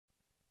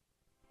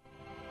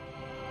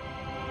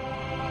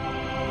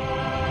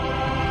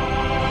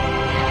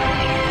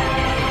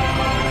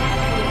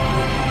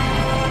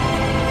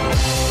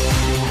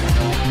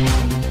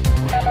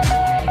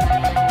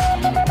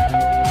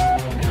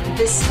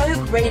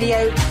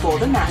radio for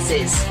the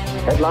masses.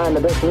 Headline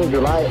edition,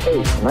 July 8,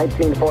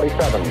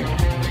 1947.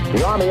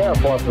 The Army Air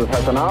Forces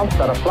has announced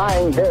that a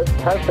flying disc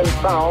has been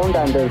found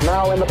and is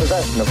now in the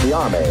possession of the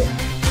Army.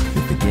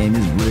 If the game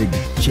is rigged,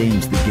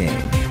 change the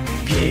game.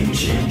 Game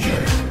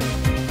changer.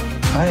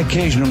 I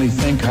occasionally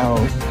think how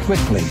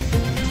quickly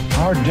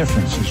our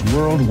differences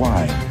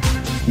worldwide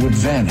would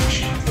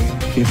vanish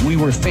if we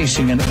were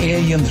facing an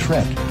alien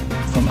threat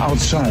from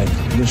outside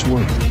this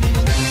world.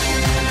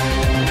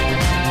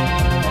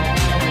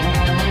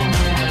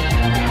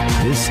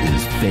 This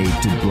is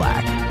Fade to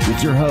Black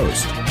with your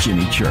host,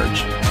 Jimmy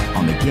Church,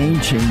 on the Game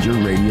Changer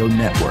Radio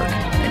Network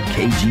and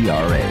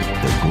KGRA,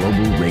 the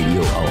Global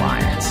Radio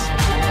Alliance.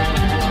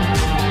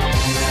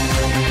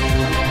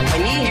 I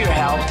need your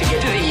help to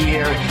get to the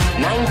year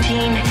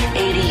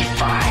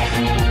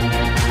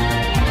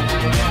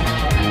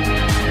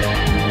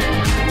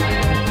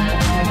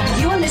 1985.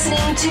 You're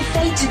listening to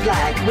Fade to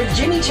Black with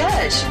Jimmy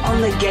Church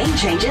on the Game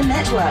Changer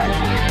Network.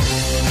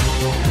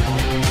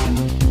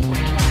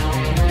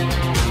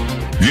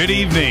 Good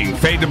evening,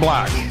 Fade to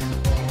Black.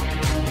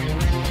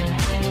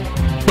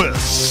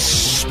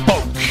 Bespoke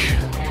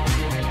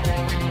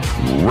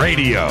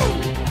radio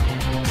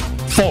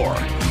for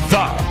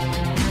the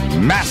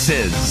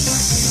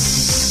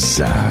masses.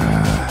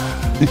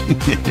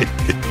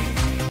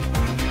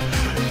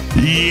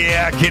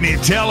 Yeah, can you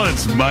tell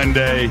it's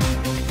Monday?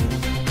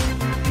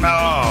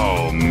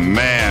 Oh,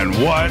 man,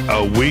 what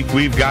a week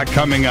we've got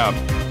coming up.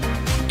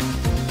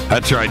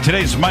 That's right.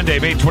 Today's Monday,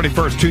 May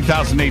 21st,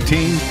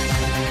 2018.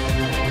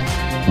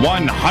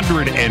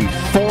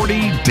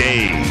 140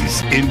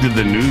 days into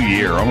the new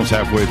year, almost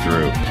halfway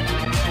through.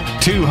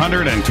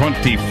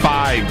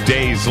 225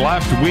 days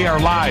left. We are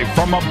live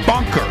from a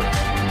bunker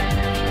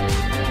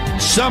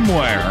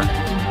somewhere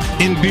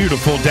in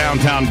beautiful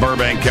downtown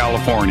Burbank,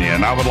 California.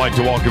 And I would like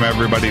to welcome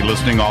everybody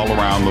listening all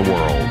around the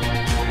world,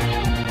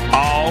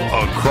 all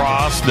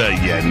across the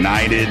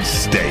United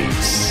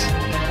States,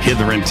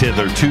 hither and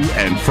thither, to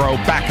and fro,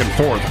 back and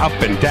forth, up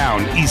and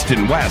down, east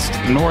and west,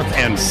 north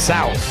and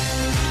south,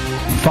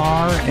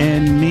 far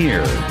and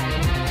near.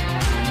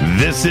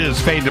 This is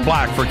Fade to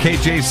Black for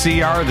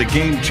KJCR, the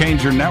Game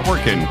Changer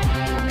Network, and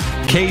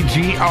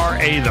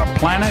KGRA, the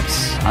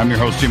Planets. I'm your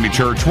host, Jimmy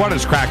Church. What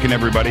is cracking,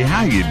 everybody?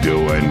 How you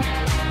doing?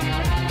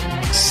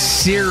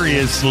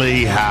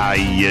 Seriously, how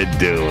you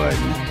doing?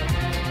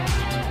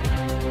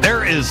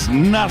 There is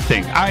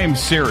nothing. I am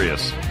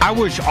serious. I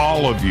wish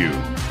all of you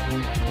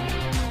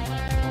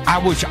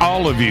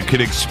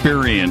could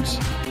experience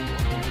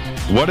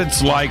what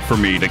it's like for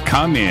me to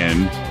come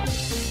in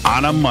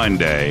on a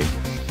Monday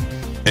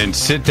and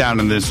sit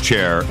down in this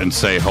chair and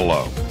say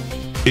hello.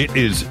 It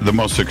is the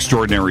most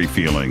extraordinary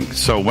feeling.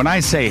 So when I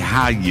say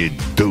how you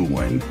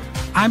doing,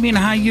 I mean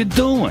how you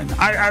doing.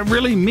 I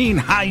really mean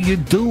how you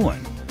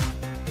doing.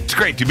 It's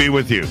great to be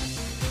with you.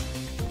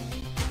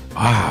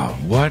 Wow,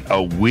 what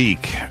a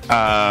week.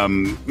 Now,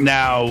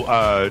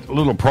 a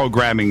little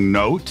programming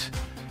note.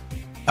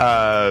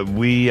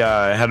 We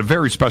had a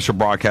very special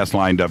broadcast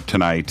lined up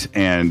tonight,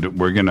 and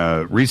we're going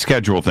to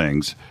reschedule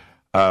things.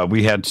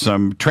 We had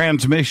some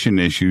transmission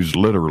issues,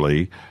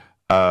 literally,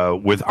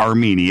 with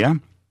Armenia.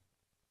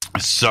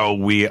 So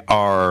we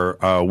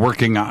are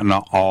working on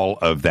all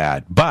of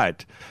that.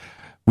 But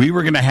we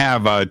were going to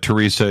have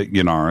Teresa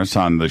Yanaros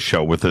on the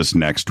show with us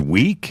next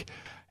week.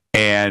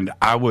 And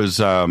I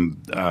was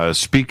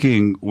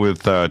speaking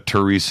with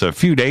Teresa a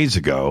few days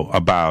ago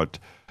about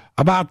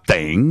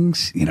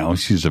things. You know,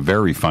 she's a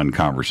very fun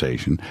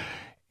conversation.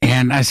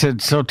 And I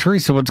said, so,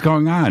 Teresa, what's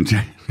going on?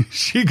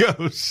 She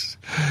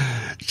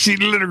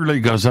literally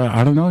goes,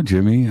 I don't know,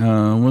 Jimmy.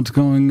 What's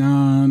going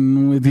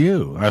on with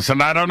you? I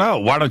said, I don't know.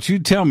 Why don't you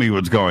tell me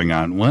what's going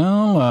on?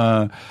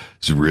 Well,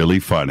 it's really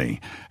funny.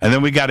 And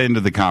then we got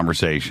into the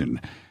conversation.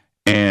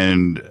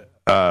 And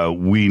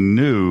we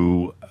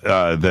knew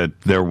that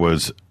there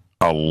was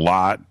a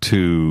lot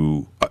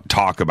to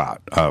talk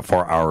about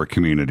for our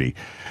community.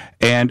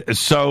 And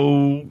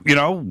so, you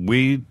know,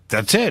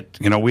 that's it.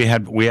 You know, we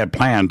had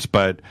plans,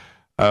 but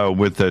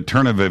with the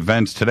turn of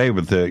events today,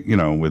 with the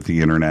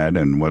internet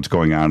and what's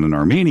going on in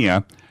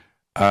Armenia,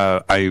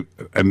 I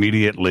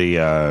immediately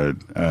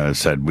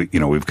said,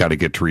 we've got to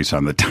get Teresa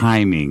on. The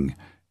timing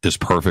is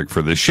perfect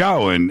for the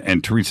show.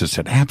 And Teresa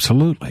said,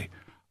 absolutely.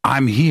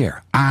 I'm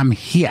here.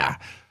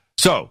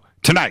 So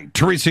tonight,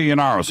 Teresa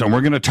Yanaros, and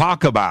we're going to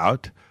talk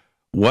about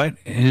what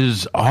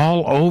is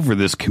all over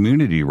this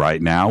community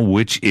right now,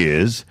 which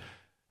is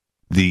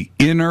the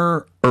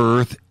Inner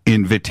Earth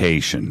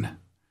Invitation.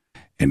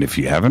 And if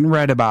you haven't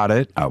read about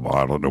it, I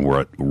don't know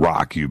what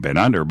rock you've been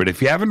under, but if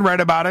you haven't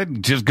read about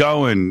it, just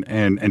go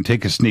and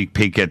take a sneak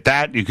peek at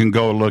that. You can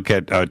go look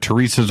at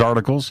Teresa's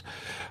articles.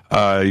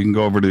 You can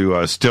go over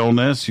to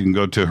Stillness. You can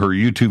go to her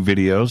YouTube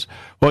videos.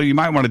 Well, you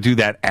might want to do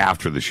that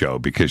after the show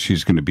because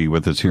she's going to be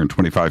with us here in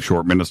 25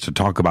 short minutes to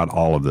talk about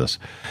all of this.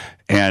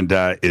 And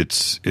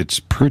it's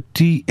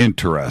pretty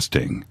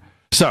interesting.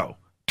 So,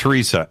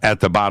 Teresa at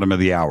the bottom of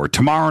the hour.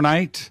 Tomorrow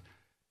night,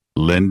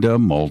 Linda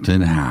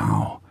Moulton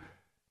Howe.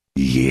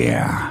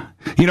 Yeah.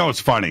 You know, it's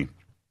funny.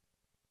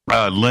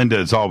 Linda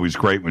is always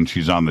great when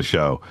she's on the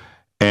show.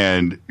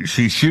 And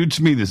she shoots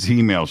me this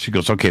email. She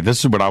goes, okay, this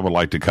is what I would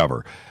like to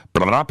cover.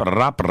 Is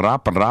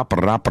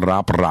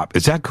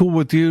that cool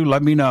with you?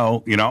 Let me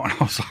know. And I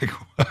was like,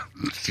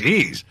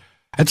 geez,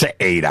 that's an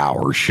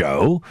 8-hour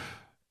show.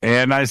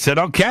 And I said,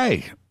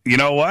 okay, you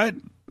know what?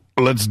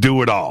 Let's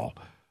do it all.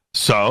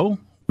 So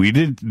we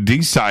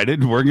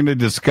decided we're going to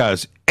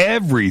discuss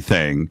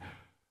everything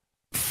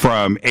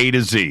from A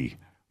to Z,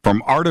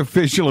 from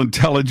artificial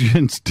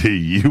intelligence to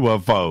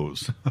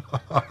UFOs.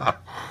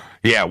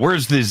 Yeah,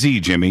 where's the Z,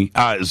 Jimmy?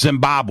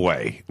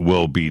 Zimbabwe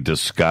will be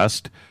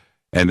discussed,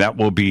 and that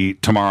will be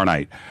tomorrow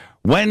night.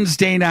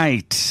 Wednesday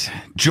night,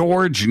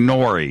 George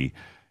Norrie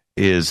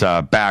is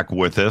back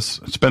with us.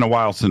 It's been a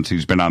while since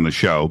he's been on the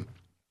show,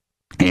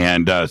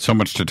 and so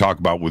much to talk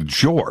about with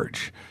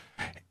George.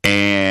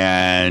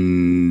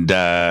 And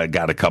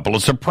got a couple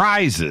of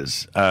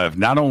surprises,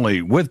 not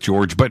only with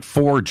George, but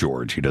for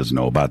George. He doesn't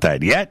know about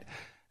that yet.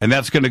 And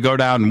that's going to go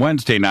down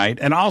Wednesday night.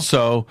 And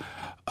also,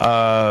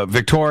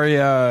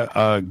 Victoria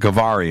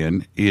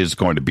Gavarian is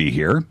going to be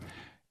here.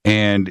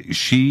 And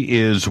she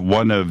is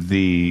one of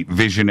the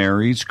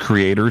visionaries,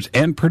 creators,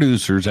 and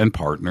producers and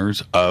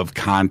partners of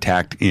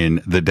Contact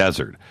in the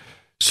Desert.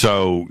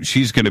 So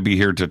she's going to be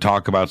here to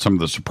talk about some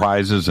of the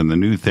surprises and the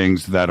new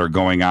things that are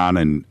going on,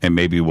 and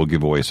maybe we'll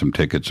give away some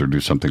tickets or do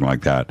something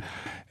like that.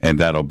 And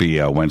that'll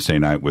be Wednesday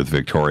night with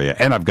Victoria.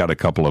 And I've got a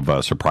couple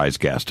of surprise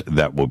guests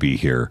that will be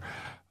here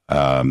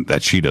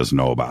that she doesn't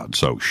know about.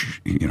 So,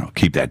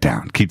 keep that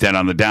down. Keep that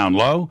on the down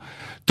low.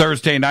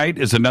 Thursday night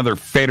is another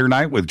Fader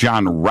night with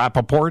John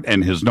Rappaport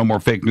and his No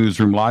More Fake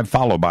Newsroom Live,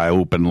 followed by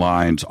Open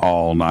Lines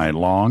all night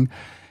long.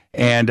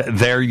 And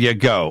there you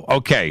go.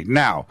 Okay,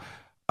 now...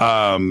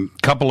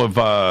 couple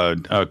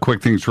of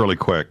quick things really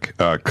quick.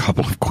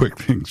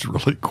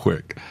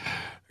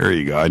 There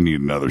you go. I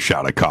need another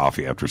shot of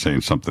coffee after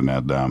saying something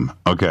that dumb.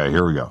 Okay,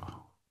 here we go.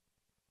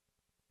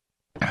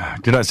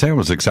 Did I say I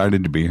was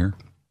excited to be here?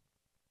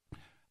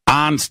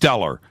 On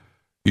Stellar.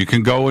 You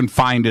can go and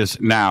find us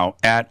now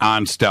at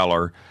On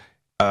Stellar.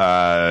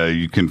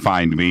 You can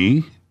find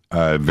me.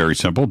 Very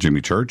simple,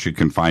 Jimmy Church. You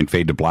can find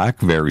Fade to Black.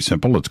 Very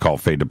simple. It's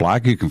called Fade to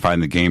Black. You can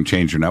find the Game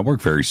Changer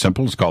Network. Very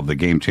simple. It's called the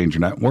Game Changer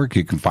Network.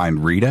 You can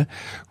find Rita.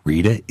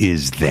 Rita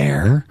is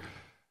there.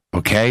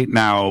 Okay.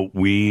 Now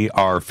we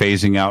are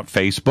phasing out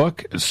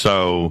Facebook.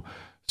 So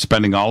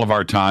spending all of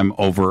our time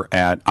over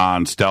at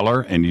On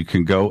Stellar, and you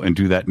can go and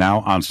do that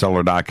now,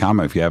 onstellar.com.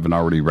 If you haven't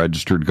already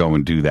registered, go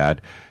and do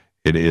that.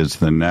 It is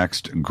the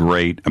next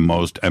great,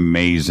 most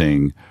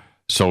amazing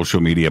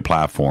social media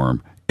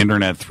platform.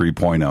 Internet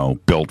 3.0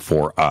 built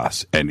for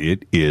us, and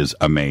it is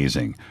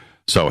amazing.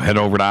 So head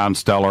over to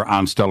OnStellar,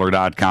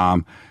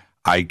 onstellar.com.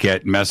 I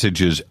get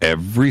messages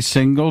every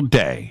single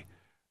day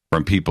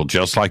from people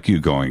just like you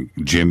going,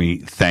 Jimmy,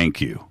 thank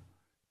you.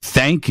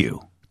 Thank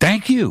you.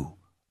 Thank you.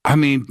 I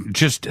mean,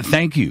 just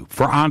thank you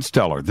for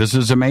OnStellar. This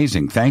is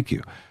amazing. Thank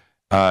you.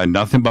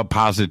 Nothing but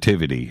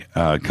positivity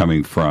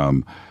coming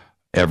from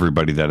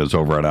everybody that is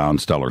over at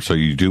OnStellar. So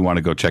you do want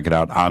to go check it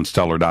out,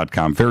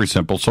 onstellar.com. Very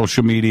simple.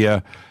 Social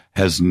media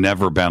has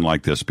never been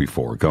like this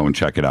before. Go and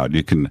check it out.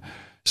 You can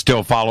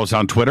still follow us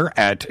on Twitter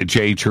at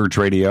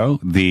JChurchRadio.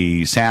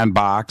 The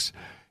sandbox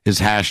is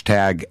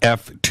hashtag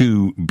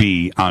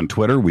F2B on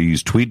Twitter. We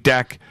use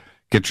TweetDeck.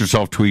 Get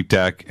yourself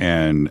TweetDeck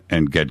and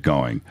get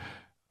going.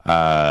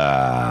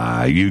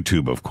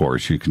 YouTube, of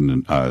course. You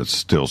can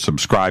still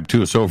subscribe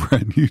to us over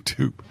on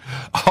YouTube.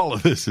 All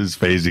of this is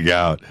phasing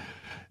out.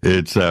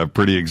 It's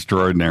pretty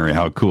extraordinary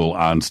how cool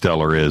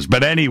OnStellar is.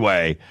 But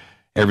anyway...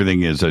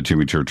 everything is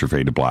Jimmy Church or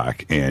Fade to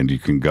Black, and you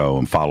can go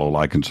and follow,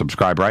 like, and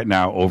subscribe right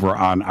now over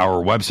on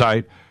our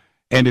website.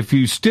 And if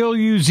you still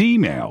use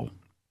email,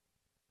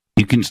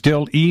 you can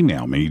still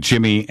email me,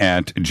 Jimmy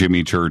at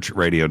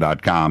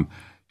jimmychurchradio.com.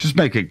 Just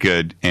make it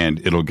good, and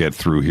it'll get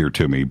through here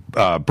to me.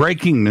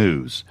 Breaking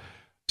news.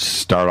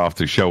 Start off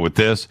the show with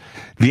this.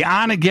 The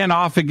on-again,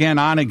 off-again,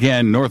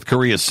 on-again North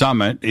Korea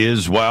summit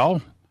is,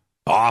 well,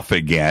 off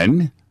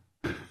again.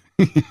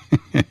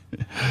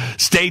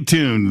 Stay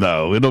tuned,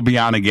 though. It'll be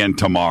on again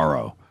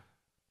tomorrow.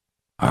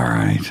 All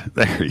right.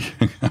 There you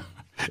go.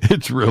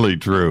 It's really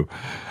true.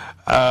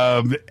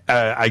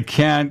 I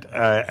can't,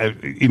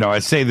 I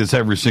say this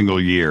every single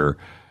year,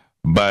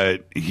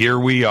 but here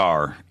we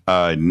are.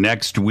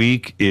 Next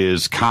week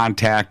is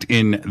Contact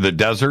in the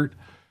Desert,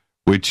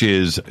 which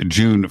is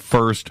June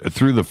 1st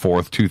through the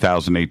 4th,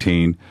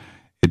 2018.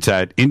 It's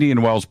at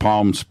Indian Wells,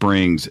 Palm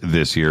Springs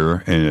this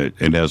year, and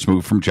it has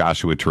moved from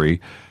Joshua Tree.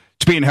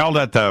 It's being held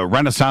at the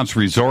Renaissance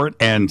Resort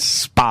and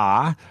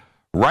Spa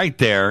right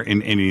there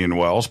in Indian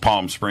Wells,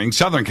 Palm Springs,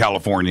 Southern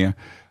California.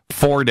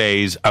 4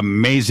 days,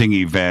 amazing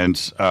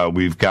events.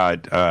 We've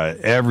got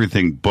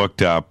everything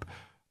booked up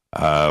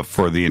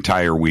for the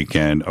entire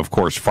weekend. Of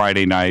course,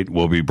 Friday night,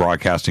 we'll be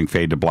broadcasting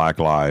Fade to Black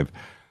Live.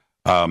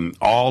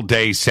 All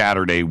day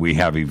Saturday, we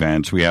have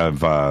events. We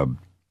have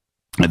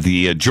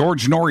the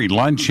George Norrie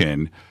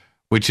Luncheon,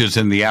 which is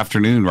in the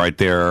afternoon right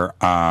there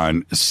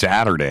on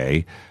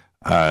Saturday.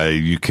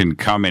 You can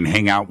come and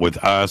hang out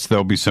with us.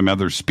 There'll be some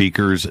other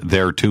speakers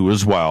there, too,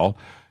 as well.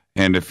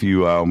 And if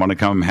you want to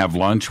come have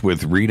lunch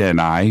with Rita and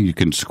I, you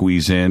can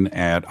squeeze in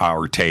at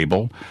our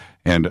table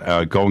and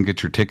go and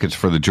get your tickets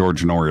for the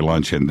George Norrie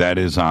Luncheon. That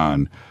is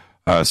on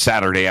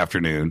Saturday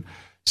afternoon.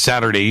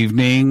 Saturday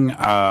evening,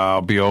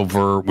 I'll be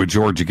over with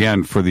George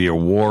again for the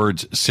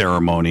awards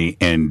ceremony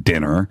and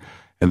dinner.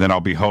 And then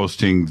I'll be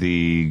hosting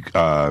the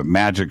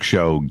Magic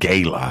Show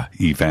Gala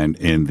event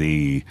in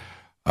the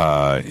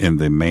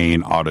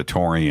main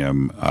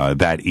auditorium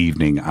that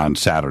evening on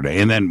Saturday.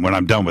 And then when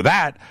I'm done with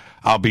that,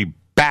 I'll be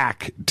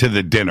back to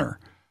the dinner.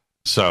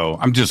 So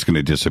I'm just going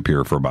to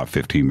disappear for about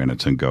 15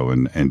 minutes and go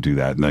and do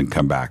that and then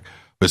come back.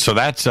 But so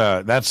that's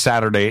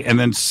Saturday. And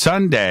then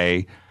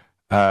Sunday,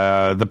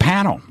 the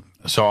panel.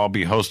 So I'll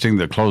be hosting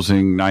the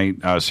closing night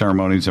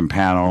ceremonies and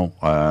panel.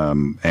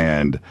 I've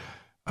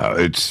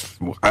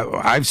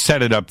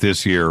set it up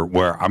this year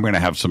where I'm going to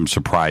have some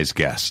surprise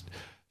guests.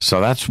 So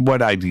that's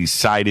what I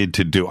decided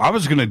to do. I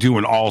was going to do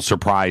an all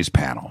surprise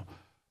panel.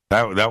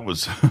 That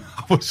was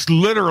I was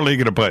literally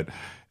going to put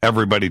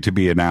everybody to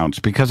be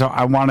announced because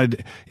I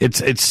wanted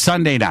it's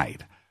Sunday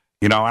night,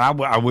 and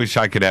I wish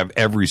I could have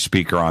every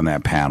speaker on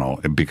that panel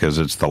because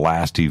it's the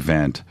last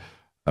event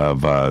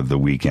of the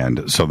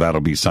weekend. So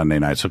that'll be Sunday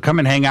night. So come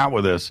and hang out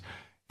with us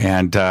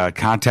and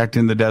Contact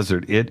in the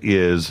Desert. It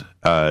is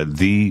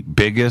the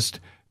biggest,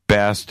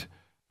 best,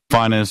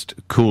 funnest,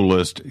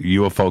 coolest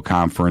UFO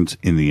conference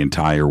in the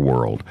entire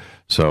world.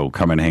 So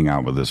come and hang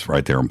out with us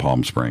right there in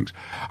Palm Springs.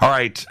 All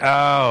right.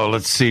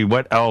 Let's see.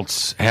 What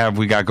else have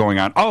we got going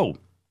on? Oh,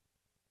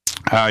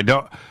 I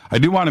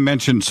do want to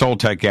mention Soul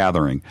Tech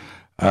Gathering.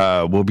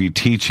 We'll be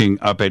teaching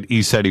up at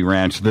ECETI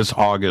Ranch this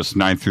August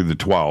 9th through the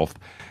 12th.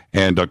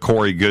 And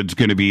Corey Good's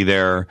going to be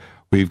there.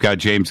 We've got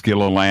James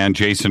Gilliland,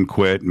 Jason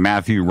Quitt,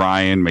 Matthew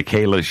Ryan,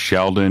 Michaela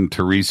Sheldon,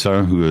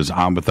 Teresa, who is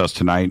on with us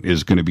tonight,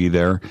 is going to be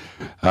there.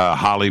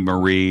 Holly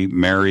Marie,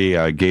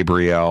 Mary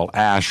Gabrielle,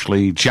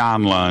 Ashley,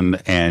 John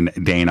Lund, and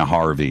Dana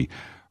Harvey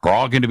are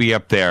all going to be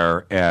up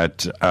there at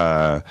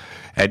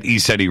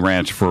ECETI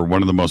Ranch for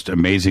one of the most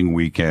amazing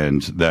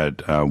weekends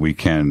that we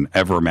can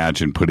ever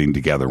imagine putting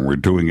together. And we're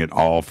doing it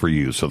all for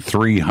you. So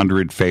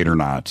 300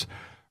 Fadernauts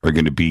are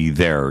going to be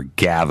there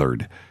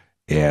gathered.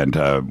 And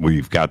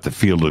we've got the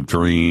Field of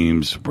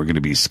Dreams. We're going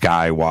to be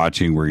sky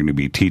watching. We're going to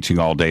be teaching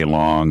all day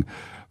long.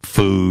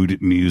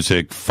 Food,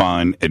 music,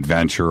 fun,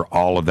 adventure,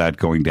 all of that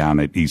going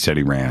down at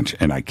ECETI Ranch.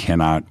 And I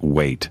cannot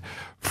wait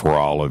for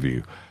all of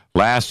you.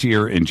 Last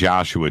year in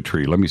Joshua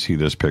Tree, let me see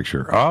this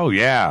picture. Oh,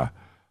 yeah.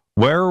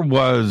 Where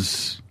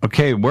was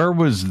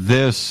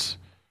this?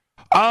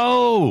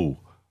 Oh,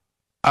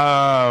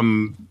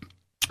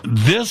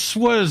 this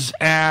was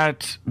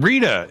at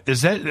Rita.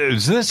 Is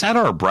this at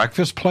our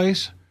breakfast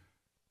place?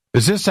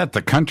 Is this at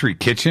the Country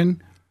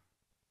Kitchen?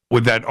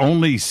 With that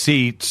only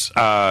seats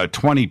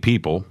 20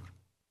 people.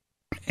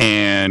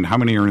 And how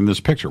many are in this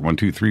picture? 1,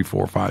 2, 3,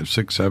 4, 5,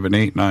 6, 7,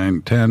 8,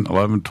 9, 10,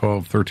 11,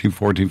 12, 13,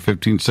 14,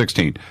 15,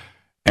 16.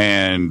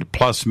 And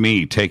plus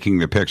me taking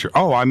the picture.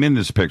 Oh, I'm in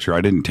this picture.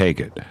 I didn't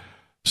take it.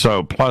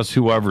 So plus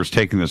whoever's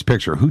taking this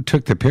picture. Who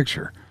took the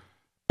picture?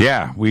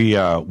 Yeah, we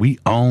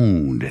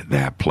owned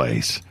that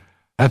place.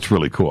 That's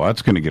really cool.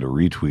 That's going to get a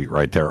retweet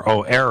right there.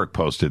 Oh, Eric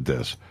posted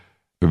this.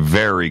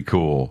 Very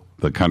cool,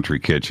 the Country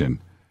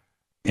Kitchen.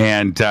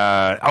 And,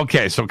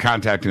 okay, so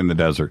Contact in the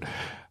Desert.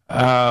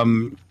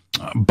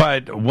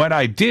 But what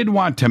I did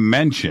want to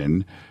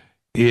mention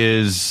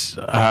is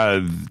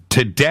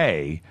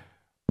today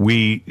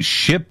we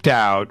shipped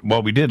out,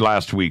 well, we did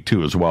last week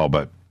too as well,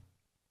 but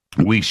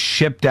we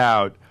shipped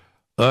out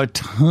a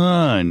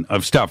ton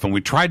of stuff. And we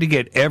tried to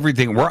get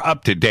everything. We're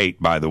up to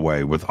date, by the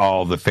way, with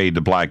all the Fade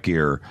to Black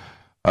gear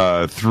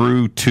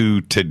through to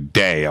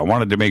today. I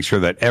wanted to make sure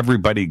that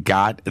everybody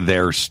got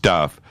their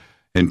stuff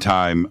in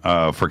time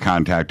for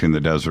Contact in the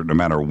Desert, no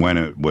matter when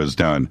it was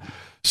done.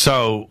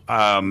 So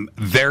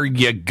there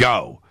you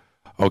go.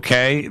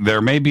 Okay,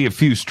 there may be a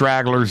few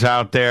stragglers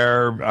out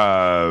there,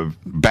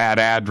 bad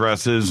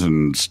addresses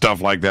and stuff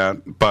like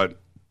that, but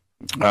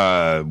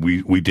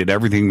we did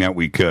everything that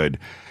we could.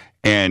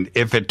 And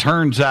if it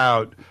turns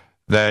out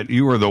that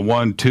you were the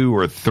 1, 2,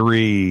 or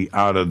 3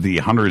 out of the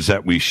hundreds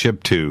that we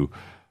shipped to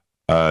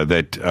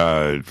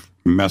that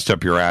messed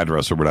up your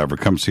address or whatever,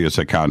 come see us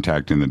at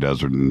Contact in the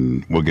Desert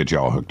and we'll get you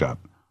all hooked up.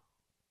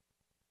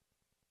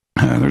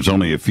 There's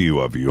only a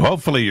few of you.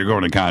 Hopefully you're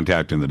going to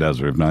Contact in the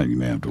Desert. If not, you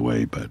may have to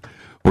wait, but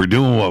we're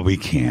doing what we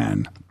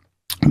can.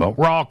 But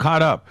we're all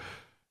caught up.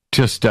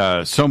 Just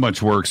so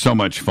much work, so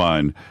much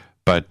fun.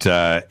 But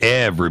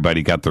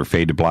everybody got their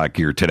Fade to Black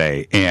gear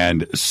today.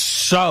 And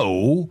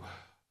so,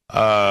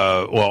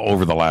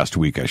 over the last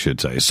week, I should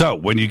say. So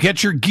when you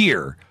get your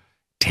gear,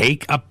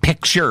 take a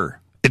picture.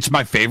 It's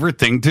my favorite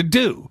thing to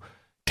do.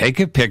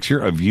 Take a picture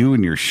of you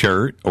in your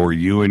shirt, or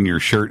you in your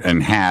shirt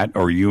and hat,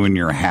 or you in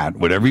your hat,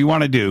 whatever you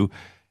want to do.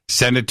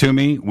 Send it to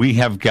me. We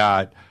have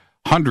got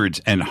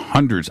hundreds and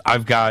hundreds.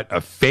 I've got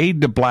a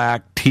Fade to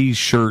Black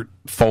T-shirt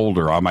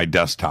folder on my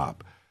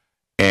desktop,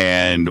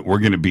 and we're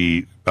going to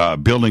be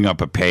building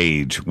up a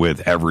page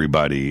with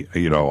everybody,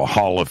 a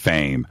Hall of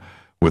Fame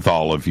with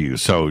all of you.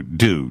 So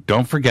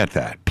don't forget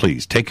that.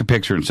 Please take a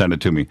picture and send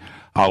it to me.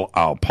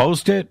 I'll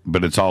post it,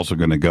 but it's also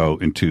going to go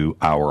into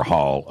our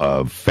Hall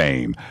of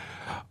Fame.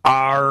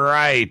 All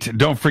right.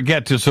 Don't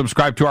forget to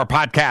subscribe to our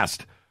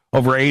podcast.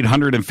 Over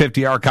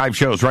 850 archive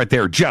shows right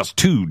there. Just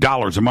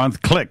 $2 a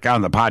month. Click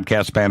on the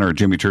podcast banner at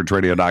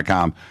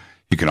jimmychurchradio.com.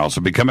 You can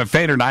also become a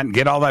Fade or Not and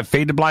get all that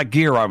Fade to Black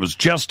gear I was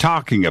just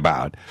talking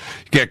about.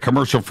 You get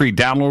commercial-free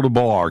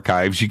downloadable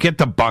archives. You get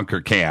the bunker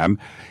cam.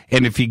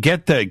 And if you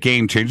get the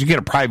Game Changer, you get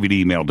a private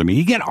email to me.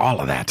 You get all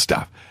of that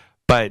stuff.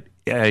 But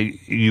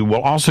you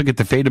will also get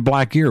the Fade to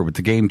Black gear with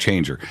the Game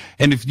Changer.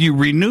 And if you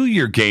renew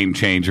your Game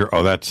Changer,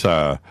 that's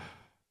you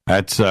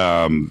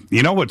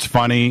know what's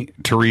funny,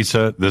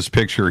 Teresa, this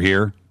picture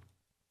here?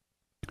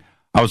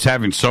 I was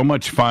having so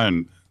much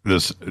fun.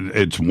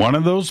 It's one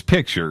of those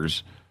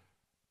pictures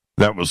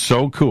that was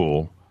so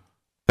cool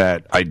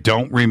that I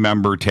don't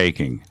remember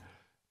taking.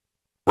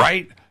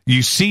 Right?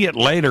 You see it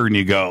later and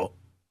you go,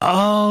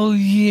 oh,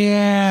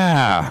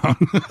 yeah.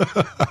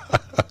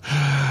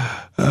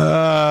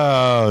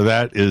 Oh,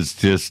 that is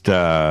just,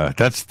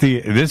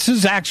 this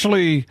is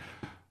actually,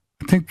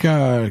 I think,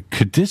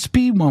 could this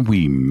be when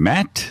we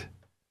met?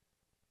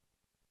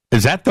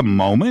 Is that the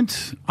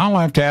moment? I'll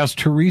have to ask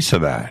Teresa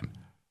that.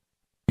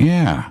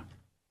 Yeah.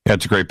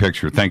 That's a great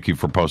picture. Thank you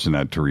for posting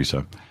that,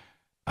 Teresa.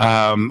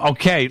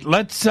 Okay,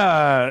 let's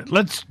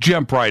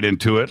jump right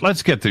into it.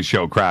 Let's get the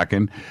show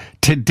cracking.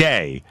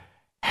 Today,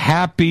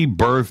 happy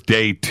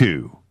birthday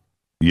to,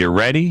 you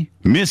ready?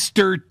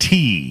 Mr.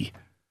 T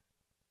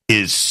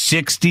is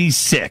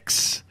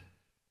 66.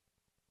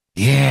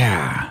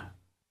 Yeah,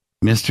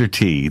 Mr.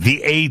 T.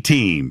 The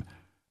A-Team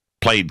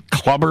played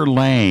Clubber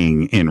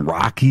Lang in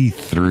Rocky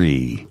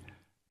 3.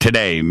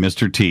 Today,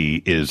 Mr.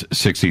 T is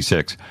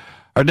 66.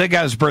 Our dead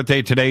guy's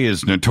birthday today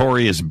is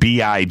Notorious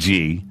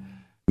B.I.G.,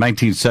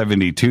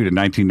 1972 to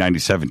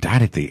 1997,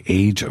 died at the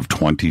age of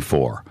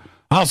 24.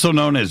 Also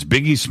known as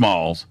Biggie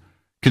Smalls,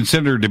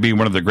 considered to be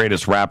one of the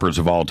greatest rappers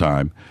of all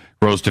time,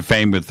 rose to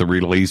fame with the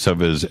release of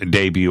his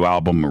debut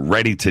album,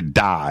 Ready to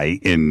Die,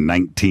 in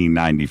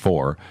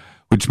 1994,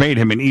 which made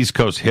him an East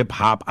Coast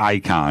hip-hop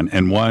icon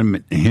and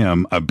won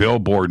him a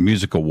Billboard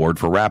Music Award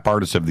for Rap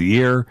Artist of the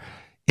Year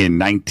in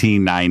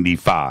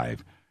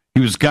 1995.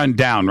 He was gunned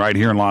down right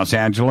here in Los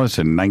Angeles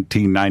in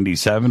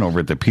 1997 over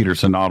at the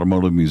Peterson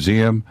Automotive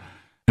Museum.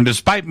 And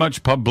despite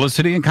much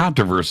publicity and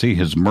controversy,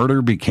 his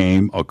murder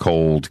became a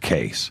cold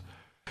case.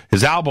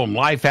 His album,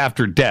 Life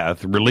After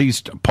Death,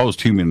 released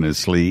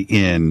posthumously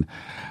in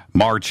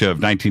March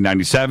of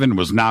 1997,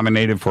 was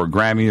nominated for a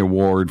Grammy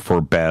Award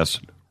for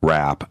Best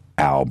Rap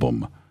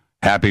Album.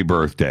 Happy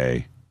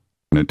birthday,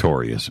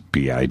 Notorious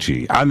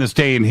B.I.G. On this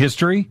day in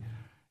history,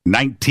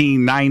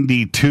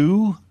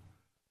 1992.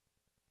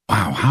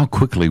 Wow, how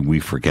quickly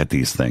we forget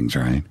these things,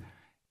 right?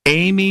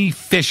 Amy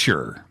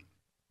Fisher,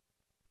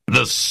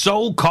 the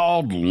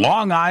so-called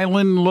Long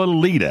Island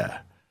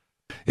Lolita,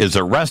 is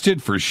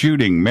arrested for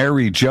shooting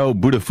Mary Jo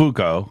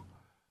Buttafuoco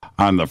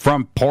on the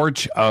front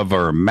porch of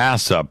her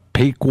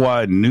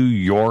Massapequa, New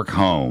York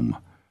home.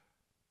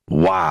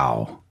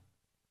 Wow.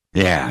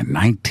 Yeah,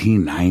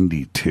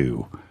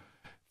 1992.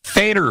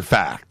 Fader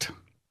fact.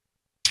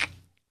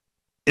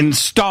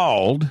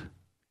 Installed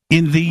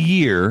in the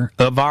year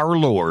of our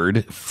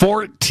Lord,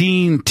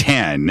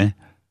 1410,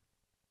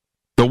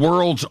 the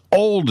world's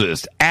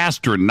oldest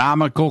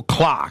astronomical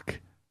clock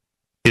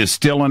is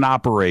still in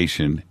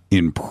operation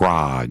in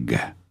Prague.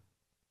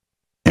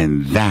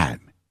 And that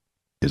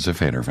is a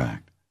Fader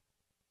fact.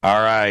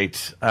 All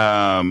right.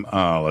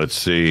 Let's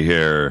see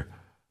here.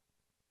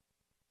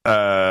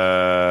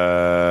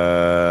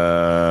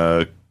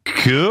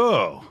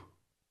 Cool.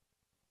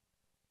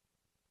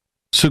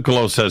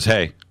 Sukalo says,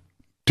 hey,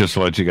 just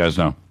to let you guys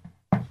know,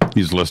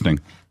 he's listening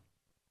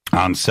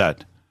on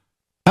set.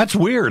 That's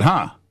weird,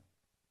 huh?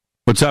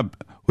 What's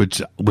up?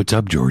 What's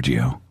up,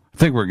 Giorgio? I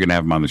think we're going to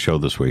have him on the show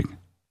this week.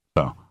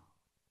 So,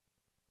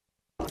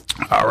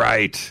 all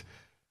right.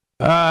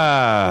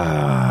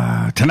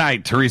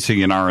 Tonight, Teresa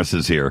Yanaros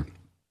is here.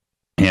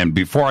 And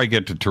before I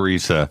get to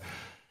Teresa,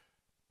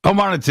 I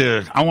wanted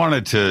to,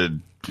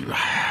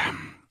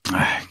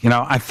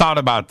 I thought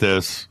about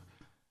this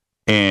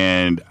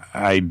and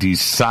I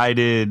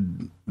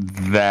decided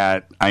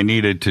that I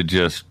needed to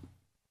just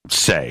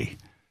say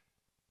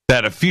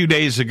that a few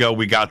days ago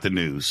we got the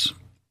news.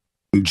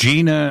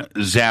 Gina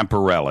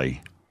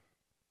Zamparelli,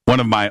 one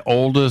of my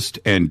oldest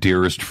and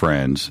dearest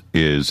friends,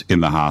 is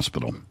in the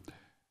hospital.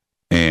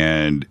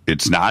 And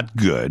it's not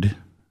good.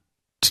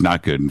 It's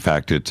not good. In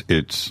fact,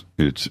 it's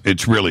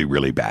really,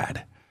 really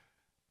bad.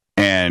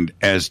 And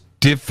as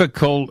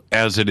difficult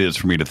as it is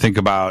for me to think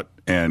about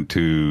and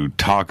to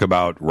talk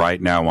about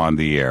right now on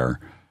the air,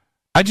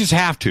 I just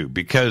have to,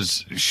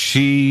 because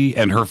she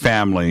and her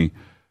family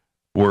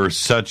were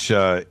such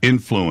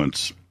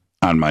influence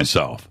on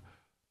myself.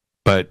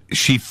 But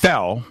she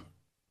fell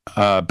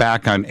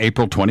back on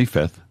April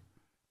 25th.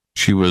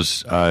 She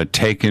was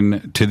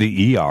taken to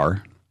the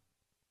ER,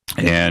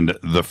 and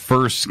the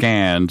first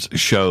scans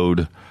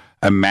showed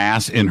a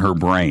mass in her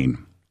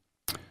brain.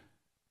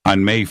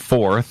 On May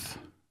 4th,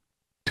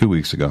 2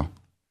 weeks ago.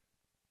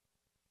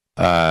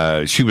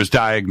 She was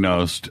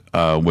diagnosed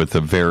with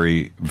a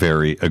very,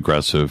 very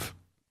aggressive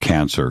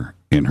cancer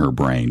in her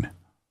brain.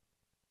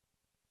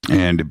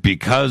 And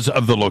because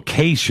of the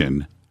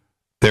location,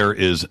 there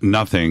is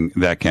nothing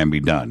that can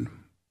be done.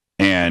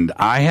 And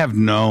I have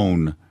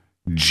known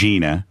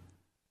Gina.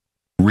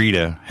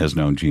 Rita has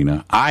known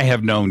Gina. I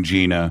have known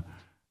Gina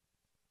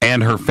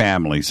and her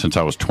family since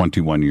I was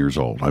 21 years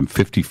old. I'm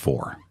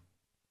 54.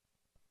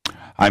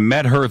 I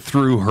met her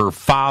through her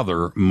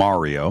father,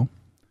 Mario,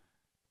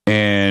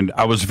 and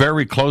I was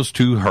very close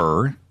to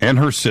her and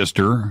her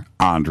sister,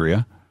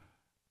 Andrea,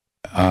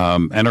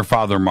 and her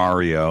father,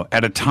 Mario,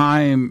 at a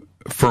time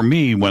for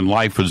me when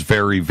life was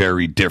very,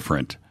 very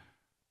different.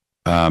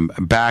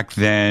 Back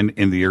then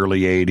in the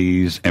early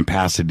 80s in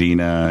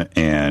Pasadena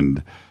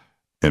and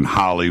in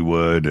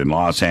Hollywood and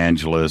Los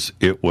Angeles,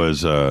 it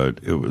was a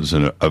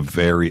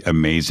very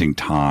amazing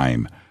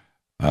time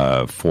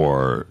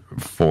for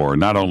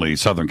not only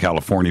Southern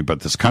California,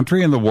 but this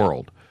country and the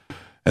world.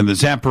 And the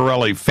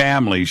Zamparelli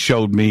family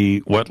showed me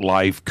what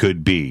life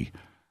could be.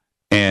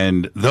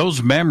 And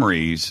those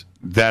memories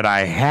that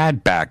I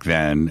had back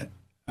then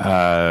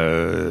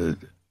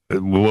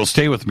will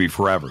stay with me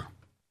forever.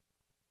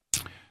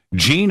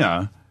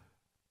 Gina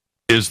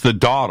is the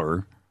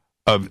daughter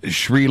of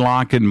Sri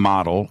Lankan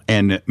model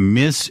and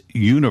Miss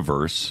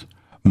Universe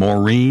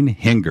Maureen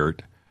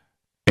Hingert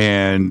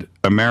and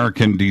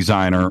American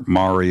designer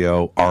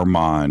Mario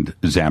Armand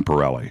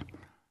Zamparelli.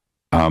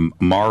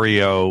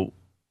 Mario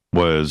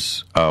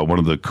was one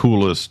of the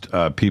coolest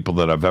people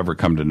that I've ever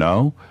come to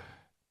know,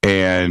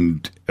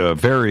 and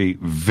very,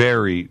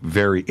 very,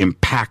 very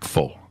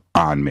impactful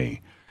on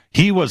me.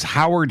 He was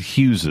Howard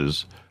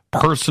Hughes's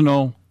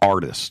personal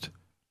artist.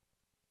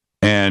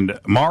 And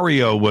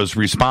Mario was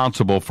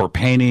responsible for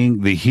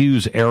painting the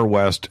Hughes Air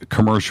West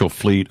commercial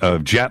fleet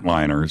of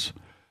jetliners,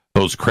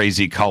 those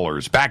crazy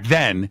colors. Back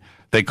then,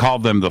 they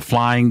called them the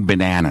Flying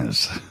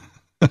Bananas.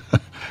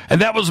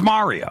 And that was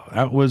Mario.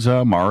 That was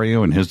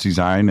Mario and his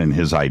design and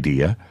his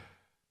idea.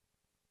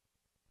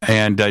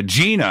 And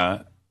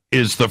Gina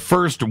is the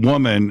first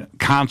woman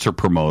concert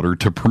promoter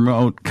to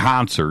promote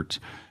concerts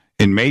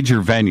in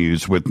major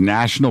venues with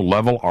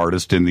national-level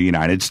artists in the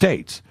United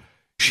States.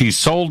 She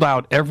sold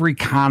out every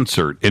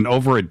concert in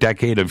over a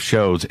decade of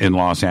shows in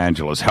Los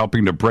Angeles,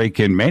 helping to break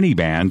in many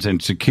bands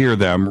and secure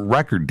them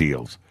record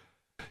deals.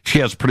 She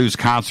has produced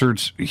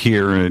concerts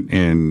here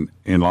in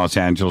Los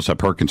Angeles at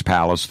Perkins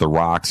Palace, the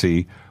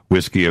Roxy,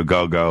 Whiskey A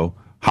Go-Go,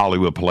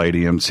 Hollywood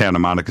Palladium, Santa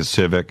Monica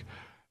Civic,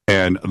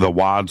 and the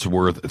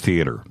Wadsworth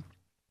Theater.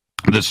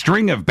 The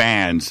string of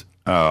bands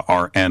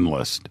are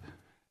endless,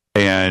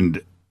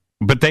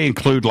 but they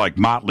include like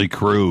Motley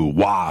Crue,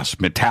 Wasp,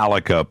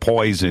 Metallica,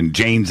 Poison,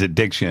 Jane's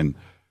Addiction,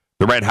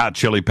 the Red Hot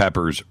Chili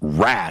Peppers,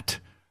 Rat,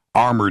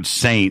 Armored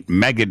Saint,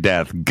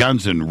 Megadeth,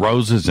 Guns N'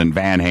 Roses, and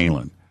Van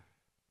Halen,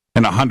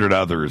 and 100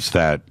 others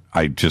that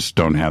I just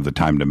don't have the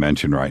time to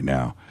mention right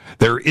now.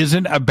 There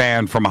isn't a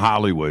band from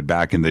Hollywood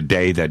back in the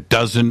day that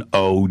doesn't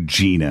owe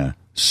Gina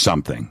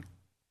something.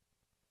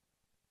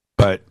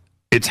 But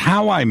it's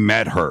how I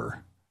met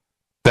her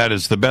that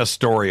is the best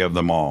story of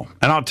them all.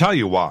 And I'll tell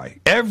you why.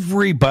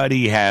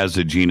 Everybody has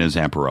a Gina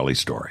Zamparelli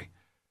story.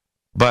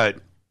 But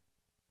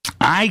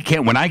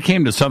when I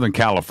came to Southern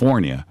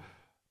California,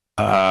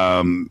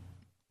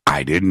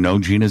 I didn't know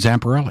Gina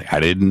Zamparelli. I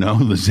didn't know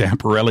the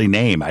Zamparelli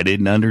name. I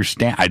didn't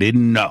understand. I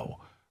didn't know,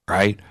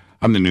 right?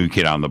 I'm the new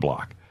kid on the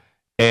block.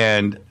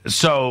 And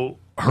so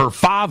her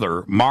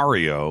father,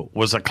 Mario,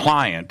 was a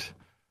client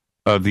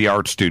of the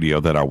art studio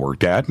that I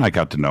worked at, and I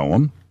got to know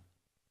him.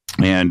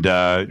 And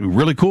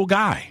really cool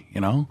guy,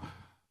 you know,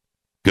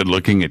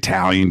 good-looking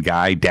Italian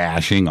guy,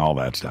 dashing, all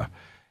that stuff.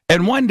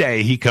 And one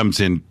day he comes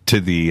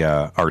into the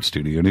art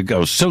studio and he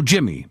goes, "So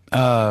Jimmy,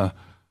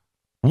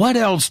 what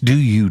else do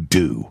you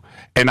do?"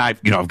 And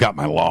I've got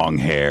my long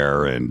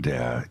hair and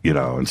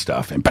and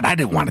stuff. But I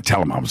didn't want to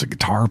tell him I was a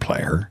guitar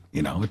player.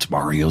 It's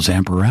Mario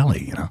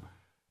Zamparelli.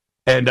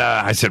 And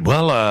I said,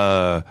 "Well,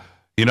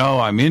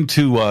 I'm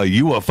into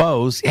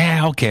UFOs."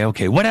 "Yeah,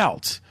 okay. What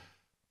else?"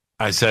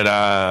 I said,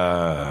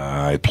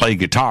 "I play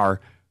guitar."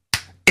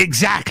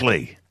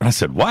 "Exactly." And I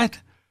said, "What?"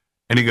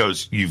 And he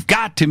goes, "You've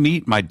got to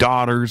meet my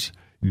daughters,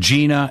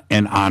 Gina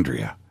and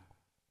Andrea."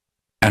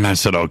 And I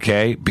said,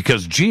 "Okay,"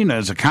 because Gina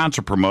is a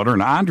concert promoter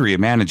and Andrea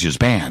manages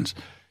bands.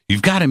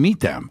 "You've got to meet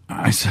them."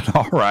 I said,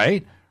 "All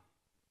right."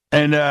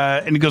 And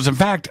he goes, "In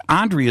fact,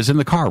 Andrea is in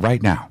the car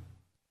right now."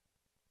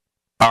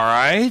 All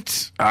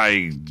right.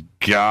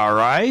 All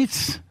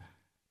right.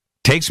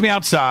 Takes me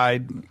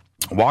outside.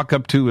 Walk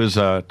up to his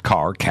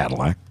car,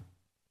 Cadillac,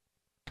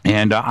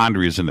 and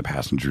Andrea's in the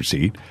passenger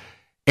seat.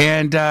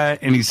 And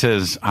he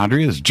says,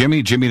 "Andrea, this is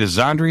Jimmy. Jimmy, this is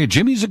Andrea.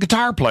 Jimmy's a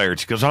guitar player."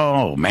 She goes,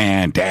 "Oh,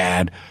 man,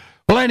 Dad."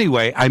 Well,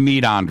 anyway, I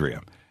meet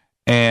Andrea,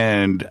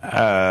 and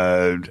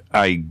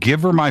I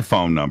give her my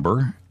phone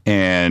number,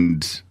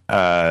 and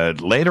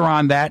later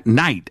on that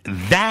night,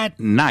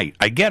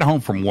 I get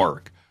home from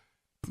work.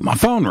 My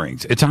phone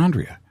rings. It's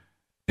Andrea.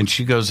 And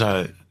she goes,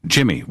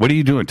 "Jimmy, what are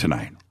you doing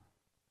tonight?"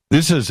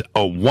 This is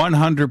a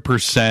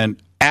 100%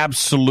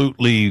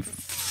 absolutely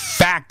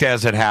fact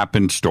as it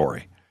happened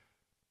story.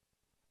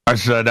 I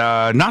said,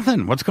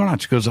 nothing. What's going on?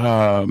 She goes,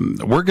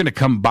 we're going to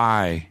come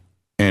by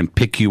and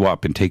pick you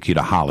up and take you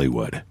to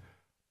Hollywood.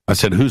 I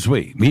said, who's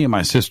we? Me and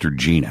my sister,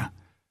 Gina.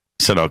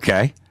 I said,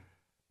 okay.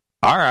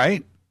 All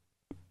right.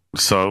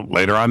 So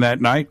later on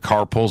that night,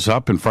 car pulls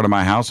up in front of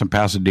my house in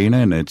Pasadena,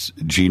 and it's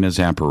Gina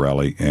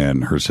Zamparelli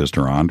and her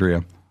sister,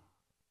 Andrea.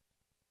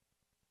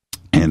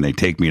 And they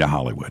take me to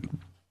Hollywood.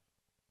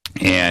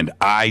 And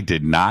I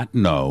did not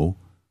know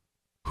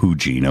who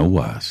Gina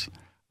was.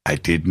 I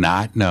did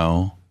not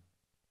know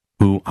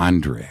who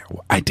Andrea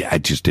was. I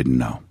just didn't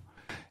know.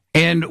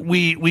 And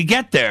we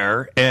get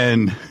there,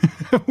 and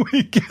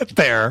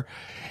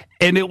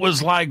and it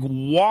was like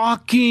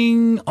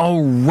walking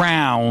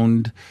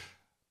around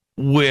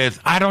with,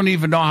 I don't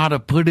even know how to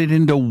put it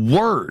into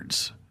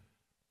words,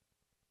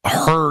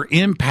 her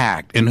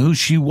impact and who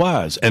she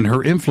was and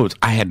her influence.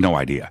 I had no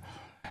idea.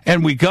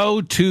 And we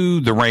go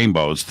to the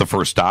Rainbows, the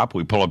first stop.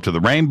 We pull up to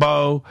the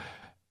Rainbow,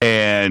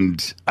 and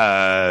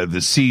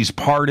the seas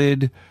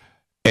parted,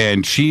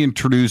 and she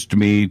introduced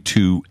me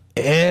to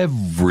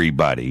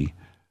everybody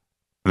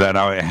that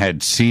I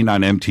had seen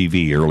on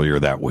MTV earlier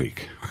that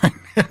week.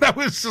 I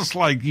was just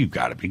like, you've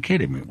got to be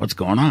kidding me. What's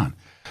going on?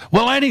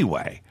 Well,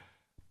 anyway,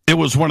 it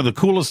was one of the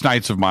coolest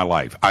nights of my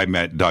life. I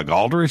met Doug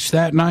Aldrich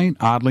that night,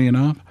 oddly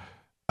enough.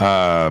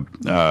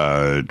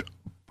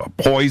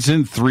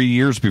 Poison 3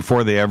 years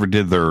before they ever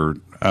did their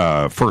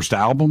first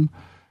album.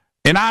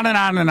 And on and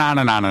on and on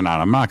and on and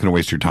on. I'm not going to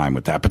waste your time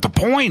with that. But the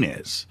point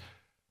is,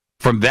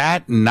 from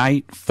that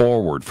night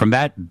forward, from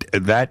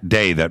that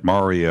day that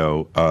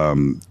Mario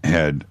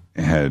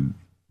had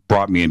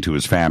brought me into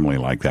his family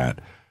like that,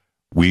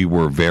 we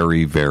were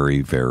very,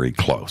 very, very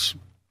close.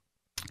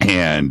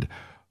 And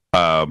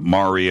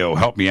Mario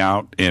helped me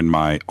out in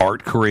my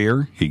art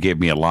career. He gave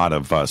me a lot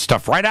of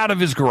stuff right out of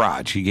his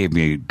garage. He gave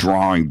me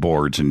drawing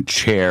boards and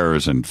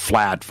chairs and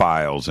flat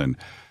files and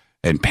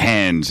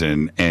pens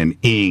and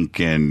ink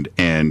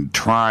and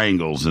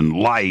triangles and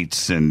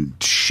lights and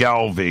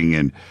shelving,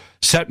 and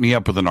set me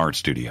up with an art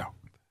studio.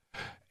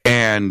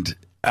 And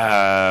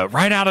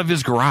right out of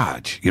his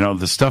garage,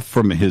 the stuff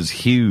from his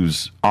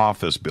Hughes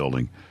office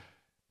building.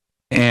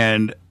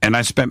 And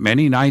I spent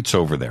many nights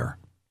over there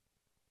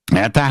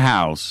at the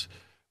house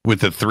with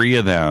the three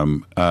of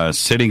them,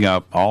 sitting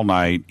up all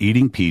night,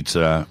 eating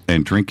pizza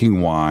and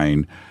drinking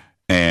wine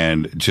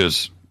and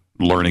just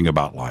learning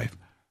about life.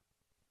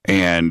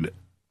 And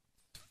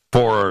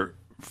for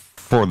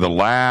the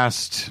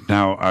last,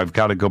 now I've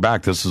got to go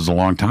back, this is a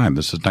long time.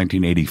 This is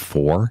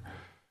 1984.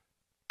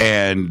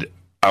 And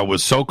I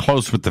was so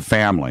close with the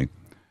family,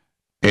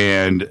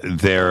 and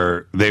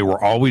they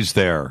were always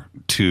there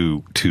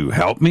to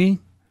help me,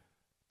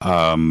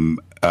 to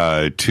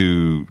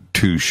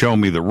show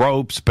me the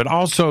ropes, but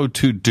also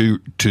to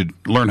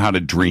learn how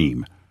to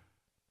dream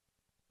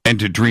and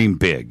to dream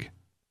big.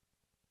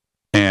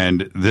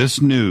 And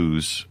this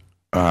news,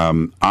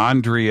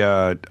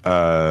 Andrea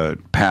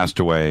passed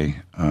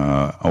away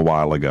a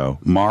while ago.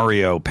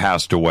 Mario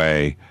passed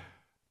away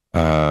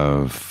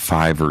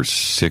 5 or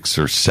 6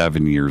 or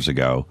 7 years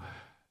ago.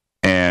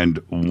 And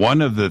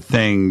one of the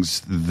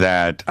things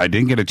that I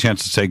didn't get a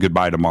chance to say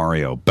goodbye to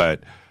Mario,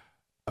 but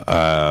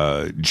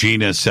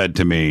Gina said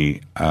to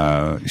me,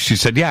 she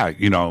said, yeah,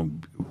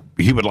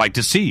 he would like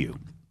to see you.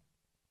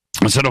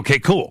 I said, okay,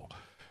 cool.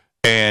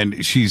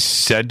 And she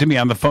said to me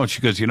on the phone,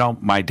 she goes,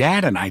 my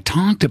dad and I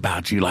talked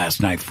about you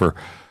last night for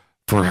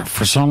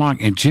so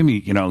long. And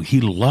Jimmy,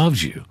 he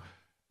loves you.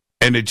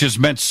 And it just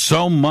meant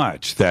so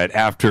much that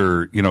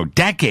after,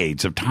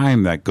 decades of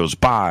time that goes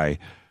by,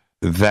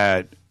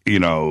 that,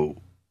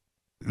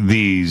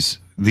 these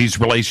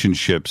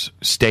relationships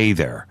stay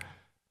there.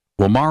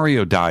 Well,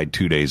 Mario died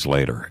 2 days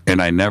later,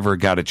 and I never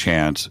got a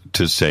chance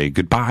to say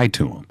goodbye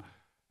to him.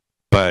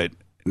 But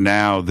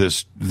now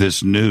this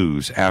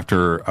news,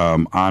 after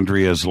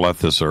Andrea's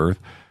left this earth,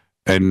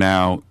 and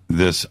now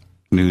this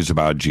news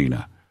about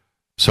Gina.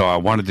 So I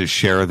wanted to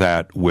share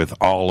that with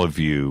all of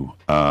you.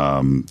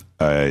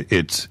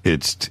 It's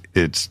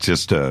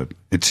just a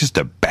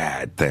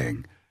bad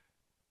thing.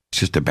 It's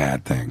just a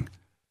bad thing.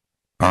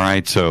 All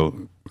right,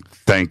 so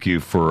thank you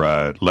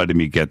for letting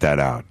me get that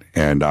out,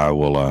 and I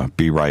will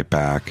be right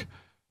back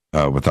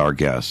with our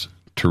guest,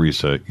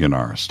 Teresa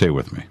Yanaros. Stay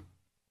with me.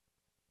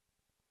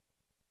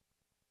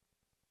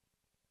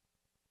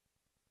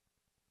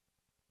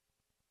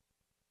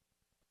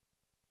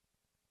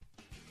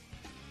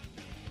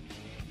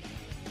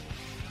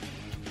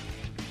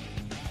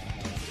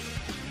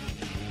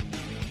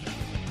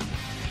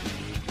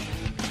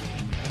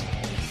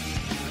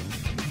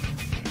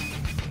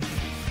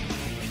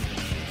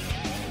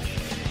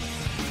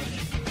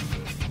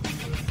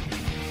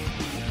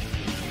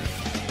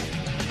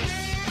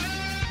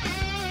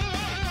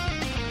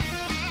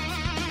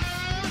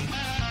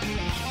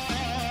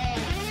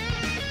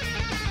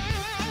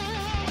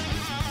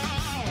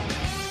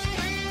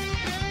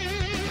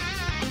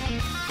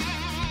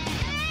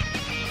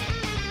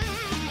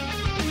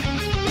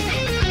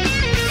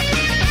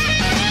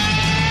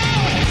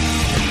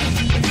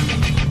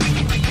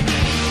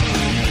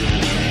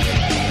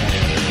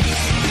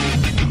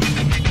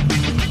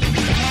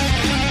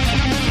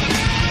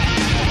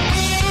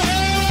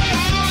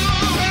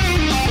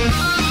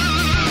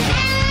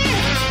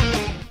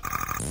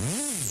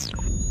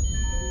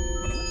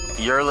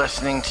 You're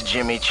listening to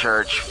Jimmy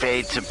Church,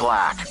 Fade to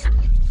Black.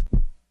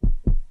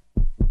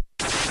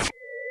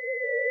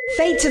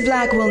 Fade to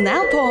Black will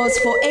now pause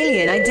for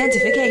alien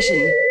identification.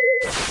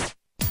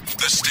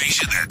 The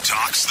station that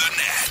talks the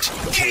net.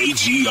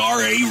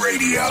 KGRA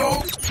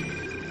Radio.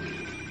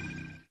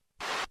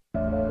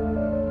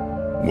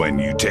 When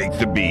you take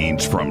the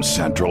beans from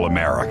Central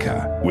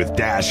America with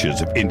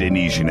dashes of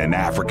Indonesian and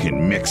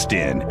African mixed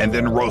in and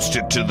then roast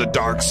it to the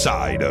dark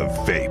side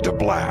of Fade to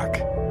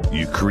Black,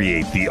 you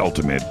create the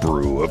ultimate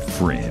brew of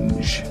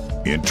fringe.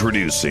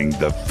 Introducing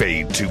the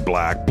Fade to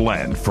Black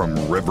blend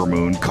from River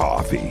Moon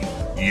Coffee.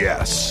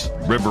 Yes,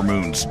 River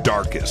Moon's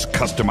darkest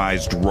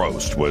customized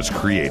roast was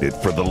created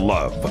for the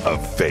love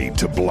of Fade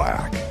to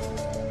Black.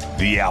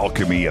 The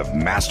alchemy of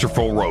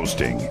masterful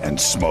roasting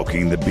and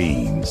smoking the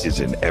beans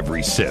is in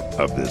every sip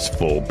of this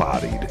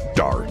full-bodied,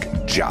 dark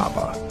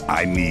Java.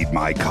 I need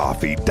my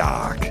coffee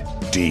dark,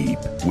 deep,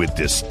 with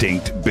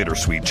distinct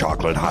bittersweet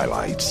chocolate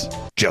highlights,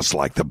 just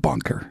like the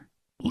bunker.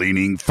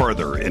 Leaning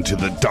further into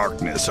the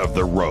darkness of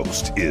the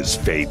roast is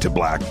Fade to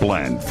Black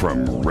blend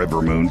from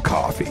River Moon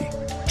Coffee.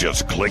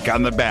 Just click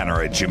on the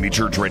banner at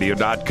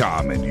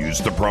jimmychurchradio.com and use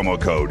the promo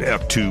code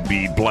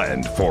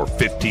F2BBLEND for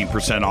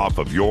 15% off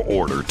of your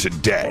order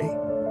today.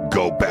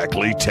 Go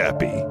Beckley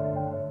Teppy.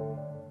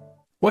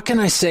 What can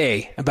I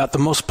say about the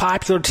most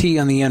popular tea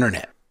on the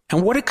internet?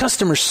 And what do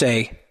customers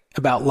say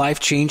about Life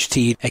Change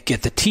Tea at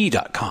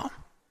GetTheTea.com?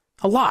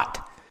 A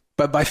lot.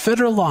 But by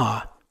federal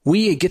law,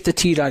 we at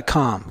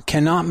GetTheTea.com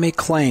cannot make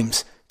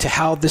claims to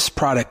how this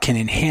product can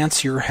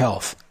enhance your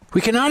health. We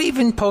cannot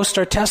even post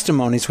our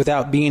testimonies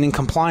without being in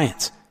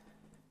compliance.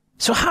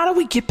 So how do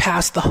we get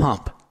past the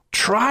hump?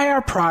 Try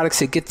our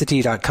products at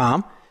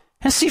GetTheTea.com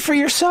and see for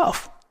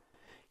yourself.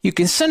 You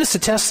can send us a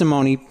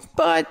testimony,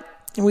 but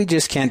we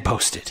just can't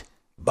post it.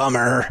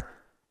 Bummer.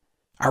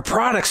 Our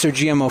products are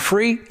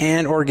GMO-free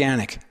and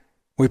organic.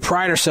 We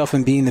pride ourselves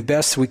in being the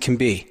best we can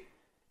be,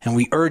 and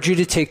we urge you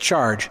to take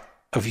charge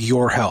of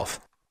your health.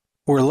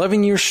 We're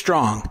 11 years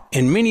strong,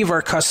 and many of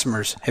our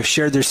customers have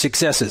shared their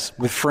successes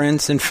with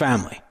friends and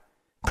family.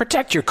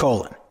 Protect your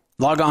colon.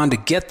 Log on to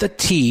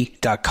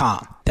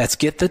GetTheTea.com. That's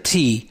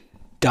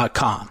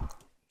GetTheTea.com.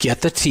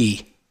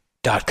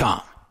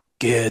 GetTheTea.com.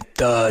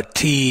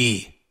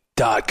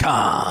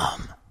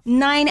 GetTheTea.com.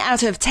 9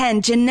 out of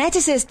 10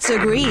 geneticists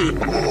agree.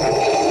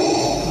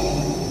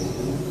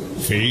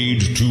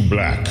 Fade to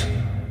Black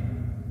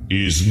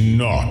is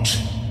not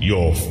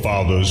your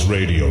father's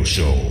radio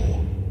show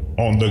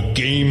on the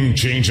Game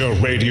Changer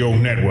Radio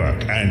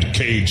Network and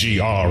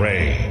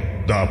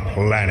KGRA, the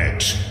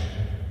planet.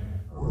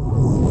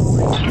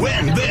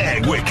 Win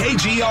big with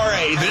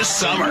KGRA this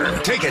summer.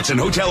 Tickets and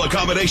hotel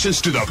accommodations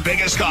to the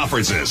biggest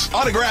conferences,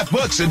 autographed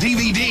books and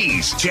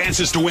DVDs,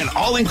 chances to win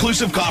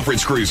all-inclusive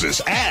conference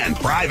cruises, and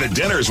private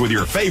dinners with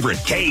your favorite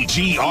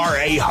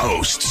KGRA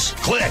hosts.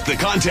 Click the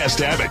contest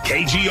tab at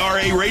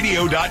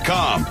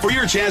KGRAradio.com for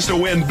your chance to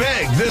win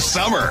big this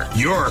summer.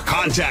 Your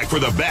contact for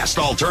the best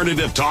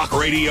alternative talk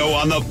radio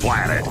on the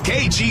planet.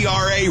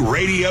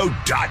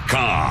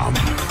 KGRAradio.com.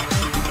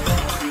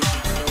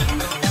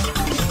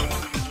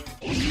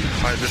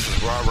 Hi, this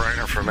is Rob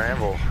Reiner from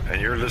Anvil,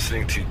 and you're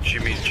listening to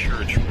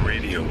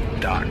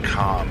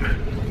JimmyChurchRadio.com.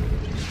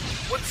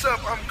 What's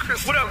up? I'm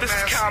Chris. What up? This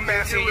is Kyle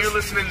Massey, and you're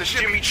listening to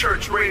Jimmy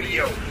Church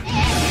Radio.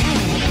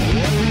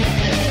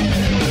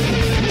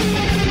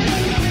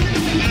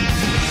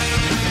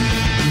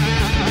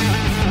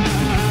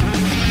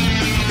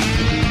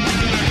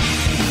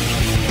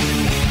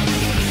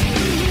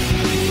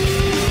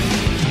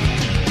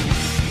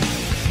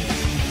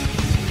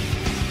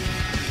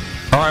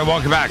 All right,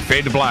 welcome back.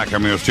 Fade to Black.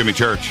 I'm your host, Jimmy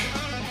Church.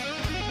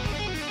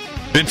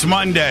 It's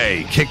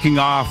Monday, kicking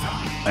off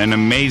an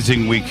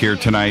amazing week here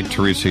tonight.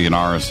 Teresa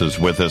Yanaros is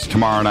with us.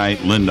 Tomorrow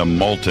night, Linda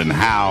Moulton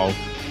Howe.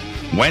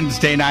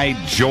 Wednesday night,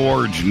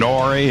 George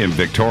Norrie and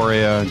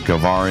Victoria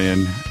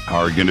Gavarian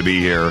are going to be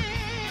here.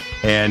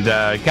 And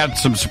got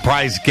some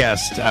surprise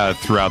guests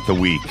throughout the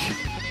week.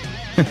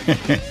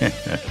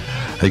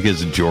 I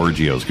guess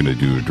Giorgio's going to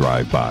do a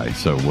drive-by,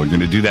 so we're going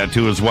to do that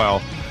too as well.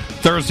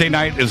 Thursday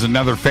night is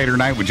another Fader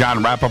night with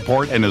John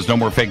Rappaport and his No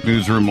More Fake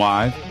Newsroom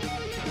Live,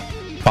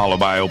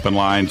 followed by open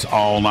lines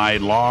all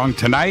night long.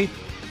 Tonight,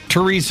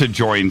 Teresa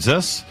joins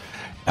us.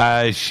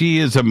 She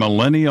is a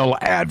millennial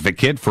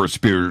advocate for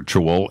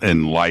spiritual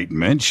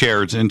enlightenment,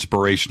 shares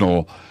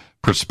inspirational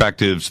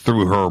perspectives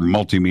through her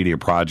multimedia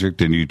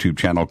project and YouTube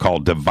channel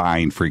called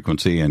Divine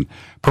Frequency, and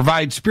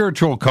provides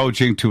spiritual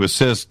coaching to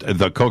assist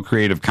the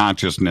co-creative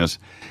consciousness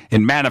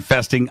in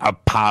manifesting a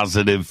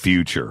positive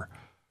future.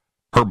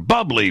 Her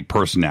bubbly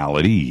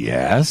personality,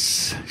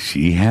 yes,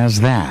 she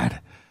has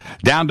that,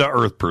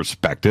 down-to-earth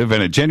perspective,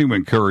 and a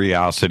genuine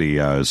curiosity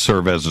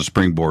serve as a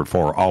springboard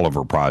for all of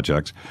her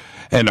projects.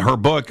 And her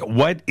book,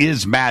 What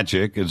is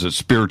Magic, is a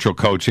spiritual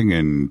coaching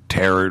and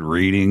tarot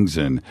readings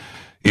and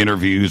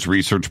interviews,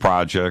 research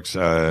projects,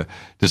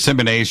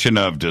 dissemination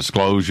of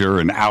disclosure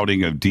and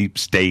outing of deep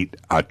state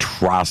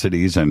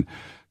atrocities, and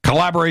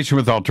Collaboration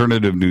with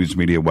alternative news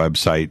media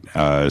website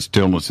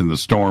Stillness in the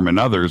Storm and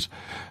others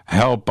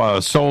help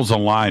souls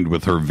aligned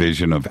with her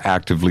vision of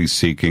actively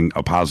seeking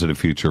a positive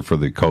future for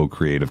the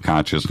co-creative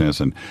consciousness.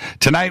 And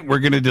tonight we're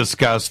going to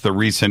discuss the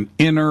recent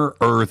Inner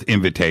Earth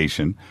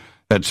invitation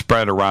that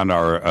spread around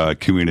our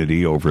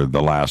community over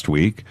the last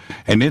week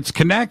and its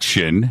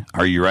connection,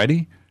 are you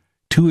ready,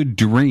 to a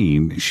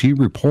dream she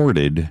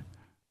reported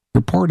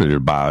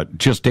about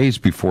just days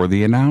before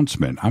the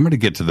announcement. I'm going to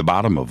get to the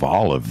bottom of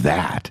all of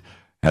that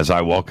as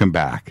I welcome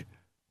back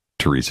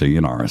Teresa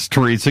Yanaros.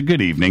 Teresa,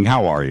 good evening.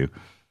 How are you?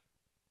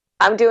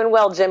 I'm doing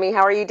well, Jimmy.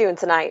 How are you doing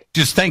tonight?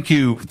 Just thank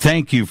you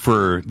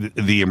for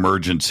the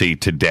emergency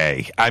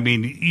today. I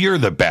mean, you're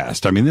the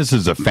best. I mean, this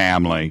is a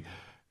family,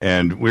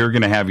 and we're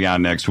going to have you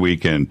on next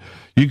week, and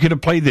you could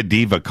have played the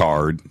diva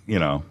card. You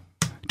know,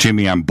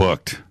 Jimmy, I'm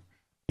booked.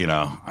 You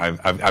know,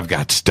 I've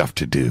got stuff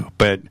to do,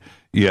 but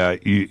yeah,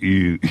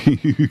 you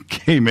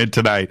came in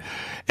tonight,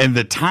 and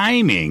the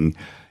timing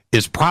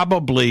is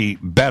probably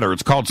better.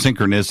 It's called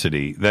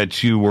synchronicity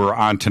that you were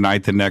on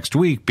tonight the next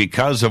week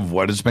because of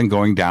what has been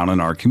going down in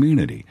our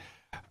community.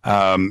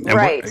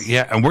 Right.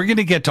 And we're going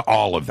to get to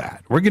all of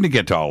that.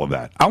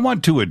 I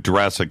want to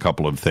address a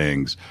couple of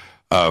things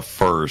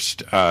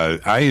first.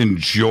 I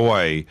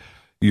enjoy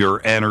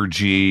your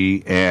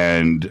energy,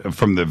 and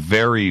from the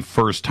very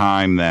first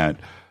time that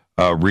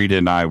Rita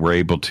and I were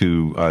able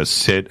to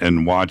sit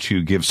and watch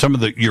you give some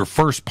of your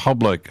first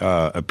public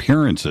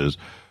appearances,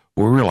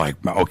 we were like,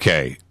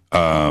 okay,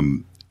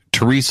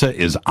 Teresa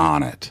is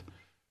on it.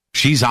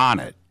 She's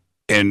on it.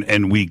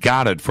 And we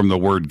got it from the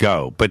word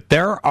go. But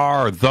there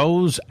are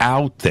those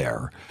out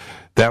there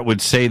that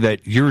would say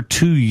that you're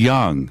too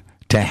young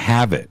to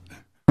have it,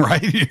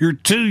 right? You're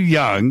too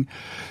young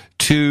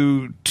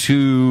to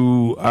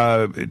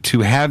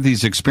have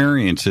these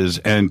experiences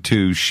and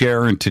to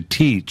share and to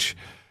teach.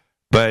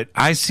 But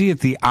I see it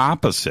the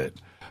opposite.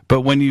 But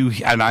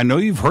and I know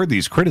you've heard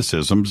these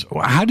criticisms,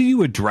 how do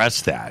you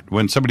address that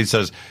when somebody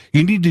says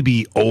you need to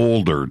be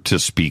older to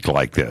speak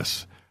like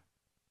this?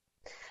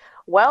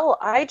 Well,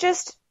 I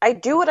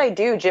do what I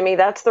do, Jimmy.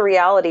 That's the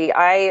reality.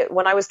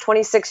 When I was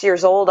 26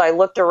 years old, I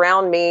looked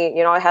around me.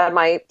 You know, I had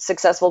my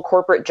successful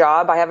corporate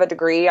job. I have a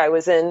degree. I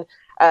was in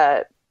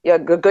a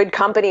good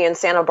company in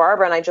Santa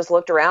Barbara, and I just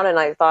looked around and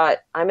I thought,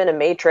 I'm in a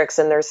matrix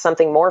and there's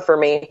something more for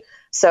me.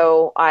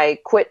 So I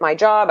quit my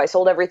job. I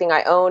sold everything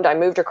I owned. I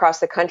moved across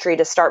the country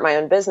to start my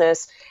own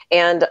business.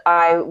 And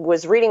I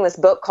was reading this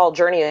book called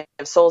Journey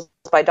of Souls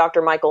by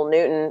Dr. Michael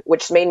Newton,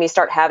 which made me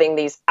start having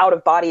these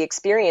out-of-body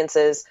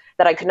experiences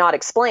that I could not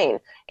explain.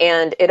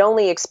 And it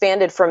only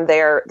expanded from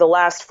there. The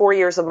last 4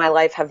 years of my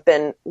life have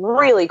been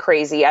really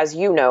crazy, as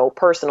you know,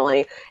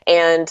 personally.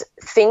 And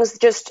things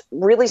just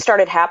really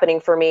started happening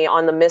for me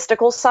on the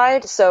mystical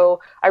side.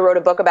 So I wrote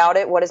a book about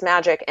it, What is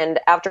Magic? And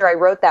after I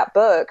wrote that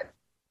book,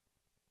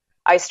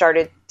 I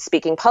started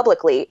speaking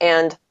publicly,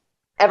 and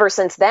ever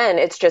since then,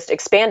 it's just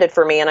expanded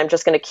for me, and I'm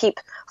just going to keep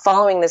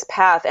following this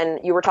path. And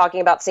you were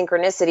talking about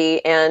synchronicity,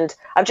 and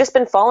I've just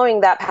been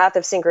following that path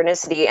of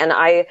synchronicity, and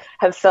I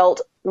have felt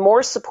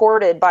more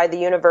supported by the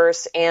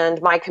universe and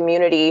my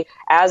community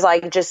as I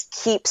just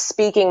keep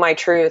speaking my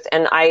truth,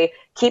 and I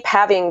keep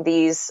having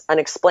these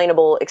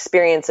unexplainable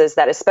experiences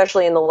that,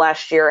 especially in the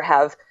last year,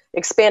 have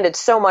expanded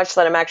so much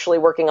that I'm actually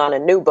working on a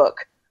new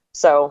book.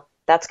 So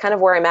that's kind of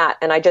where I'm at,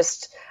 and I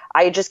just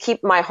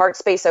keep my heart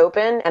space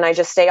open, and I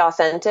just stay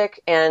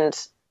authentic, and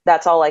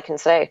that's all I can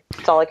say.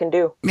 That's all I can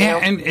do. Yeah,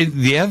 and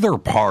the other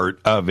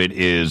part of it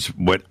is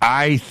what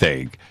I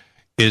think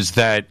is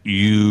that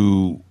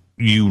you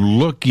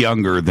look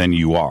younger than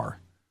you are.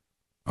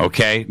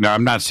 Okay? Now,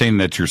 I'm not saying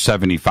that you're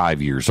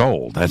 75 years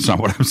old. That's not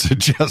what I'm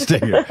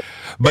suggesting.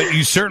 But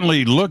you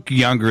certainly look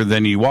younger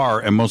than you are,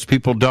 and most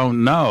people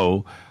don't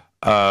know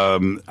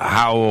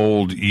how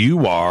old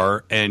you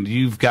are, and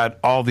you've got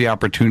all the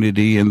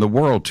opportunity in the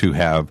world to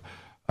have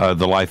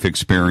the life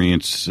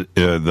experience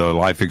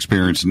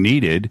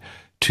needed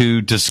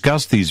to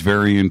discuss these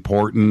very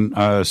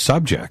important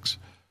subjects.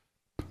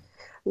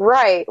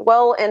 Right.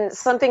 Well, and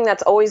something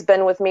that's always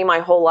been with me my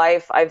whole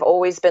life, I've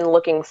always been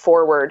looking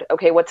forward.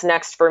 Okay, what's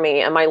next for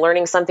me? Am I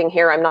learning something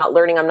here? I'm not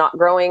learning, I'm not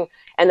growing,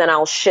 and then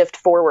I'll shift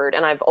forward.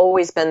 And I've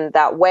always been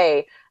that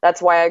way.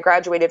 That's why I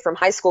graduated from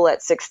high school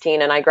at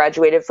 16, and I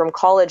graduated from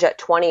college at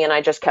 20, and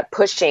I just kept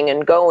pushing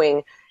and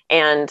going.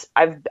 And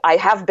I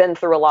have been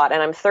through a lot,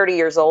 and I'm 30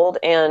 years old,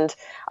 and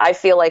I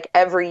feel like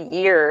every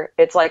year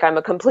it's like I'm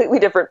a completely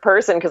different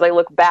person because I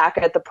look back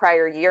at the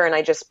prior year and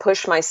I just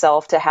push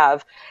myself to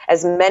have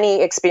as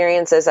many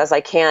experiences as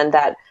I can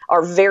that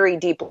are very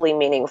deeply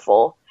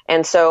meaningful.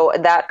 And so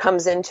that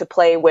comes into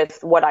play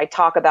with what I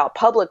talk about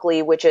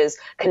publicly, which is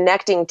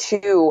connecting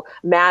to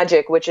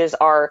magic, which is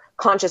our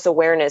conscious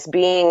awareness,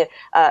 being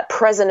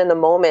present in the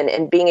moment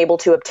and being able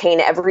to obtain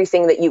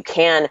everything that you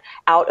can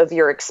out of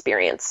your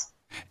experience.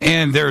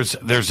 And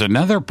there's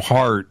another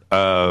part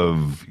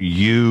of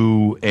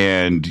you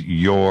and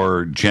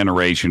your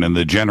generation and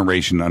the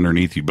generation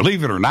underneath you.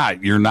 Believe it or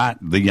not, you're not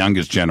the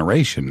youngest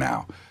generation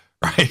now,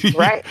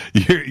 Right.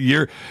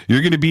 You're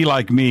going to be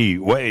like me.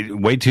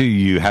 Wait till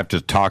you have to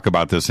talk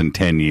about this in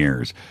 10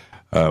 years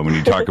when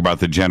you talk about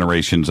the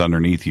generations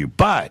underneath you.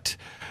 But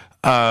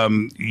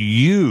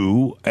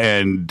you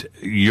and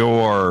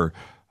your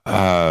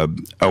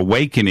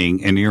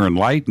awakening and your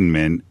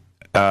enlightenment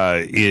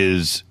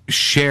is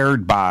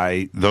shared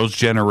by those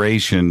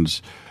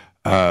generations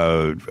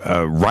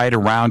right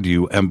around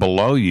you and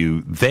below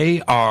you.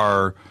 They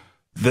are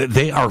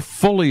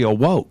fully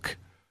awoke.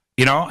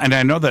 And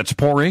I know that's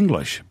poor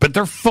English, but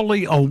they're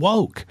fully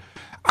awoke.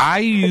 I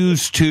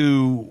used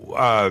to,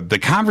 the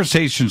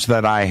conversations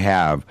that I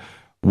have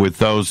with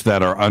those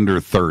that are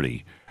under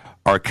 30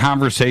 are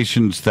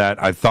conversations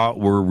that I thought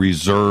were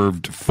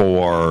reserved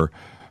for,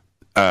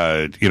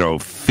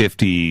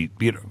 50,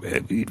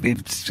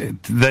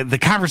 the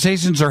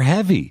conversations are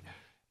heavy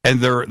and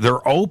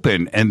they're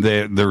open and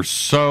they're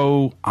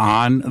so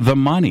on the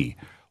money.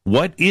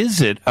 What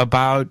is it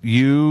about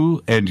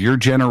you and your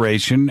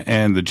generation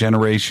and the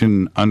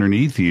generation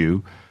underneath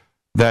you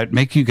that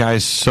make you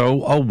guys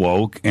so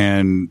awoke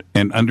and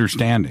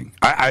understanding?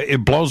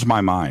 It blows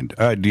my mind.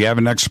 Do you have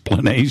an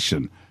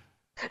explanation?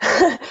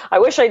 I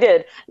wish I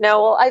did.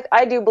 No, well,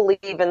 I do believe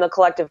in the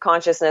collective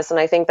consciousness, and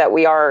I think that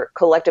we are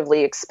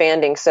collectively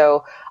expanding.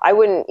 So I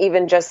wouldn't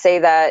even just say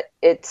that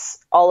it's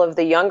all of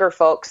the younger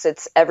folks.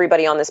 It's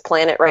everybody on this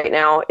planet right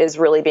now is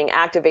really being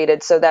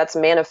activated. So that's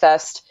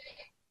manifest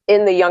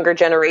in the younger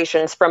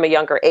generations from a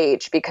younger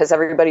age, because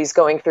everybody's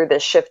going through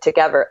this shift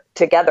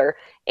together.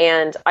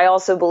 And I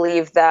also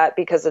believe that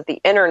because of the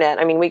internet,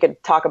 I mean, we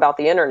could talk about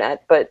the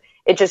internet, but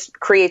it just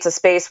creates a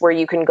space where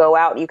you can go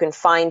out, you can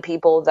find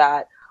people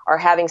that are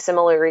having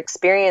similar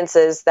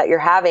experiences that you're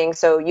having,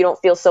 so you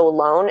don't feel so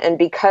alone. And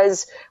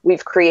because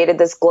we've created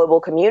this global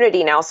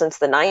community now since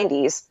the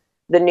 90s,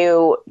 the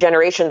new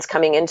generations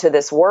coming into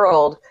this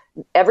world,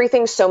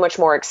 everything's so much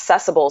more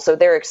accessible. So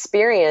their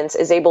experience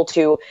is able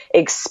to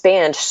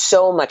expand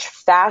so much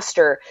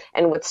faster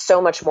and with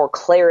so much more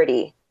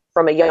clarity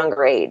from a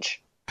younger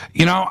age.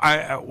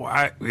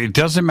 It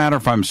doesn't matter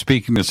if I'm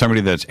speaking to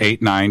somebody that's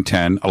 8, 9,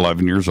 10,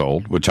 11 years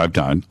old, which I've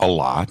done a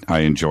lot.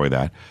 I enjoy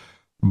that.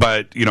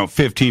 But,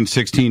 15,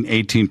 16,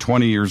 18,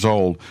 20 years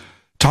old,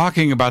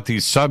 talking about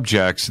these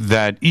subjects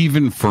that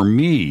even for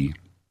me,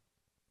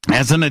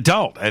 as an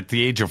adult at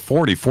the age of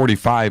 40,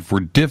 45,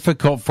 were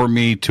difficult for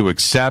me to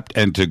accept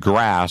and to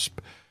grasp.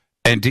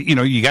 And,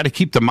 you got to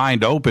keep the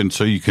mind open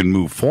so you can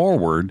move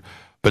forward.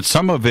 But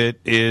some of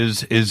it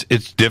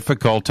it's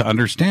difficult to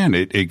understand.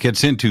 It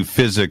gets into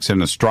physics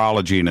and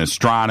astrology and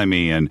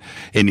astronomy and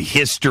in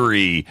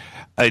history,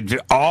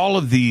 all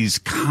of these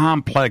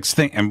complex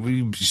things. And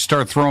we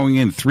start throwing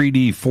in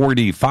 3D,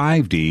 4D,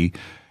 5D,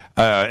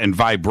 and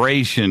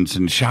vibrations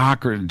and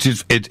chakra.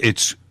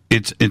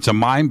 It's a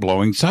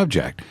mind-blowing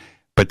subject,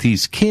 but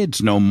these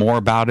kids know more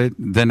about it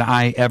than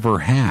I ever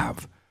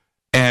have,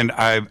 and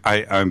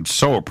I'm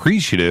so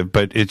appreciative.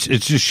 But it's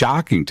just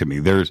shocking to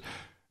me.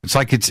 It's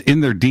like it's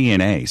in their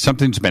DNA.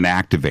 Something's been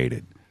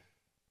activated.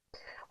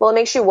 Well, it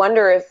makes you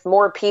wonder if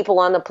more people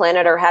on the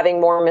planet are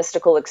having more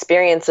mystical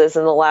experiences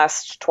in the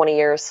last 20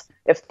 years,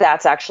 if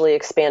that's actually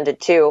expanded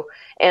too.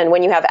 And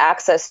when you have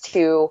access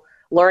to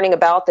learning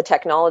about the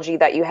technology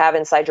that you have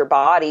inside your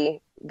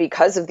body,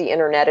 because of the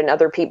internet and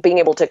other people being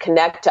able to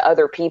connect to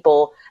other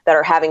people that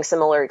are having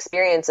similar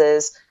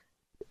experiences,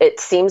 it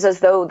seems as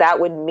though that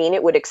would mean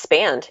it would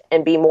expand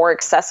and be more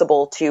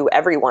accessible to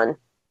everyone.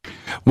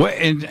 Well,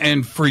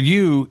 and for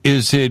you,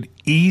 is it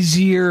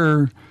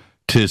easier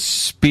to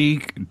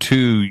speak to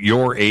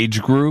your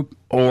age group,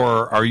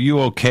 or are you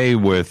okay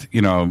with,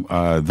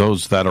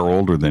 those that are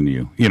older than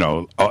you,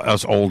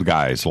 us old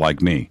guys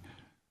like me?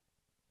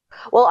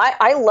 Well,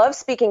 I love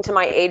speaking to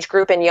my age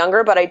group and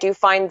younger, but I do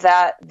find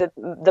that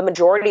the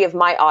majority of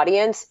my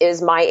audience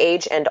is my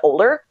age and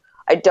older.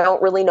 I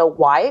don't really know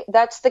why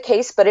that's the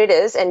case, but it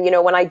is. And,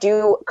 when I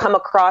do come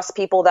across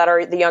people that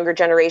are the younger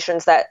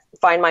generations that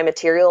find my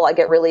material, I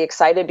get really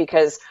excited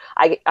because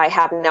I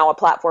have now a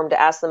platform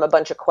to ask them a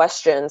bunch of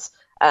questions.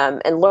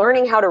 And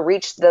learning how to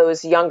reach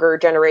those younger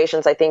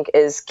generations, I think,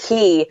 is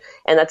key.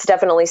 And that's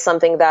definitely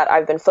something that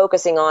I've been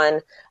focusing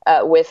on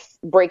with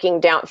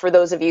breaking down. For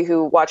those of you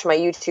who watch my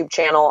YouTube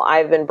channel,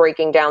 I've been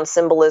breaking down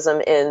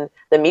symbolism in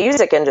the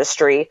music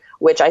industry,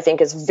 which I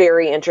think is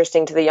very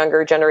interesting to the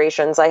younger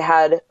generations. I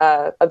had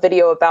a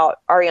video about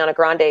Ariana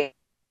Grande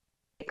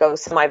go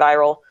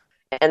semi-viral,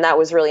 and that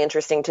was really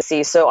interesting to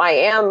see. So I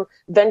am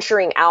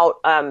venturing out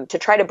to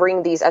try to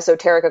bring these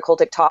esoteric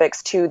occultic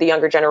topics to the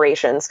younger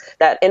generations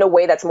that in a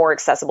way that's more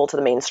accessible to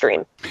the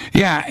mainstream.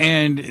 Yeah,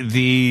 and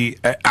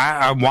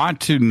I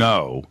want to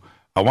know,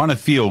 I want to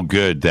feel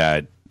good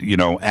that,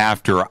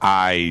 after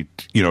I,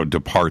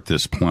 depart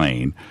this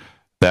plane,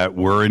 that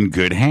we're in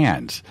good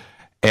hands.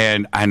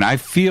 And I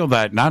feel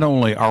that not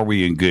only are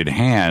we in good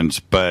hands,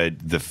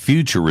 but the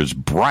future is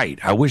bright.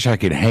 I wish I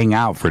could hang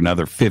out for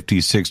another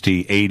 50,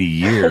 60, 80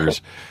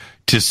 years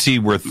to see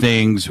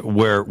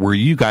where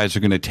you guys are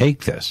going to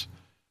take this.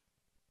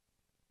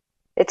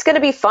 It's going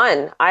to be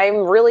fun. I'm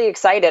really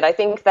excited. I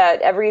think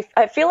that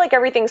I feel like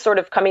everything's sort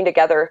of coming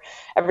together.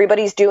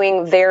 Everybody's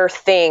doing their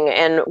thing.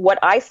 And what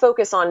I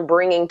focus on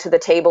bringing to the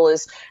table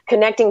is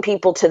connecting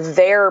people to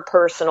their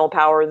personal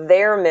power,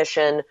 their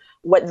mission,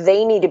 what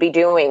they need to be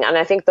doing. And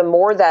I think the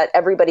more that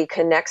everybody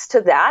connects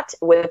to that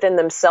within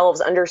themselves,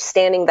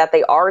 understanding that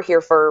they are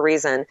here for a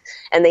reason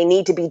and they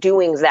need to be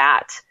doing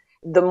that,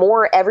 the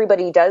more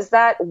everybody does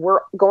that, we're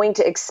going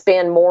to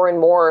expand more and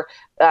more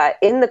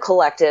in the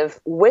collective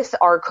with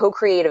our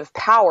co-creative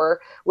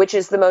power, which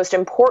is the most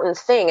important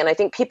thing. And I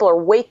think people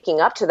are waking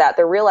up to that.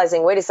 They're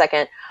realizing, wait a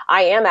second,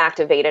 I am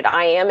activated.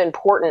 I am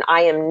important.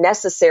 I am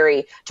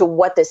necessary to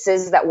what this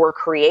is that we're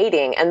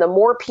creating. And the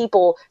more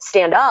people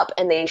stand up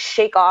and they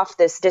shake off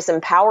this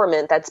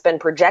disempowerment that's been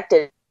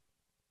projected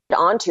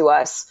onto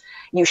us,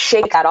 you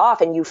shake that off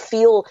and you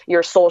feel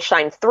your soul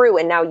shine through,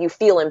 and now you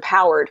feel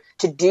empowered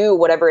to do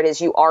whatever it is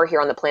you are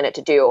here on the planet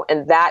to do.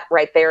 And that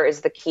right there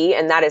is the key,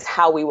 and that is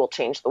how we will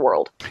change the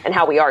world and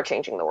how we are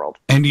changing the world.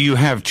 And you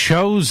have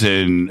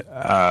chosen,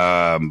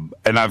 and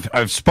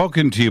I've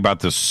spoken to you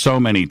about this so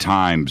many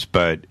times,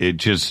 but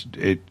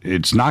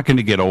it's not going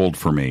to get old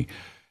for me.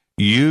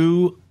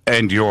 You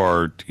and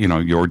your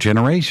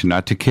generation,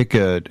 not to kick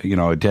a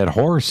dead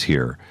horse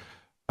here,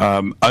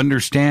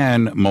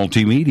 understand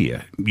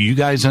multimedia. You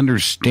guys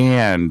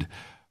understand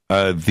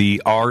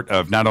the art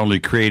of not only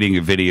creating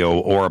a video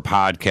or a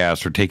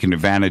podcast or taking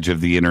advantage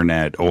of the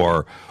internet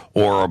or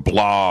a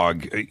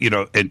blog.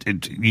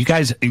 You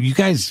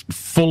guys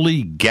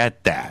fully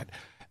get that,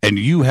 and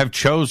you have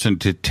chosen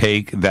to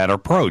take that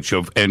approach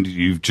and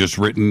you've just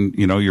written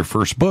your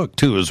first book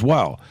too as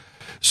well.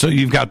 So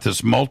you've got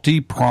this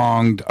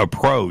multi-pronged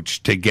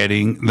approach to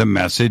getting the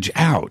message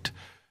out.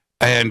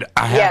 And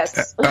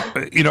yes.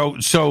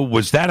 So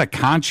was that a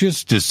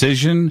conscious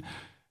decision?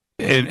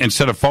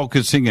 Instead of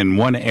focusing in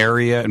one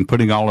area and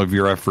putting all of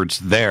your efforts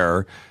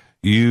there,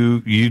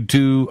 you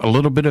do a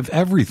little bit of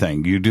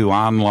everything. You do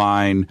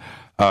online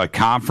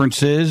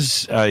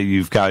conferences.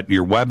 You've got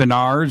your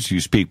webinars. You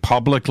speak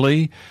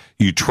publicly.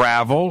 You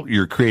travel.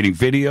 You're creating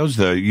videos.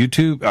 The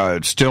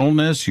YouTube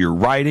stillness. You're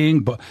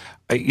writing. But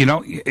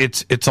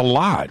it's a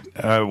lot.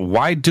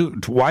 Why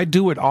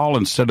do it all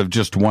instead of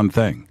just one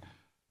thing?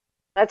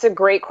 That's a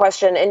great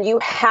question. And you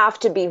have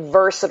to be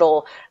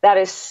versatile. That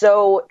is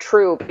so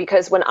true,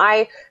 because when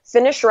I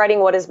finished writing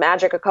What is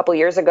Magic a couple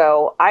years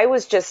ago, I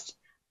was just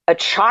a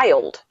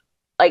child.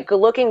 Like,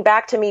 looking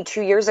back to me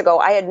 2 years ago,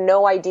 I had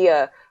no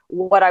idea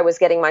what I was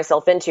getting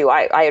myself into.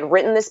 I had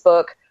written this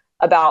book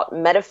about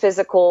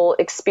metaphysical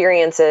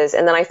experiences,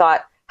 and then I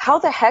thought, how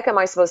the heck am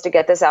I supposed to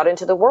get this out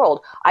into the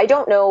world? I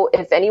don't know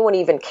if anyone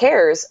even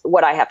cares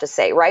what I have to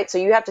say, right? So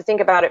you have to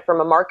think about it from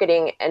a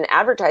marketing and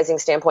advertising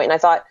standpoint. And I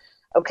thought,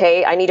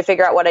 okay, I need to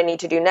figure out what I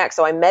need to do next.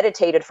 So I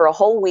meditated for a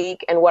whole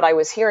week, and what I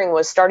was hearing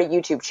was start a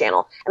YouTube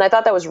channel. And I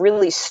thought that was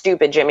really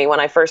stupid, Jimmy, when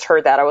I first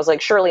heard that. I was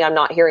like, surely I'm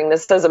not hearing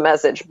this as a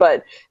message,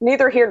 but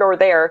neither here nor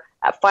there.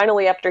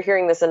 Finally, after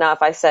hearing this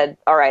enough, I said,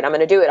 all right, I'm going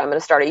to do it. I'm going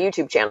to start a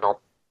YouTube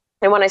channel.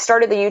 And when I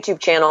started the YouTube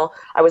channel,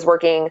 I was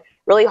working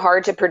really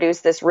hard to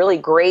produce this really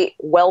great,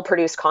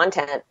 well-produced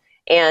content.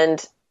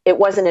 And it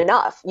wasn't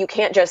enough. You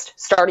can't just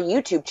start a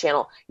YouTube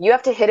channel. You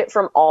have to hit it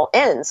from all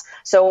ends.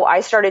 So I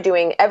started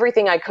doing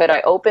everything I could.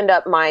 I opened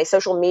up my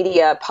social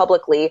media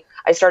publicly.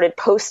 I started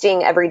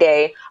posting every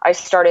day. I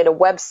started a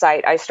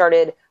website. I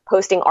started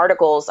posting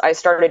articles. I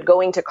started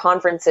going to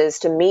conferences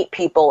to meet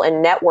people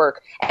and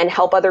network and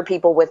help other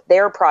people with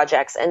their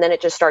projects. And then it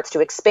just starts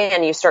to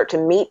expand. You start to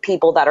meet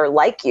people that are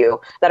like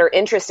you, that are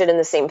interested in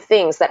the same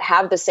things, that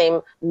have the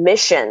same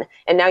mission.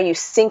 And now you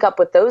sync up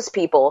with those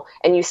people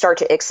and you start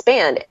to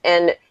expand.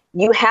 And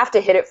you have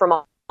to hit it from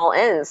all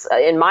ends.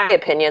 In my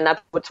opinion,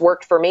 that's what's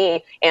worked for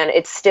me. And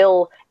it's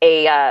still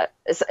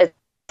it's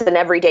an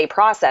everyday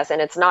process,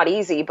 and it's not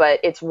easy, but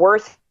it's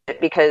worth it,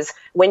 because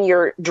when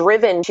you're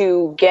driven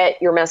to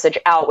get your message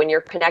out, when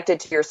you're connected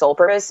to your soul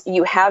purpose,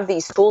 you have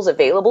these tools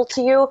available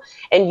to you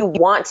and you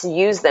want to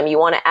use them. You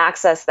want to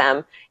access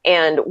them.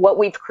 And what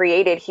we've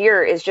created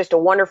here is just a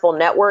wonderful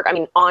network. I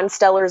mean,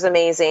 OnStellar's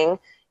amazing,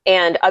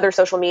 and other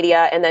social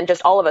media, and then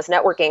just all of us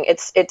networking.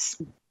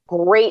 It's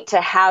great to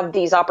have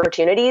these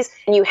opportunities,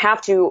 and you have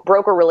to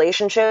broker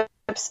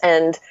relationships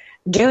and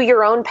do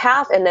your own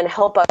path and then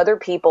help other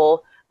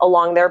people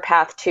along their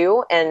path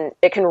too. And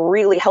it can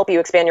really help you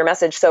expand your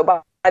message. So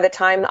by the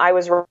time I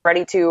was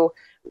ready to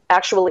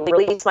actually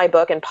release my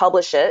book and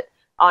publish it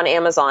on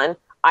Amazon,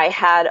 I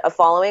had a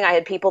following. I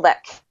had people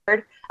that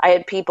cared. I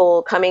had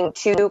people coming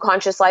to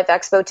Conscious Life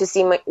Expo to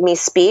see me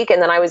speak,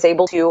 and then I was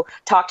able to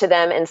talk to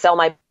them and sell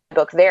my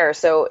book there.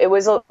 So it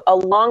was a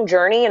long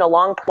journey and a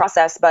long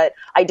process, but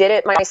I did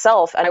it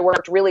myself, and I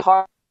worked really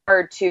hard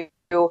to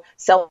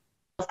sell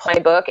my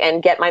book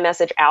and get my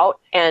message out,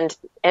 and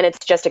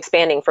it's just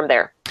expanding from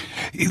there.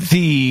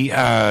 The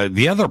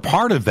other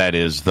part of that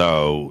is,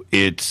 though,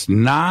 it's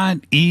not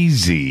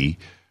easy.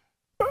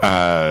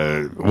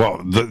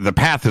 The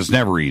path is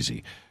never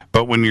easy,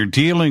 But when you're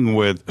dealing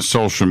with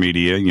social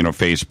media,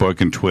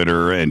 Facebook and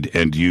Twitter and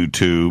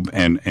YouTube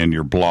and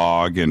your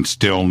blog and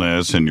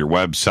Stillness and your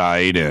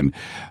website, and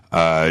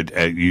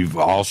you've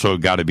also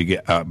got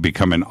to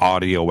become an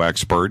audio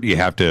expert. You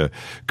have to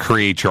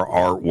create your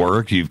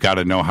artwork. You've got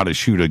to know how to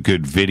shoot a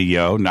good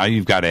video. Now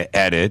you've got to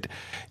edit.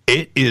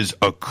 It is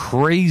a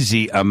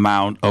crazy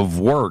amount of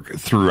work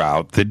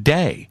throughout the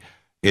day.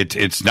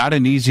 It's not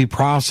an easy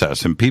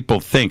process, and people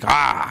think,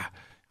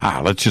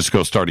 let's just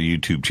go start a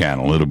YouTube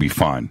channel. It'll be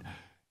fun.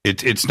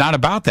 It's not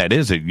about that,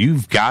 is it?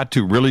 You've got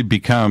to really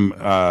become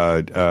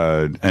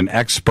an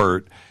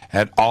expert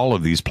at all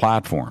of these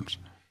platforms.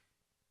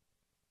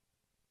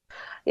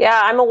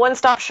 Yeah, I'm a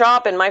one-stop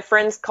shop, and my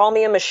friends call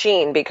me a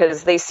machine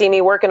because they see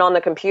me working on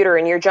the computer,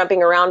 and you're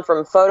jumping around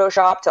from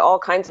Photoshop to all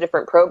kinds of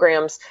different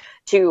programs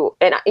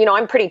and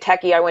I'm pretty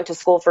techie. I went to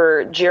school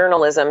for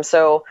journalism,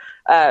 so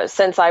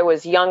since I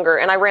was younger,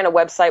 and I ran a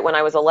website when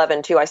I was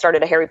 11 too. I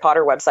started a Harry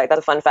Potter website. That's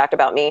a fun fact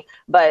about me.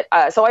 But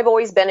so I've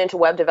always been into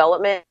web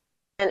development,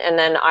 and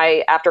then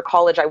after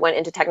college, I went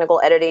into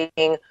technical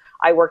editing.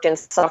 I worked in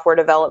software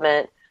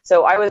development,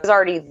 so I was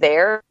already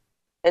there.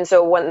 And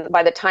so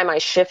by the time I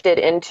shifted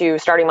into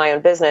starting my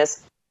own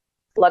business,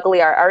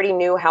 luckily I already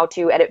knew how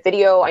to edit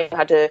video. I knew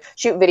how to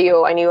shoot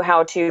video. I knew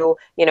how to,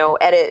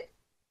 edit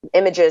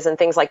images and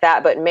things like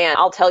that. But man,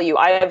 I'll tell you,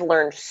 I've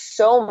learned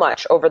so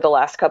much over the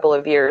last couple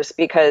of years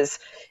because,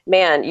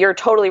 man, you're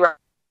totally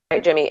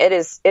right, Jimmy. It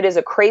is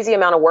a crazy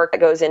amount of work that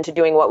goes into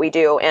doing what we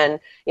do. And,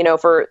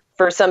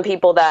 for some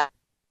people that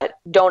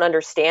don't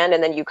understand,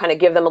 and then you kind of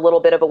give them a little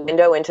bit of a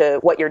window into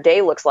what your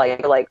day looks like.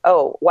 You're like,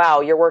 oh,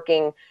 wow, you're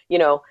working,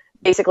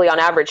 basically on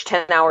average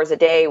 10 hours a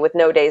day with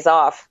no days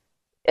off.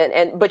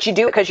 But you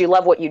do it because you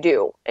love what you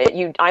do.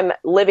 I'm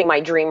living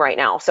my dream right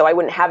now, so I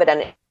wouldn't have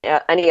it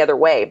any other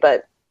way.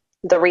 But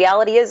the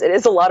reality is, it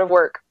is a lot of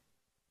work.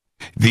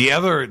 The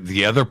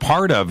other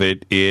part of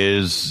it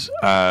is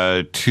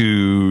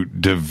to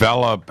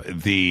develop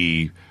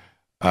the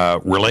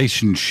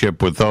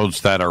relationship with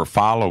those that are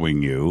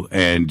following you,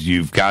 and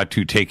you've got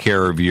to take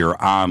care of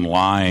your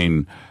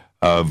online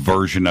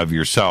version of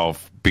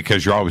yourself,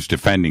 because you're always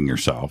defending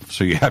yourself.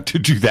 So you have to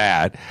do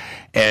that.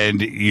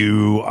 And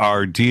you're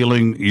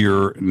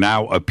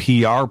now a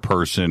PR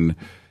person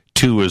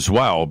too as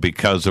well,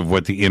 because of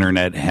what the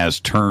internet has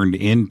turned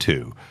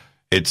into.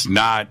 It's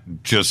not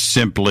just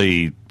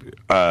simply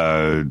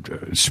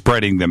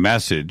spreading the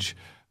message,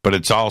 but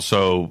it's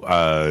also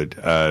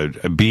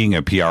being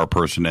a PR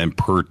person and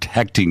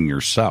protecting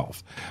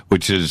yourself,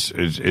 which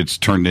it's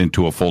turned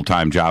into a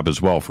full-time job as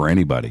well for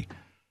anybody.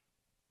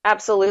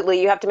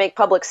 Absolutely. You have to make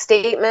public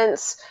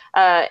statements,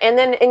 and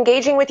then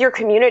engaging with your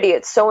community.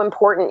 It's so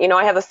important.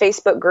 I have a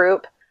Facebook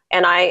group,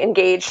 and I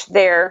engage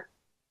there,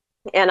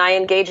 and I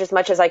engage as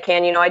much as I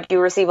can. I do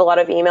receive a lot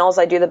of emails.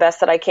 I do the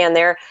best that I can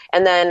there.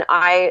 And then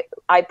I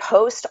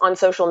post on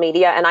social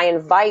media, and I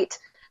invite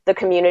the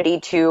community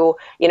to,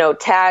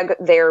 tag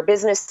their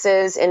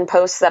businesses in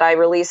posts that I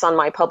release on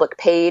my public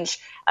page.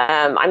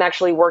 I'm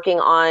actually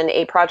working on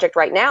a project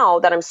right now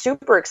that I'm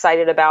super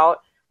excited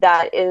about,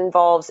 that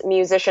involves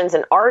musicians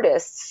and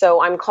artists.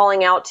 So I'm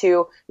calling out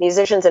to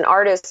musicians and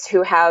artists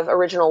who have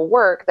original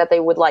work that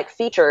they would like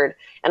featured.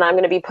 And I'm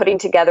going to be putting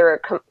together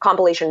a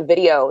compilation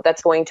video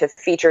that's going to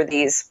feature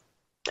these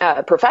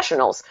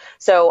professionals.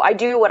 So I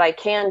do what I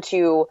can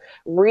to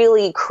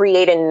really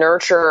create and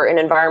nurture an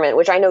environment,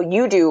 which I know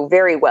you do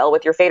very well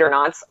with your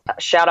Fadernauts.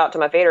 Shout out to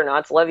my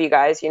Fadernauts. Love you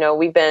guys.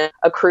 We've been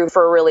a crew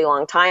for a really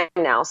long time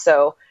now.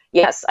 So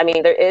yes, I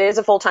mean, it is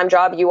a full-time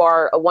job. You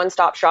are a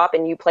one-stop shop,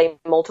 and you play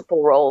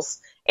multiple roles.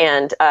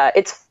 And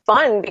it's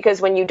fun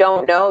because when you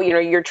don't know,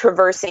 you're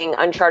traversing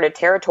uncharted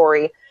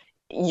territory.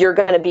 You're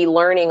going to be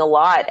learning a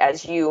lot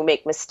as you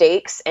make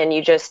mistakes, and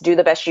you just do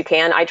the best you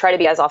can. I try to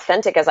be as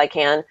authentic as I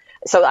can.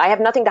 So I have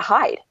nothing to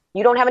hide.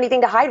 You don't have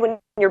anything to hide when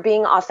you're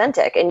being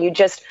authentic, and you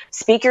just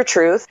speak your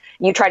truth.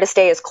 You try to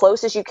stay as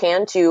close as you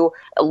can to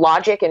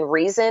logic and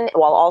reason,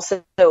 while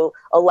also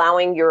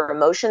allowing your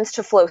emotions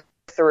to flow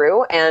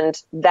through. And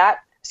that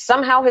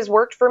somehow has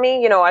worked for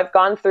me. I've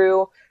gone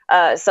through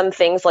some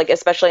things, like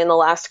especially in the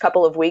last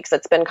couple of weeks,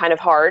 that's been kind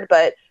of hard,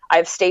 but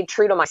I've stayed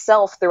true to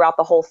myself throughout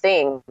the whole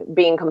thing,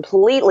 being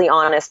completely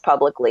honest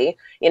publicly.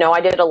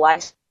 I did a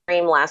live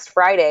stream last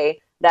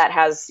Friday that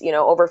has,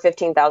 over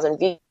 15,000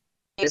 views,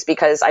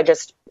 because I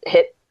just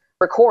hit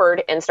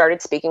record and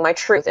started speaking my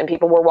truth, and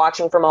people were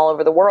watching from all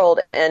over the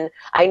world. And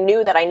I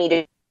knew that I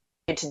needed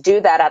to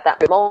do that at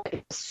that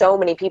moment. So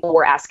many people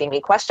were asking me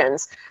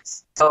questions.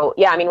 So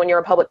yeah, I mean, when you're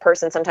a public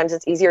person, sometimes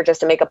it's easier just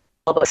to make a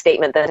public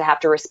statement than to have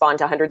to respond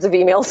to hundreds of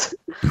emails.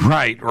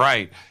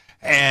 Right.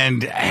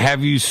 And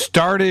have you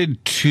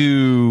started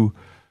to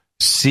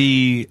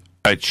see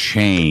a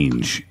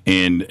change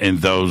in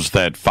those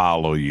that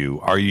follow you?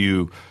 Are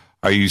you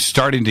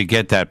starting to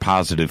get that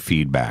positive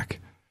feedback?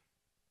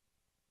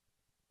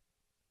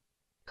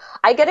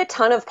 I get a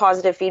ton of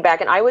positive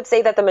feedback, and I would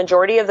say that the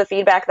majority of the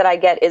feedback that I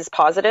get is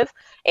positive.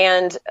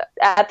 And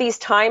at these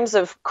times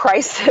of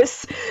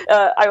crisis,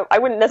 I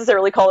wouldn't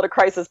necessarily call it a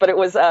crisis, but it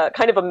was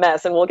kind of a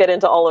mess, and we'll get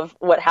into all of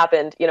what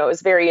happened. You know, it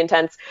was very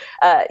intense.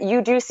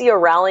 You do see a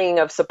rallying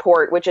of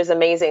support, which is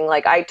amazing.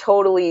 Like, I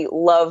totally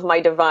love my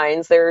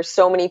divines. There are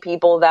so many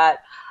people that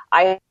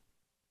I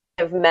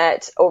have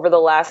met over the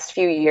last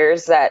few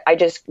years that I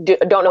just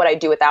don't know what I'd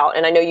do without.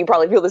 And I know you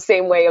probably feel the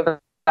same way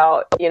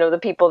about, you know, the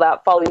people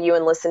that follow you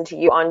and listen to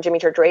you on Jimmy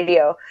Church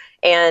Radio.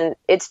 And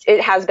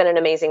it has been an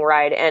amazing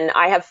ride, and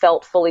I have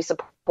felt fully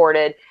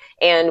supported.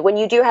 And when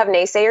you do have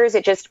naysayers,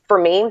 it just, for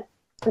me,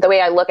 the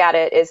way I look at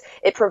it is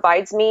it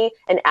provides me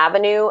an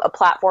avenue, a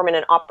platform, and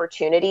an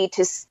opportunity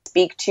to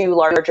speak to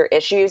larger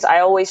issues. I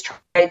always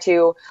try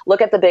to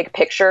look at the big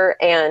picture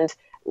and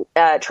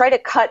try to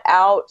cut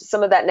out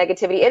some of that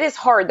negativity. It is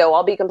hard, though.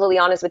 I'll be completely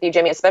honest with you,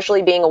 Jimmy,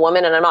 especially being a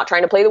woman, and I'm not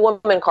trying to play the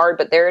woman card,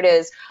 but there it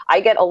is.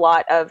 I get a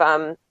lot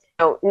of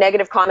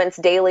negative comments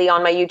daily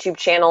on my YouTube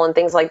channel and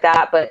things like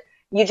that, but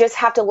you just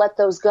have to let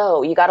those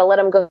go. You got to let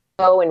them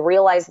go and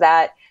realize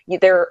that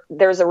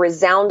there's a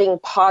resounding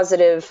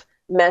positive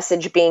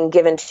message being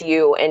given to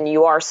you, and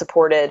you are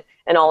supported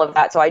and all of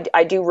that. So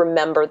I do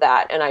remember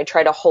that, and I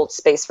try to hold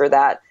space for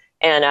that,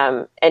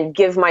 and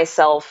give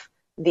myself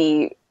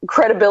the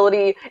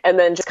credibility, and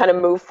then just kind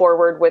of move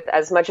forward with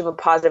as much of a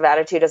positive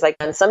attitude as I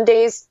can. Some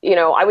days, you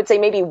know, I would say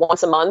maybe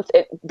once a month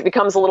it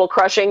becomes a little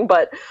crushing,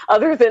 but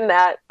other than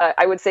that,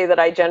 I would say that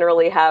I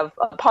generally have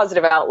a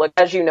positive outlook.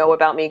 As you know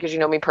about me, because you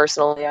know me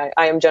personally, I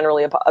am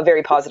generally a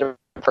very positive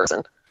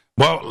person.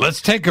 Well,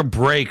 let's take a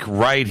break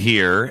right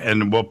here,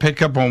 and we'll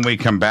pick up when we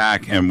come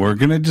back, and we're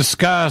going to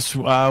discuss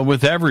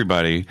with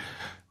everybody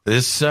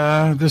this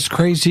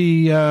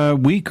crazy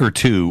week or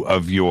two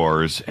of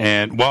yours,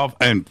 and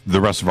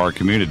the rest of our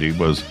community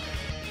was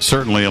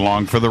certainly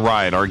along for the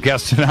ride. Our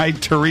guest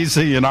tonight, Teresa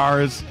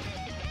Yanaros.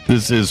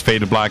 This is Fade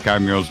to Black.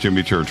 I'm your host,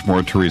 Jimmy Church.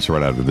 More Teresa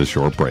right after this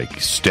short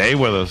break. Stay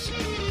with us.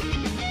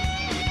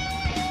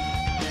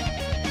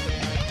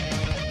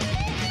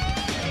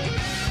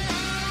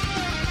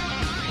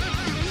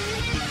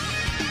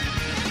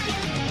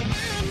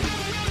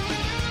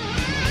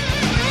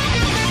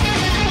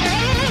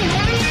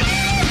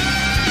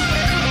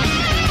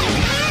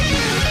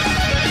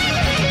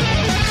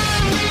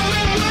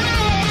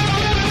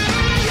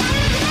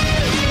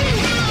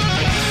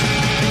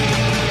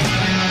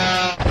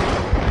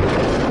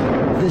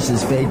 This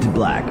is Fade to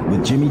Black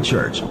with Jimmy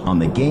Church on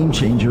the Game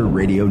Changer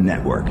Radio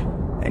Network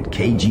and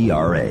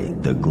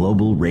KGRA, the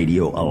Global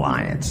Radio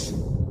Alliance.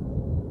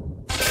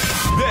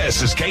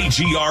 This is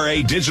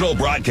KGRA Digital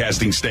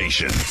Broadcasting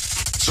Station,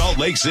 Salt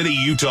Lake City,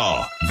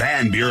 Utah,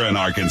 Van Buren,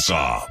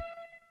 Arkansas.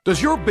 Does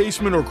your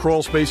basement or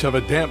crawl space have a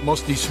damp,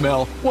 musty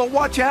smell? Well,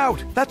 watch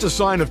out. That's a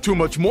sign of too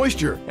much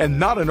moisture and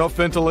not enough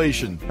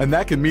ventilation. And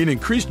that can mean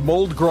increased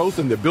mold growth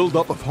and the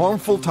buildup of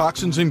harmful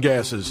toxins and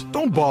gases.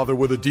 Don't bother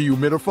with a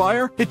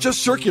dehumidifier. It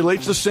just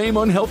circulates the same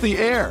unhealthy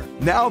air.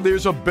 Now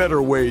there's a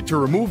better way to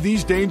remove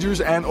these dangers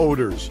and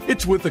odors.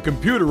 It's with the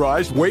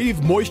computerized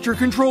Wave Moisture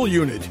Control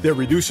Unit that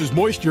reduces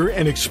moisture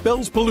and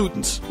expels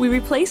pollutants. We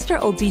replaced our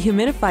old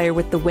dehumidifier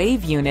with the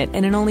Wave unit,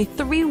 and in only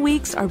 3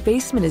 weeks, our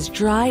basement is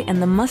dry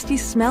and the musty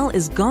smell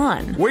is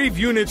gone. Wave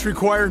units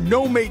require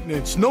no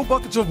maintenance, no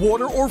buckets of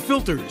water or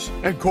filters,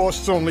 and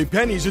costs only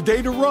pennies a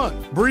day to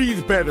run.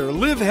 Breathe better,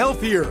 live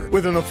healthier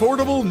with an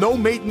affordable,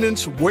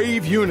 no-maintenance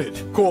Wave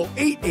unit. Call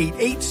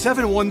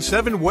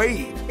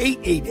 888-717-WAVE,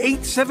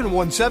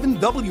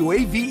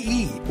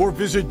 888-717-WAVE, or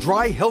visit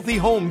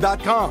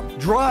dryhealthyhome.com.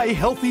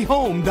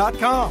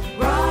 Dryhealthyhome.com.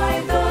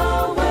 Ride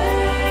the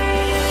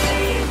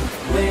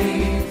wave.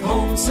 Wave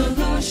Home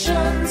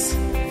Solutions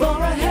for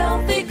a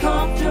healthy,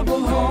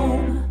 comfortable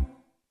home.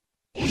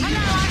 Hello,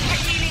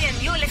 I'm Katie, and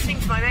you're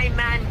listening to my main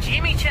man,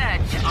 Jimmy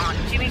Church, on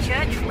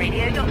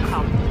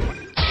jimmychurchradio.com.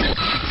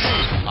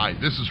 Hi,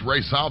 this is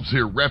Ray Hobbs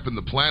here, repping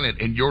the planet,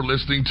 and you're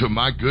listening to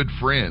my good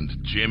friend,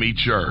 Jimmy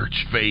Church,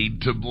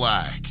 Fade to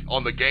Black,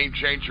 on the Game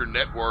Changer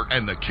Network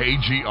and the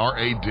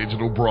KGRA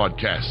Digital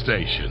Broadcast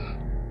Station.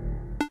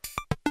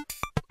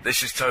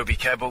 This is Toby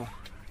Kebbell.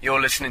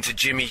 You're listening to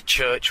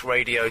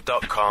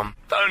jimmychurchradio.com.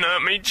 Don't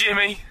hurt me,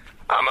 Jimmy.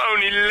 I'm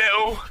only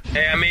little.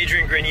 Hey, I'm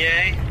Adrian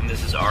Grenier. And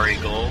this is Ari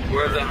Gold.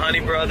 We're the Honey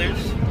Brothers.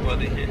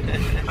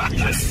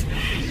 Yes.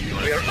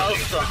 We are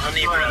of the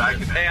Honey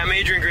Brothers. Hey, I'm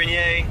Adrian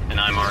Grenier. And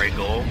I'm Ari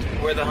Gold.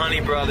 We're the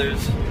Honey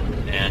Brothers.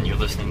 And you're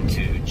listening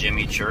to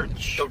Jimmy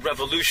Church. The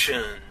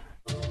Revolution.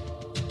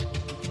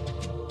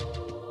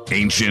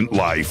 Ancient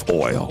Life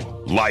Oil.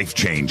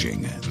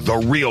 Life-changing. The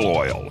real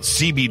oil.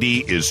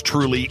 CBD is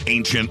truly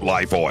Ancient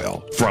Life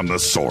Oil from the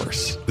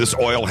source. This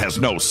oil has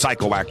no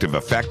psychoactive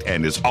effect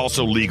and is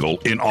also legal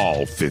in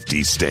all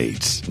 50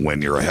 states.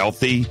 When you're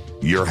healthy,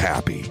 you're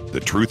happy. The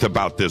truth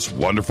about this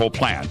wonderful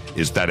plant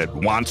is that it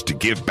wants to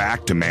give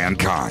back to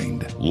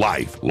mankind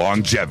life,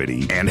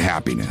 longevity, and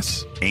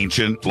happiness.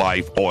 Ancient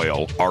Life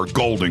Oil are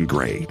golden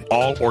grade,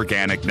 all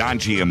organic,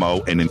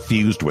 non-GMO, and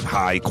infused with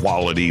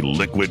high-quality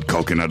liquid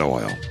coconut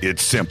oil.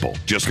 It's simple.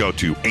 Just go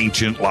to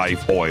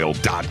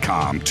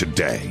ancientlifeoil.com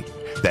today.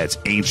 That's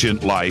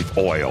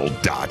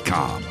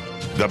ancientlifeoil.com.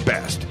 The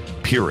best,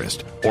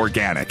 purest,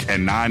 organic,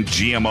 and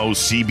non-GMO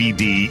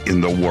CBD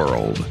in the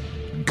world.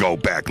 Go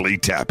back, Lee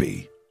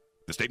Tappy.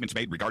 The statements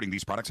made regarding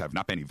these products have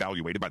not been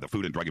evaluated by the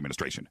Food and Drug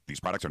Administration. These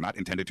products are not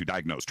intended to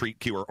diagnose, treat,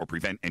 cure, or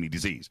prevent any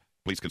disease.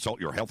 Please consult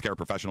your healthcare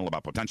professional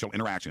about potential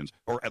interactions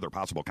or other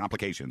possible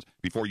complications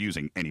before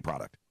using any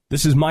product.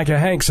 This is Micah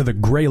Hanks of the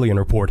Gralien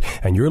Report,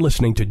 and you're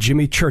listening to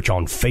Jimmy Church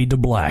on Fade to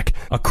Black,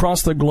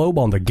 across the globe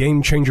on the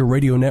Game Changer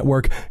Radio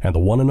Network and the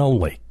one and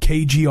only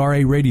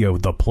KGRA Radio,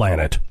 The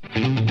Planet.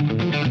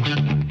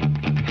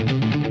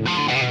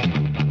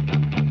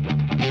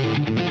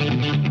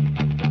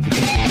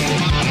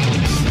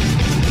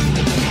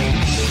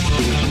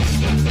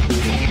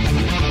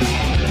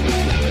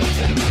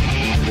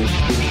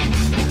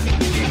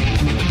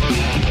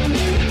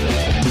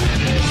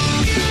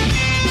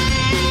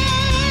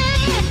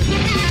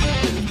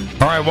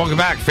 All right, welcome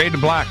back. Fade to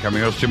Black. I'm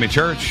your host, Jimmy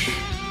Church.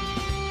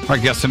 Our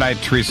guest tonight,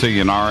 Teresa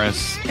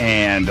Yanaros.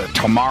 And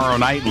tomorrow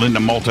night, Linda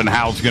Moulton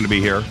Howe's going to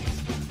be here.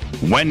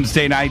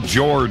 Wednesday night,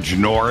 George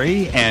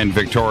Norrie and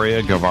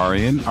Victoria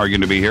Gavarian are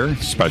going to be here.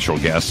 Special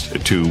guests,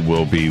 too,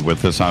 will be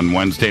with us on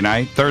Wednesday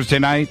night. Thursday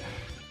night,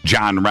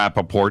 John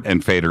Rappaport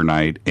and Fader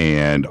night,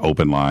 and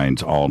open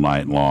lines all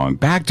night long.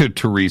 Back to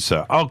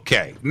Teresa.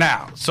 Okay,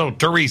 now, so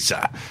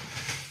Teresa...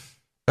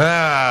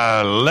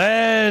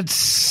 let's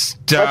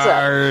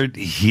start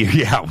here.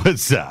 Yeah,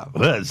 what's up?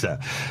 Let's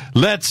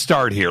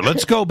start here.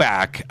 Let's go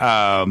back.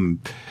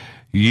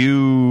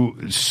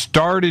 You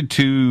started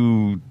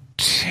to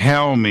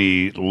tell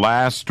me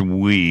last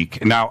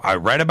week. Now, I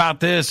read about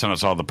this, and I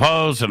saw the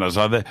post, and I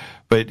saw that,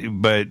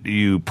 but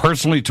you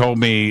personally told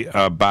me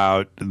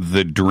about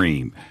the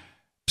dream.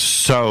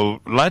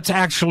 So let's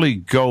actually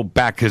go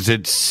back, because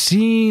it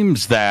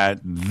seems that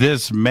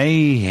this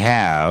may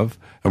have,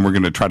 and we're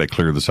going to try to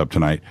clear this up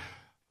tonight,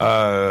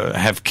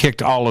 have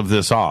kicked all of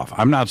this off.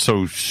 I'm not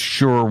so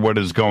sure what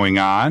is going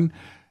on,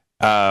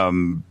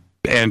 and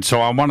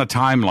so I want a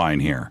timeline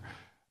here.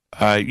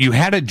 You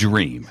had a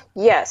dream.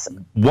 Yes.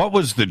 What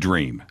was the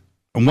dream?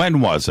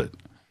 When was it?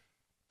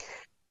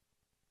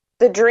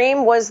 The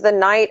dream was the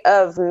night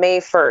of May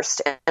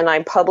 1st, and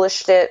I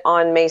published it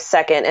on May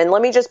 2nd. And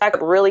let me just back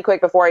up really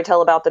quick before I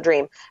tell about the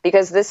dream,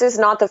 because this is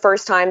not the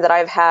first time that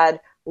I've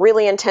had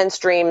really intense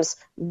dreams,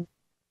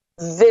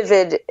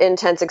 vivid,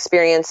 intense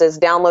experiences,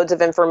 downloads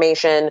of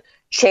information,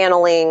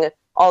 channeling,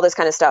 all this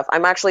kind of stuff.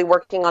 I'm actually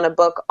working on a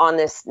book on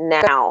this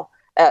now.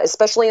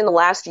 Especially in the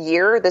last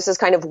year, this is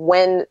kind of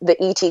when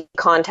the ET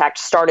contact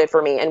started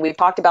for me. And we've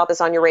talked about this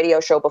on your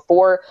radio show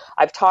before.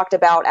 I've talked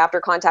about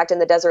after contact in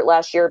the desert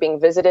last year, being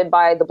visited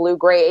by the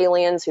blue-gray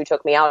aliens who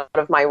took me out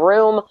of my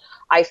room.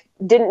 I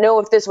didn't know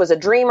if this was a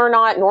dream or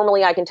not.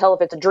 Normally I can tell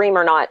if it's a dream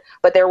or not,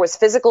 but there was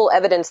physical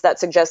evidence that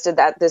suggested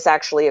that this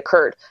actually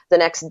occurred. The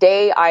next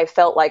day, I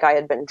felt like I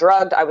had been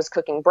drugged. I was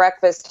cooking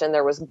breakfast and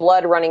there was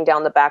blood running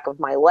down the back of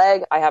my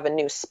leg. I have a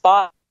new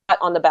spot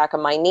on the back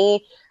of my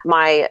knee.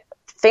 My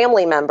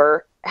family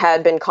member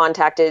had been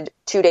contacted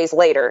 2 days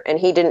later, and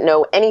he didn't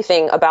know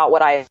anything about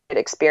what I had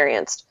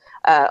experienced.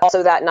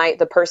 Also that night,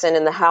 the person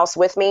in the house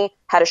with me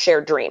had a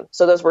shared dream.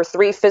 So those were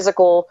three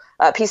physical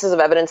pieces of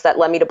evidence that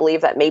led me to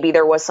believe that maybe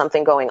there was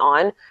something going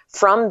on.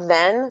 From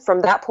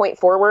that point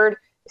forward,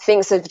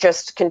 things have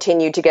just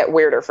continued to get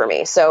weirder for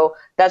me. So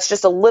that's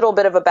just a little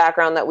bit of a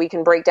background that we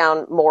can break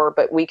down more,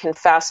 but we can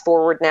fast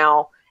forward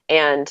now,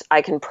 and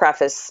I can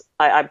preface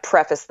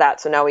that,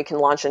 so now we can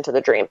launch into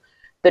the dream.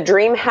 The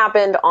dream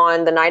happened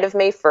on the night of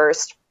May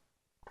 1st,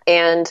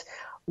 and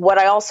what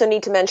I also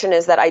need to mention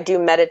is that I do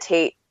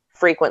meditate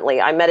frequently.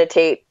 I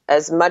meditate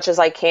as much as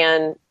I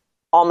can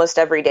almost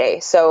every day.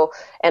 So,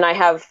 and I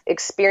have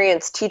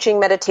experience teaching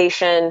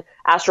meditation,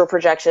 astral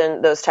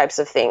projection, those types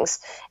of things.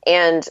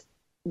 And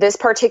this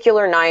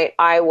particular night,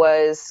 I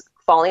was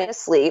falling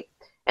asleep,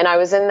 and I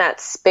was in that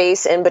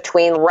space in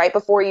between right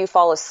before you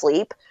fall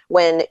asleep,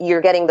 when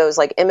you're getting those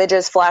like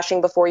images flashing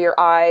before your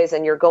eyes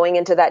and you're going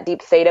into that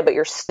deep theta, but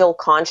you're still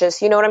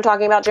conscious. You know what I'm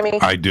talking about, Jimmy?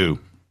 I do.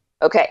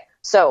 Okay.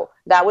 So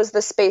that was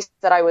the space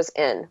that I was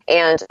in,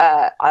 and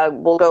I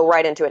will go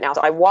right into it now.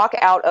 So I walk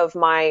out of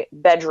my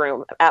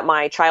bedroom at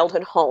my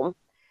childhood home,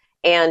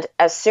 and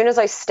as soon as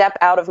I step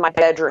out of my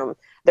bedroom,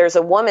 there's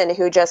a woman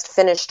who just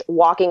finished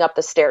walking up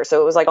the stairs.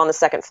 So it was like on the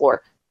second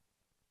floor.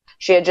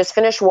 She had just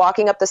finished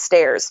walking up the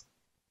stairs,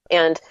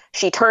 and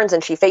she turns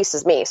and she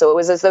faces me. So it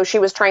was as though she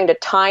was trying to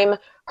time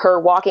her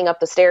walking up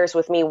the stairs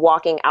with me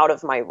walking out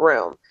of my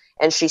room.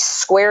 And she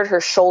squared her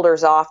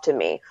shoulders off to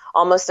me,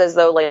 almost as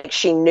though like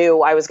she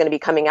knew I was going to be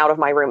coming out of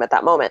my room at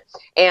that moment.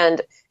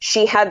 And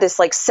she had this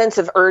like sense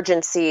of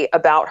urgency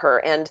about her.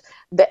 And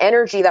the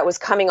energy that was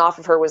coming off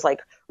of her was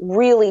like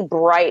really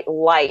bright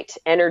light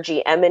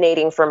energy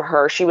emanating from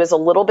her. She was a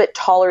little bit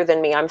taller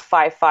than me. I'm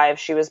 5'5".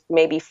 She was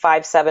maybe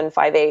 5'7",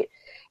 5'8".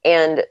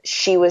 And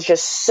she was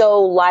just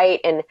so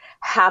light and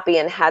happy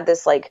and had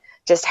this like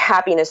just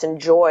happiness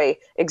and joy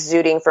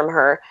exuding from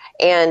her.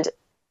 And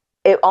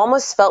it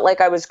almost felt like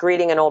I was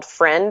greeting an old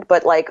friend,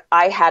 but like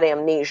I had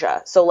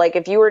amnesia. So like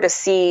if you were to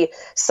see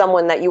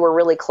someone that you were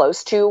really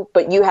close to,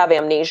 but you have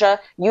amnesia,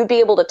 you'd be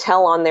able to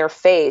tell on their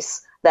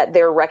face that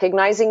they're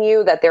recognizing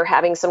you, that they're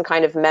having some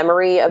kind of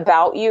memory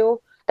about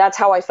you. That's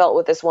how I felt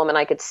with this woman.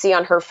 I could see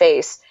on her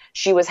face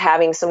she was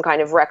having some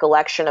kind of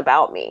recollection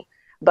about me,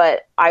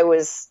 but I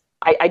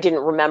didn't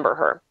remember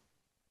her.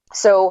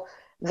 So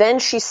then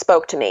she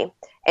spoke to me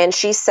and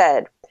she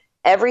said,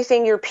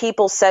 everything your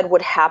people said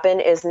would happen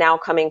is now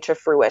coming to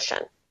fruition.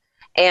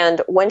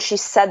 And when she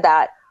said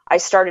that, I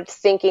started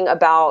thinking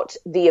about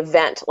the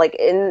event. Like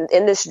in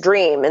this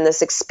dream, in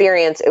this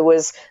experience, it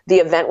was the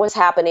event was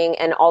happening,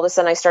 and all of a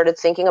sudden I started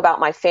thinking about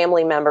my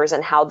family members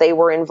and how they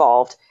were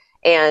involved.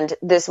 And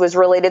this was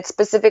related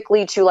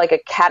specifically to like a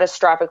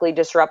catastrophically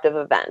disruptive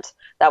event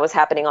that was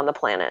happening on the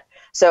planet.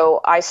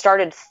 So I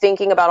started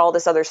thinking about all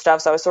this other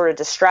stuff. So I was sort of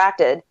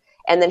distracted.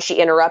 And then she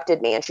interrupted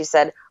me and she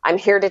said, I'm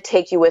here to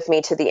take you with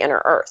me to the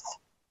inner earth.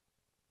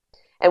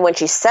 And when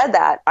she said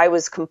that, I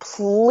was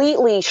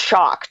completely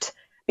shocked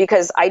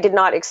because I did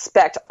not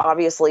expect,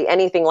 obviously,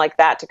 anything like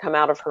that to come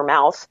out of her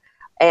mouth.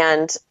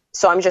 And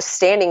so I'm just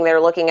standing there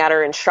looking at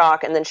her in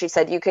shock. And then she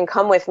said, you can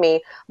come with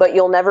me, but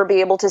you'll never be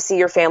able to see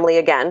your family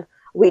again.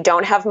 We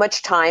don't have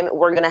much time.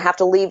 We're going to have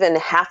to leave in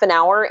half an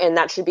hour, and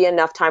that should be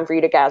enough time for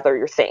you to gather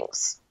your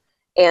things.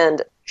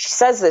 And she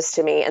says this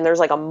to me, and there's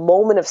like a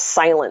moment of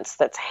silence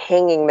that's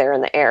hanging there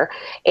in the air.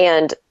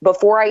 And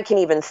before I can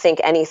even think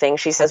anything,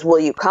 she says, will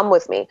you come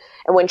with me?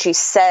 And when she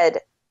said,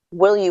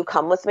 will you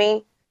come with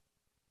me?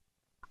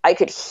 I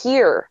could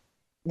hear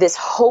this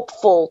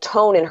hopeful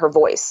tone in her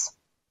voice.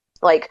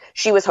 Like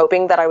she was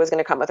hoping that I was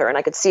going to come with her, and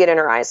I could see it in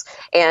her eyes.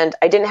 And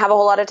I didn't have a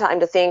whole lot of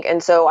time to think.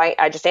 And so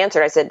I just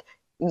answered. I said,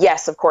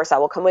 yes, of course I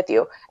will come with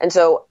you. And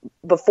so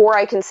before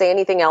I can say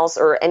anything else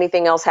or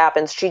anything else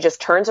happens, she just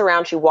turns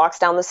around, she walks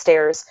down the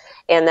stairs,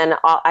 and then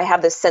I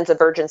have this sense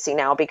of urgency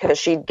now because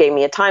she gave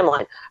me a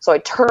timeline. So I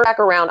turn back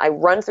around, I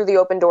run through the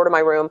open door to my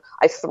room,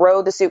 I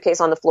throw the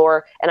suitcase on the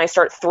floor, and I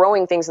start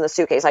throwing things in the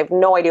suitcase. I have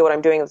no idea what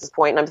I'm doing at this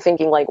point, and I'm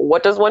thinking like,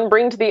 what does one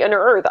bring to the inner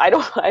earth? I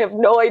have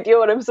no idea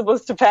what I'm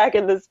supposed to pack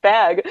in this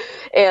bag.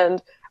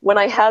 And when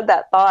I had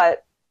that thought,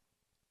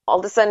 all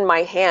of a sudden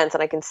my hands,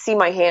 and I can see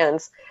my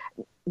hands,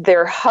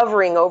 they're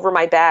hovering over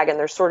my bag and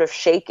they're sort of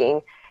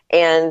shaking.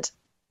 And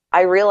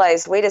I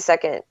realized, wait a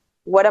second,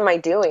 what am I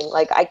doing?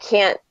 Like, I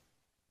can't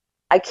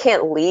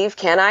leave,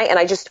 can I? And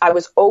I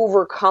was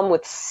overcome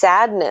with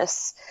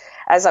sadness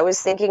as I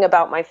was thinking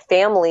about my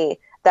family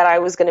that I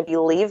was going to be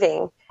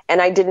leaving,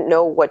 and I didn't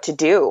know what to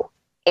do.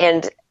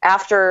 And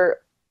after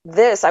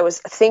this, I was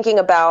thinking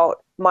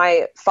about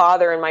my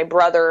father and my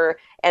brother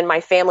and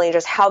my family and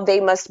just how they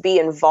must be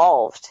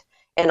involved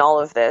in all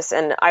of this.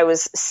 And I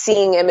was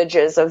seeing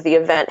images of the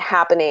event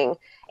happening,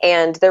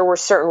 and there were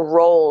certain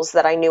roles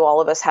that I knew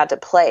all of us had to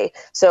play.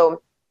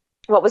 So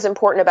what was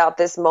important about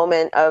this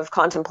moment of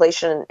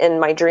contemplation in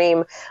my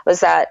dream was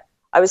that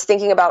I was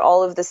thinking about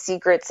all of the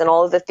secrets and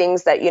all of the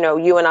things that,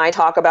 you and I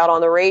talk about on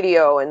the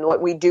radio and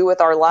what we do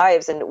with our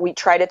lives and we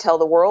try to tell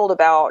the world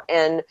about,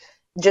 and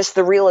just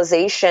the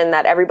realization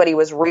that everybody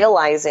was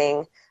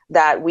realizing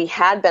that we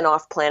had been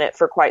off planet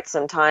for quite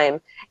some time,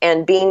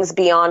 and beings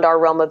beyond our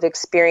realm of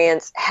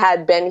experience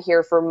had been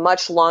here for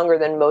much longer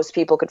than most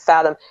people could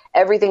fathom.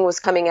 Everything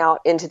was coming out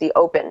into the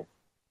open.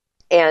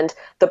 And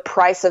the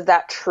price of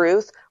that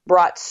truth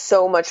brought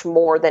so much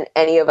more than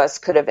any of us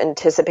could have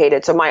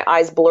anticipated. So my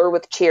eyes blur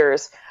with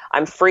tears.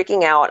 I'm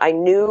freaking out. I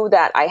knew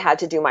that I had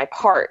to do my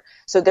part.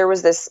 So there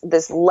was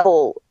this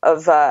level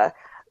of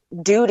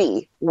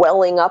duty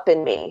welling up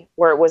in me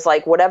where it was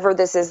like, whatever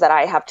this is that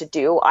I have to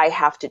do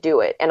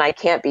it. And I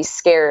can't be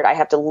scared. I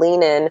have to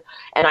lean in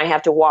and I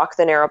have to walk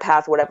the narrow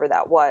path, whatever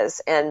that was.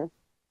 And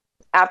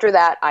after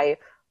that, I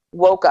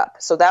woke up.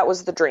 So that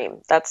was the dream.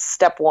 That's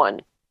step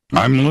one.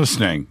 I'm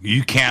listening.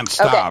 You can't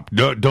stop.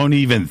 Okay. Don't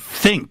even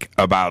think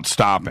about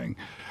stopping.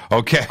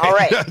 Okay. All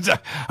right.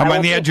 I'm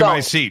on the edge of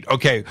my seat.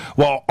 Okay.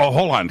 Well,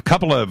 hold on. A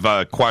couple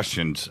of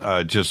questions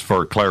just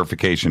for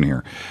clarification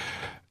here.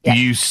 Yes.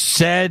 You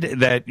said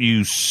that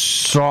you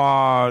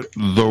saw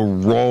the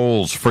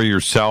roles for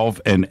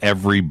yourself and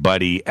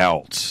everybody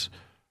else.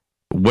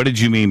 What did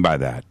you mean by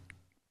that?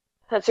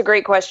 That's a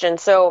great question.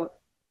 So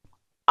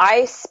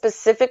I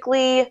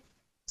specifically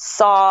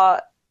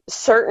saw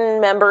certain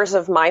members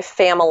of my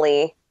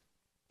family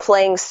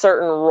playing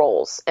certain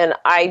roles. And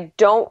I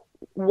don't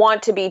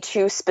want to be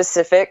too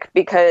specific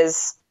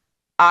because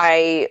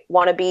I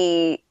want to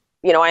be,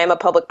 I am a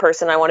public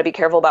person. I want to be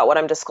careful about what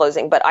I'm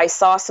disclosing, but I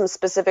saw some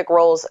specific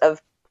roles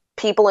of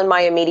people in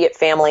my immediate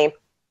family,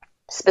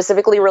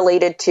 specifically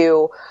related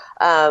to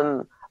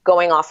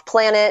going off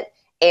planet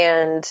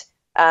and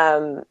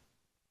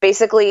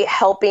basically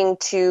helping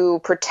to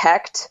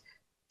protect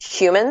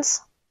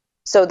humans.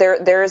 So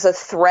there's a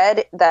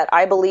thread that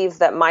I believe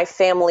that my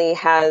family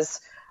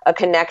has a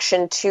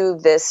connection to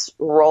this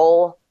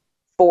role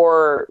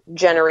for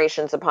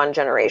generations upon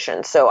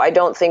generations. So I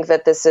don't think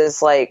that this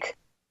is like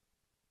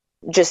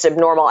just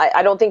abnormal.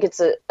 I don't think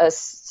it's a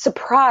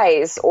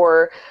surprise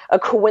or a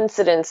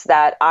coincidence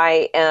that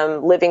I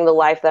am living the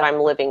life that I'm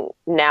living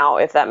now,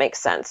 if that makes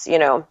sense. You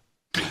know,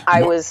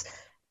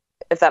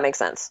 if that makes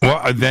sense.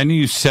 Well, then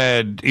you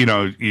said, you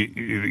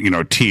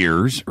know,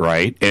 tears,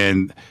 right?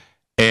 And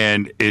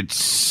it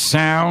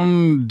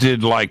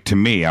sounded like to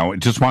me, I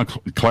just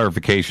want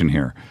clarification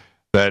here,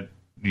 that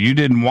you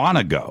didn't want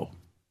to go.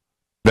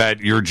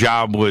 That your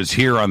job was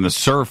here on the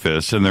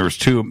surface, and there was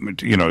too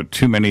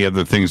many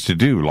other things to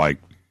do, like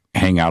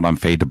hang out on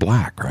Fade to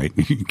Black, right?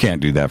 You can't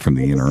do that from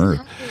the inner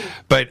earth.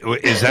 But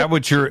is that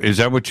what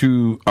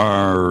you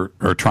are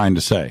trying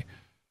to say?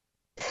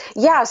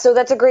 Yeah, so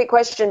that's a great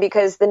question,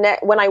 because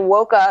when I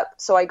woke up,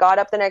 so I got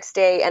up the next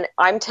day, and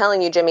I'm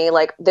telling you, Jimmy,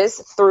 like,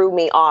 this threw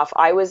me off.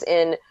 I was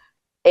in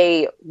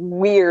a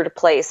weird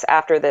place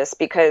after this,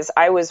 because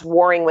I was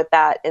warring with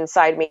that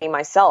inside me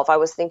myself. I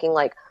was thinking,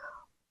 like,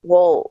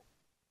 well,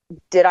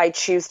 did I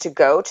choose to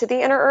go to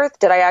the inner earth?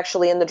 Did I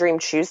actually in the dream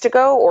choose to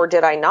go, or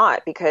did I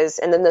not?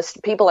 And then the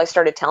people I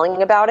started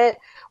telling about it,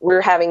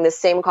 we're having the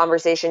same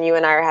conversation you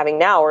and I are having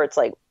now, where it's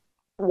like,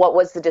 what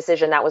was the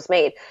decision that was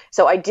made?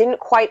 So I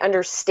didn't quite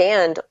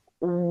understand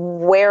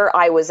where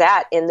I was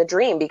at in the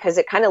dream, because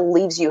it kind of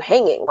leaves you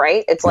hanging,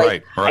 right? It's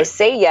like, right. I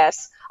say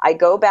yes, I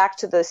go back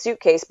to the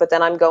suitcase, but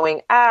then I'm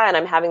going, and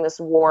I'm having this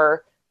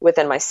war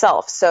within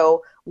myself.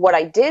 So what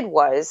I did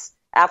was,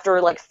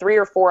 after like 3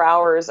 or 4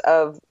 hours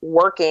of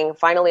working,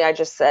 finally I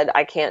just said,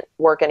 I can't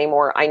work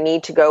anymore. I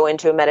need to go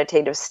into a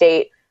meditative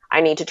state.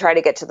 I need to try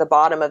to get to the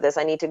bottom of this.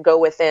 I need to go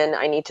within.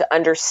 I need to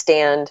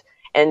understand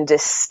and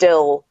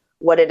distill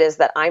what it is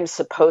that I'm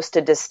supposed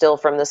to distill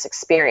from this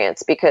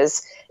experience,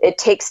 because it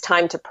takes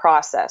time to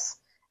process.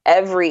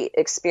 Every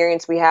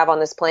experience we have on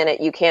this planet,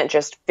 you can't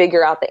just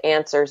figure out the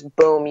answers.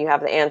 Boom, you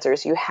have the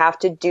answers. You have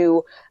to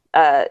do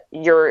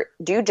your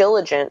due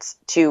diligence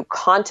to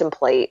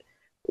contemplate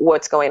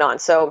what's going on.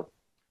 So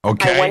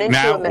okay, I went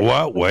into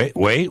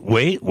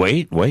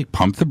wait.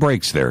 Pump the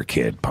brakes there,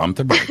 kid. Pump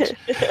the brakes.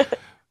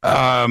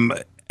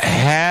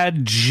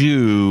 Had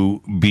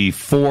you,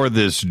 before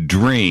this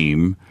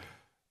dream,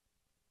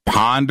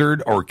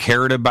 pondered or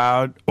cared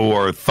about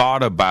or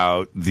thought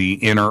about the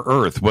inner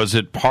earth? Was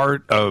it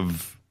part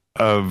of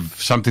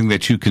something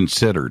that you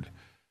considered?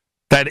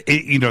 That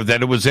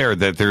it was there,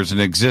 that there's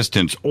an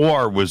existence,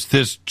 or was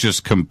this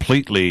just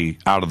completely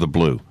out of the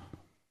blue?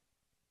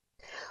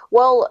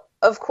 Well,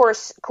 of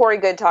course, Corey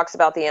Good talks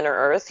about the inner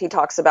earth. He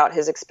talks about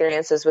his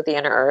experiences with the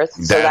inner earth.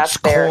 So that's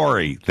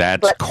Corey.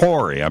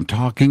 Corey. I'm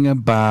talking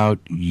about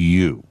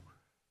you.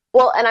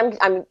 Well, and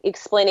I'm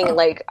explaining,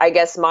 like, I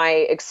guess my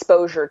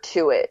exposure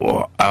to it.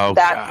 Well, okay.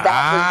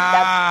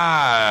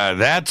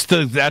 That's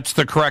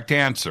the correct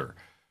answer.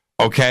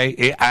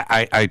 Okay,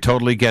 I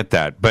totally get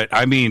that. But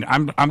I mean,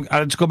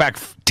 let's go back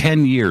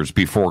 10 years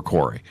before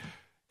Corey.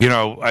 You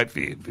know,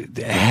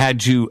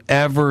 had you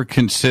ever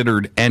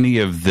considered any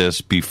of this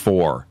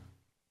before?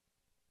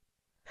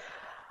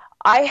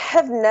 I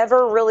have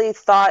never really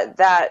thought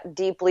that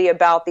deeply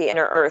about the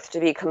inner earth, to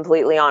be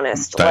completely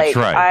honest. That's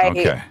right.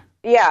 Okay.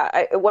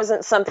 Yeah, it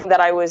wasn't something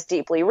that I was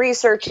deeply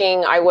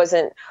researching. I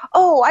wasn't,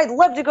 I'd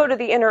love to go to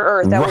the inner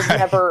earth. That was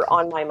never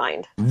on my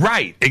mind.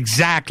 Right,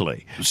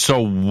 exactly. So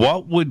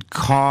what would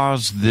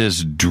cause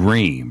this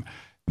dream?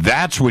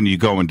 That's when you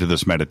go into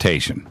this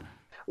meditation.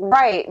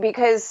 Right,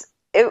 because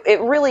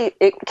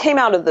it came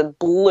out of the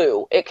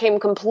blue. It came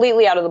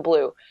completely out of the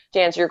blue, to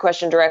answer your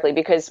question directly,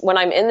 because when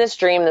I'm in this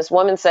dream, this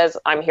woman says,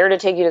 I'm here to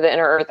take you to the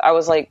inner earth. I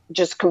was like,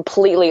 just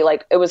completely,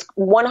 like, it was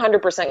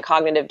 100%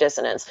 cognitive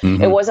dissonance.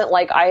 Mm-hmm. It wasn't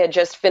like I had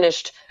just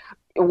finished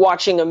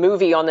watching a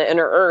movie on the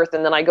inner earth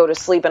and then I go to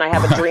sleep and I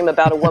have a dream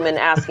about a woman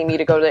asking me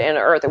to go to the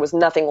inner earth. It was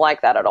nothing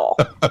like that at all.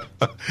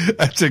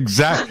 That's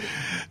exactly.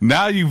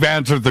 Now you've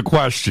answered the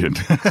question.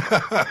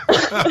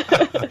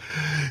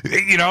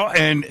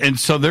 And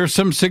so there's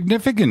some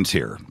significance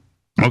here.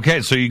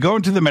 Okay, so you go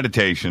into the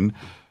meditation.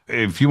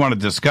 If you want to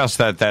discuss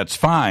that, that's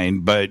fine.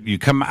 But you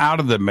come out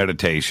of the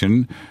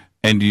meditation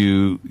and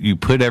you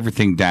put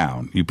everything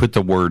down. You put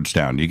the words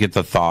down. You get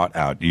the thought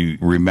out. You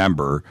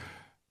remember,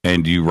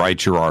 and you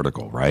write your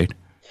article, right?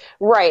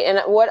 Right. And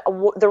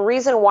the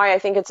reason why I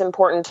think it's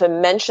important to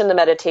mention the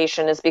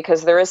meditation is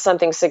because there is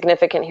something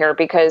significant here,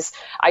 because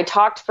I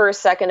talked for a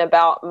second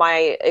about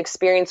my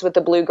experience with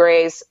the Blue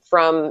Grays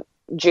from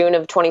June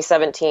of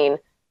 2017.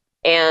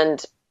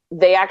 And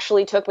they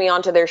actually took me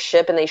onto their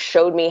ship and they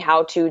showed me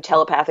how to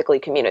telepathically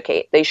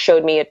communicate. They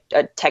showed me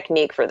a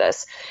technique for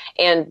this.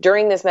 And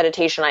during this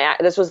meditation,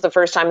 this was the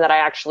first time that I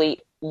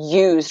actually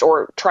used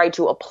or tried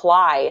to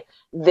apply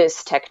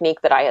this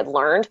technique that I had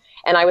learned.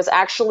 And I was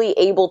actually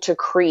able to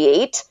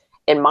create,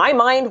 in my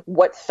mind,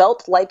 what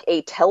felt like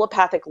a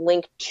telepathic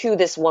link to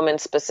this woman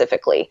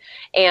specifically.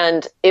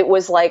 And it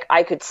was like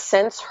I could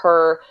sense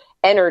her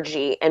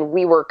energy and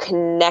we were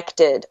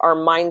connected. Our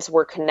minds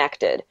were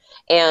connected.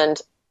 And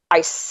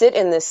I sit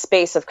in this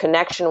space of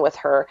connection with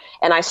her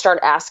and I start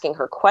asking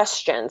her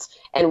questions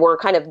and we're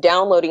kind of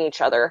downloading each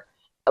other.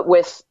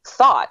 with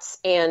thoughts,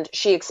 and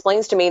she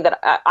explains to me that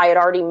I had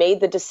already made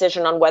the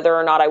decision on whether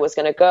or not I was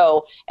going to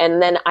go,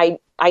 and then I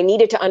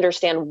needed to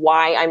understand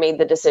why I made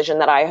the decision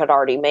that I had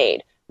already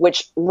made,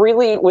 which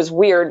really was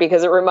weird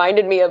because it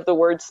reminded me of the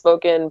words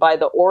spoken by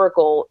the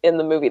Oracle in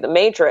the movie The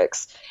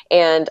Matrix.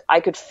 And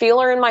I could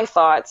feel her in my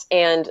thoughts.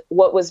 And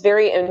what was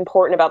very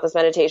important about this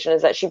meditation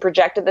is that she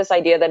projected this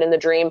idea that in the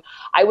dream,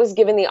 I was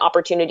given the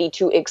opportunity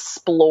to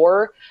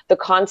explore the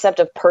concept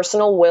of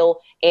personal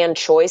will and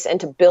choice and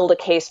to build a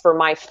case for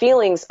my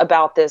feelings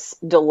about this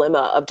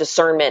dilemma of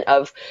discernment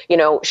of,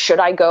 should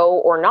I go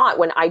or not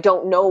when I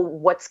don't know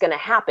what's going to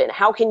happen?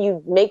 How can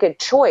you make a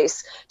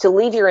choice to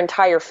leave your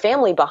entire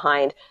family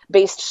behind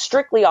based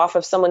strictly off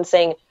of someone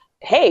saying,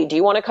 hey, do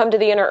you want to come to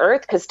the inner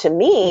earth? Because to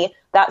me,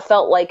 that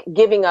felt like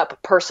giving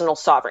up personal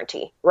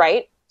sovereignty,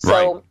 right?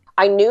 So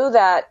I knew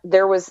that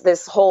there was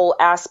this whole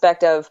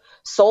aspect of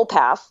soul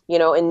path,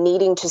 and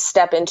needing to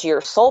step into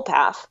your soul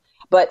path.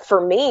 But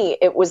for me,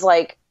 it was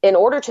like, in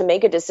order to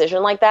make a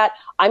decision like that,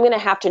 I'm going to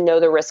have to know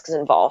the risks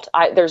involved.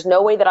 There's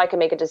no way that I can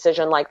make a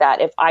decision like that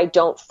if I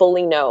don't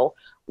fully know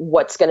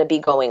what's going to be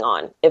going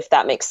on, if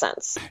that makes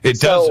sense.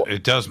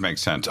 It does make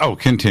sense. Oh,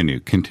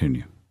 continue.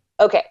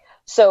 Okay.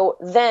 So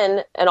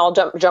then, and I'll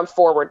jump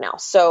forward now.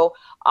 So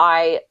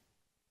I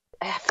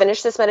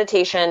finished this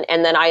meditation,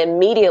 and then I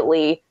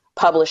immediately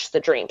published the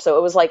dream. So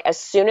it was like, as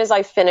soon as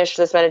I finished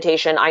this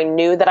meditation, I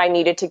knew that I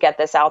needed to get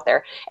this out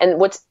there. And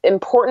what's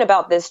important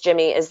about this,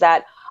 Jimmy, is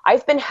that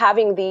I've been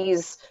having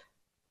these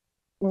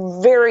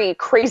very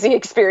crazy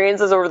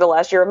experiences over the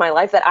last year of my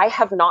life that I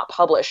have not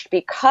published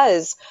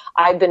because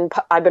I've been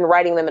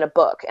writing them in a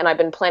book, and I've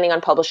been planning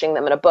on publishing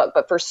them in a book.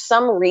 But for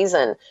some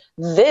reason,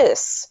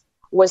 this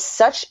was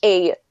such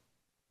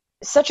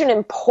an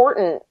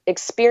important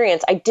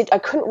experience. I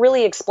couldn't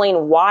really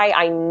explain why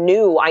I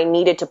knew I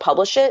needed to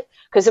publish it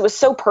because it was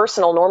so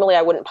personal. Normally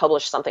I wouldn't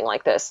publish something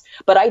like this,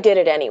 but I did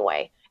it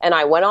anyway. And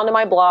I went onto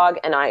my blog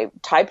and I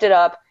typed it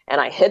up and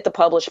I hit the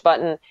publish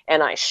button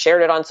and I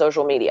shared it on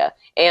social media.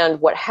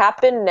 And what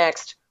happened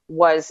next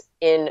was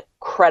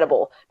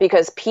incredible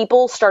because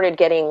people started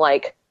getting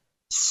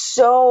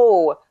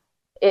so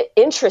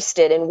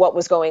interested in what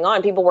was going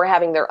on. People were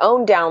having their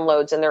own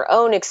downloads and their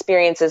own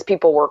experiences.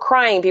 People were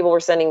crying. People were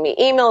sending me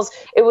emails.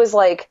 It was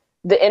like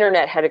the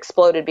internet had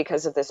exploded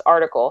because of this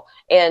article.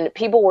 And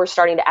people were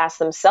starting to ask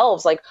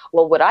themselves,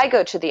 well, would I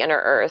go to the inner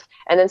earth?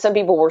 And then some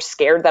people were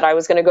scared that I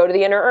was going to go to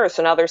the inner earth.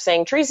 So now they're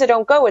saying, Teresa,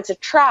 don't go. It's a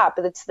trap.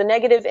 It's the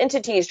negative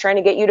entities trying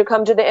to get you to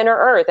come to the inner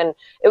earth. And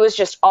it was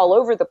just all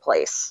over the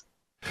place.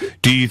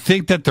 Do you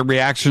think that the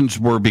reactions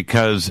were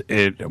because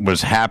it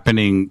was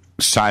happening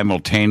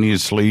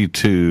simultaneously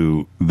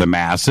to the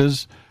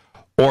masses,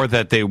 or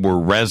that they were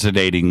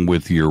resonating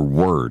with your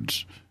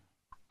words?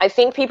 I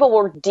think people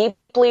were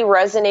deeply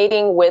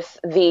resonating with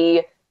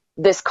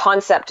this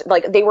concept.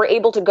 They were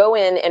able to go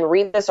in and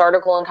read this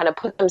article and kind of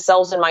put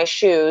themselves in my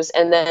shoes,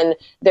 and then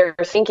they're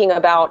thinking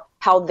about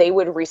how they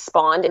would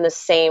respond in the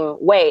same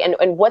way.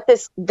 And what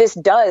this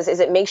does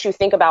is it makes you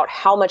think about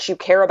how much you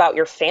care about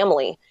your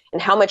family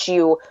and how much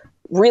you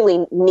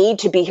really need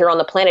to be here on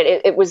the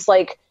planet. It was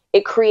like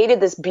it created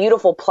this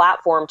beautiful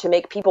platform to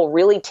make people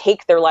really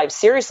take their lives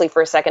seriously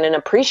for a second and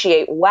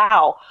appreciate,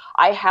 wow,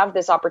 I have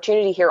this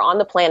opportunity here on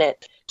the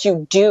planet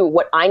to do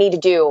what I need to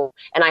do.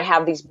 And I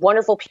have these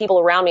wonderful people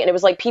around me. And it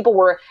was like people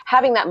were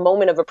having that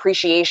moment of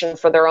appreciation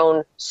for their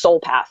own soul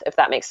path, if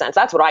that makes sense.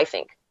 That's what I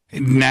think.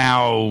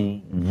 Now,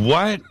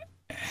 what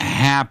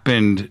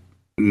happened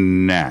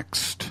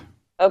next?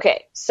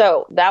 Okay,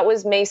 so that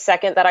was May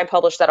 2nd that I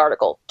published that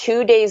article.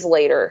 2 days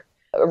later,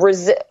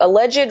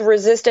 alleged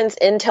resistance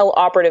intel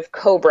operative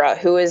Cobra,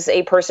 who is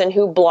a person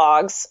who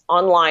blogs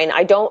online.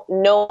 I don't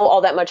know all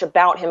that much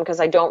about him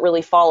because I don't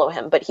really follow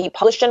him, but he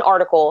published an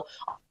article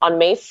on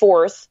May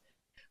 4th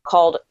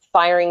called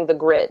Firing the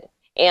Grid.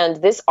 And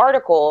this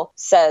article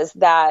says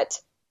that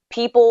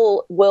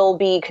people will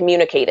be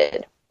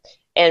communicated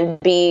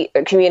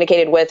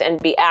with and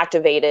be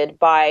activated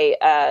by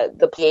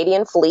the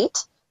Pleiadian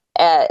fleet.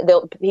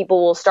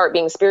 People will start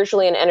being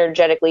spiritually and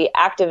energetically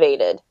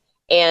activated.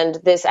 And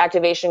this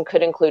activation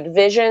could include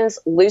visions,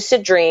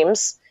 lucid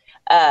dreams,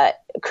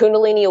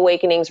 Kundalini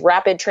awakenings,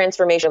 rapid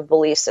transformation of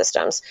belief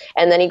systems.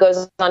 And then he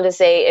goes on to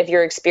say, if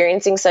you're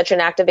experiencing such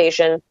an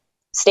activation,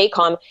 stay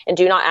calm and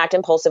do not act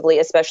impulsively,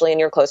 especially in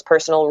your close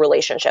personal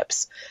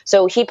relationships.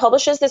 So he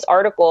publishes this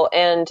article,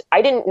 and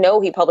I didn't know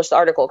he published the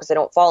article because I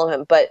don't follow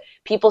him, but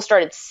people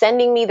started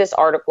sending me this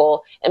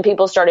article and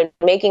people started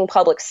making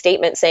public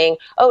statements saying,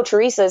 oh,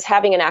 Teresa is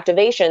having an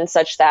activation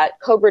such that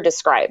Cobra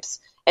describes.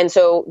 And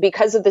so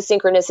because of the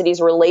synchronicities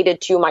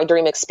related to my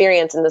dream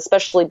experience, and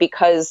especially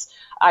because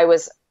I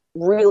was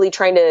really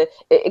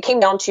it came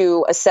down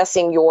to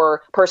assessing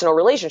your personal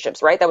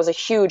relationships, right? That was a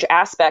huge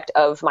aspect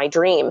of my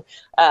dream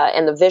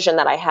and the vision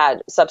that I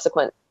had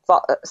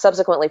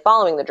subsequently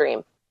following the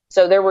dream.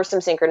 So there were some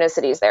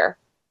synchronicities there.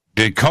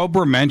 Did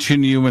Cobra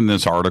mention you in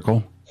this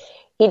article?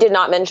 He did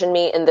not mention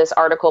me in this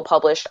article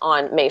published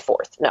on May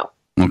 4th, no.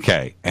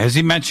 Okay. Has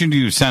he mentioned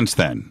you since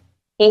then?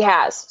 He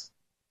has.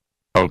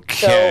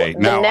 Okay. So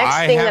the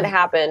next thing that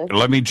happened.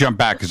 Let me jump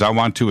back because I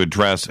want to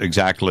address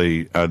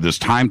exactly this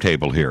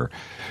timetable here.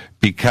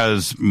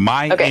 Because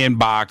my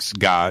inbox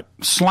got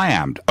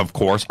slammed. Of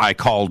course, I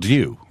called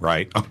you,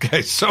 right?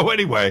 Okay. So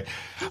anyway,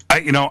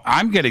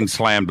 I'm getting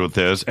slammed with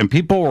this, and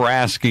people were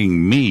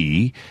asking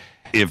me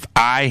if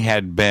I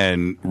had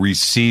been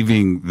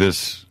receiving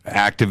this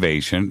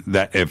activation,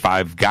 that if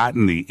I've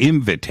gotten the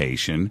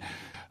invitation.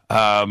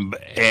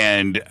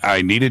 And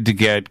I needed to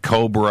get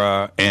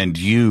Cobra and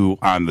you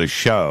on the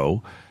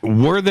show.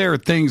 Were there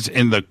things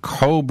in the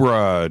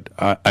Cobra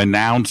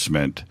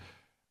announcement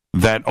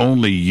that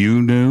only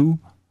you knew?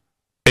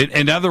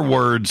 In other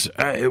words,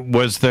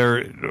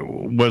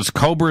 was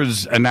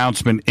Cobra's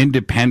announcement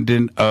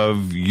independent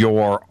of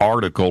your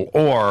article,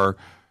 or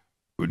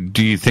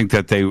do you think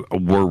that they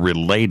were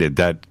related?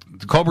 That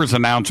Cobra's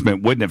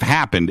announcement wouldn't have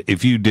happened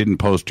if you didn't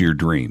post your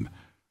dream?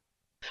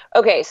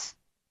 Okay.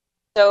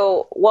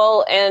 So,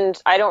 and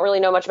I don't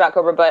really know much about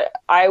Cobra, but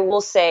I will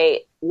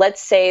say,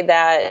 let's say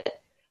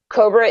that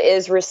Cobra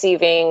is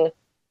receiving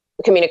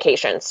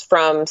communications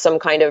from some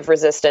kind of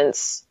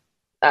resistance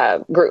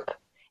group.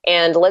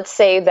 And let's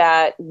say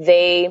that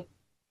they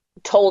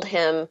told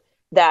him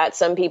that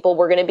some people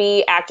were going to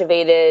be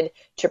activated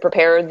to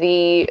prepare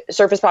the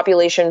surface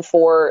population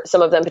for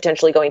some of them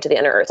potentially going to the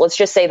inner Earth. Let's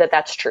just say that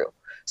that's true.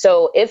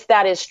 So if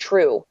that is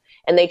true,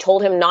 and they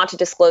told him not to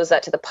disclose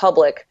that to the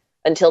public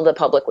until the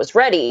public was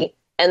ready,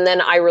 and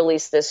then I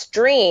released this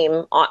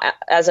dream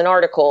as an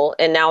article,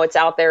 and now it's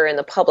out there in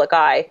the public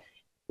eye,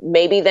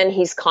 maybe then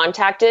he's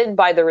contacted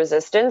by the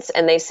resistance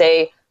and they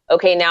say,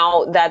 okay,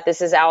 now that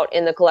this is out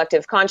in the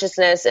collective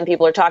consciousness and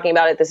people are talking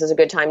about it, this is a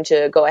good time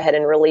to go ahead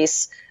and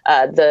release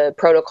the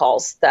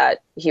protocols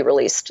that he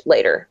released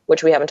later,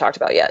 which we haven't talked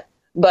about yet.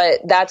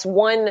 But that's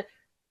one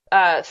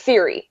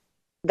theory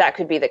that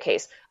could be the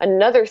case.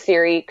 Another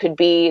theory could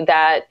be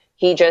that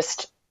he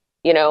just,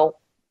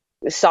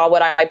 saw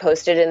what I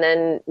posted and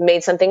then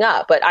made something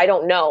up, but I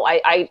don't know.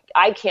 I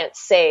can't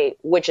say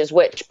which is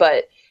which,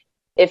 but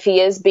if he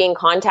is being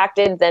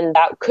contacted, then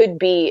that could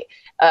be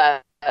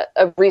a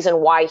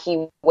reason why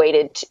he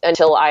waited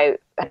until I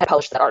had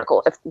published that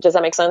article. Does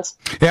that make sense?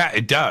 Yeah,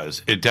 it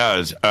does. It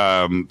does.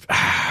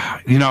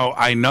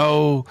 I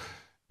know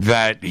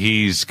that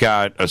he's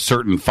got a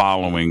certain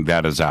following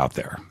that is out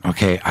there.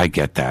 Okay, I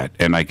get that.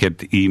 And I get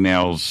the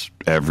emails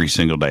every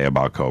single day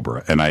about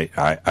Cobra. And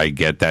I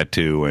get that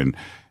too.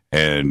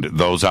 And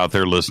those out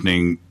there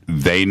listening,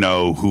 they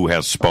know who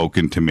has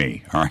spoken to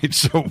me. All right.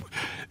 So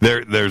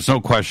there's no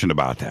question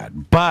about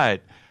that.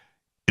 But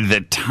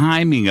the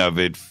timing of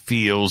it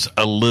feels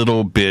a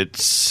little bit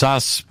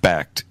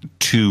suspect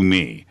to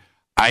me.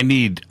 I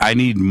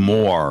need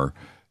more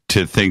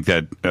to think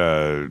that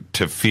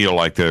to feel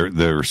like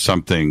there's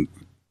something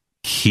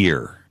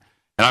here.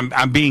 And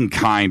I'm being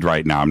kind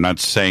right now. I'm not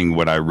saying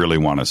what I really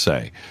want to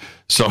say.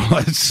 So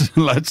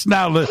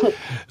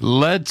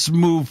let's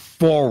move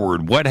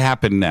forward. What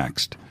happened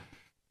next?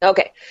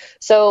 Okay.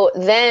 So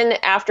then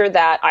after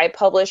that, I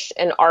published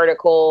an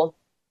article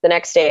the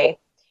next day,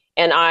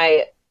 and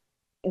I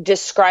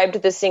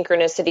described the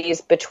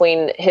synchronicities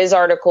between his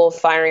article,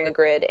 Firing the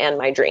Grid, and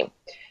my dream.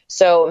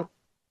 So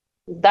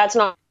that's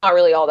not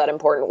really all that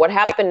important. What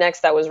happened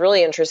next that was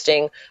really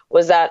interesting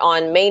was that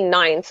on May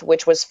 9th,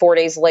 which was 4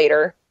 days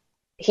later,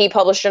 he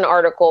published an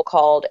article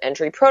called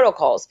Entry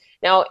Protocols.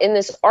 Now, in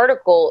this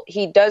article,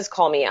 he does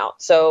call me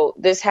out. So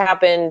this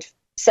happened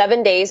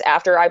 7 days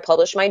after I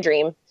published my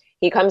dream.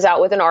 He comes out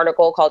with an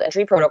article called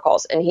Entry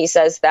Protocols, and he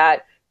says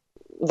that,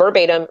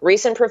 verbatim,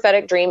 recent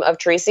prophetic dream of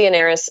Teresa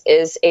Yanaros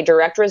is a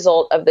direct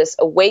result of this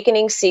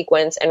awakening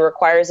sequence and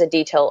requires a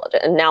detailed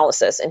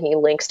analysis. And he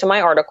links to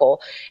my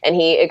article, and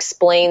he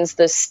explains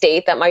the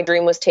state that my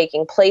dream was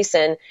taking place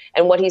in.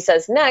 And what he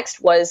says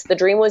next was the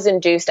dream was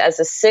induced as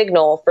a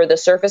signal for the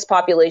surface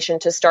population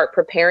to start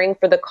preparing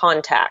for the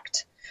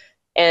contact,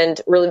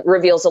 and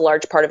reveals a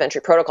large part of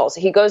Entry Protocols.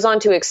 He goes on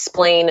to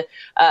explain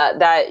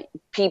that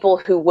people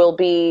who will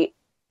be,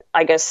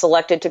 I guess,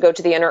 selected to go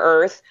to the inner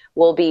Earth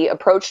will be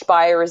approached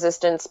by a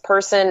resistance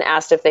person,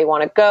 asked if they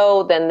want to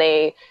go. Then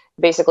they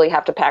basically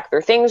have to pack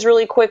their things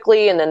really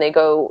quickly, and then they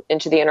go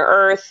into the inner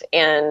Earth,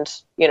 and,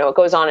 it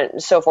goes on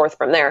and so forth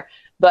from there.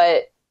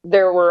 But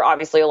there were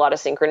obviously a lot of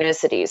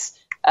synchronicities.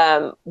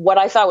 What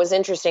I thought was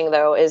interesting,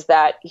 though, is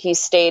that he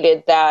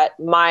stated that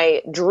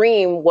my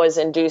dream was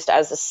induced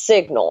as a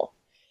signal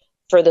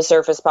for the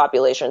surface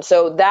population.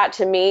 So that,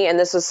 to me, and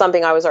this was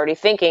something I was already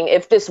thinking,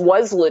 if this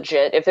was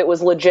legit, if it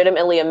was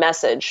legitimately a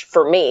message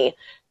for me,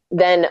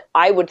 then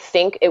I would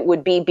think it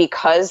would be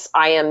because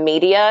I am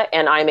media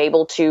and I'm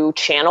able to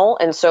channel.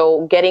 And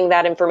so getting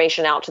that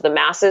information out to the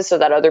masses so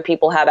that other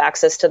people have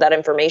access to that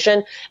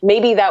information,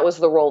 maybe that was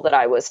the role that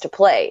I was to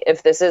play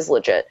if this is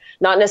legit.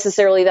 Not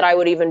necessarily that I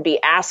would even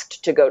be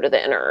asked to go to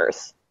the inner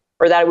Earth,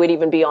 or that it would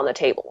even be on the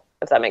table,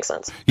 if that makes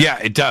sense. Yeah,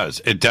 it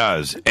does. It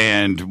does.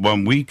 And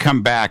when we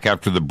come back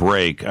after the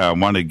break, I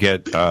want to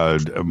get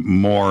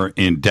more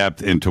in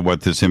depth into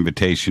what this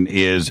invitation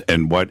is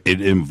and what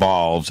it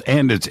involves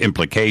and its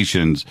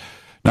implications,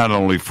 not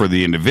only for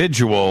the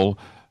individual,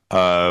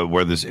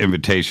 where this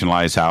invitation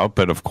lies out,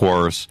 but of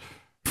course,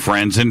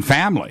 friends and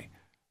family.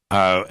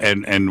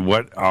 And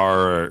what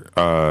are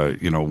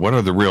what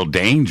are the real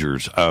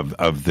dangers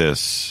of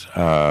this?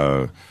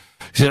 So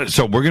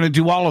we're going to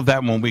do all of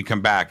that when we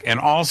come back, and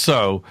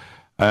also,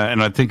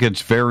 and I think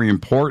it's very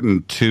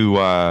important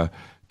to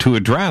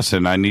address.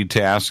 And I need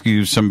to ask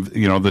you some,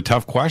 the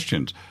tough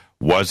questions.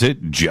 Was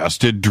it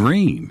just a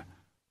dream?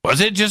 Was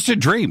it just a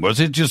dream? Was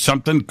it just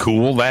something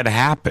cool that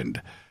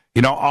happened?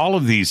 All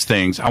of these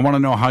things. I want to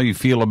know how you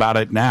feel about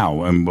it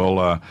now, and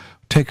we'll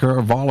take care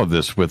of all of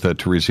this with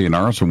Teresa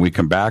Yanaros when we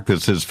come back.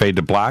 This is Fade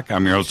to Black.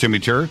 I'm your host, Jimmy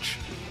Church.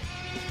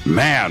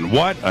 Man,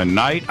 what a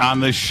night on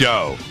the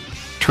show.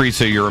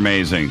 Teresa, you're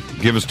amazing.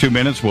 Give us 2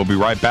 minutes. We'll be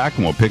right back,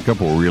 and we'll pick up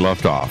where we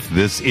left off.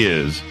 This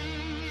is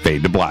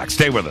Fade to Black.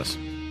 Stay with us.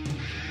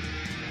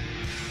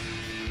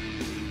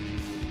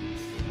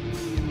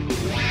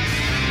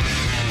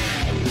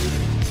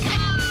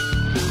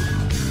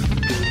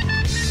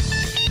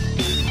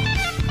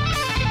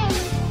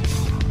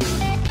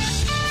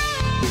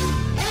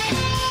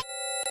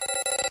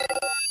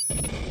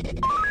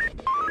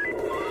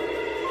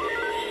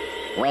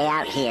 Way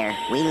out here,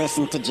 we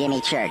listen to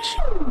Jimmy Church.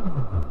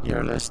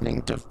 You're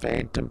listening to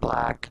Fade to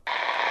Black.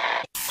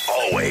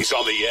 Always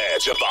on the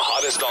edge of the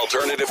hottest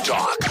alternative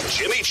talk.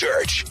 Jimmy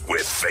Church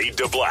with Fade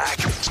to Black.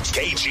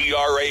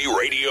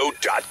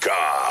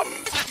 KGRARadio.com.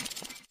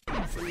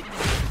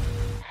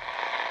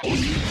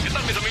 ¿Qué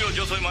tal, mis amigos?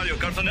 Yo soy Mario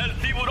Carson, el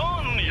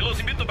tiburón, y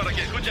los invito para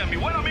que escuchen a mi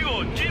buen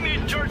amigo Jimmy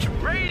Church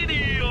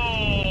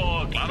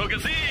Radio. ¡Claro que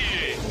sí!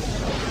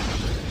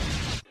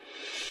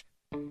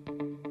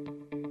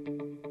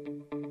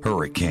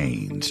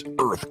 Hurricanes,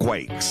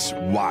 earthquakes,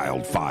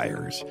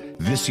 wildfires.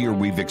 This year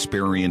we've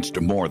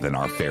experienced more than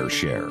our fair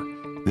share.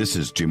 This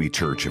is Jimmy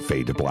Church of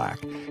Fade to Black.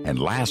 And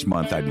last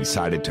month I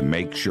decided to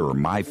make sure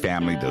my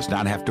family does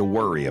not have to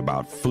worry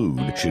about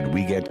food should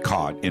we get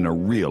caught in a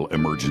real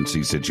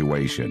emergency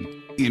situation.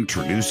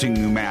 Introducing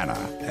Numana,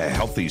 a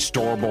healthy,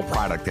 storable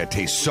product that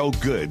tastes so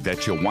good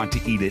that you'll want to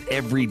eat it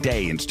every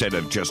day instead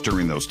of just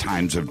during those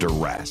times of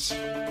duress.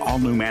 All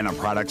Numana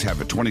products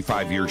have a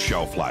 25-year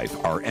shelf life,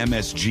 are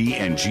MSG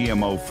and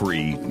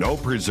GMO-free, no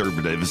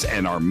preservatives,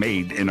 and are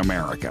made in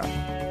America.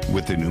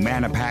 With the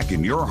Numana pack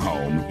in your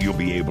home, you'll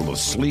be able to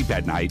sleep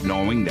at night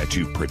knowing that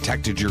you've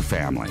protected your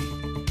family.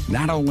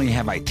 Not only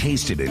have I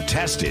tasted and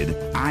tested,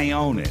 I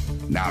own it.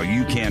 Now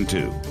you can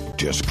too.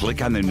 Just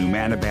click on the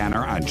Numana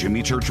banner on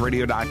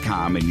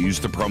JimmyChurchRadio.com and use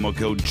the promo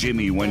code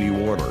Jimmy when you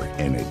order.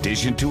 In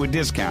addition to a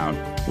discount,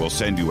 we'll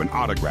send you an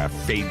autographed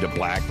Fade to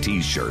Black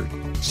t-shirt.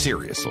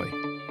 Seriously.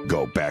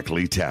 Go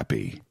Beckley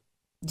Tappy.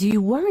 Do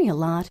you worry a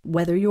lot?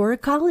 Whether you're a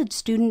college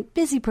student,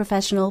 busy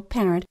professional,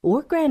 parent,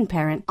 or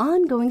grandparent,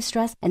 ongoing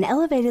stress and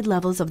elevated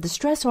levels of the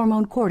stress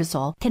hormone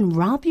cortisol can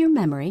rob your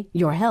memory,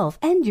 your health,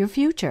 and your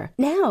future.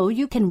 Now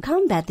you can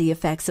combat the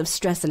effects of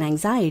stress and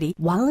anxiety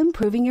while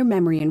improving your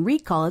memory and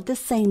recall at the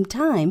same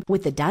time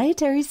with the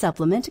dietary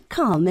supplement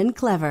Calm and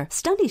Clever.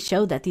 Studies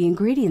show that the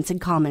ingredients in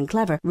Calm and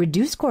Clever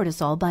reduce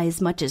cortisol by as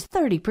much as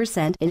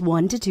 30% in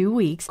 1 to 2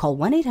 weeks. Call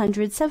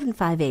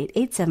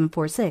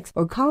 1-800-758-8746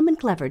 or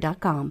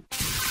calmandclever.com.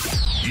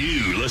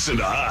 You listen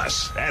to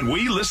us, and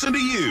we listen to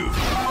you.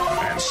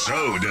 And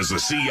so does the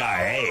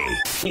CIA.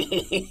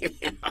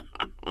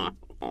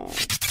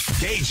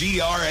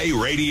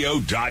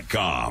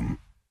 KGRARadio.com.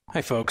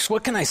 Hi, folks.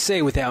 What can I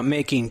say without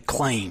making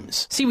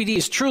claims? CBD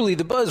is truly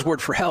the buzzword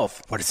for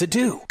health. What does it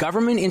do?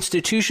 Government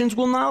institutions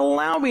will not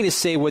allow me to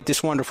say what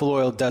this wonderful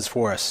oil does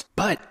for us.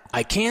 But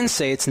I can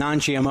say it's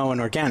non-GMO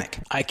and organic.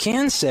 I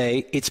can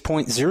say it's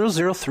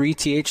 0.003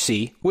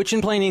 THC, which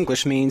in plain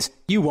English means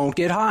you won't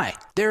get high.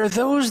 There are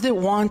those that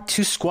want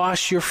to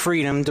squash your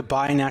freedom to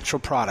buy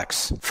natural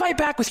products. Fight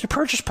back with your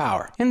purchase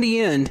power. In the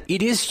end,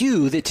 it is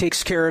you that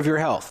takes care of your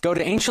health. Go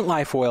to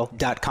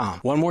AncientLifeOil.com.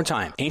 One more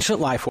time,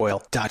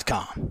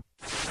 AncientLifeOil.com.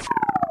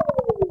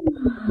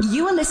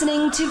 You are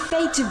listening to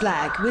Fade to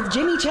Black with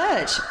Jimmy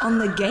Church on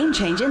the Game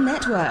Changer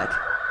Network.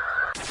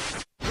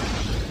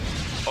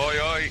 Oi,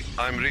 oi,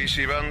 I'm Reese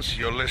Evans.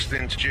 You're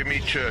listening to Jimmy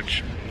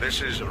Church.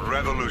 This is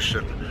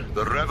Revolution.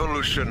 The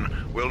revolution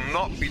will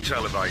not be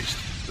televised.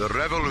 The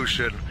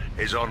revolution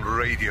is on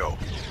radio.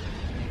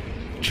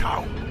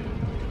 Ciao.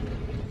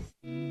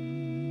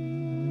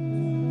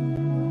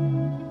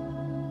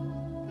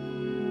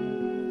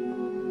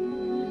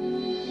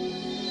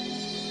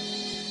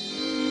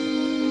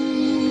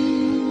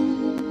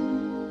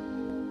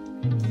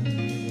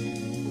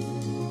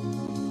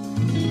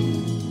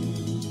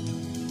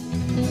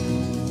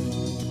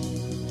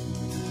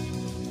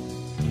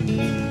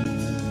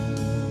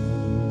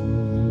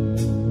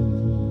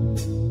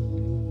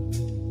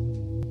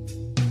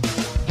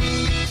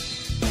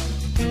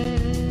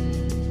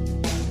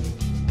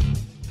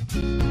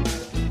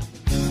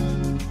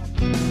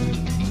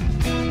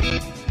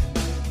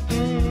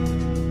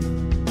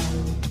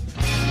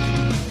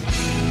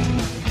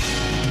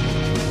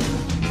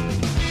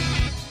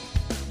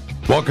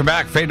 Welcome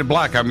back, Fade to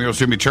Black. I'm your host,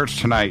 Jimmy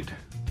Church. Tonight,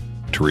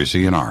 Teresa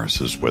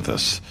Yanaros is with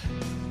us.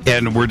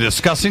 And we're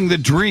discussing the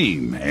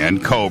dream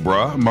and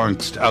Cobra,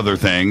 amongst other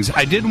things.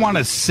 I did want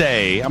to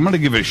say, I'm going to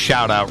give a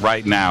shout out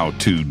right now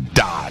to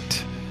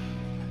Dot.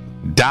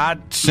 Dot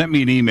sent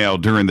me an email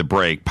during the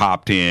break,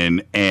 popped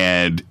in,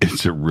 and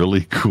it's a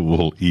really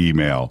cool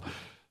email.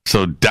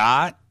 So,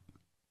 Dot,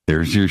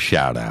 there's your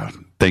shout out.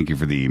 Thank you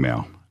for the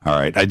email. All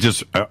right. I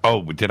just,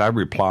 did I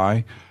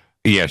reply?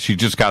 Yeah, she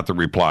just got the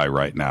reply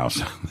right now.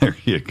 So, there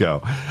you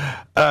go.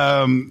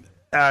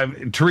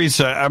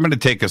 Teresa, I'm going to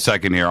take a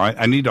second here.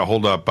 I need to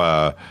hold up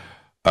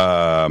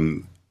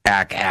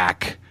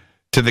ACK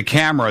to the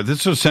camera.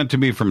 This was sent to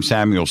me from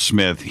Samuel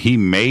Smith. He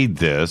made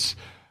this,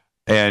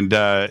 and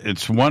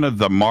it's one of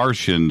the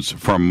Martians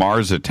from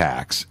Mars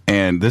Attacks.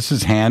 And this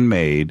is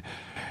handmade,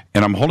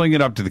 and I'm holding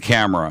it up to the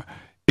camera.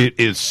 It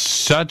is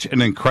such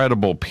an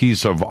incredible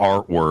piece of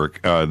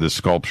artwork, this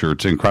sculpture.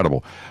 It's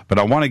incredible. But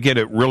I want to get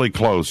it really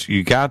close.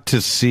 You got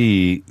to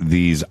see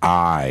these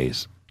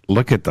eyes.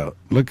 Look at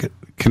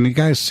can you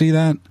guys see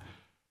that?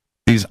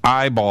 These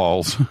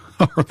eyeballs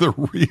are the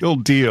real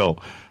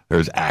deal.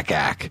 There's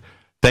ACK.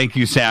 Thank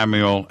you,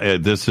 Samuel.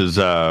 This is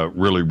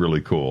really, really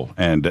cool.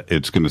 And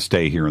it's going to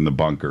stay here in the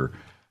bunker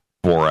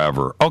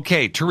forever.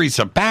 Okay,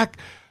 Teresa, back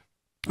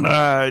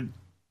to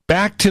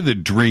the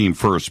dream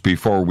first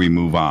before we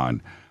move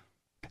on.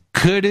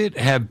 Could it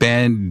have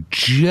been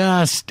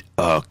just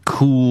a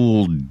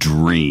cool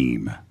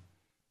dream?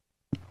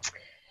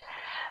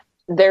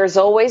 There's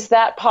always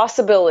that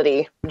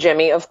possibility,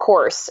 Jimmy, of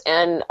course.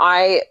 And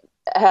I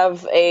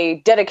have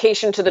a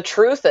dedication to the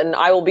truth, and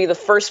I will be the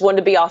first one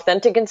to be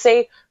authentic and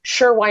say,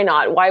 sure, why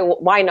not?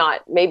 Why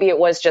not? Maybe it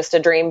was just a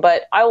dream.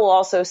 But I will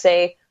also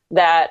say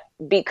that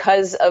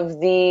because of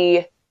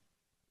the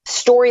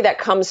story that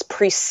comes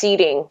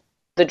preceding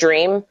the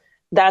dream,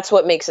 that's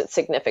what makes it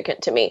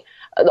significant to me.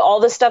 All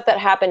the stuff that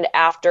happened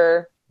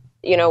after,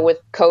 with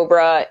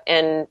Cobra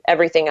and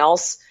everything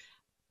else,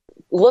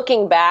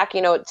 looking back,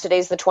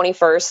 today's the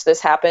 21st.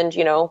 This happened,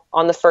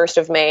 on the 1st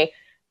of May.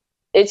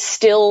 It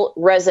still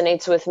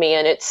resonates with me,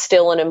 and it's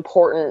still an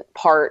important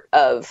part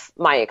of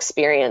my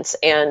experience.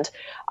 And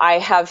I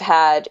have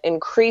had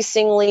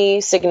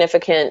increasingly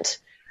significant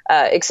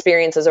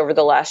experiences over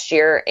the last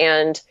year.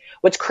 And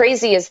what's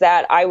crazy is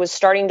that I was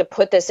starting to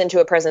put this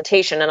into a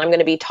presentation, and I'm going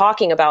to be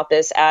talking about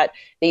this at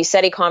the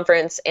SETI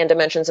conference and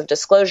Dimensions of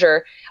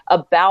Disclosure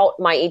about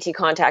my ET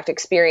contact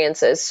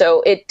experiences.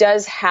 So it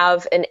does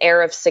have an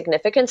air of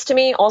significance to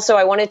me. Also,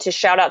 I wanted to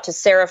shout out to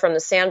Sarah from the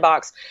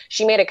Sandbox.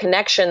 She made a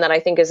connection that I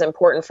think is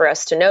important for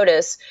us to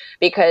notice,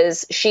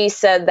 because she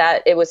said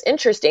that it was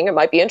interesting, it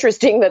might be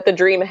interesting, that the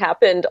dream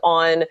happened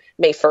on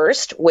May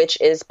 1st, which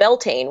is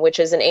Beltane, which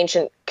is an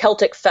ancient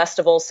Celtic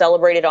festival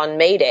celebrated on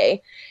May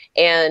Day.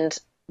 And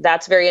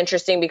that's very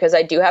interesting because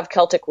I do have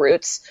Celtic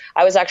roots.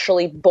 I was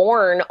actually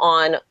born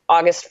on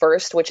August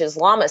 1st, which is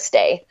Lammas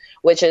Day,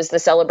 which is the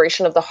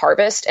celebration of the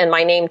harvest. And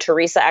my name,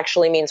 Teresa,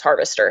 actually means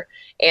harvester.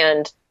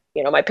 And,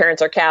 my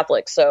parents are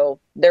Catholic, so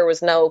there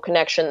was no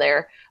connection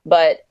there.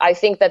 But I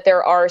think that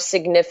there are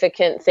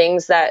significant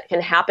things that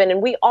can happen.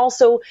 And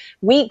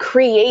we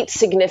create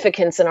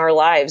significance in our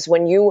lives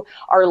when you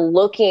are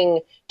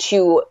looking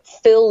to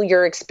fill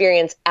your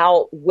experience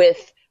out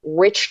with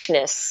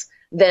richness.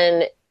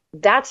 Then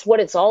that's what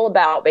it's all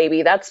about,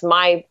 baby. That's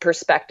my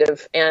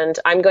perspective. And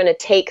I'm going to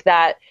take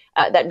that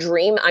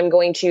dream. I'm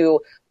going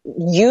to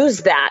use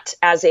that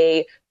as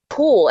a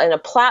tool and a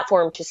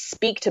platform to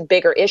speak to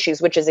bigger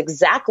issues, which is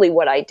exactly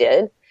what I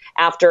did.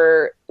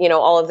 After,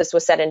 all of this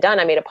was said and done,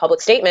 I made a public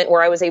statement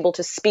where I was able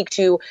to speak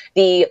to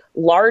the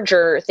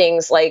larger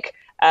things like,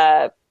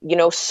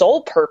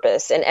 soul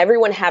purpose and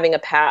everyone having a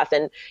path.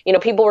 And,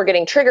 people were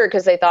getting triggered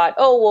because they thought,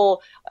 I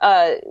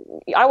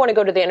want to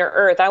go to the inner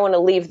earth. I want to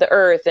leave the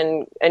earth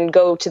and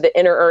go to the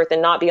inner earth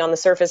and not be on the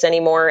surface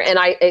anymore. And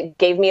it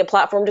gave me a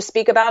platform to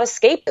speak about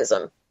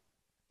escapism.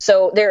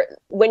 So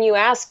when you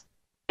ask,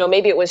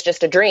 maybe it was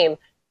just a dream,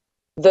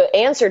 the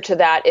answer to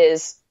that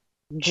is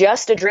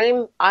just a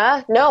dream.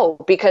 No,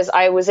 because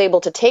I was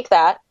able to take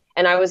that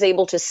and I was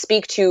able to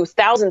speak to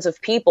thousands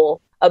of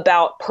people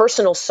about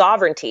personal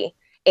sovereignty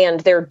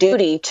and their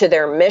duty to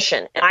their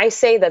mission. And I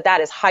say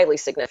that is highly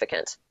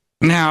significant.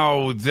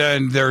 Now,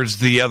 then there's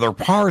the other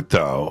part,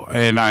 though,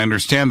 and I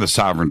understand the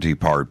sovereignty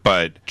part,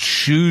 but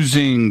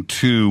choosing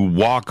to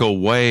walk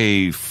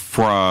away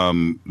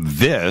from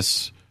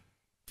this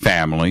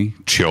family,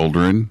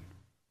 children,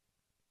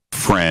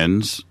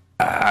 friends,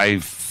 I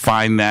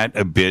find that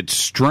a bit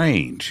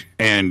strange.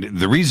 And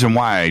the reason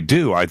why I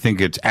do, I think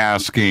it's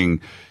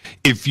asking,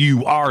 if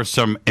you are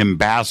some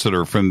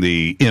ambassador from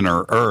the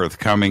inner earth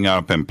coming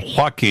up and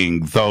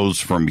plucking those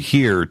from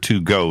here to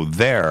go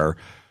there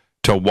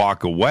to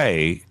walk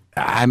away,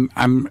 I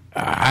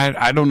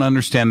don't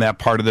understand that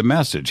part of the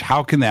message.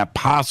 How can that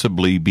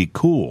possibly be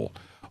cool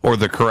or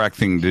the correct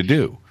thing to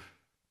do?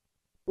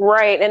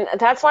 Right. And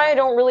that's why I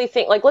don't really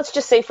think, like, let's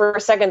just say for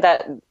a second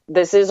that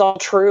this is all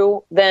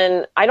true.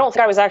 Then I don't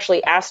think I was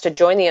actually asked to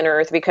join the Inner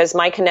Earth because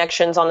my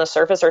connections on the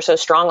surface are so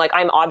strong. Like,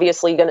 I'm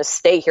obviously going to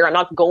stay here. I'm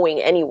not going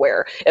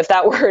anywhere. If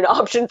that were an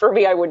option for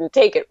me, I wouldn't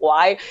take it.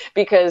 Why?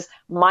 Because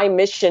my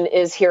mission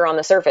is here on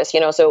the surface,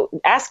 so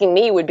asking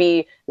me would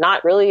be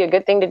not really a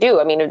good thing to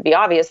do. I mean, it'd be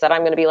obvious that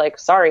I'm going to be like,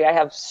 sorry, I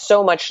have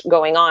so much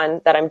going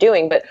on that I'm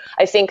doing. But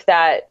I think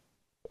that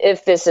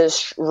if this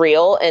is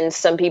real and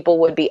some people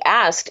would be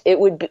asked, it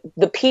would be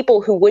the people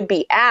who would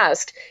be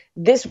asked,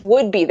 this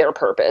would be their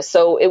purpose.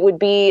 So it would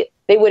be,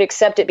 they would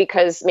accept it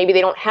because maybe they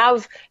don't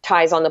have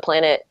ties on the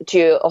planet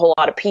to a whole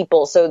lot of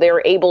people. So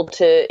they're able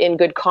to, in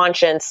good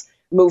conscience,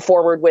 move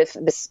forward with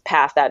this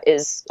path that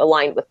is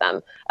aligned with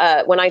them.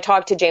 When I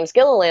talked to James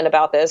Gilliland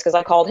about this, because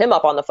I called him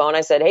up on the phone,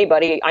 I said, hey,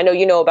 buddy, I know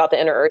you know about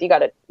the Inner Earth. You got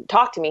to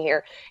talk to me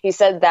here. He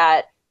said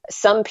that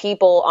some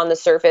people on the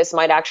surface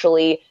might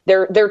actually,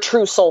 their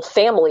true soul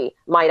family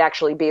might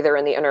actually be there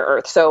in the Inner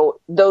Earth. So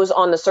those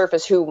on the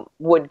surface who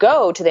would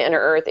go to the Inner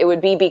Earth, it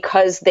would be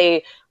because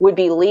they would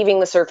be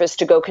leaving the surface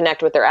to go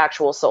connect with their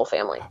actual soul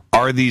family.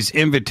 Are these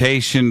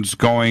invitations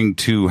going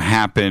to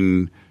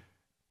happen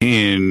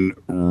in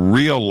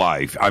real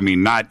life? I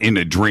mean, not in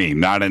a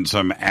dream, not in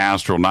some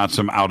astral, not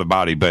some out of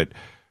body, but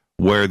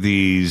where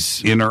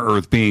these Inner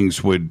Earth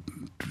beings would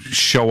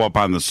show up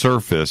on the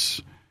surface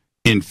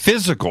in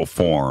physical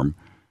form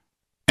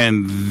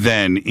and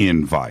then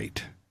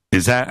invite.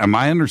 Am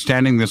I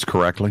understanding this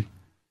correctly?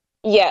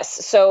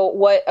 Yes.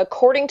 So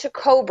according to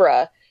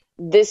Cobra,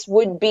 this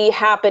would be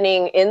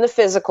happening in the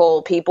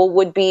physical. People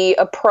would be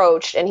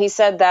approached. And he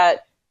said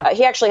that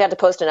he actually had to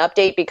post an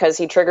update because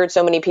he triggered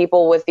so many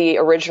people with the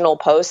original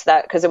post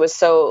because it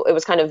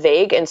was kind of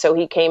vague. And so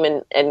he came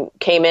in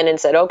and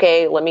said,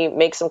 okay, let me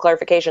make some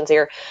clarifications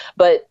here.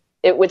 But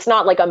it's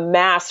not like a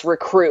mass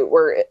recruit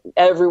where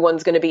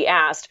everyone's going to be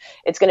asked.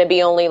 It's going to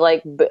be only,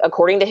 like,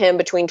 according to him,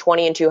 between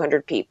 20 and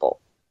 200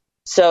 people.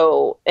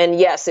 So, and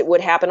yes, it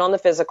would happen on the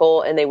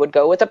physical, and they would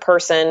go with a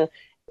person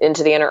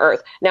into the Inner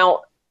Earth.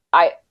 Now,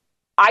 I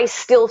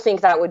still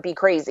think that would be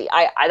crazy.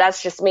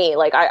 That's just me.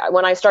 Like,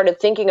 when I started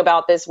thinking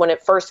about this when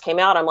it first came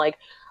out, I'm like,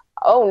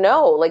 oh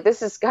no, like,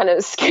 this is kind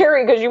of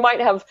scary because you might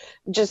have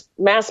just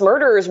mass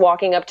murderers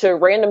walking up to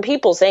random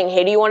people saying,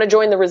 hey, do you want to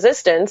join the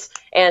resistance?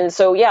 And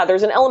so, yeah,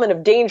 there's an element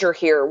of danger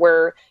here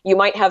where you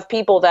might have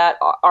people that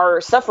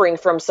are suffering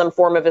from some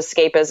form of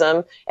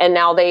escapism, and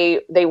now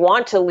they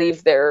want to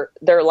leave their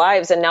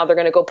lives, and now they're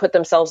going to go put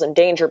themselves in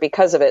danger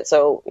because of it.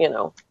 So,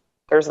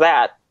 there's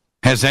that.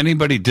 Has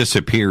anybody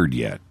disappeared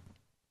yet?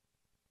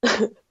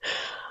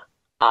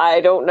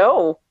 I don't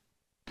know.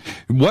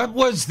 What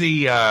was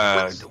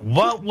that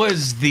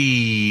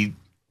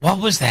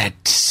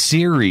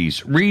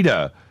series?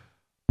 Rita,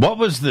 what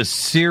was the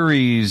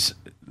series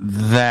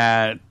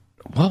what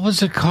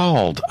was it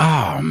called?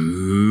 Oh,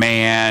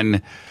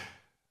 man.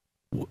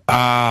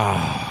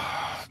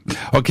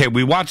 Okay,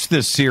 we watched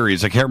this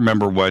series. I can't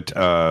remember what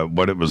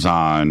it was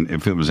on,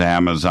 if it was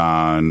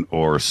Amazon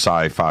or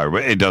Sci-Fi.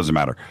 It doesn't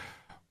matter.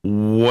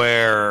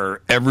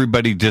 Where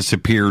everybody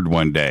disappeared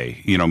one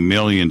day,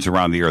 millions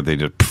around the earth, they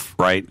just,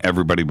 right?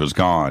 Everybody was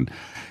gone.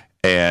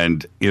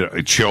 And,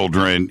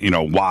 children,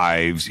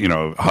 wives,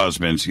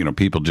 husbands,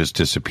 people just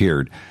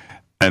disappeared.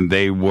 And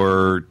they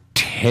were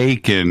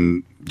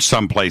taken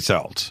someplace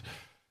else.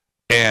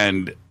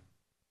 And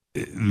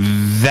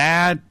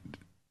that,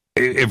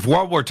 if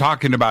what we're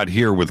talking about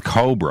here with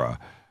Cobra,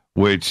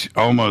 which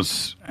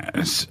almost,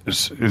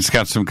 it's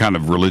got some kind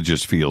of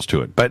religious feels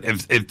to it. But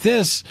if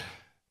this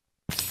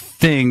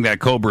thing that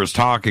Cobra is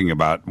talking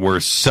about, where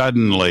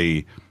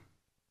suddenly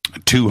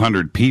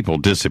 200 people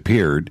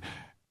disappeared,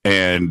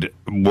 and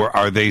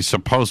are they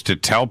supposed to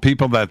tell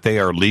people that they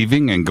are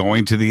leaving and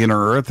going to the Inner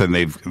Earth, and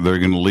they're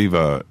going to leave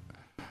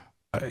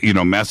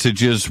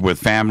messages with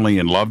family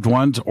and loved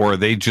ones, or are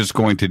they just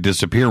going to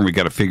disappear and we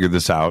got to figure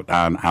this out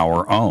on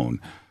our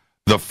own?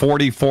 The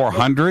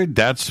 4400,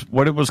 that's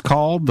what it was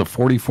called, the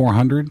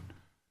 4400.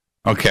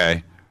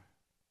 Okay,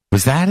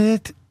 was that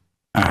it?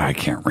 I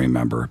can't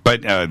remember,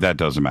 but that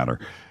doesn't matter.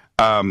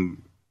 The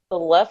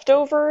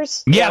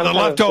leftovers? Yeah, the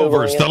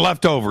leftovers.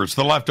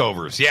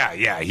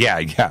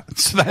 Yeah.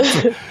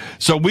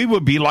 So we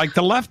would be like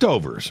the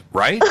leftovers,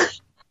 right?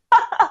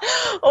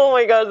 Oh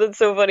my God, that's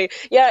so funny.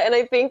 Yeah, and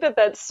I think that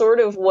that's sort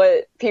of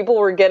what people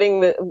were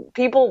getting.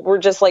 People were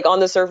just, like, on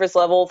the surface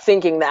level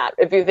thinking that.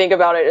 If you think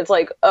about it, it's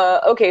like,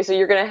 okay, so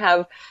you're going to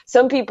have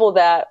some people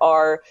that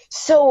are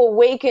so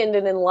awakened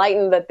and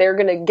enlightened that they're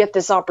going to get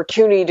this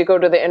opportunity to go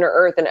to the Inner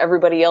Earth, and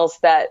everybody else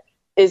that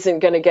isn't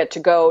going to get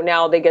to go,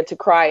 now they get to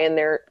cry in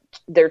their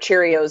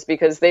Cheerios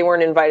because they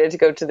weren't invited to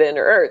go to the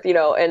Inner Earth,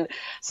 and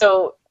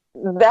so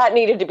that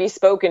needed to be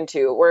spoken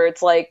to, where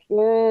it's like,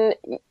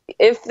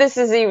 if this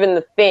is even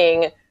the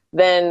thing,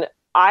 then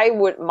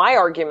my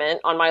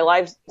argument on my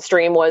live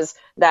stream was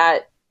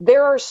that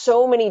there are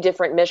so many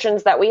different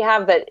missions that we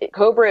have that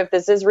Cobra, if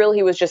this is real,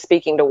 he was just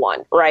speaking to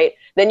one, right?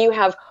 Then you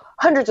have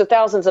hundreds of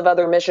thousands of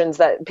other missions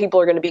that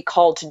people are going to be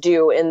called to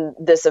do in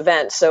this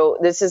event. So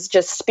this is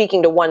just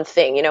speaking to one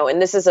thing,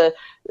 and this is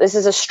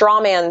a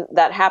straw man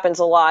that happens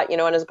a lot,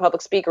 and as a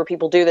public speaker,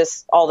 people do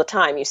this all the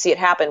time. You see it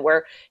happen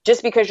where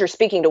just because you're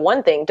speaking to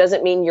one thing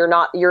doesn't mean you're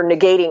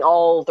negating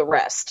all the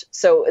rest.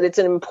 So it's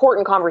an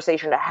important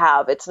conversation to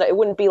have. It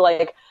wouldn't be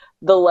like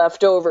the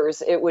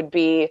leftovers. It would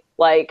be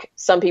like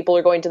some people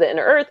are going to the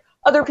inner earth,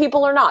 other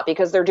people are not,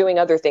 because they're doing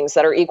other things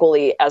that are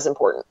equally as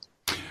important.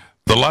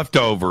 The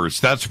Leftovers,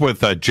 that's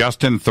with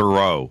Justin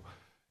Theroux.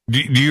 Do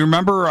you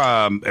remember,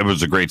 it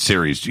was a great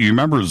series. Do you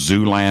remember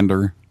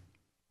Zoolander?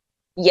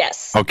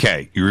 Yes.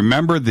 Okay. You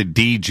remember the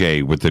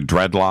DJ with the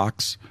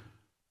dreadlocks?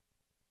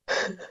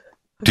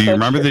 Do you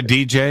remember the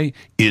DJ?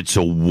 It's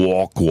a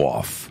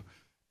walk-off.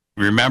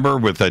 Remember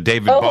with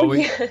David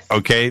Bowie? Yes.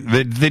 Okay.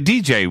 The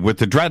DJ with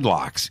the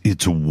dreadlocks,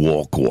 it's a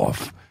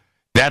walk-off.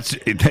 That's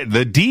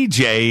the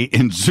DJ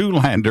in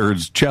Zoolander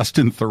is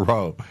Justin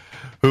Theroux,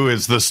 who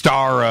is the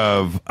star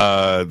of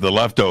The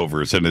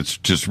Leftovers, and it's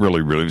just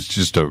it's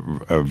just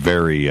a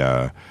very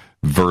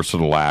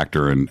versatile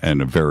actor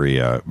and a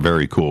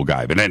very cool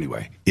guy. But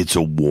anyway, it's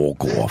a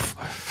walk-off.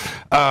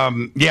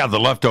 The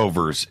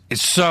Leftovers.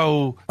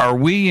 So are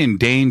we in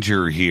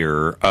danger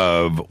here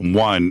of,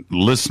 one,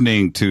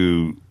 listening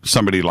to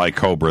somebody like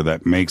Cobra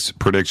that makes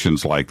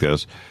predictions like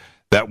this,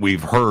 that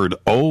we've heard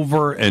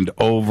over and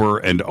over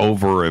and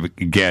over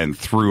again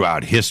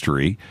throughout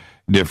history?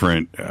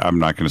 Different, I'm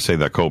not going to say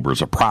that Cobra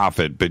is a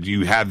prophet, but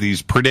you have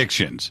these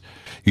predictions.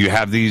 You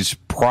have these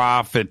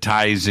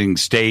prophetizing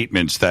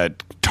statements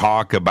that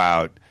talk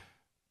about,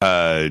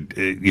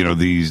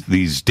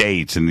 these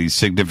dates and these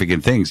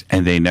significant things,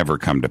 and they never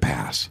come to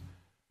pass.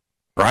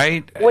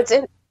 Right?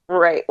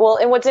 Right. Well,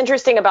 and what's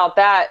interesting about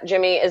that,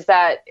 Jimmy, is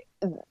that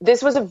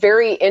this was a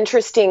very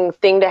interesting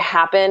thing to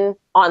happen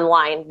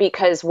online,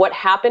 because what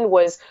happened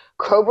was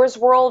Cobra's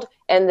world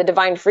and the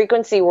divine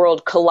frequency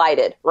world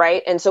collided,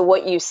 right? And so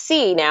what you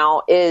see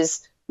now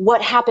is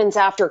what happens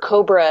after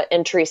Cobra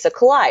and Teresa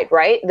collide,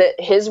 right? That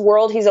his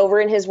world, he's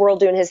over in his world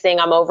doing his thing.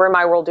 I'm over in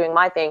my world doing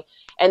my thing.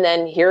 And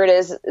then here it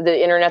is.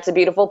 The internet's a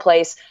beautiful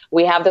place.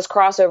 We have this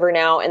crossover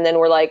now. And then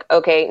we're like,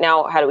 okay,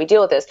 now how do we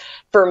deal with this?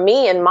 For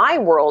me in my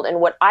world and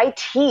what I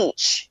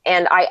teach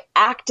and I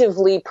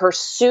actively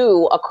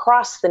pursue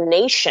across the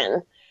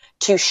nation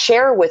to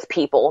share with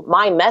people,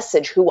 my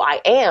message, who I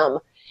am,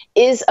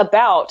 is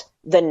about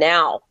the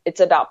now. It's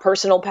about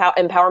personal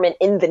empowerment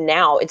in the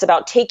now. It's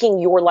about taking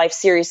your life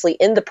seriously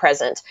in the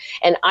present.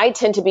 And I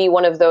tend to be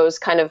one of those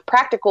kind of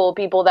practical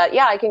people that,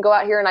 I can go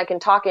out here and I can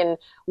talk in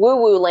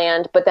woo-woo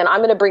land, but then I'm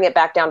going to bring it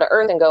back down to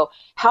earth and go,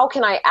 how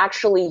can I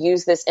actually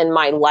use this in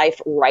my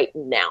life right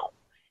now?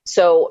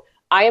 So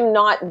I am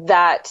not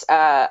that,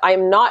 I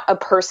am not a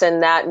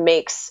person that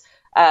makes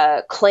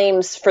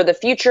claims for the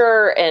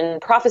future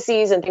and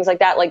prophecies and things like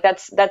that. Like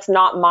that's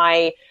not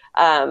my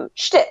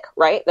shtick,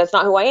 right? That's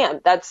not who I am.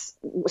 That's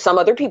some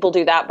other people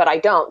do that, but I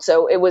don't.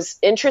 So it was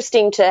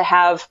interesting to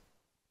have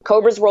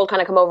Cobra's world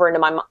kind of come over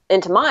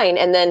into mine.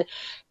 And then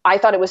I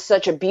thought it was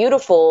such a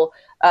beautiful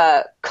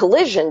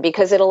collision,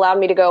 because it allowed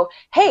me to go,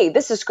 hey,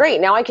 this is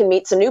great. Now I can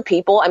meet some new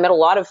people. I met a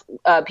lot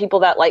of people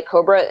that like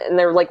Cobra, and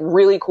they're like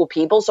really cool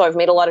people. So I've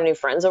made a lot of new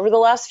friends over the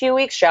last few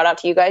weeks. Shout out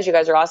to you guys. You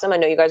guys are awesome. I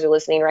know you guys are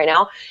listening right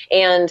now.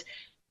 And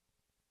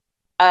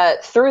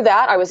through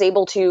that, I was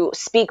able to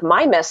speak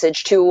my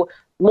message to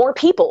more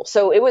people.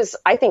 So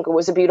I think it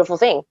was a beautiful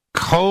thing.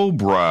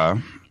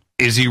 Cobra,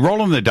 is he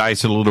rolling the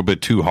dice a little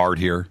bit too hard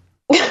here?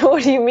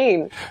 What do you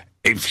mean?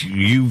 If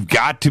you've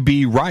got to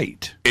be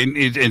right.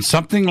 In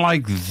something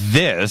like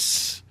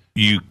this,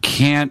 you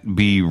can't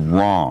be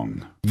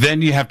wrong.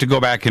 Then you have to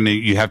go back and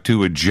you have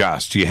to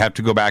adjust. You have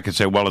to go back and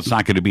say, well, it's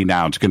not going to be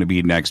now. It's going to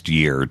be next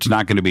year. It's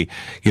not going to be,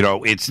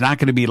 it's not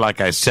going to be like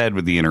I said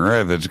with the inner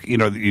earth.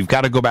 You've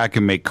got to go back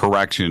and make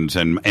corrections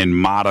and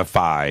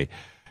modify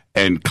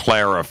and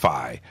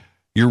clarify.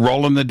 You're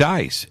rolling the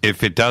dice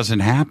if it doesn't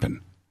happen.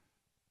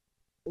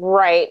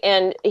 Right.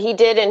 And he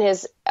did in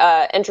his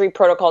entry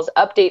protocols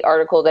update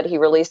article that he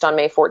released on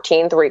May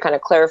 14th, where he kind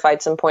of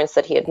clarified some points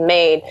that he had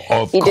made.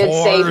 Of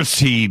course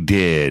he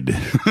did.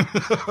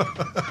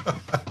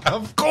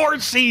 Of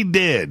course he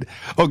did.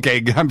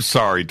 Okay, I'm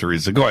sorry,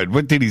 Teresa. Go ahead.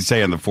 What did he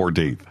say on the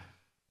 14th?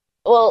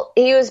 Well,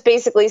 he was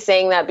basically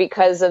saying that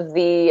because of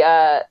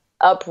the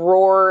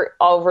uproar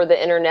over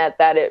the internet,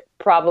 that it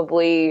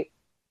probably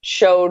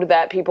showed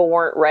that people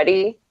weren't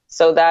ready,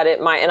 so that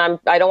it might, and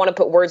I don't want to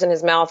put words in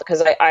his mouth,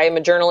 because I am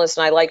a journalist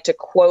and I like to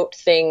quote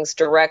things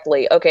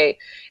directly. Okay,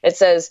 it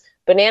says,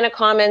 banana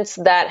comments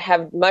that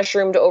have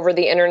mushroomed over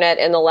the internet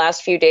in the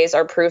last few days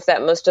are proof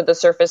that most of the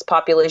surface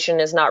population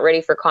is not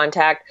ready for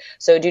contact,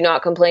 so do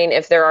not complain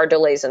if there are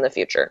delays in the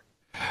future.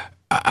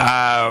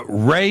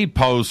 Ray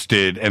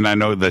posted, and I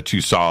know that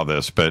you saw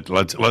this, but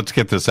let's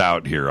get this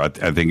out here. I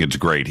think it's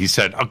great. He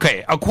said,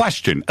 okay,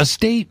 a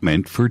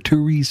statement for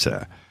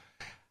Teresa.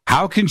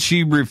 How can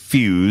she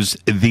refuse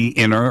the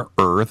inner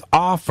earth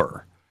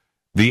offer?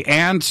 The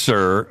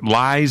answer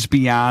lies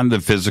beyond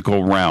the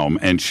physical realm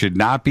and should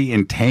not be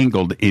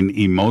entangled in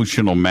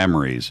emotional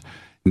memories.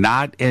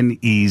 not an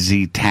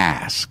easy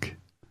task.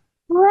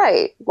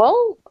 Right.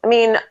 Well, I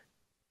mean,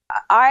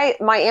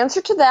 my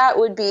answer to that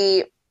would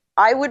be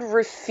I would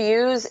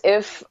refuse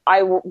if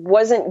I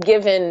wasn't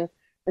given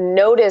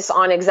notice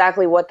on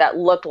exactly what that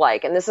looked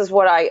like. And this is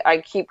what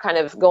I keep kind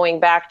of going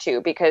back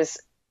to, because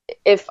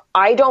if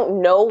I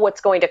don't know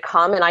what's going to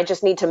come and I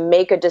just need to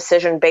make a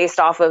decision based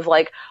off of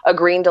like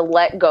agreeing to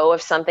let go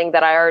of something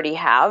that I already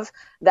have,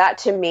 that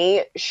to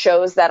me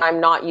shows that I'm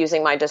not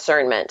using my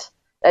discernment.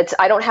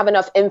 I don't have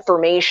enough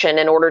information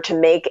in order to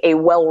make a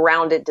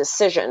well-rounded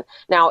decision.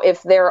 Now,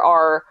 if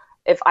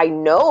I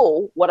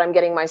know what I'm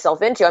getting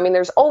myself into, I mean,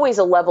 there's always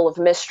a level of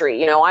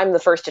mystery. You know, I'm the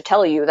first to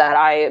tell you that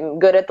I am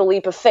good at the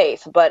leap of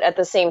faith, but at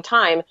the same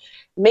time,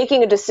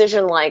 making a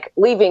decision like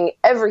leaving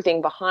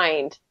everything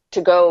behind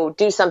to go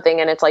do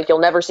something and it's like you'll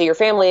never see your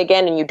family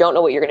again and you don't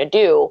know what you're going to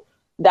do,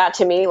 that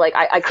to me, like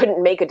I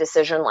couldn't make a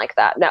decision like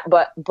that. Now,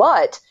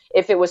 but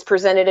if it was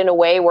presented in a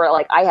way where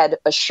like I had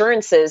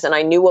assurances and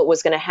I knew what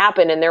was going to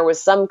happen and there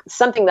was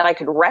something that I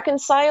could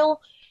reconcile,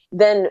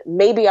 then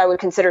maybe I would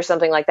consider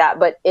something like that.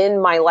 But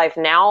in my life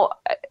now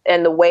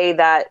and the way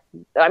that,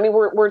 I mean,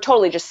 we're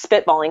totally just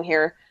spitballing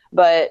here,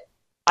 but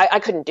I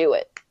couldn't do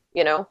it,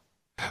 you know?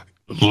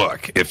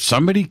 Look, if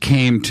somebody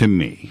came to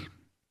me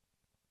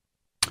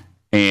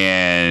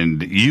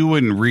and you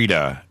and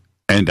Rita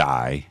and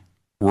I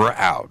were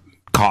out,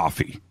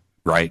 coffee,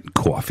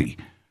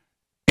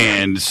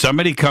 and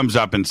somebody comes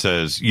up and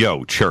says,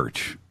 yo,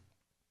 church,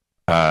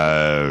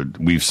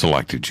 we've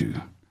selected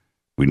you.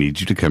 We need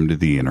you to come to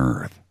the inner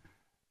earth.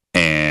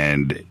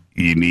 And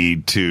you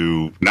need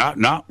to,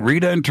 not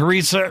Rita and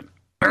Teresa,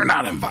 they're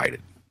not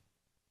invited.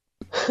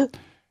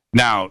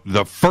 Now,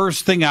 the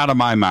first thing out of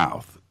my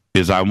mouth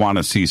is I want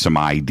to see some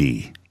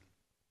ID.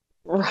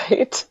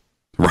 Right.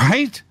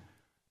 Right?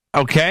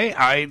 Okay,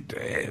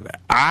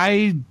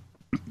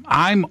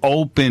 I'm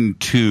open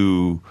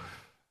to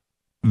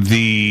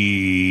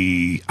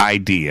the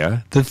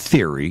idea, the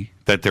theory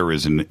that there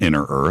is an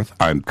inner earth.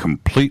 I'm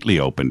completely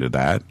open to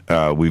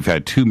that. We've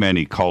had too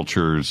many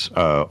cultures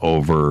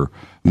over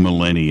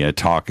millennia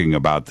talking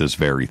about this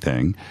very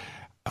thing.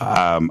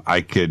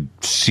 I could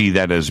see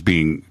that as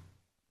being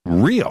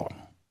real.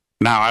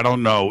 Now, I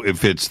don't know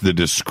if it's the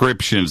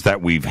descriptions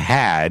that we've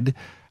had.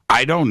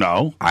 I don't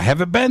know. I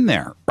haven't been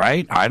there,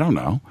 right? I don't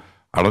know.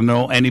 I don't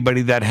know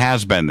anybody that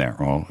has been there,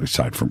 well,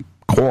 aside from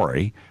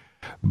Corey.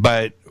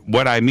 But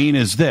what I mean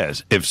is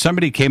this. If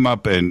somebody came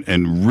up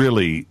and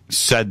really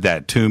said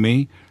that to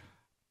me,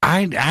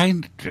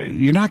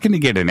 you're not going to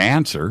get an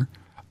answer.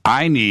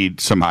 I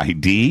need some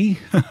ID.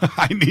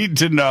 I need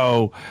to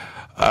know,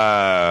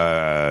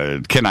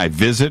 can I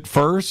visit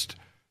first?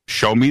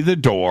 Show me the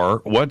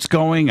door. What's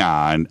going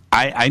on?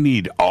 I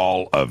need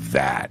all of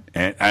that.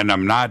 And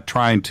I'm not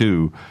trying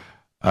to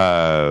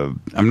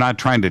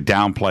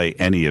downplay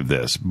any of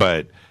this,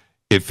 but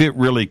if it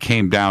really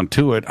came down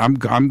to it, I'm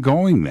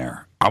going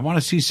there. I want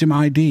to see some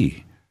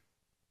ID,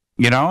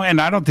 you know,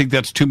 and I don't think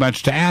that's too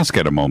much to ask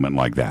at a moment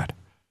like that.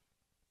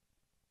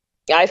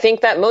 I think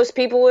that most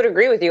people would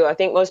agree with you. I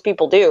think most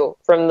people do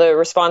from the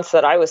response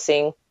that I was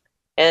seeing.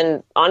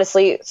 And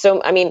honestly,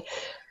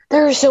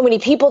 there are so many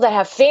people that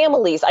have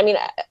families. I mean,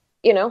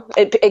 you know,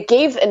 it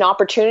gave an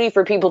opportunity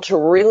for people to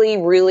really,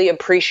 really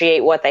appreciate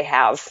what they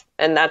have.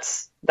 And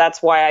that's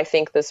why I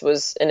think this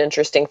was an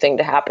interesting thing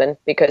to happen,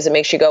 because it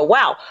makes you go,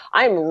 wow,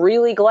 I'm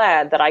really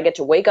glad that I get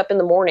to wake up in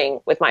the morning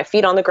with my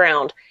feet on the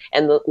ground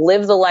and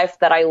live the life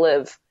that I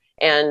live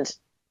and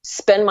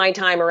spend my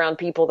time around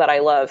people that I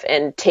love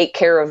and take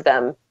care of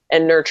them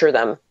and nurture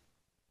them.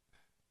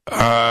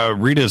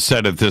 Rita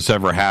said if this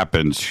ever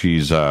happens,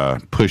 she's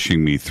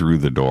pushing me through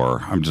the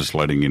door. I'm just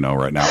letting you know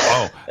right now.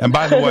 Oh, and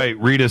by the way,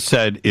 Rita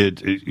said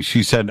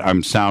she said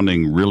I'm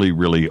sounding really,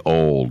 really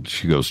old.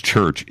 She goes,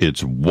 church,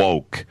 it's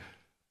woke.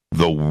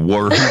 The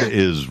word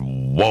is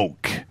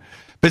woke.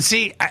 But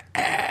see,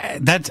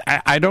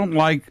 I don't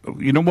like,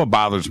 you know what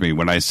bothers me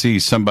when I see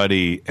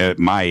somebody at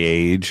my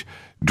age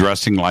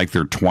dressing like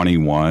they're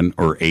 21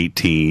 or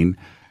 18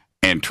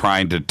 and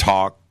trying to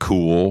talk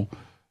cool.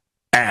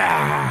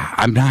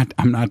 I'm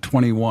not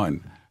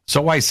 21.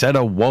 So I said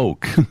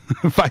awoke.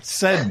 If I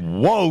said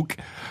woke,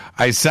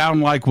 I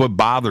sound like what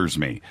bothers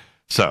me.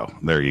 So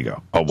there you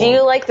go. Awoke. Do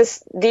you like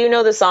this? Do you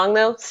know the song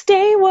though?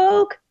 Stay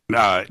woke.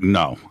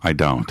 No, I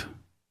don't.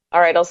 All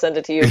right, I'll send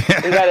it to you.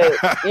 You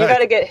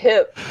gotta get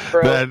hip,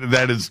 bro.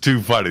 That is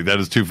too funny. That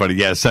is too funny.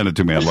 Yeah, send it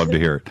to me. I'd love to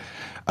hear it.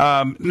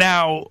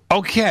 Now,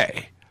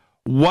 okay.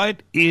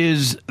 What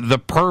is the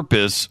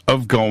purpose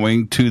of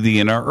going to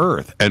the inner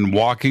earth and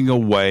walking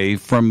away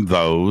from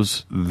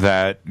those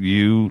that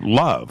you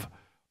love?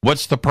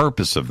 What's the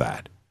purpose of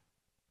that?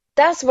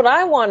 That's what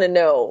I want to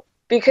know,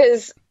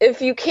 because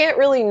if you can't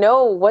really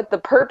know what the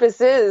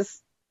purpose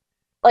is,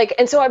 like,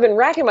 and so I've been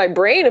racking my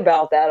brain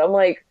about that. I'm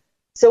like,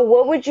 so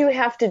what would you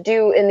have to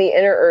do in the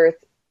inner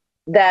earth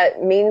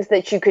that means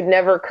that you could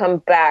never come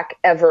back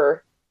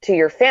ever to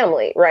your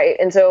family, right?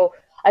 And so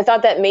I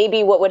thought that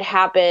maybe what would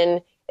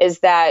happen is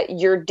that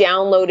you're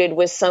downloaded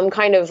with some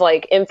kind of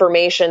like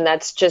information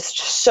that's just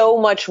so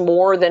much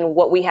more than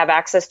what we have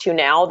access to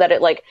now, that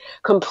it like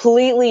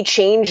completely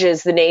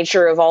changes the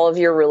nature of all of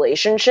your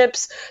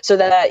relationships, so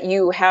that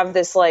you have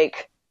this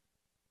like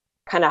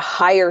kind of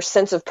higher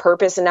sense of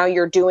purpose. And now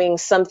you're doing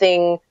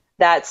something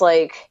that's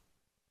like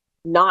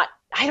not,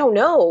 I don't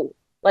know,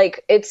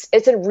 like it's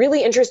a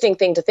really interesting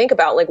thing to think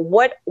about. Like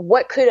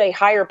what could a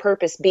higher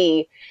purpose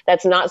be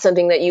that's not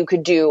something that you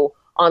could do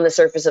on the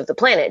surface of the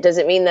planet? Does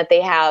it mean that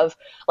they have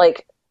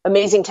like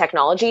amazing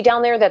technology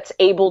down there that's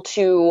able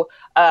to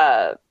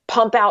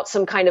pump out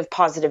some kind of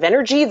positive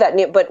energy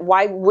but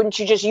why wouldn't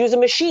you just use a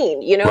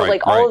machine? You know,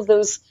 all of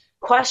those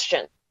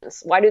questions.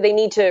 Why do they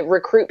need to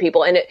recruit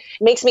people? And it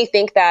makes me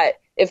think that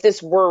if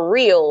this were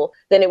real,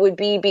 then it would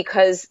be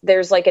because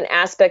there's like an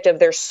aspect of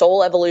their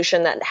soul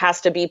evolution that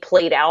has to be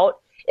played out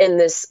in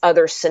this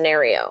other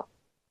scenario.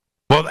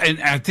 Well,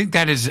 and I think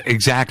that is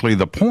exactly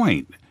the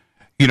point.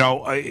 You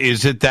know,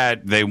 is it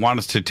that they want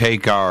us to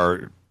take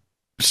our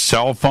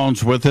cell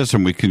phones with us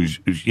and we can,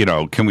 you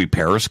know, can we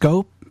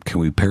periscope? Can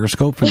we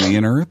periscope from the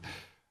inner Earth?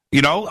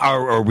 You know,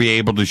 are we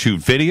able to shoot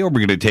video? Are we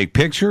going to take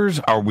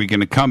pictures? Are we going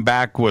to come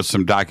back with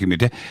some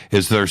documentation?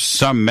 Is there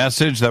some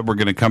message that we're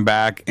going to come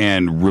back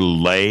and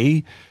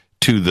relay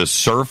to the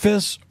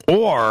surface?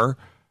 Or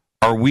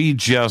are we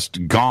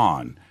just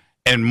gone?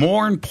 And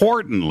more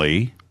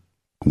importantly,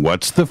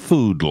 what's the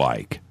food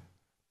like?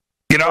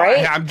 You know,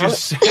 right?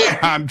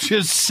 I'm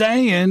just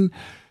saying,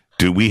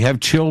 do we have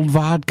chilled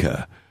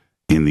vodka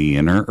in the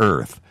inner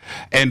Earth?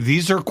 And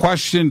these are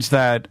questions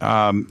that,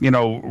 you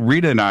know,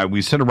 Rita and I,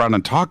 we sit around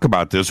and talk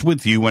about this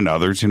with you and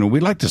others. You know, we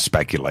like to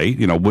speculate.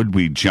 You know, would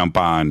we jump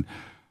on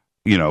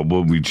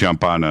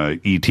a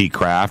ET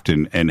craft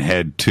and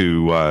head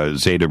to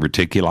Zeta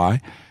Reticuli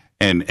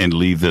and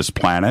leave this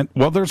planet?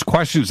 Well, there's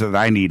questions that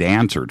I need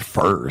answered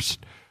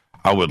first.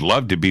 I would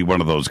love to be one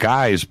of those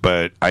guys,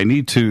 but I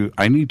need to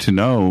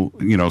know,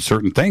 you know,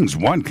 certain things.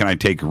 One, can I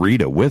take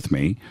Rita with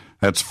me?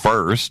 That's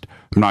first.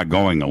 I'm not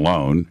going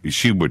alone.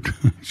 She would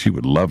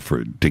love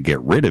to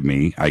get rid of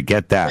me. I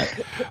get that.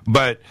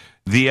 But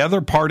the other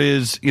part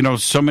is, you know,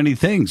 so many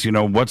things. You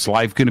know, what's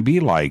life going to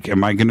be like?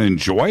 Am I going to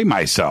enjoy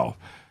myself?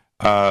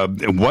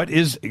 What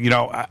is, you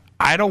know,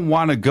 I don't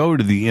want to go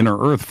to the inner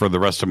Earth for the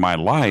rest of my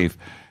life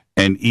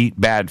and eat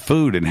bad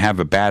food and have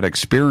a bad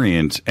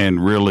experience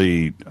and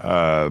really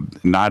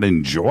not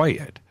enjoy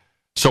it.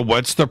 So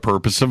what's the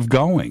purpose of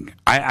going?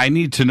 I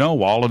need to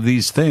know all of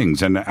these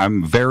things, and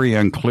I'm very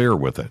unclear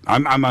with it.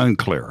 I'm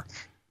unclear.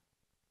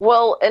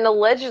 Well, and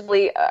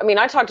allegedly, I mean,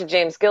 I talked to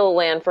James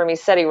Gilliland from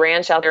Isetti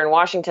Ranch out there in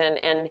Washington,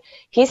 and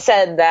he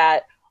said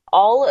that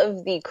all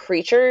of the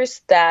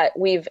creatures that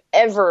we've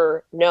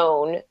ever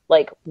known,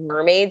 like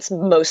mermaids,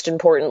 most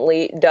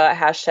importantly,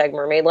 hashtag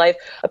mermaid life,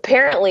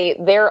 apparently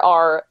there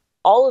are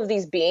all of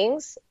these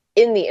beings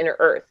in the inner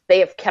Earth. They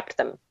have kept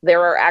them.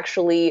 There are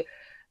actually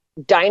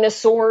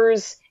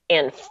dinosaurs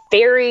and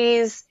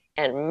fairies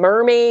and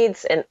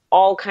mermaids and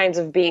all kinds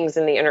of beings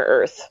in the inner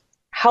Earth.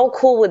 How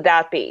cool would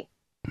that be?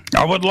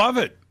 I would love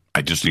it.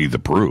 I just need the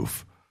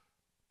proof.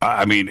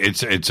 I mean,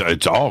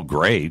 it's all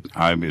great.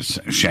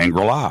 It's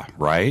Shangri-La,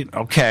 right?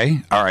 Okay,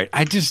 all right.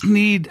 I just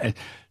need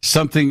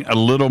something a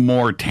little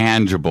more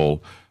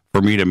tangible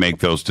for me to make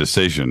those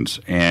decisions.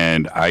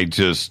 And I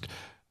just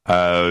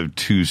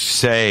to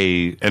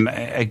say, and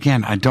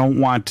again, I don't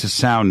want to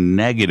sound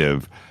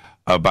negative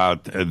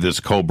about this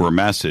Cobra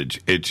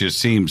message. It just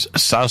seems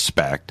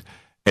suspect,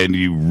 and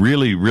you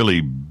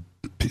really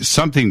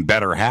something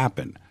better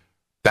happen.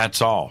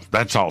 That's all.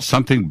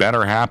 Something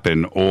better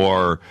happen,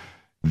 or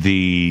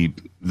the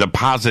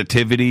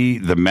positivity,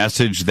 the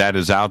message that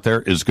is out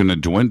there is going to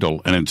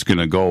dwindle, and it's going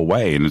to go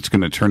away, and it's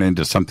going to turn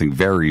into something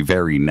very,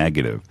 very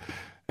negative.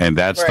 And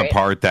that's the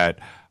part that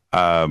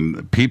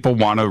people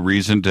want a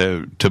reason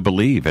to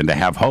believe and to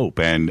have hope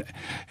and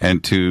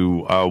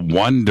to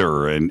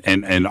wonder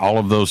and all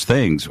of those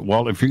things.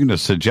 Well, if you're going to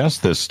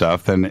suggest this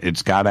stuff, then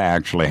it's got to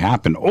actually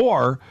happen,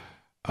 or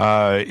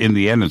in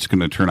the end, it's going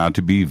to turn out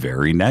to be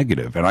very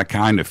negative. And I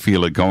kind of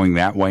feel it going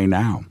that way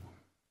now.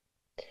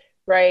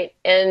 Right.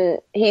 And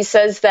he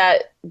says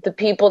that the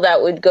people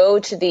that would go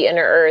to the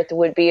inner Earth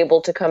would be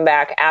able to come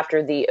back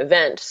after the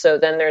event. So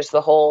then there's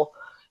the whole,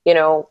 you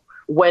know,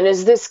 when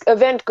is this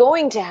event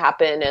going to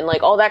happen? And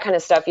like all that kind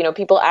of stuff. You know,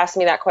 people ask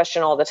me that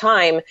question all the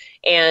time.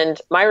 And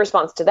my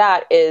response to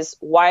that is,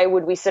 why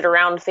would we sit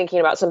around thinking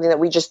about something that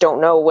we just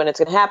don't know when it's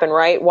going to happen,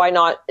 right? Why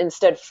not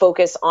instead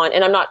focus on,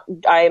 and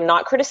I am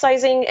not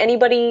criticizing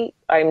anybody.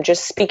 I'm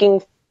just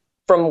speaking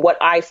from what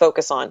I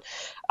focus on.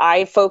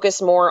 I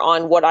focus more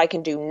on what I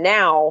can do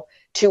now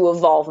to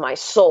evolve my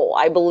soul.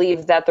 I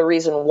believe that the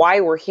reason why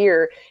we're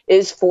here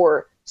is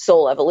for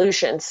soul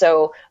evolution.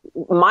 So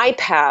my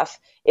path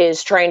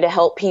is trying to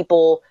help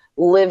people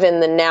live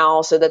in the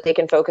now so that they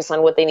can focus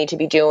on what they need to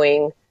be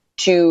doing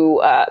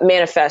to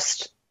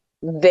manifest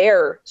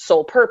their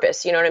soul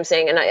purpose. You know what I'm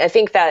saying? And I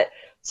think that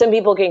some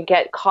people can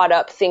get caught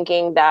up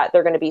thinking that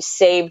they're going to be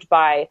saved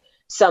by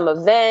some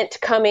event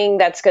coming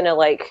that's going to,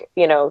 like,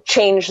 you know,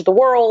 change the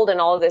world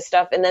and all of this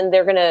stuff. And then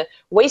they're going to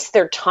waste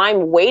their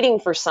time waiting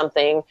for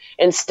something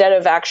instead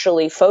of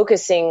actually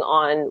focusing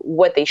on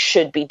what they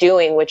should be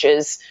doing, which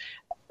is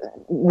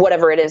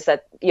whatever it is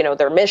that, you know,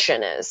 their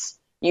mission is.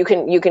 You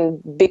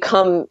can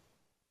become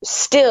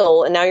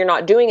still, and now you're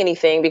not doing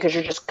anything because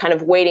you're just kind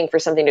of waiting for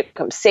something to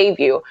come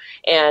save you.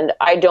 And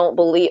I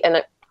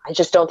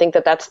just don't think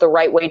that that's the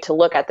right way to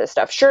look at this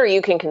stuff. Sure,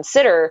 you can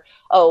consider,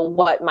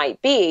 what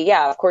might be.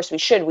 Yeah, of course we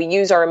should. We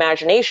use our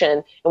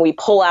imagination and we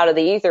pull out of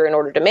the ether in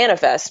order to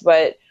manifest.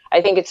 But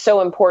I think it's so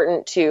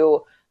important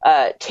to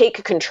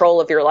take control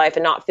of your life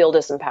and not feel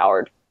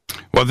disempowered.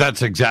 Well,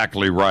 that's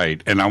exactly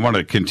right. And I want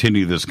to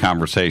continue this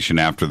conversation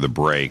after the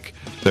break.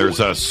 There's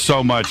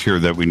so much here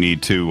that we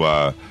need to,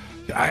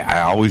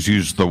 I always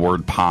use the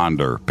word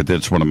ponder, but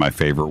that's one of my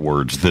favorite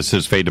words. This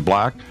is Fade to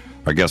Black.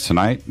 Our guest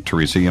tonight,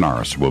 Teresa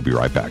Yanaros. We'll be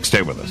right back.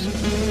 Stay with us.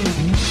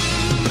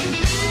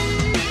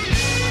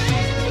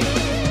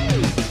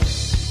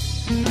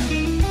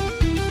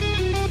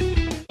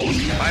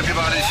 Hi,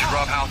 everybody. This is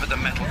Rob Halford, the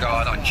Metal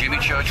Guard, on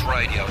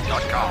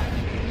JimmyChurchRadio.com.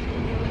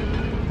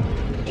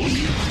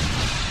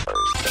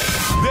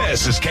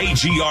 This is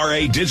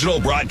KGRA Digital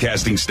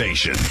Broadcasting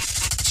Station.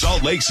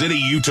 Salt Lake City,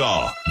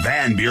 Utah.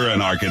 Van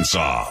Buren,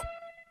 Arkansas.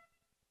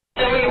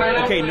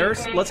 Okay,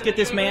 nurse, let's get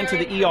this man to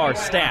the ER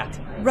stat.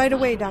 Right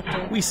away,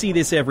 doctor. We see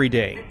this every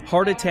day.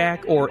 Heart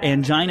attack or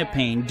angina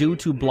pain due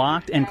to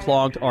blocked and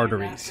clogged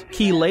arteries.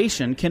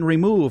 Chelation can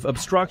remove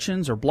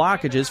obstructions or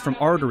blockages from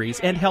arteries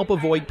and help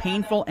avoid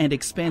painful and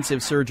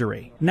expensive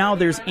surgery. Now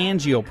there's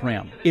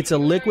Angioprim. It's a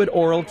liquid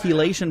oral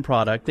chelation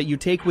product that you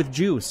take with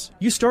juice.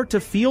 You start to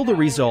feel the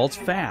results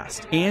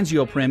fast.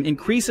 Angioprim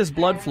increases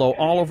blood flow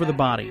all over the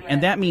body,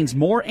 and that means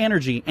more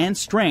energy and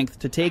strength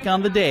to take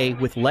on the day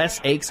with less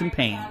aches and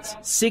pains.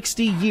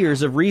 60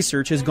 years of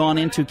research has gone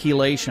into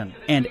chelation,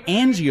 and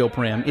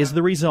Angioprim is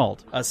the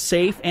result. A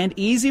safe and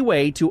easy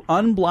way to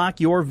unblock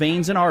your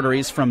veins and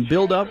arteries from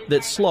buildup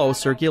that slow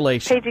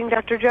circulation. Paging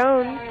Dr.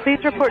 Jones. Please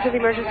report to the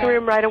emergency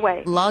room right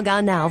away. Log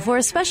on now for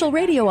a special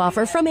radio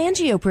offer from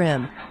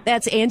Angioprim.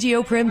 That's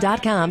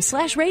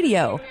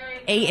angioprim.com/radio.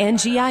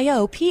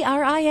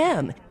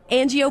 ANGIOPRIM.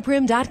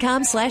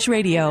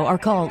 Angioprim.com/radio or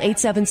call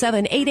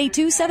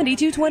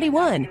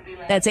 877-882-7221.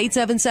 That's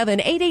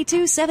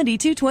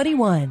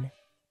 877-882-7221.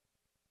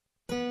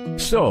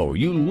 So,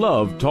 you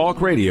love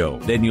talk radio?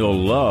 Then you'll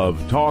love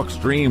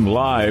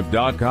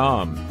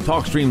TalkStreamLive.com.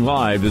 TalkStream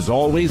Live is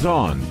always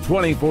on,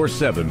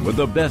 24/7 with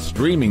the best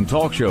streaming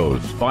talk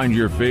shows. Find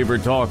your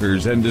favorite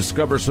talkers and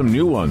discover some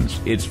new ones.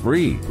 It's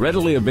free,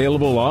 readily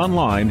available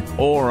online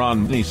or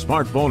on any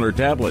smartphone or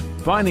tablet.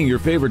 Finding your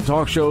favorite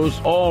talk shows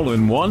all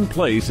in one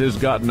place has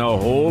gotten a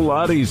whole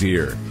lot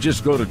easier.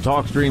 Just go to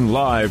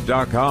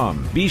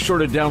TalkStreamLive.com. Be sure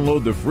to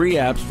download the free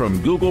apps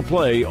from Google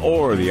Play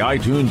or the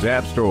iTunes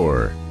App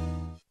Store.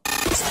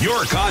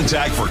 Your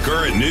contact for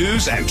current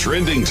news and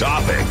trending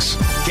topics.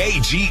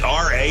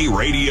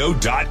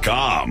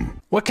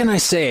 KGRARadio.com. What can I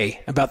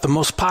say about the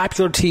most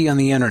popular tea on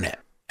the internet?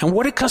 And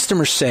what do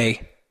customers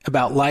say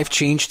about Life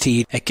Change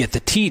Tea at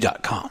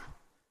GetTheTea.com?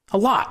 A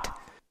lot.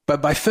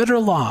 But by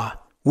federal law,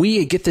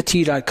 we at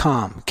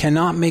GetTheTea.com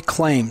cannot make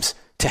claims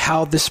to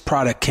how this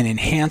product can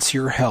enhance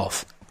your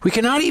health. We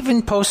cannot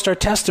even post our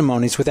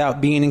testimonies without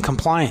being in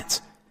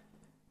compliance.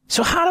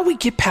 So how do we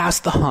get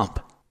past the hump?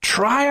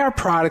 Try our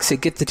products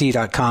at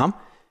GetTheTea.com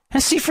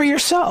and see for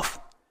yourself.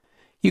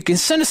 You can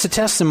send us a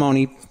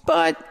testimony,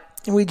 but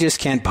we just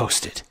can't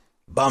post it.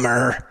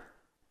 Bummer.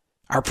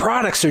 Our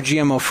products are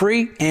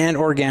GMO-free and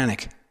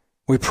organic.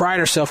 We pride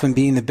ourselves in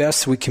being the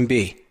best we can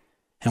be,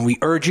 and we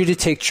urge you to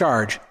take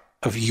charge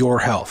of your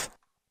health.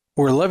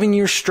 We're 11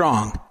 years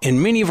strong, and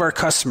many of our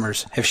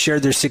customers have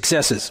shared their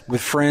successes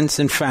with friends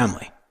and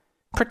family.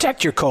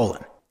 Protect your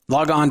colon.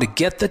 Log on to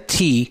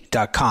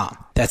GetTheTea.com.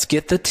 That's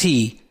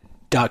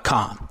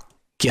GetTheTea.com.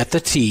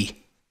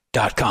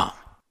 GetTheTea.com.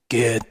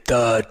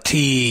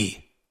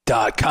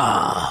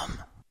 GetTheTea.com.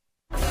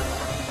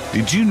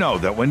 Did you know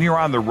that when you're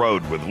on the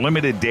road with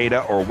limited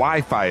data or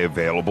Wi-Fi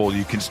available,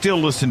 you can still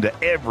listen to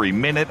every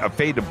minute of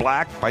Fade to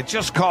Black by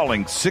just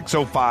calling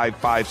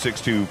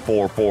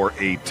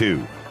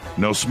 605-562-4482.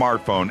 No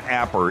smartphone,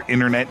 app, or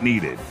internet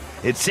needed.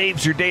 It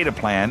saves your data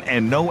plan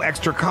and no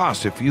extra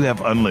cost if you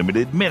have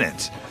unlimited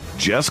minutes.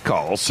 Just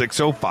call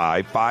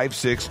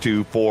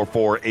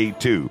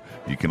 605-562-4482.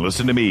 You can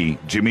listen to me,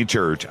 Jimmy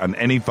Church, on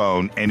any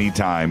phone,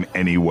 anytime,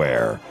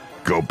 anywhere.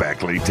 Go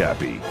Beckley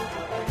Tappy.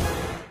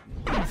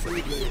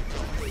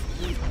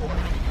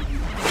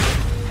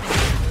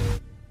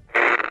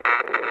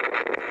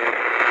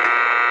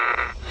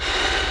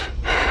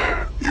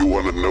 You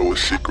want to know a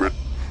secret?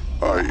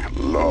 I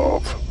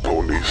love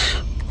ponies.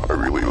 I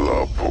really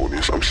love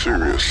ponies. I'm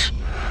serious.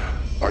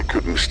 I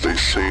couldn't stay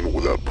sane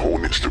without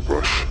ponies to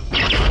brush.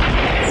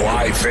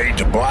 Why fade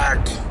to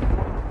black?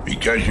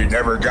 Because you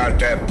never got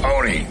that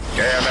pony,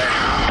 damn it.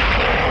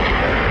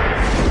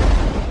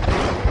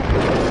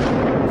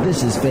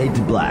 This is Fade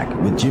to Black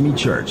with Jimmy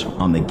Church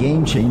on the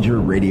Game Changer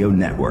Radio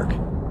Network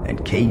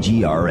and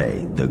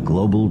KGRA, the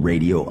Global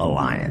Radio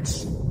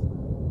Alliance.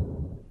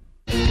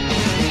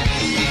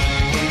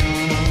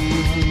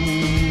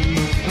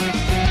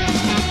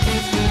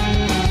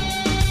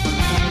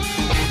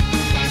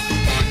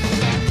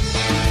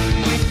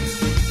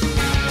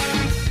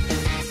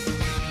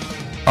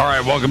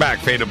 right, welcome back.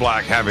 Fade to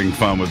Black, having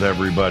fun with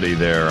everybody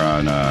there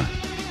on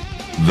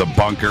the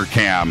bunker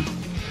cam.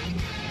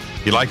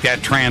 You like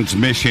that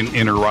transmission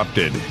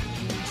interrupted?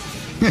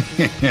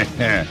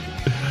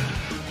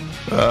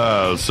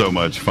 Oh, so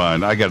much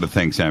fun. I got to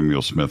thank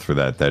Samuel Smith for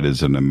that. That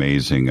is an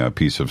amazing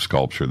piece of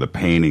sculpture. The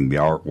painting, the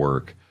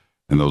artwork,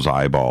 and those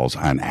eyeballs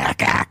on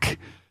Ak.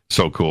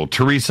 So cool.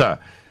 Teresa,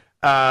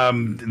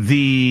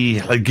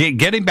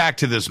 getting back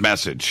to this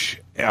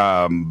message,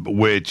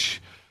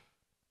 which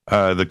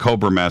the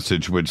Cobra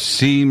message, which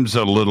seems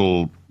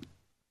leaning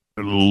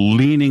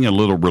a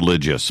little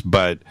religious,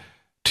 but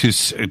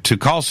to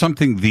call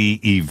something the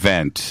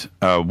event,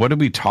 what are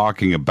we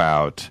talking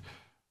about?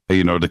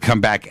 To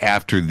come back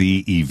after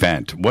the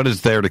event. What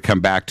is there to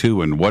come back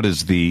to, and what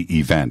is the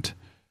event?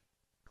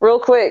 Real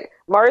quick,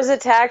 Mars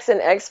Attacks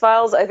and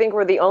X-Files, I think,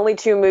 were the only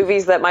two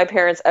movies that my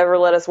parents ever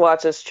let us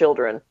watch as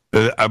children.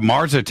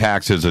 Mars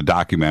Attacks is a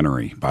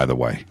documentary, by the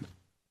way.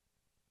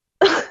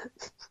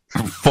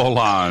 full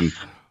on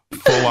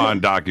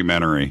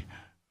documentary.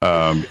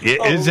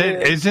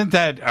 Isn't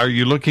that? Are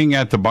you looking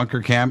at the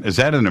bunker cam? Is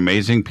that an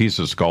amazing piece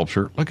of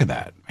sculpture? Look at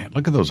that, man!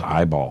 Look at those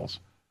eyeballs,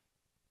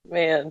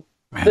 man.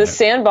 The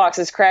sandbox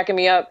is cracking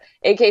me up.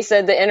 AK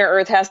said the inner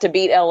Earth has to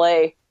beat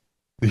LA.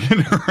 The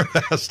inner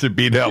Earth has to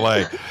beat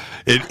LA.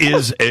 It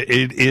is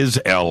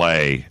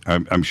LA.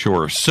 I'm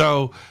sure.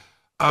 So,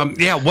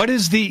 what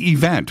is the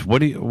event? What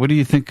do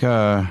you think?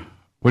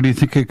 What do you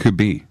think it could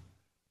be?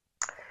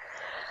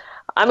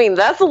 I mean,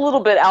 that's a little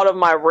bit out of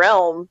my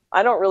realm.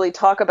 I don't really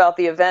talk about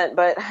the event,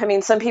 but I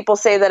mean, some people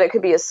say that it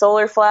could be a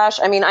solar flash.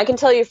 I mean, I can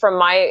tell you from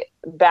my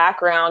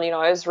background,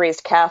 I was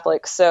raised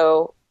Catholic,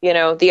 so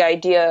the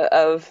idea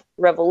of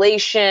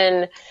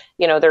revelation,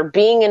 there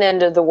being an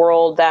end of the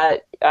world,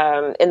 that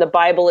in the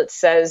Bible it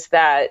says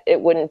that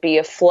it wouldn't be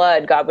a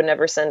flood. God would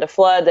never send a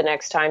flood. The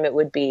next time it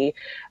would be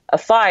a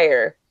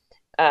fire.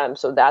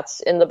 So that's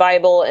in the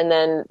Bible. And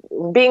then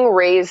being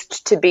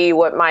raised to be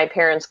what my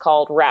parents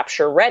called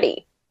rapture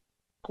ready.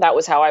 That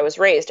was how I was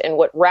raised. And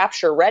what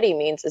rapture ready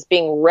means is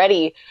being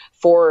ready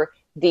for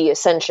the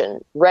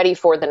ascension, ready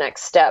for the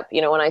next step.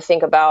 When I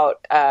think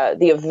about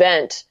the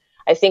event,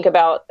 I think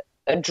about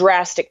a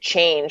drastic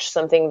change,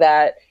 something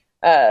that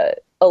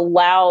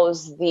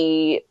allows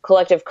the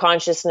collective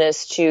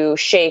consciousness to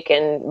shake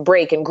and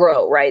break and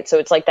grow, right? So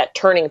it's like that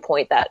turning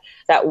point, that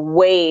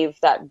wave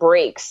that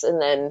breaks,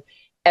 and then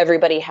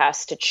everybody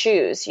has to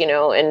choose,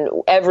 and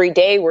every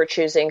day we're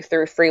choosing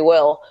through free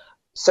will,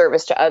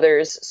 service to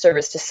others,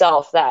 service to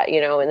self,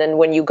 and then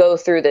when you go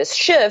through this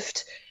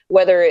shift,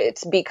 whether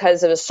it's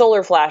because of a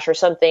solar flash or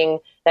something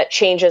that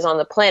changes on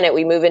the planet,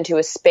 we move into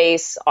a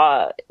space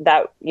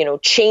that,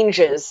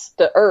 changes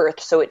the Earth.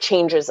 So it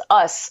changes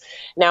us.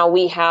 Now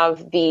we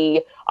have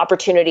the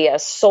opportunity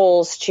as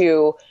souls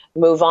to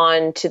move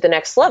on to the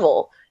next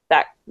level.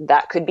 That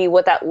could be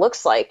what that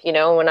looks like.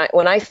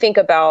 When I think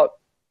about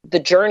the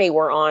journey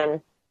we're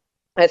on,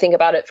 I think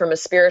about it from a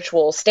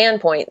spiritual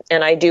standpoint.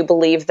 And I do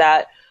believe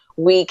that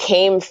we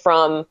came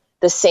from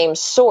the same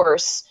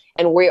source,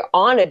 and we're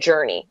on a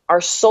journey.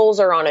 Our souls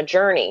are on a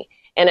journey.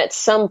 And at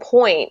some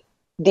point,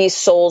 these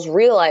souls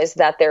realize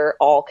that they're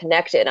all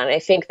connected. And I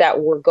think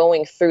that we're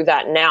going through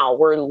that now.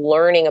 We're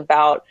learning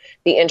about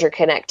the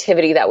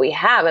interconnectivity that we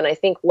have. And I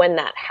think when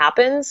that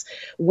happens,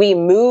 we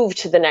move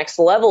to the next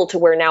level, to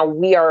where now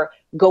we are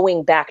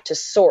going back to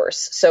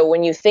source. So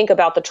when you think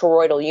about the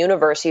toroidal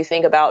universe, you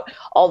think about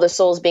all the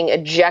souls being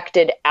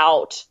ejected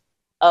out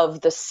of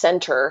the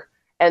center,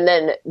 and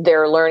then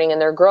they're learning and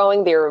they're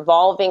growing, they're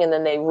evolving, and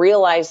then they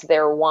realize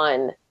their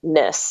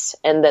oneness,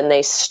 and then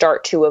they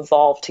start to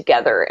evolve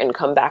together and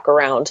come back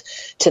around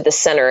to the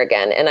center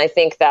again. And I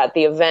think that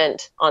the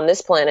event on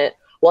this planet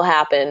will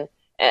happen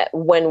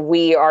when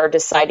we are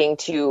deciding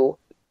to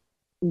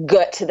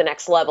get to the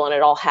next level, and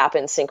it all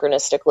happens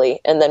synchronistically,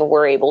 and then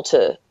we're able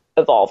to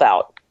evolve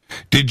out.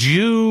 Did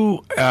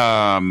you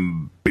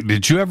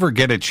ever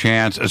get a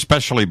chance,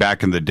 especially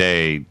back in the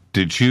day,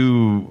 did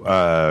you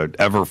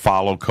ever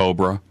follow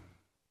Cobra?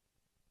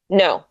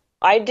 No,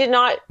 I did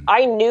not.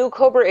 I knew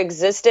Cobra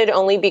existed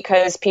only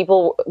because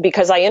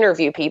I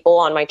interview people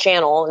on my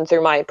channel and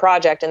through my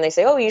project, and they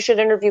say, oh, you should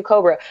interview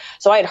Cobra.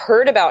 So I had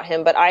heard about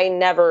him, but I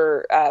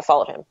never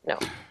followed him. No.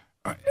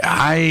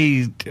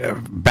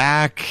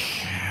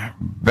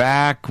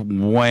 Back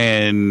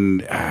when,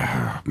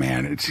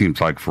 man, it seems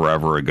like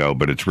forever ago,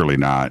 but it's really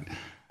not.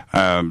 So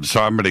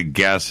I'm going to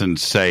guess and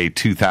say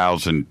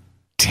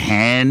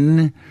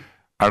 2010.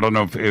 I don't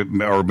know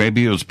or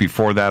maybe it was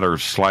before that or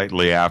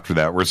slightly after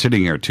that. We're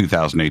sitting here at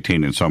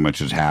 2018, and so much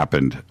has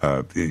happened.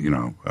 I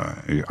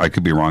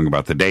could be wrong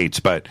about the dates,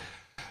 but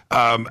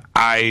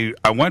I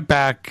went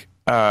back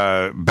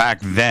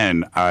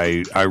then.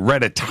 I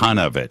read a ton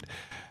of it.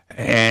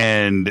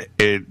 And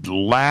it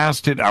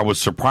lasted. I was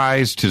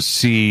surprised to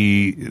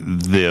see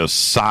the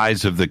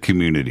size of the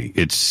community.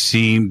 It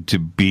seemed to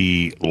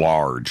be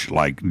large,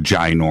 like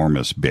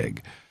ginormous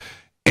big.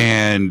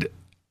 And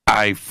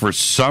I, for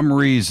some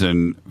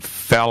reason,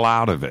 fell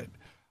out of it.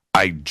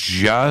 I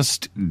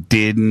just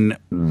didn't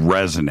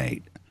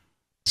resonate.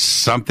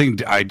 something,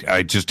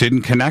 I just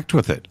didn't connect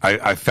with it.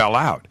 I fell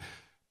out.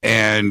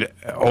 And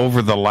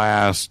over the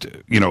last,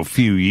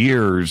 few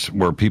years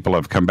where people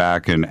have come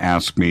back and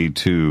asked me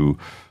to,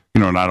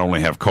 not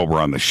only have Cobra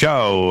on the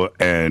show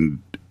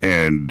and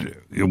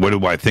what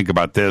do I think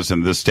about this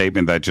and this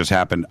statement that just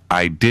happened,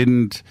 I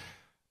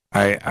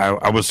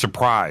was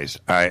surprised.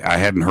 I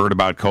hadn't heard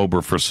about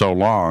Cobra for so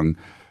long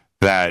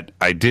that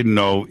I didn't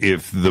know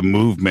if the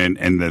movement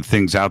and the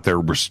things out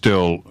there were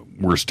still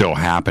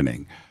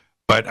happening.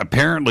 But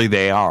apparently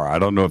they are. I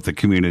don't know if the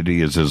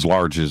community is as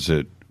large as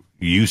it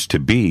used to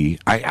be.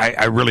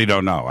 I really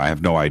don't know. I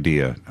have no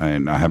idea,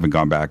 and I haven't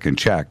gone back and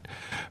checked.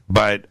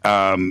 But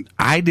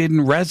I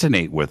didn't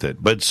resonate with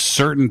it, but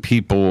certain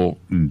people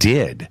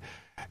did.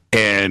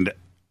 And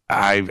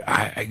I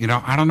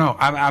don't know.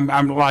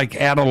 I'm like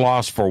at a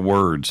loss for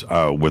words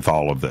with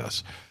all of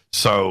this.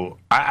 So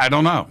I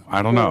don't know.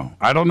 I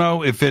don't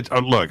know if it.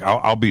 Look,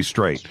 I'll be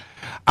straight.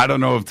 I don't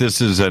know if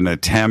this is an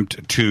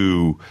attempt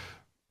to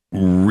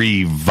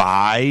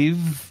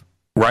revive,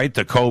 right,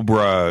 the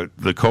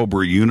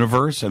Cobra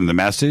universe and the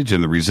message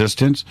and the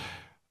resistance.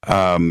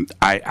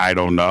 I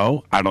don't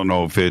know. I don't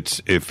know if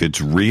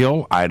it's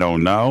real. I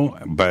don't know,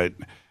 but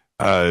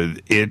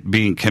it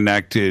being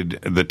connected,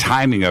 the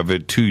timing of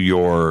it to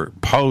your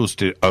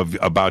post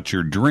about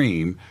your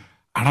dream,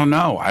 I don't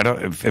know.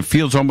 It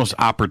feels almost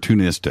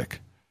opportunistic.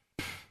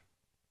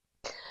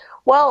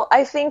 Well,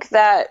 I think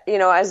that,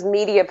 as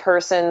media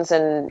persons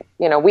and,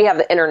 we have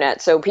the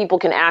internet, so people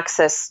can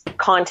access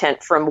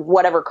content from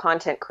whatever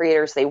content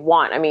creators they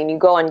want. I mean, you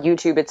go on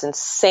YouTube, it's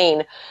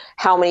insane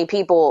how many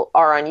people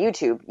are on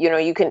YouTube.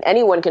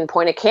 Anyone can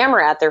point a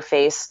camera at their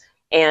face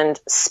and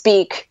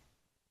speak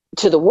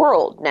to the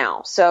world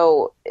now.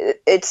 So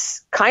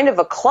it's kind of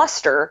a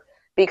cluster,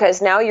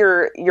 because now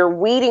you're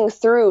weeding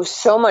through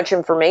so much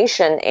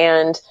information,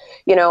 and,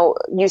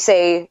 you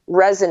say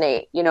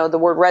resonate, the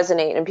word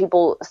resonate, and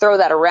people throw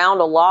that around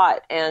a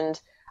lot. And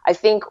I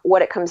think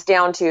what it comes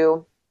down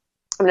to,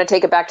 I'm going to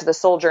take it back to the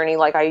soul journey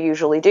like I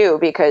usually do,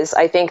 because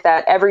I think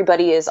that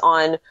everybody is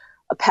on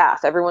a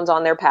path. Everyone's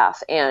on their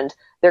path, and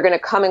they're going to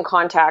come in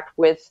contact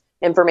with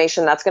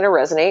information that's going to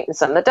resonate and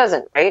some that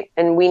doesn't, right?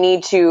 And we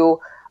need to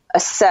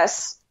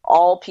assess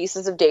all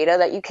pieces of data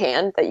that you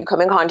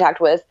come in contact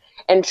with,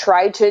 and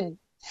try to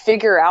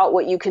figure out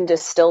what you can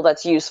distill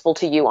that's useful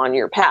to you on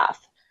your path.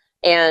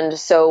 And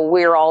so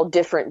we're all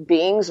different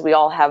beings. We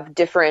all have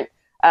different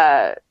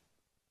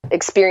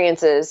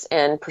experiences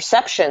and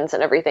perceptions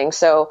and everything.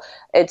 So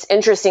it's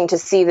interesting to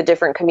see the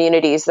different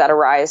communities that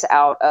arise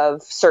out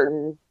of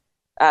certain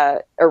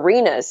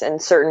arenas and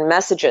certain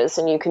messages.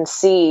 And you can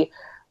see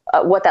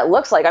what that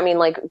looks like. I mean,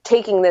 like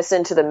taking this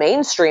into the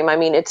mainstream, I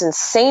mean, it's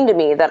insane to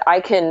me that I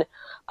can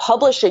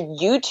publish a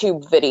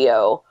YouTube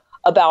video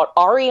about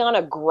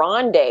Ariana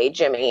Grande,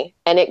 Jimmy,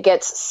 and it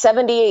gets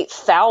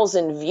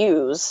 78,000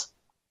 views,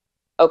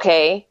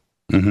 okay,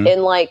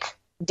 in like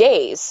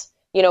days.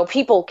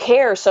 People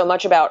care so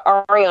much about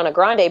Ariana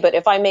Grande, but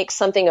if I make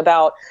something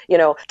about,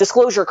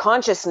 disclosure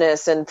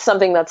consciousness and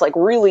something that's like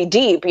really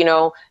deep,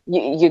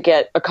 you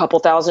get a couple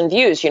thousand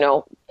views,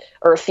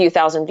 or a few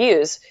thousand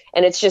views.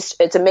 And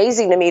it's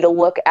amazing to me to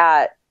look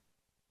at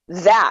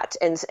that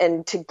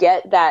and to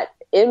get that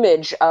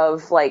image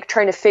of like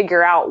trying to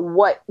figure out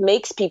what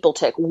makes people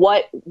tick,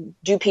 what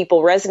do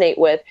people resonate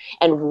with,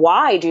 and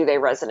why do they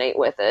resonate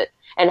with it,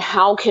 and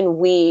how can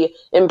we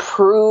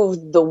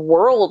improve the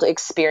world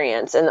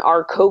experience and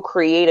our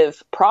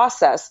co-creative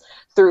process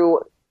through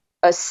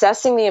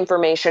assessing the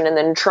information and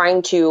then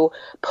trying to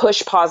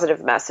push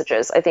positive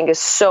messages, I think is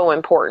so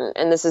important.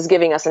 And this is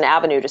giving us an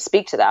avenue to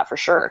speak to that for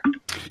sure.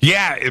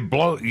 Yeah,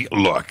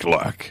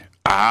 look,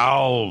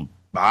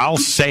 I'll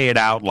say it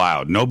out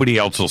loud. Nobody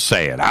else will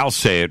say it. I'll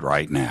say it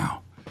right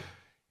now.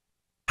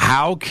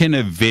 How can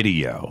a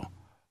video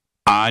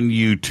on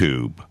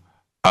YouTube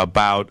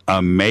about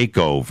a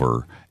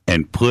makeover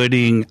and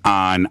putting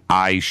on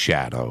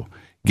eyeshadow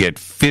get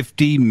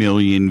 50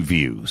 million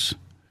views?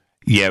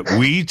 Yet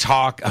we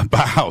talk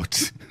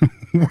about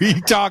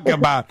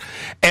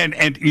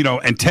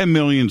and 10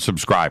 million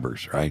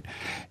subscribers, right?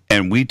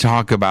 And we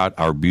talk about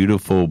our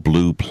beautiful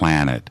blue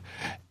planet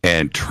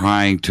and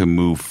trying to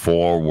move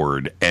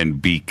forward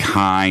and be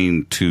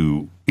kind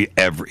to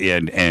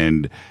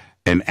and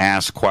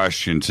ask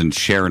questions and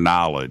share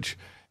knowledge,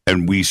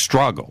 and we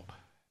struggle.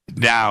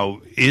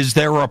 Now, is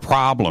there a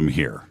problem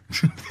here?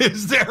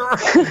 Is there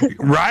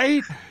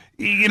right?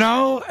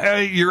 You're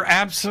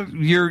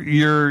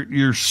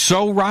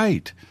so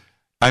right.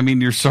 I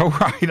mean, you're so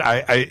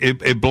right.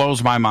 It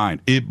blows my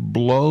mind. It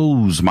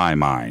blows my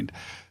mind.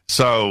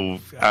 So,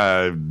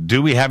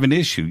 do we have an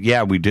issue?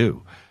 Yeah, we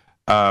do.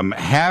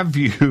 Have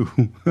you?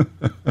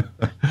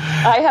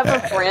 I have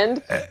a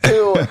friend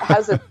who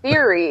has a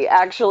theory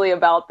actually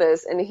about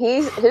this, and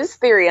his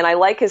theory, and I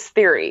like his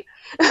theory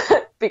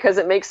because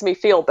it makes me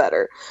feel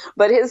better.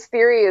 But his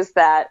theory is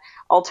that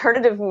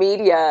alternative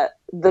media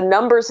the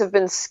numbers have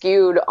been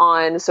skewed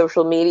on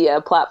social media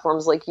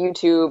platforms like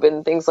YouTube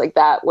and things like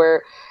that,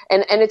 where,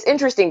 and it's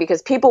interesting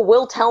because people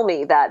will tell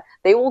me that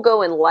they will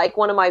go and like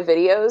one of my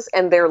videos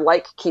and their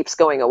like keeps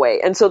going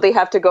away. And so they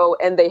have to go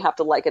and they have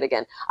to like it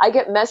again. I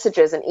get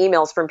messages and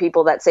emails from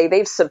people that say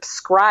they've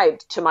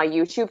subscribed to my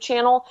YouTube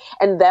channel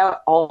and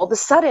that all of a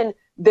sudden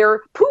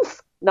they're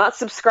poof, not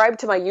subscribed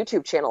to my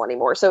YouTube channel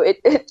anymore. So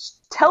it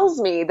tells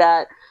me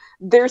that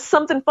there's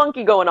something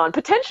funky going on.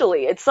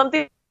 Potentially, it's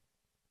something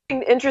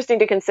interesting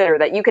to consider,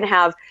 that you can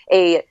have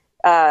a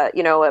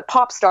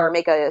pop star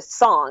make a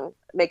song,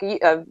 make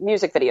a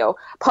music video,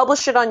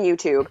 publish it on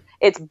YouTube.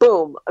 It's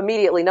boom,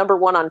 immediately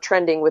 #1 on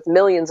trending with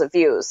millions of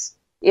views,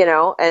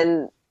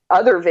 and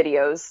other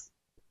videos,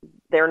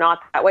 they're not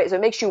that way. So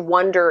it makes you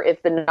wonder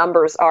if the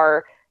numbers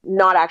are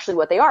not actually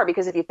what they are,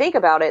 because if you think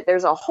about it,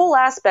 there's a whole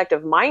aspect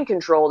of mind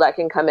control that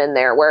can come in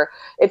there, where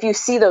if you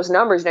see those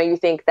numbers, now you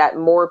think that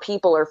more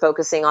people are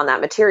focusing on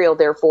that material,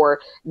 therefore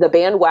the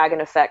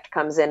bandwagon effect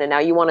comes in, and now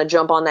you want to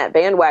jump on that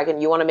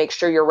bandwagon. You want to make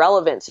sure you're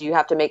relevant, so you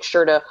have to make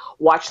sure to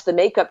watch the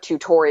makeup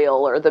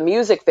tutorial or the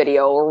music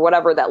video or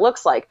whatever that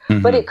looks like.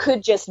 Mm-hmm. But it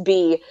could just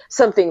be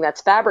something that's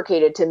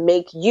fabricated to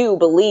make you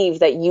believe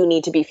that you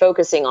need to be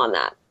focusing on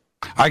that.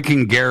 I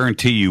can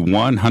guarantee you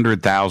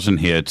 100,000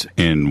 hits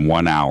in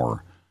 1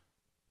 hour.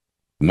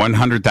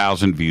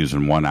 100,000 views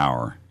in 1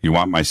 hour. You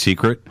want my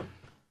secret?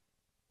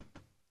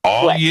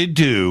 All you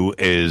do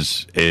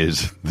is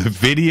the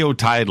video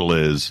title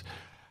is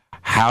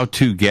 "How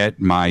to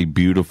Get My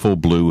Beautiful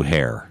Blue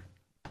Hair."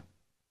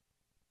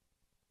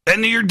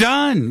 And you're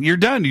done. You're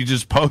done. You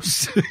just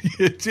post.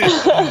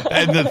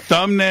 And the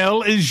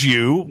thumbnail is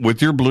you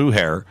with your blue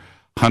hair.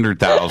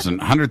 100,000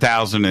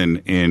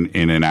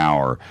 in an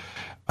hour.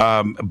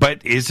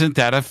 But isn't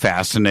that a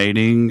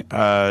fascinating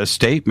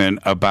statement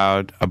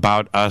about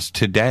us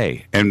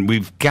today? And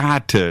we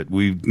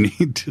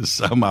need to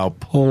somehow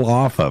pull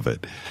off of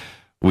it.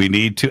 We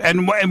need to,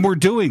 and we're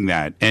doing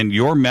that. And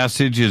your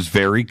message is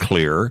very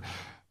clear,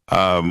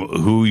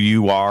 who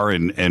you are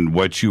and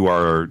what you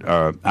are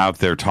out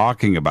there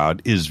talking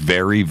about is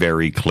very,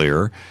 very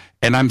clear.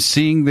 And I'm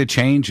seeing the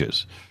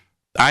changes.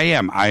 I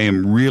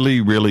am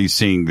really, really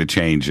seeing the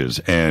changes,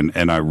 and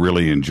I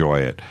really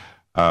enjoy it.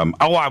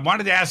 I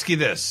wanted to ask you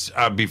this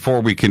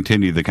before we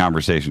continue the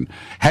conversation.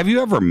 Have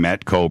you ever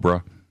met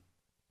Cobra?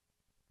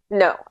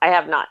 No, I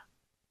have not.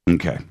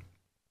 Okay.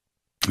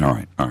 All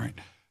right.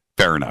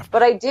 Fair enough.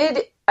 But I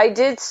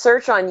did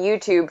search on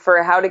YouTube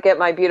for how to get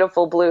my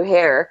beautiful blue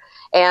hair,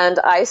 and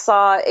I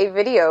saw a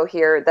video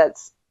here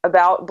that's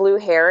about blue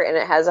hair, and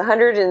it has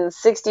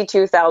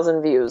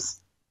 162,000 views.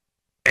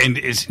 And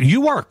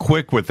you are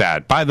quick with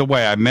that. By the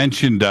way, I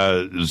mentioned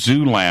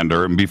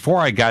Zoolander, and before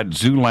I got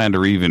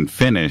Zoolander even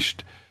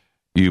finished,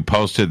 you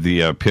posted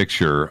the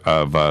picture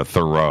of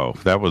Thoreau.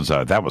 That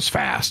was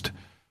fast.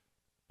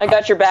 I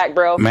got your back,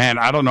 bro. Man,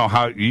 I don't know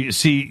how you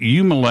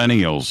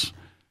millennials.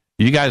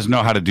 You guys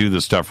know how to do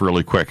this stuff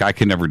really quick. I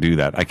can never do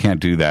that. I can't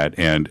do that.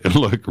 And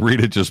look,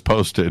 Rita just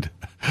posted.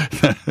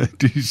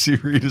 Do you see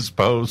Rita's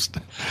post?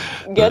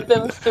 Get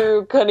them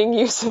through cutting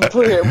you some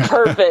clear.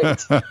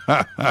 Perfect. I'm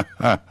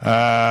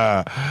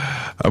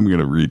going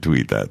to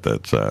retweet that.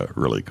 That's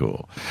really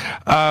cool.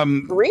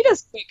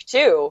 Rita's quick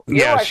too.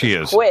 She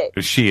is. Quick.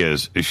 She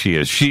is.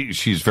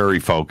 She's very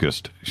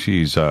focused.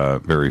 She's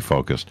very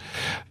focused.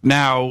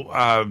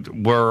 Now,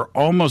 we're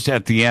almost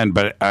at the end,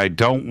 but I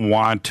don't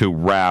want to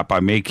wrap.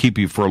 I may keep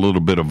you for a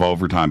little bit of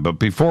overtime, but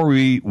before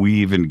we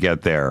even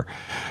get there,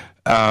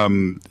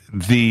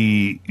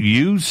 the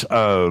use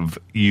of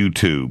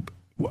YouTube,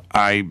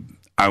 I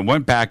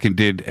went back and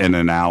did an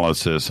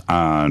analysis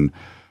on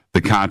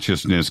the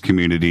consciousness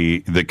community,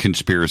 the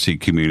conspiracy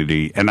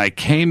community, and I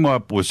came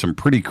up with some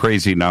pretty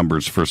crazy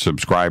numbers for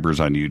subscribers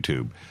on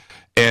YouTube.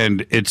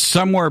 And it's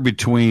somewhere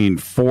between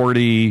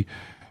 40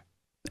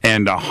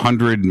 and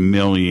 100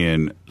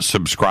 million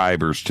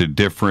subscribers to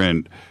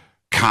different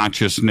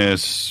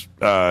consciousness,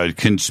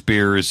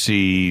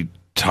 conspiracy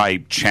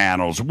type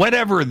channels,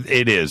 whatever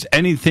it is,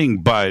 anything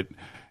but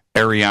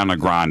Ariana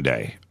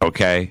Grande.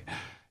 Okay.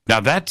 Now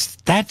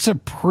that's a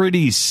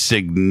pretty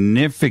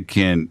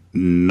significant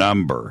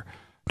number.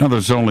 Now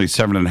there's only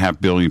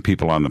 7.5 billion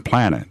people on the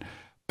planet,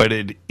 but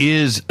it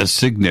is a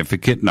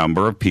significant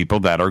number of people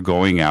that are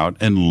going out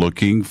and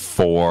looking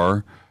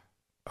for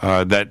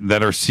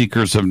that are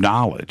seekers of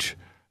knowledge.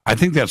 I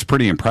think that's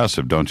pretty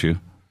impressive, don't you?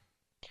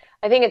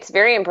 I think it's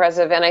very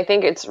impressive, and I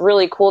think it's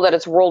really cool that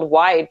it's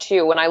worldwide,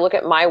 too. When I look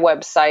at my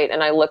website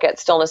and I look at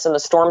Stillness in the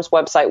Storm's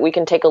website, we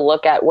can take a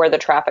look at where the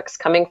traffic's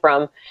coming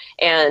from,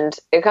 and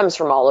it comes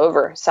from all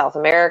over. South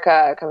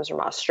America, it comes from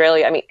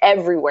Australia, I mean,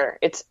 everywhere.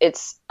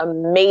 It's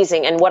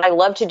amazing, and what I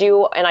love to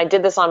do, and I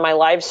did this on my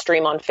live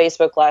stream on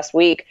Facebook last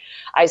week,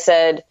 I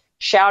said,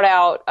 shout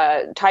out,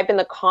 type in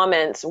the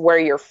comments where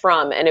you're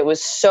from. And it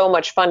was so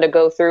much fun to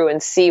go through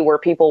and see where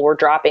people were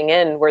dropping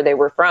in, where they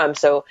were from.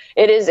 So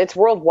it's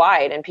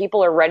worldwide, and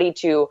people are ready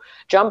to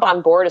jump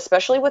on board,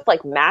 especially with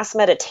like mass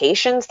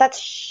meditations. That's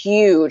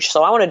huge.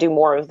 So I want to do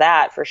more of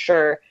that for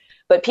sure.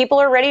 But people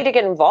are ready to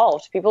get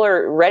involved. People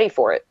are ready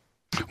for it.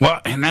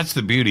 Well, and that's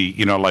the beauty,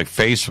 like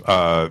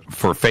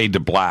for Fade to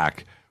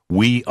Black,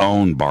 we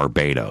own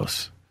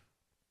Barbados.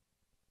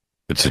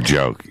 It's a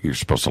joke. You're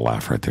supposed to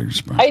laugh right there.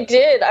 I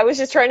did. I was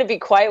just trying to be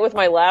quiet with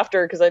my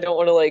laughter because I don't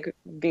want to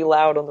be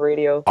loud on the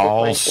radio.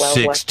 All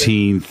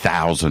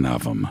 16,000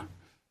 of them.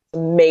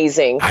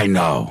 Amazing. I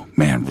know,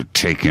 man. We're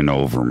taking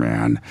over,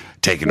 man.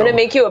 I'm going to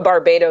make you a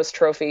Barbados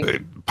trophy.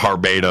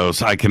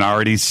 Barbados. I can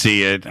already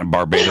see it. A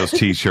Barbados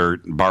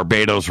T-shirt.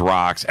 Barbados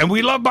rocks, and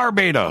we love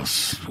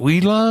Barbados.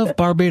 We love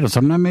Barbados.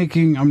 I'm not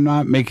making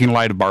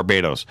light of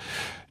Barbados.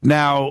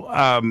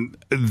 Now,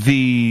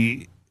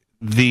 the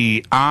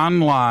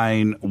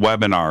online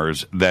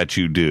webinars that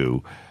you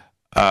do,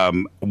 how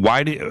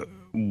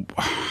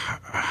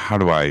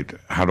do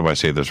I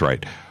say this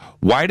right?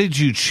 Why did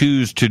you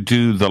choose to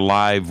do the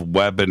live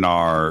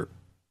webinar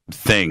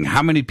thing?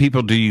 How many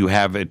people do you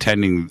have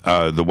attending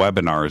the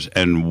webinars,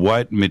 and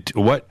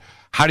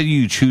how do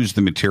you choose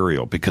the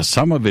material? Because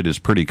some of it is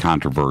pretty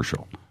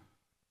controversial.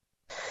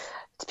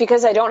 It's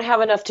because I don't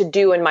have enough to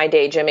do in my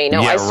day, Jimmy.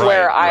 No, I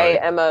swear I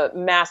am a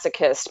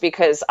masochist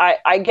because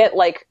I get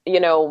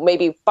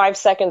maybe 5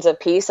 seconds of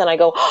peace and I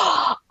go,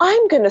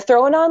 I'm going to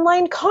throw an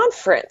online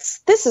conference.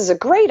 This is a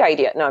great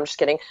idea. No, I'm just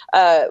kidding.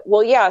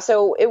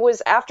 So it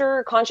was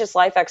after Conscious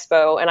Life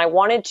Expo and I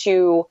wanted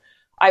to,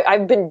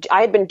 I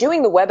had been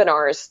doing the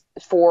webinars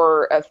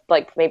for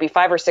maybe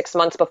 5 or 6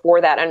 months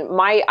before that. And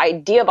my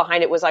idea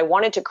behind it was I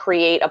wanted to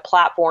create a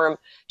platform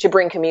to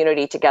bring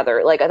community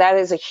together. That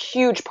is a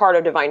huge part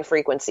of Divine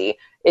Frequency,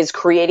 is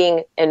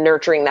creating and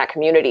nurturing that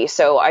community.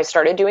 So I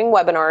started doing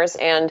webinars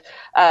and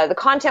the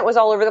content was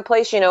all over the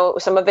place.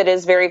 Some of it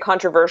is very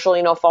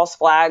controversial, false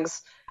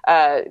flags,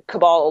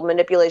 cabal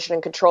manipulation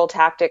and control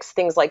tactics,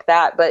 things like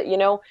that. But,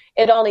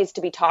 it all needs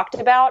to be talked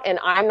about. And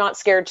I'm not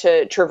scared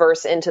to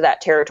traverse into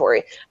that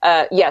territory.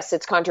 Yes,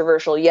 it's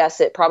controversial. Yes,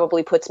 it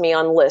probably puts me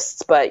on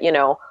lists, but,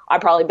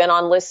 I've probably been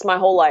on lists my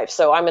whole life.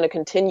 So I'm going to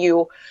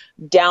continue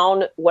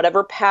down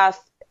whatever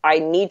path I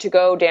need to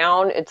go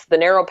down. It's the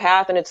narrow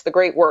path and it's the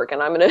great work.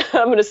 And I'm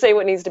going to say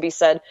what needs to be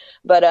said.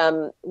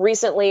 But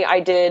recently I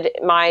did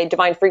my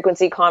Divine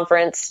Frequency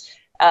conference.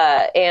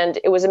 And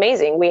it was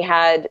amazing. We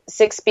had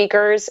 6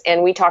 speakers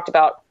and we talked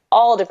about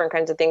all different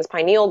kinds of things,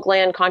 pineal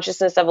gland,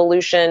 consciousness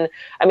evolution.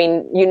 I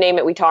mean, you name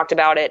it, we talked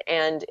about it.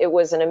 And it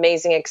was an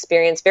amazing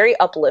experience, very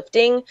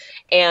uplifting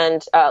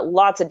and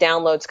lots of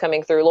downloads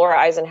coming through. Laura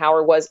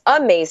Eisenhower was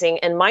amazing.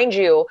 And mind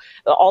you,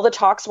 all the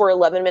talks were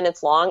 11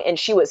 minutes long and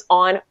she was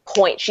on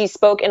point. She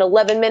spoke in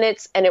 11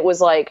 minutes and it was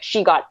like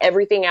she got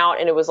everything out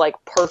and it was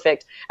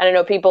perfect. And I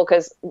know people,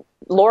 because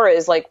Laura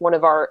is one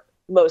of our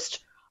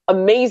most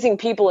amazing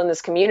people in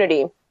this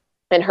community,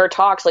 and her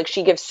talks,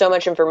 she gives so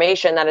much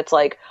information that it's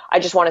I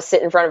just want to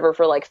sit in front of her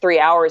for 3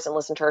 hours and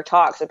listen to her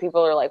talk. So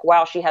people are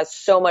wow, she has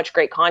so much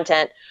great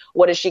content.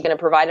 What is she going to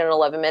provide in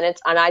 11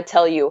 minutes? And I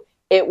tell you,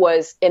 it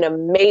was an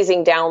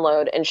amazing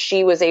download and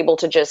she was able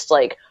to just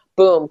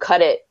boom,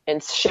 cut it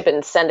and ship it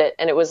and send it.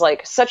 And it was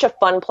such a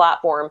fun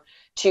platform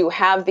to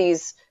have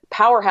these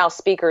powerhouse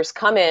speakers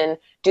come in,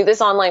 do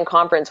this online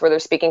conference where they're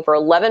speaking for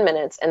 11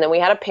 minutes. And then we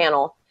had a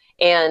panel.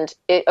 And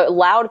it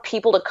allowed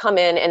people to come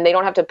in and they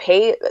don't have to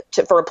pay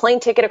for a plane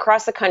ticket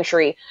across the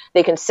country.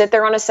 They can sit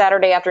there on a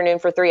Saturday afternoon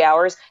for 3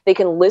 hours. They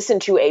can listen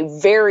to a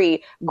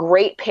very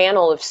great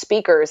panel of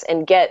speakers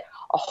and get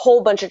a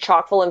whole bunch of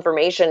chock full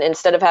information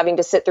instead of having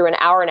to sit through an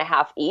hour and a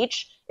half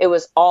each. It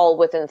was all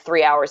within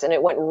 3 hours and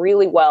it went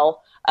really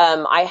well.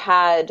 I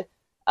had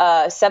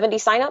 70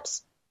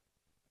 signups.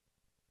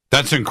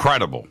 That's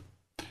incredible.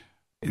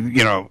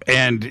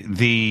 And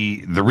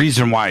the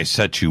reason why I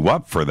set you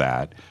up for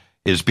that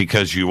is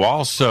because you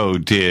also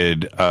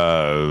did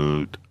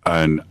an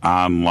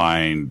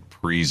online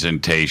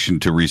presentation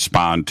to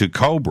respond to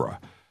Cobra.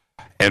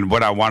 And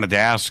what I wanted to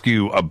ask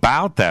you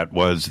about that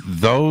was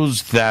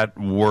those that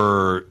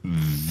were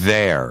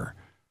there,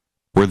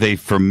 were they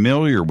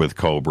familiar with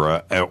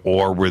Cobra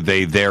or were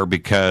they there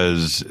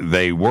because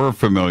they were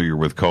familiar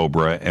with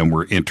Cobra and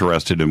were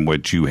interested in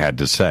what you had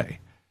to say?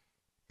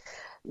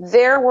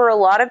 There were a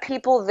lot of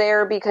people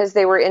there because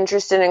they were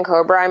interested in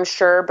Cobra, I'm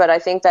sure, but I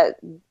think that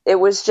it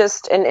was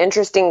just an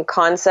interesting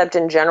concept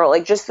in general.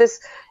 Just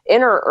this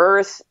inner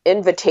earth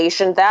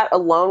invitation, that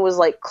alone was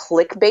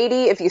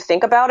clickbaity if you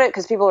think about it,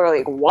 because people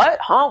are what?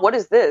 Huh? What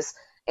is this?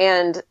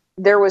 And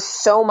there was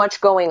so much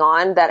going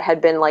on that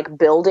had been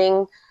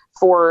building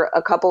for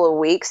a couple of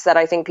weeks that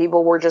I think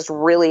people were just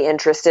really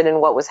interested in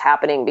what was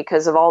happening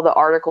because of all the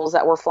articles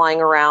that were flying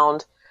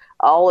around,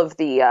 all of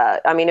the,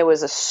 it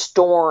was a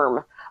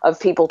storm of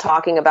people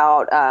talking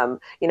about,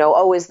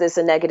 is this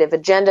a negative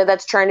agenda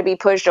that's trying to be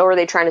pushed, or are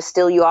they trying to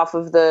steal you off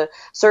of the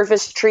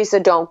surface? Teresa,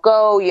 don't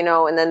go,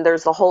 and then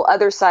there's the whole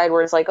other side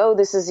where it's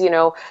this is,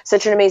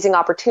 such an amazing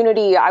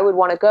opportunity. I would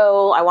want to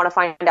go. I want to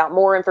find out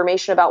more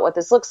information about what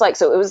this looks like.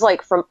 So it was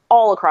from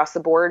all across the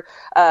board.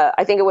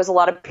 I think it was a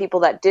lot of people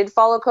that did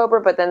follow Cobra,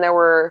 but then there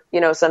were,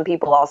 some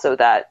people also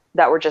that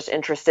were just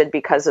interested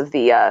because of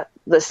the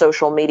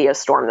social media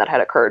storm that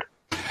had occurred.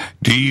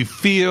 Do you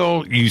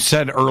feel, you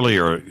said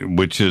earlier,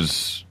 which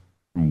is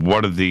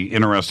one of the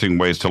interesting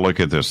ways to look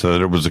at this,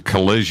 that it was a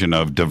collision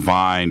of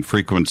divine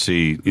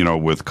frequency,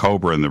 with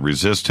Cobra and the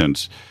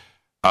resistance,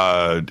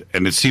 and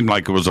it seemed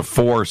like it was a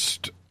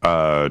forced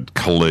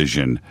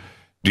collision.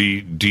 Do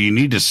you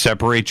need to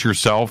separate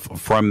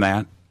yourself from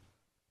that?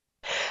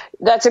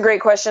 That's a great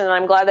question, and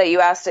I'm glad that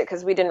you asked it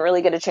because we didn't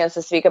really get a chance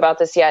to speak about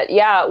this yet.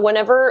 Yeah,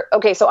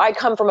 so I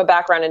come from a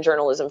background in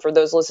journalism, for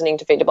those listening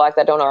to Fade to Black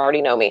that don't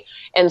already know me.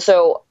 And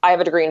so I have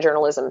a degree in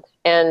journalism.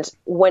 And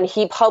when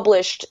he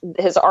published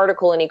his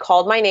article and he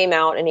called my name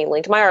out and he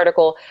linked my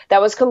article,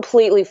 that was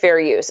completely fair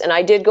use. And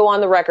I did go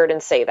on the record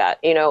and say that,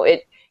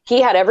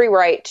 he had every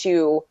right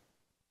to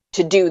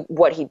do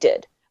what he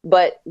did.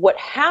 But what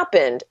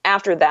happened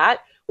after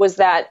that was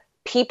that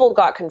people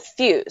got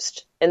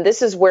confused. And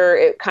this is where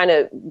it kind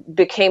of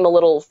became a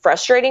little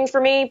frustrating for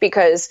me,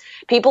 because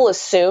people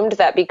assumed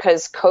that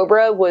because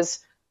Cobra was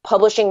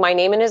publishing my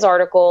name in his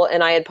article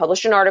and I had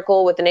published an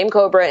article with the name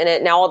Cobra in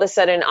it, now all of a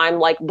sudden I'm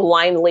like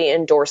blindly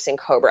endorsing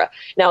Cobra.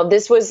 Now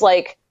this was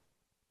like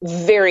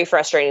very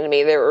frustrating to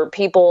me. There were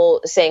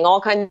people saying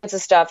all kinds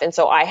of stuff. And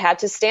so I had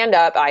to stand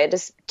up. I had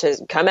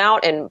to come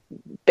out and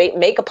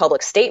make a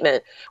public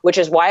statement, which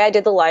is why I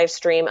did the live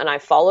stream. And I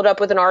followed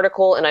up with an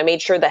article and I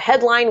made sure the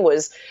headline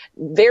was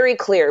very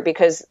clear,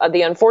 because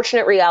the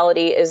unfortunate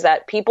reality is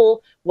that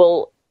people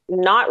will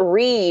not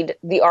read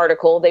the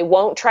article. They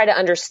won't try to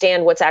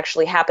understand what's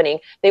actually happening.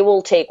 They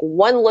will take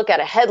one look at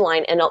a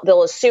headline and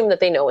they'll assume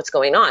that they know what's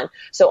going on.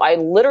 So I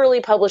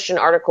literally published an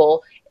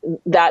article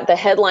that the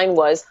headline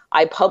was,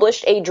 "I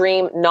published a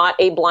dream, not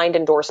a blind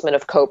endorsement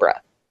of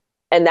Cobra."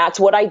 And that's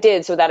what I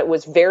did, so that it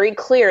was very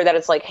clear that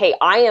it's like, hey,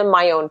 I am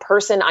my own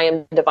person. I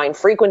am divine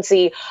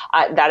frequency.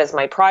 That is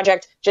my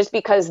project. Just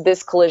because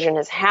this collision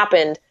has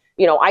happened,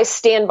 I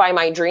stand by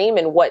my dream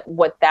and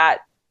what that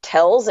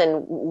tells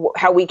and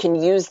how we can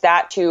use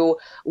that to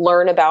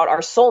learn about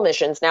our soul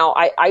missions. Now,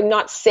 I'm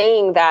not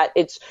saying that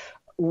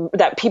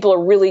that people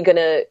are really going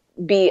to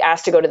be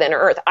asked to go to the inner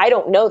earth. I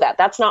don't know that.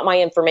 That's not my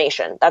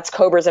information. That's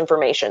Cobra's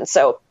information.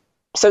 So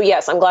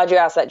yes, I'm glad you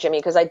asked that, Jimmy,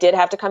 because I did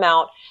have to come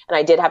out and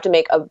I did have to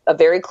make a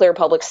very clear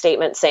public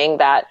statement saying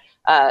that,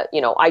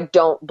 I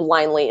don't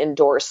blindly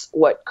endorse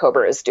what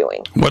Cobra is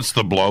doing. What's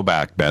the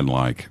blowback been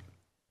like?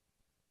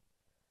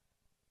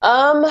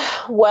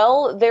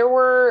 Well, there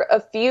were a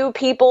few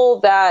people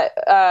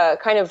that,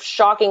 kind of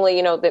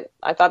shockingly, that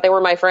I thought they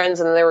were my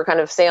friends and they were kind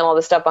of saying all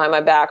this stuff behind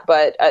my back,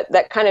 but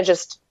that kind of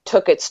just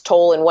took its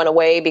toll and went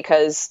away,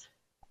 because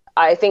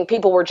I think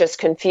people were just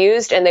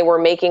confused and they were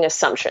making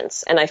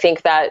assumptions. And I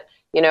think that,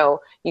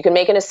 you can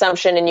make an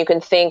assumption and you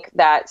can think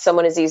that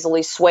someone is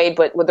easily swayed,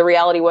 but what the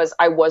reality was,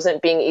 I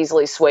wasn't being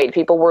easily swayed.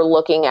 People were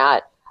looking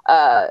at,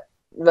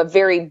 the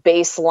very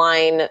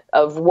baseline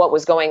of what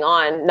was going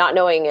on, not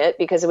knowing it,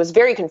 because it was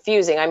very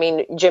confusing. I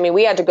mean, Jimmy,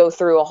 we had to go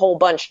through a whole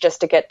bunch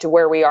just to get to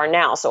where we are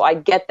now. So I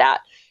get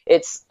that.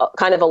 It's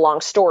kind of a long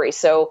story.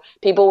 So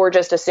people were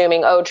just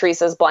assuming, oh,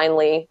 Teresa's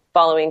blindly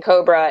following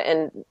Cobra.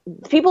 And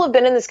people have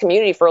been in this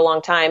community for a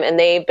long time and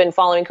they've been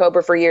following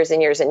Cobra for years and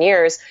years and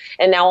years.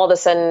 And now all of a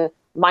sudden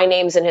my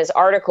name's in his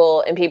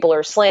article and people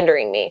are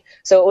slandering me.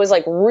 So it was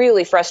like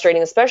really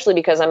frustrating, especially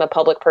because I'm a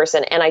public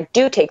person and I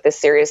do take this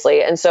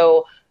seriously. And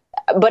so,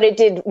 but it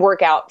did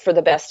work out for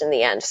the best in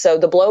the end. So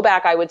the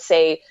blowback, I would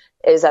say,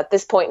 is at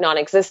this point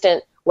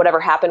non-existent. Whatever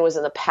happened was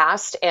in the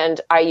past,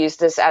 and I used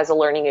this as a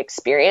learning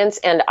experience,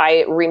 and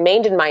I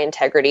remained in my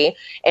integrity,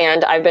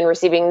 and I've been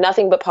receiving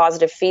nothing but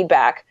positive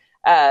feedback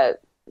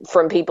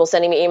from people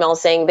sending me emails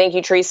saying, thank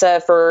you,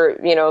 Teresa, for,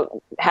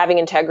 having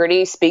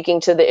integrity,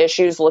 speaking to the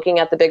issues, looking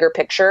at the bigger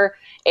picture,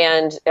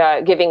 and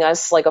giving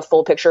us like a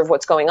full picture of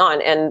what's going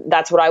on. And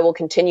that's what I will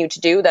continue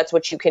to do. That's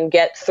what you can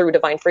get through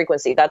divine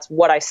frequency. That's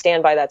what I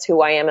stand by. That's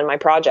who I am in my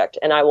project.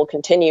 And I will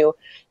continue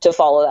to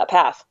follow that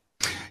path.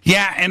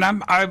 Yeah. And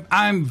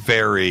I'm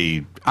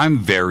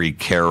very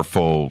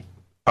careful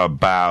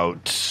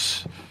about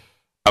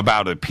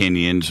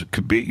opinions.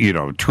 Could be,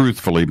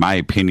 truthfully, my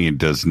opinion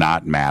does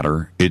not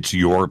matter. It's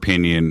your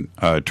opinion,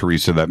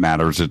 Teresa, that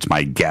matters. It's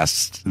my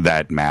guests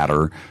that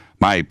matter.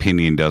 My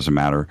opinion doesn't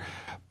matter.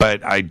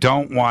 But I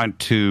don't want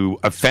to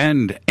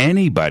offend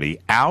anybody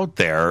out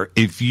there.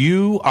 If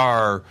you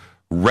are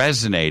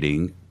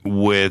resonating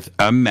with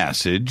a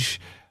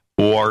message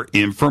or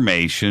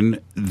information,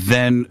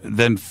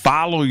 then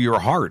follow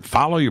your heart,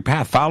 follow your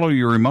path, follow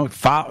your remote,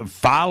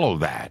 follow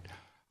that.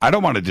 I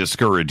don't want to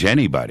discourage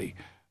anybody.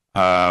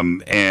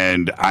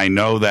 And I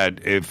know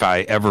that if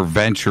I ever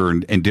venture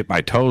and dip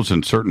my toes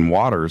in certain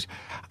waters,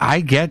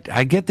 I get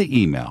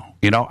the email,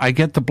 I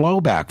get the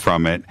blowback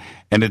from it,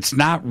 and it's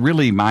not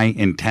really my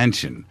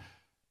intention.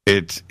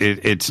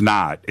 It's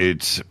not.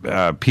 It's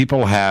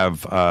people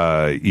have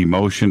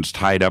emotions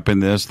tied up in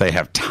this. They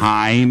have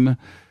time,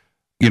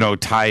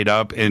 tied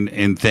up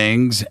in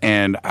things,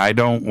 and I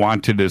don't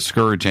want to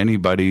discourage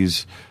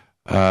anybody's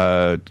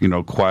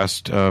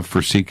quest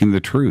for seeking the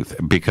truth,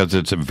 because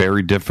it's a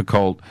very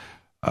difficult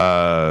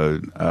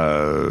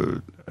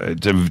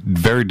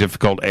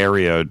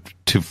area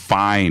to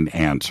find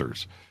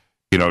answers,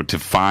 to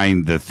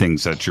find the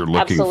things that you're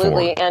looking for.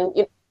 Absolutely.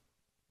 And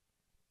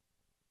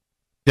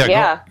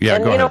Yeah.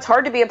 And, go ahead. it's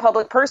hard to be a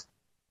public person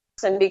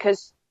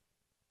because,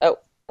 I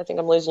think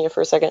I'm losing you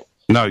for a second.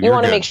 No, you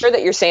want to make sure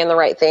that you're saying the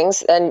right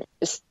things and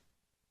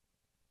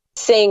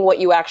saying what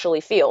you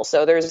actually feel.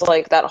 So there's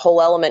like that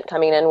whole element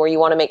coming in where you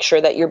want to make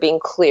sure that you're being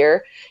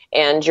clear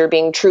and you're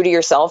being true to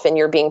yourself and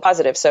you're being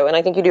positive. So, and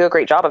I think you do a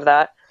great job of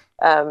that.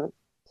 And,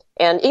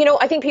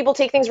 I think people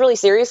take things really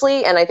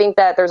seriously. And I think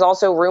that there's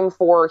also room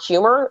for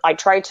humor. I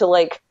try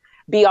to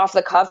be off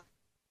the cuff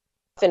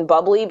and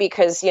bubbly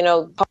because,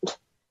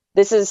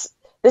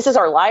 this is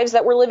our lives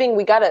that we're living.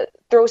 We got to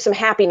throw some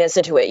happiness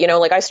into it.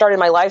 I started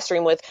my live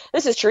stream with,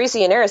 this is Teresa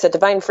Yanaros at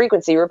Divine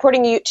Frequency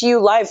reporting to you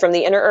live from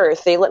the inner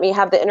earth. They let me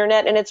have the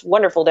internet and it's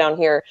wonderful down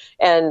here.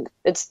 And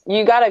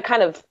you got to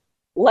kind of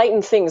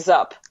lighten things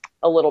up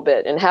a little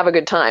bit and have a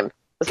good time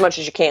as much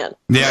as you can.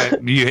 Yeah,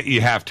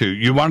 you have to.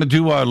 You want to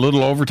do a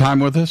little overtime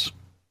with us?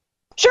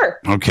 Sure.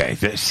 Okay.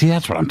 See,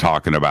 that's what I'm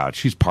talking about.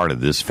 She's part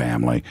of this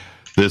family.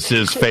 This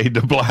is Fade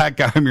to Black.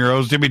 I'm your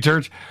host, Jimmy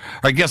Church.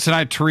 Our guest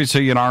tonight, Teresa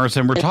Yanaros,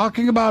 and we're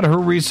talking about her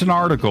recent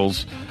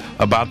articles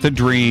about the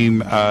dream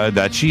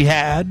that she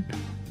had,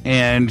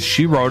 and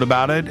she wrote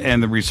about it,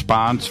 and the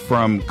response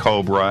from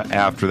Cobra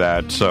after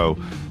that. So,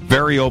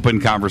 very open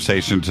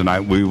conversation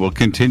tonight. We will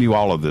continue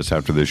all of this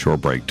after this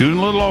short break. Doing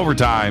a little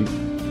overtime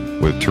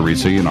with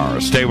Teresa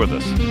Yanaros. Stay with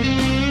us.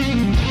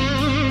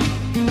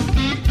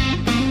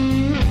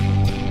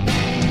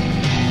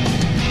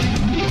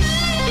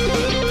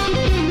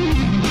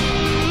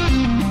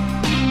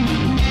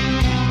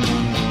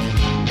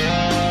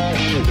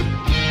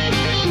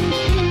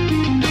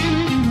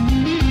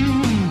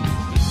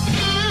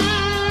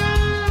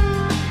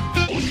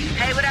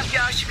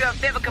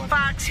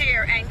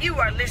 Here, and you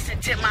are listening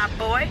to my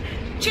boy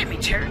Jimmy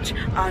Church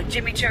on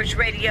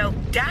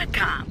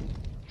JimmyChurchRadio.com.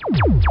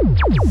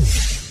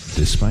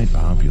 Despite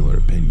popular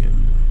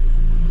opinion,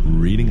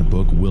 reading a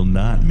book will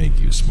not make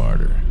you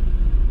smarter,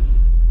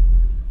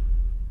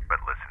 but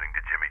listening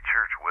to Jimmy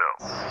Church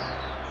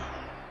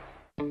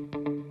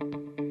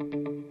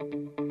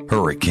will.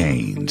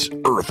 Hurricanes,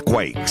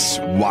 earthquakes,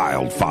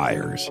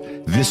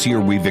 wildfires. This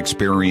year we've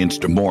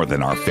experienced more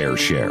than our fair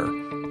share.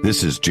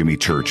 This is Jimmy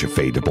Church of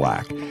Fade to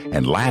Black,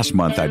 and last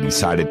month I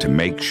decided to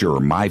make sure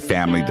my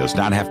family does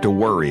not have to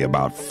worry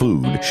about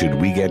food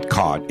should we get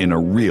caught in a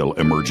real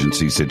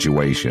emergency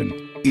situation.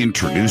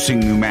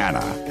 Introducing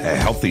Numana, a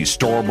healthy,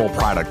 storable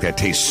product that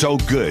tastes so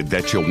good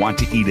that you'll want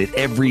to eat it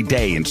every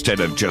day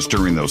instead of just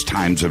during those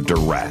times of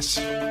duress.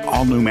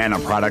 All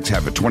Numana products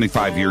have a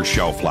 25-year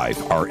shelf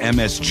life, are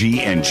MSG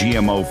and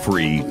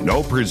GMO-free,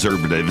 no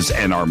preservatives,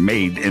 and are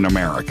made in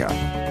America.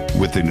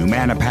 With the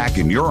Numana pack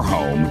in your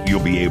home, you'll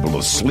be able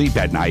to sleep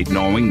at night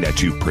knowing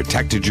that you've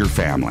protected your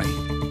family.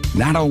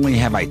 Not only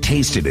have I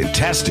tasted and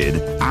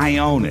tested, I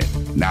own it.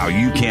 Now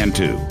you can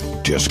too.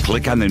 Just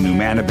click on the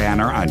Numana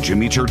banner on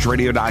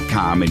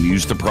JimmyChurchRadio.com and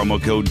use the promo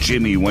code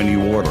Jimmy when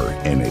you order.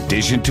 In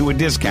addition to a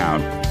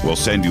discount, we'll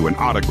send you an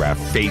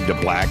autographed Fade to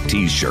Black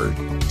t-shirt.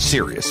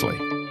 Seriously,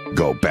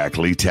 go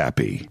Beckley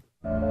Teppy.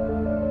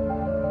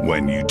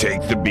 When you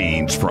take the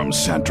beans from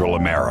Central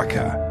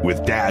America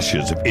with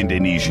dashes of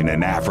Indonesian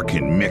and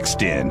African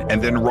mixed in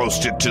and then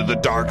roasted to the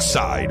dark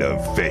side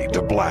of Fade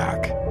to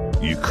Black,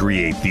 you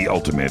create the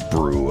ultimate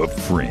brew of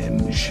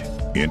fringe.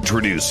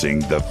 Introducing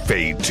the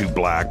Fade to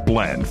Black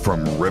blend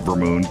from River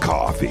Moon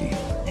Coffee.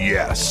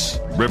 Yes,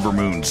 River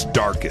Moon's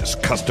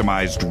darkest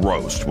customized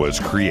roast was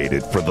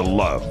created for the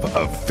love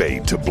of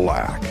Fade to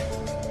Black.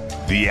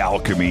 The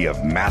alchemy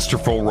of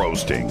masterful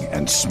roasting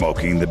and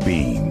smoking the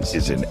beans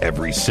is in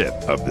every sip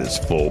of this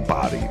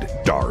full-bodied,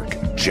 dark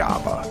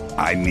Java.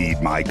 I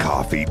need my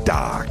coffee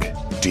dark,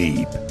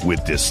 deep,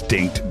 with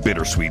distinct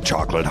bittersweet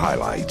chocolate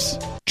highlights,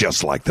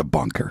 just like the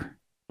bunker.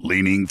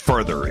 Leaning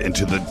further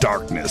into the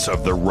darkness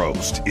of the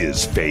roast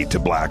is Fade to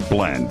Black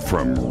blend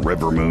from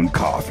River Moon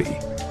Coffee.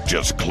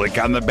 Just click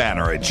on the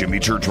banner at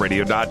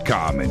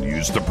JimmyChurchRadio.com and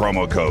use the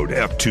promo code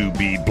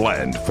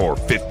F2BBLEND for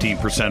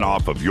 15%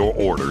 off of your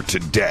order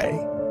today.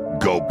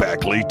 Go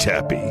Beckley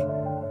Teppy.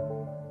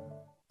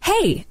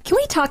 Hey, can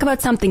we talk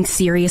about something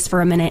serious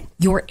for a minute?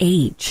 Your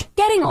age.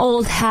 Getting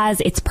old has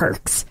its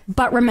perks.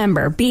 But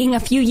remember, being a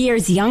few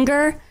years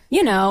younger,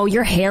 you know,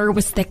 your hair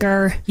was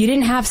thicker, you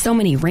didn't have so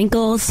many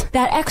wrinkles,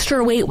 that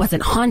extra weight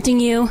wasn't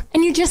haunting you,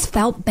 and you just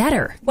felt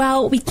better.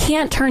 Well, we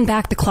can't turn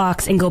back the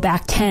clocks and go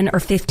back 10 or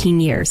 15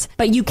 years,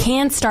 but you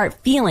can start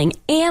feeling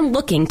and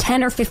looking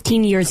 10 or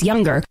 15 years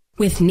younger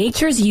with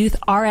Nature's Youth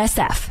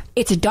RSF.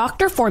 It's a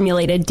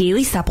doctor-formulated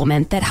daily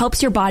supplement that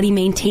helps your body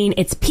maintain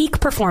its peak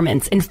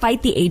performance and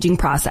fight the aging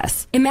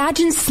process.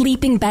 Imagine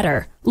sleeping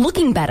better,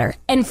 looking better,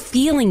 and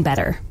feeling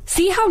better.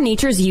 See how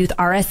Nature's Youth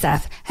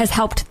RSF has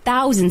helped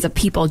thousands of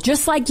people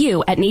just like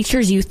you at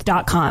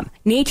nature'syouth.com.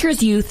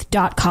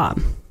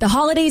 nature'syouth.com. The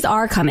holidays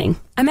are coming.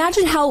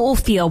 Imagine how it will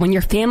feel when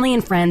your family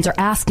and friends are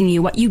asking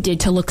you what you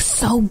did to look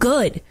so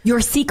good.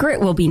 Your secret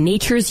will be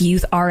Nature's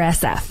Youth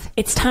RSF.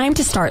 It's time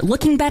to start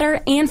looking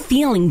better and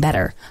feeling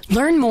better.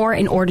 Learn more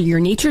and order your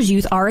Nature's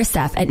Youth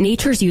RSF at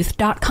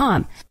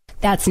nature'syouth.com.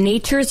 That's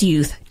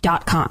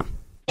nature'syouth.com.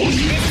 Erica,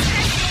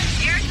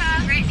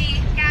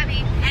 Brittany,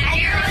 Gabby,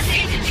 and you're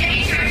listening to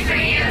Jimmy Church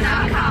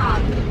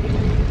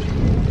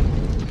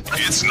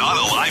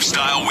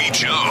lifestyle we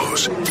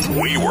chose.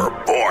 We were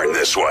born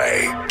this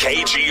way.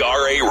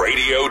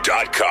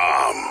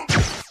 KGRARadio.com.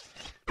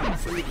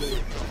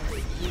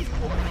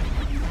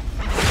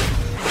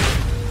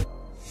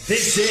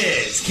 This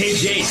is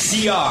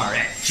KJCR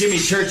at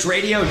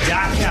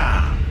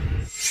JimmyChurchRadio.com.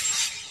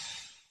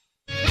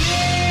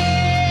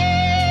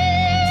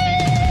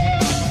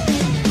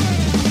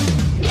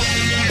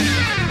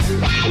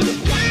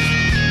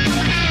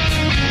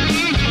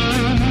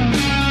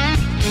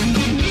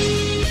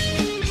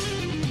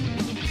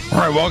 All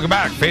right, welcome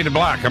back. Faded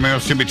Black. I'm your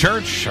host, Jimmy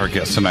Church. Our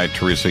guest tonight,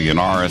 Teresa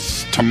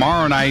Yanaros.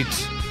 Tomorrow night,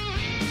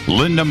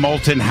 Linda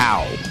Moulton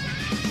Howe.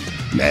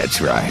 That's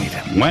right.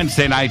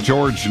 Wednesday night,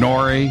 George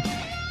Norrie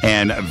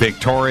and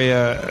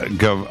Victoria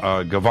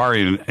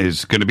Gavarian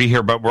is going to be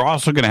here, but we're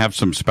also going to have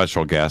some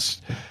special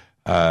guests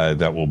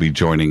that will be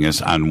joining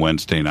us on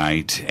Wednesday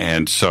night,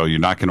 and so you're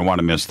not going to want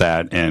to miss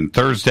that. And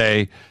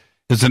Thursday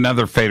is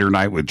another Fader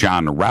night with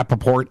John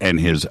Rappaport and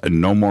his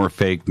No More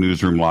Fake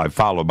Newsroom Live,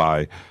 followed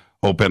by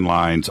open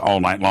lines all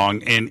night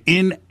long. And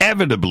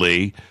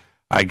inevitably,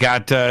 I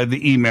got the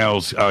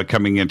emails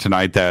coming in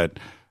tonight that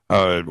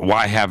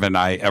why haven't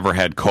I ever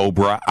had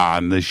Cobra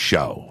on the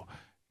show?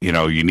 You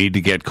know, you need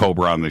to get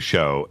Cobra on the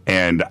show.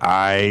 And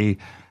I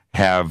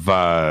have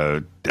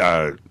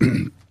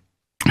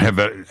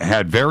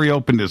had very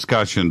open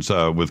discussions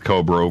with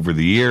Cobra over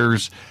the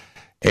years,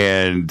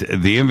 and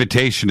the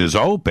invitation is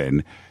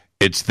open.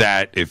 It's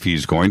that if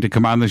he's going to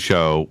come on the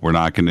show, we're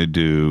not going to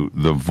do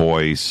the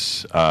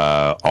voice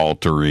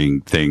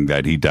altering thing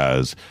that he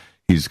does.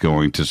 He's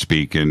going to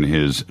speak in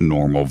his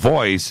normal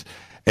voice,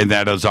 and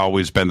that has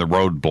always been the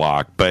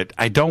roadblock. But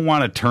I don't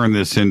want to turn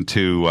this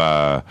into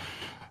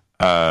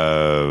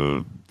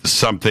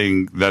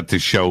something that the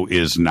show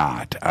is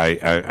not.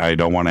 I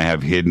don't want to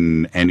have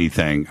hidden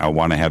anything. I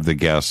want to have the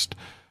guest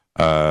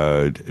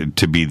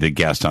to be the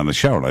guest on the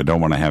show, and I don't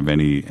want to have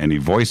any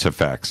voice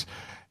effects.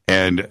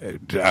 And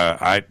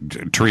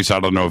Teresa, I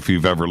don't know if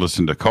you've ever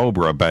listened to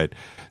Cobra, but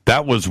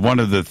that was one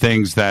of the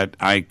things that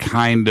I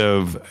kind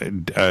of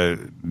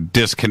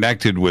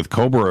disconnected with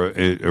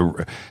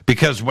Cobra,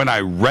 because when I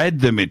read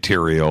the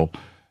material,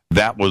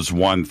 that was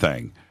one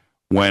thing.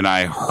 When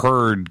I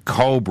heard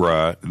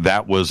Cobra,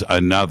 that was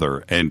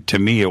another. And to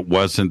me, it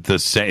wasn't the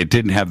same. It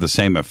didn't have the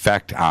same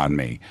effect on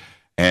me.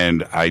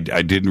 And I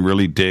didn't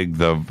really dig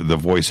the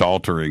voice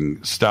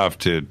altering stuff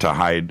to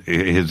hide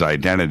his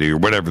identity or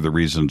whatever the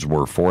reasons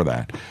were for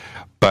that.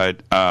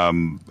 But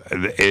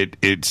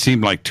it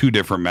seemed like two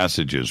different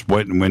messages.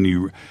 When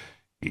you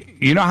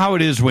know how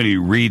it is when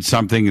you read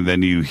something and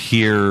then you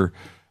hear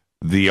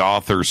the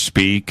author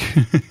speak,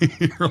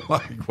 you're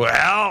like,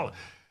 well,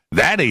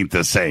 that ain't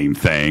the same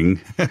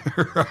thing,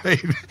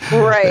 right?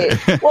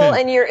 Right. Well,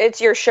 and it's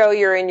your show.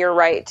 You're in your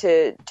right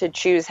to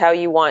choose how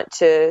you want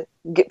to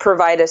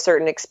provide a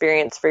certain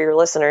experience for your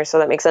listeners. So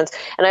that makes sense.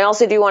 And I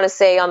also do want to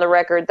say on the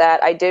record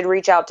that I did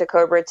reach out to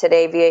Cobra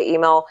today via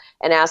email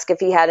and ask if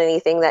he had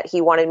anything that he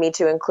wanted me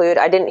to include.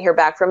 I didn't hear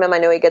back from him. I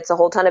know he gets a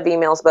whole ton of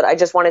emails, but I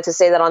just wanted to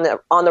say that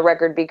on the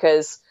record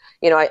because,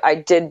 you know, I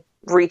did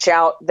reach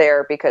out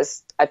there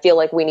because I feel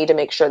like we need to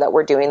make sure that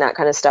we're doing that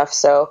kind of stuff.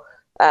 So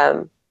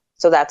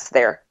that's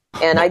there.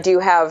 And I do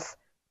have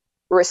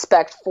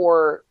respect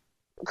for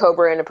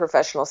Cobra in a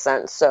professional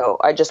sense. So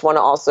I just want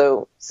to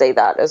also say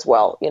that as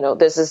well. You know,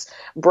 this has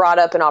brought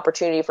up an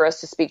opportunity for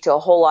us to speak to a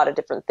whole lot of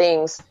different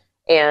things.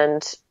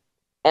 And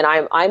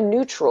I'm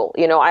neutral.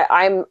 You know,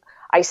 I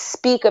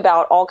speak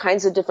about all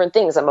kinds of different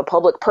things. I'm a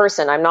public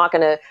person. I'm not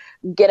going to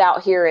get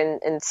out here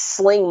and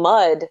sling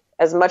mud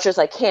as much as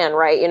I can.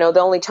 Right. You know,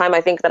 the only time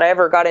I think that I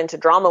ever got into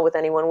drama with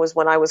anyone was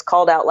when I was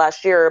called out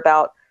last year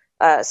about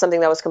something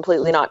that was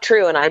completely not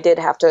true. And I did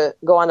have to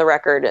go on the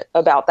record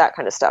about that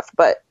kind of stuff.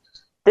 But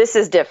this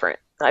is different.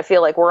 I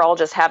feel like we're all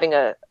just having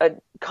a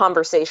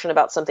conversation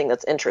about something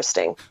that's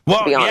interesting,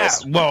 to be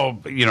honest. Yeah. Well,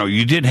 you know,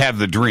 you did have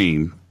the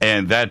dream,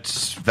 and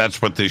that's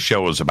what this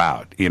show is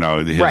about. You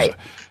know, right.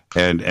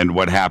 And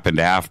what happened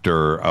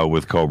after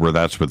with Cobra,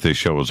 that's what this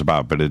show is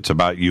about. But it's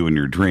about you and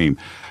your dream.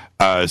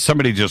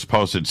 Somebody just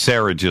posted,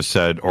 Sarah just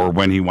said, or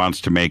when he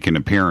wants to make an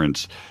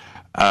appearance.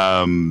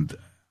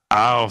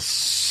 I'll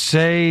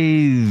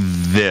say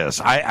this.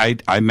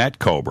 I met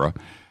Cobra.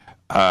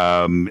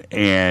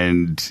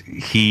 And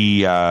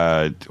he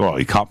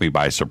caught me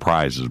by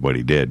surprise is what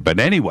he did. But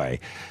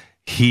anyway,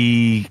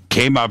 he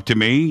came up to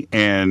me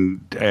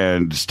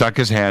and stuck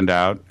his hand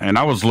out, and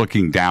I was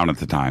looking down at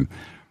the time.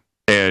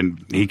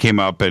 And he came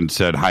up and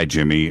said, "Hi,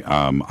 Jimmy,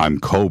 I'm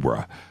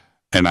Cobra."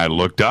 And I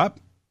looked up,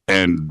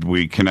 and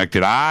we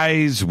connected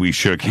eyes, we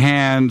shook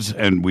hands,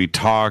 and we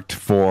talked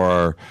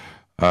for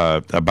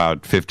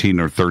about 15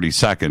 or 30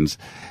 seconds.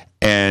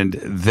 And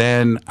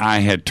then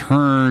I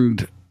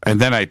turned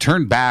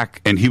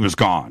back, and he was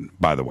gone,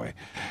 by the way.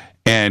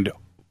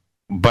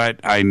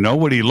 But I know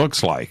what he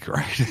looks like,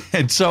 right?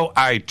 And so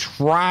I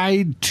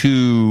tried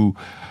to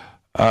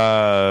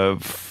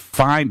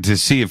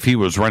see if he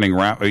was running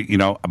around, you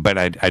know, but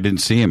I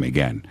didn't see him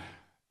again.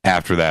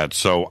 after that.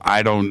 So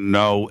I don't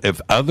know if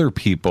other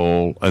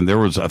people, and there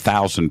was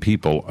 1,000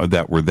 people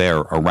that were there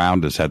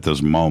around us at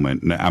this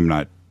moment. And I'm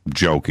not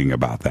joking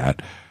about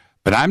that,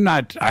 but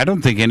I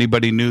don't think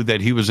anybody knew that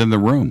he was in the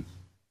room.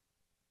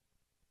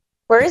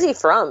 Where is he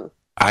from?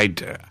 I've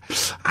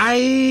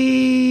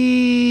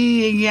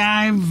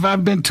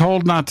been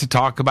told not to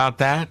talk about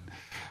that.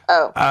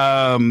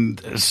 Oh.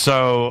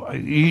 So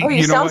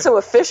you sound so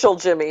official,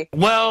 Jimmy.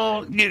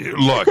 Well,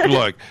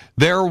 look.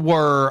 There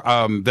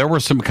were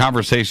some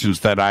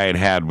conversations that I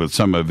had with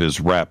some of his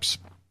reps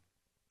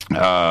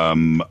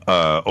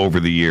over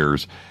the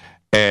years,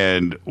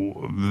 and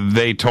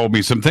they told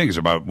me some things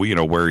about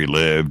where he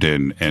lived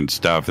and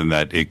stuff, and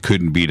that it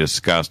couldn't be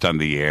discussed on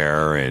the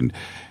air, and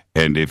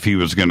if he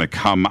was going to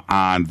come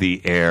on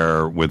the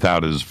air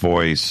without his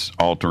voice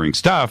altering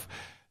stuff,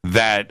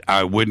 that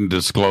I wouldn't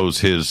disclose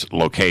his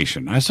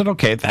location. I said,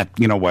 okay, that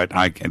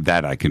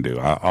I can do.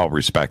 I'll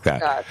respect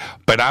that. God.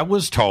 But I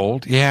was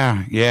told,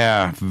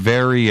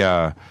 very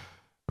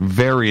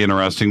very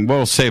interesting.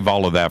 We'll save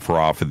all of that for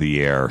off of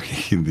the air.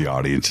 The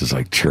audience is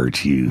like,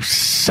 Church, you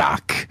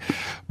suck.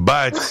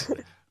 But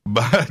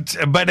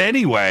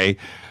anyway,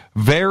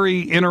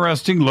 very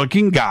interesting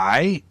looking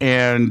guy,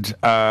 and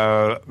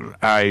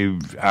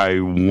I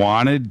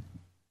wanted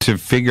to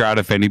figure out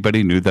if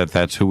anybody knew that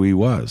that's who he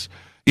was.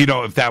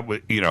 If that was,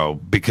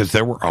 because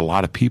there were a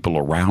lot of people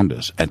around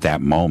us at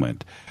that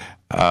moment.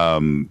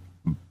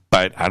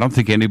 But I don't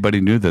think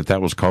anybody knew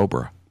that was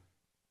Cobra.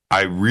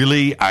 I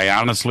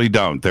honestly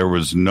don't.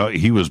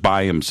 He was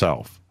by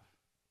himself.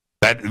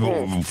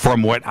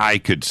 From what I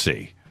could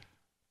see.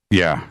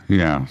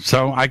 Yeah.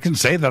 So I can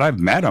say that I've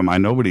met him. I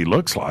know what he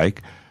looks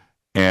like.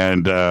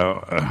 And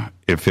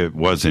if it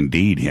was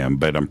indeed him,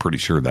 but I'm pretty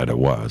sure that it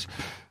was.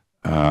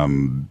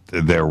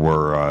 There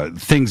were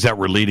things that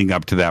were leading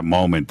up to that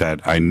moment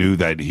that I knew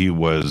that he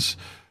was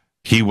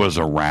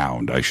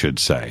around, I should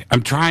say.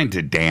 I'm trying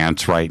to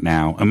dance right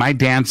now. Am I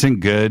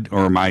dancing good,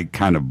 or am I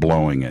kind of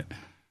blowing it?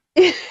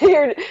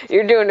 You're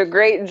doing a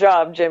great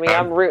job, Jimmy.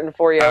 I'm rooting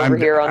for you over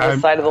here on this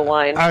side of the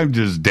line. I'm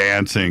just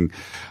dancing.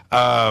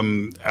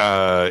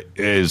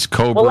 Is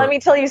Cobra... Well, let me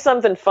tell you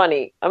something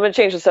funny. I'm going to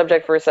change the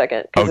subject for a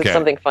second because it's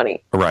something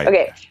funny. Right.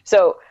 Okay,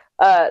 so...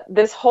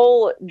 this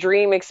whole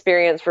dream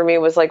experience for me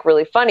was like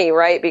really funny,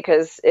 right?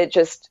 Because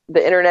the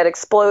internet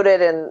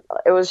exploded and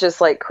it was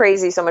just like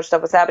crazy. So much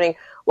stuff was happening.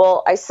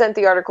 Well, I sent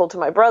the article to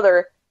my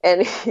brother,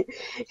 and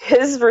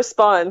his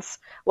response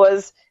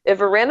was, if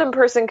a random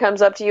person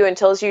comes up to you and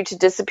tells you to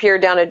disappear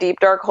down a deep,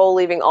 dark hole,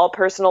 leaving all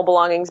personal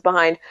belongings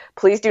behind,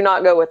 please do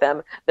not go with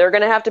them. They're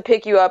going to have to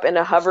pick you up in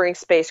a hovering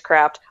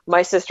spacecraft.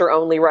 My sister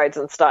only rides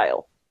in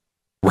style.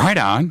 Right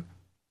on.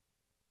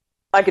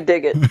 I could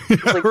dig it.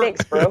 It's like,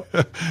 thanks, bro.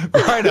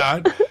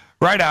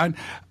 Right on.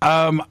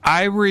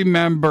 I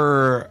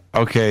remember,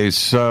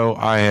 so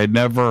I had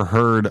never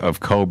heard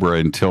of Cobra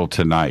until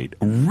tonight.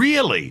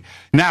 Really?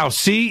 Now,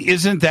 see,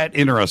 isn't that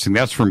interesting?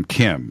 That's from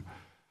Kim.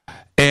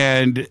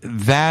 And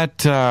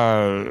that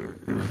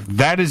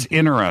is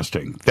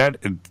interesting.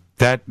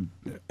 That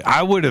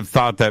I would have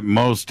thought that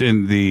most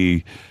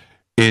in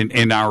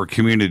our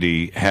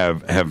community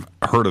have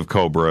heard of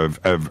Cobra,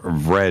 have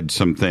read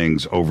some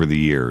things over the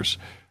years.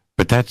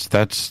 But that's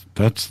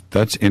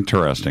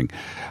interesting.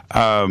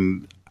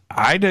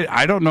 I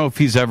don't know if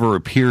he's ever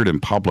appeared in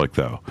public,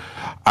 though.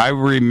 I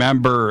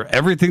remember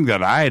everything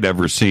that I had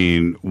ever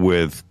seen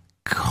with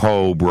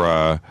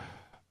Cobra,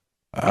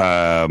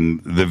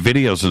 the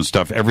videos and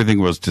stuff,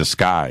 everything was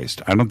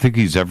disguised. I don't think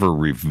he's ever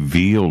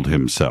revealed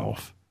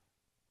himself.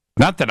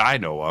 Not that I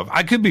know of.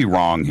 I could be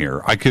wrong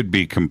here. I could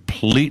be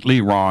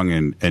completely wrong,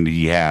 and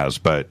he has,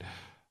 but...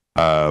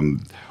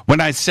 when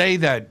I say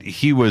that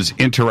he was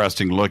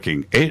interesting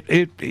looking,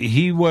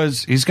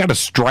 he's got a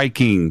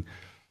striking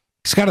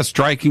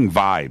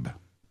vibe.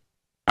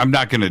 I'm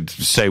not going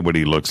to say what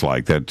he looks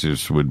like. That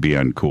just would be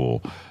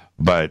uncool.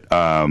 But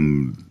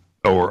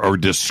or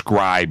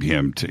describe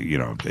him to,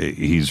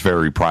 he's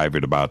very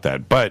private about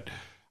that. But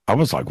I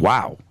was like,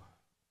 wow,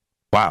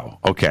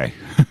 okay.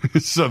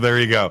 So there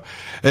you go.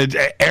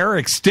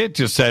 Eric Stitt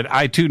just said,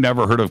 I too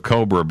never heard of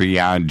Cobra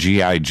beyond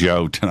G.I.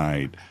 Joe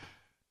tonight.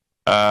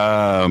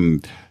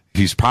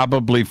 He's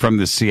probably from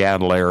the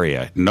Seattle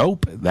area.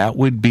 Nope, that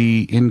would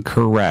be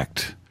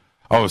incorrect.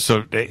 Oh,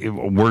 so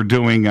we're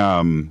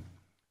doing,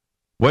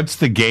 what's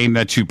the game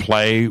that you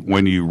play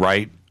when you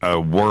write a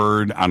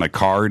word on a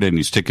card and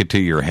you stick it to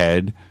your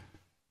head?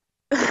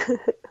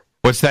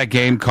 What's that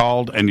game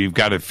called? And you've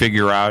got to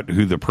figure out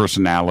who the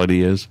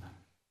personality is.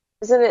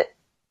 Isn't it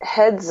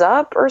Heads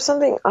Up or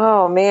something?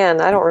 Oh,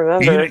 man, I don't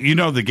remember. You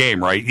know the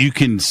game, right? You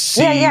can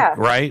see,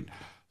 right?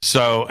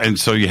 So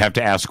you have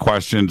to ask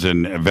questions,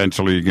 and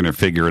eventually you're going to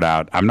figure it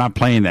out. I'm not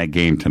playing that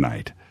game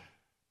tonight.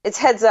 It's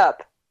Heads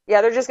Up.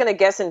 Yeah, they're just going to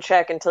guess and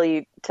check until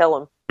you tell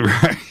them.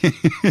 Right.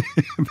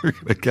 They're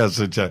going to guess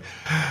and check.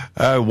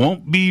 I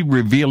won't be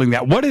revealing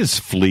that. What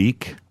is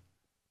Fleek?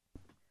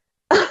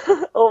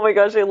 Oh my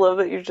gosh, I love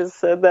that you just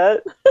said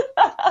that.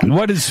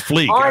 What is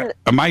Fleek?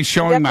 Am I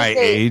showing my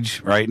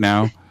age right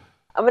now?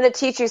 I'm going to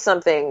teach you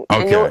something,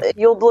 Okay. and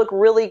you'll look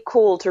really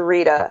cool to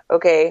Rita,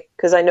 okay?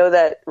 Because I know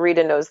that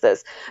Rita knows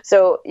this.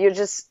 So you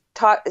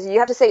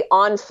have to say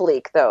on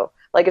fleek, though.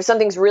 Like if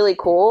something's really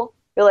cool,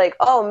 you're like,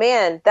 oh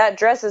man, that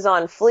dress is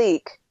on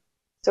fleek.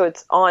 So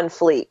it's on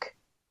fleek.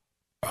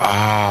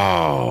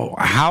 Oh,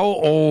 how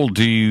old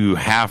do you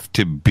have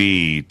to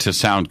be to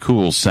sound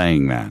cool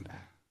saying that?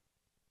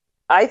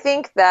 I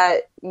think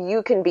that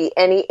you can be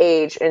any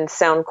age and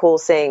sound cool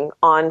saying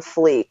on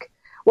fleek.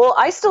 Well,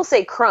 I still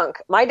say crunk.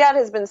 My dad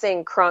has been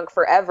saying crunk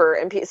forever,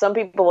 and some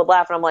people would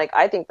laugh, and I'm like,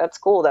 I think that's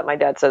cool that my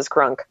dad says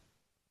crunk.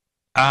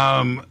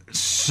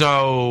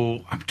 So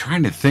I'm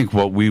trying to think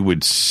what we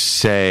would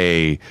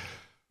say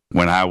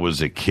when I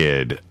was a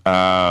kid.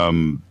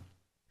 Do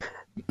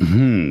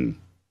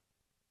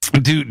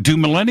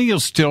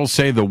millennials still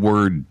say the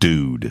word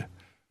dude?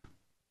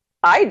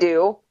 I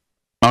do.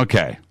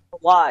 Okay. A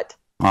lot.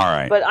 All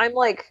right. But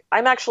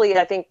I'm actually,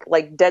 I think,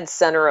 like dead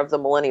center of the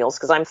millennials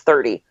because I'm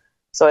 30.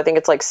 So I think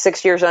it's like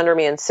 6 years under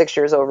me and 6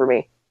 years over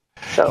me.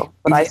 So,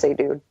 but I say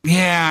dude.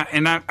 Yeah,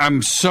 and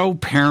I'm so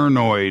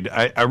paranoid.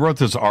 I wrote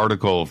this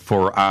article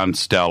for On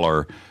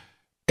Stellar,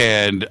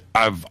 and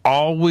I've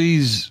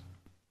always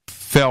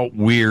felt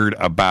weird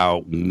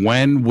about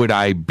when would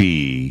I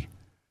be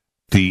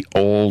the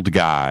old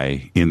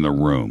guy in the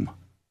room.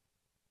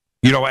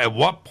 You know, at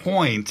what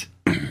point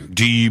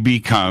do you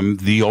become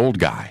the old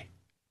guy?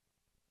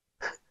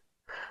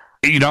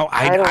 You know,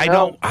 I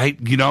don't,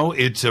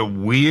 it's a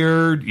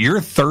weird,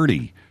 you're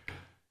 30.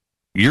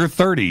 You're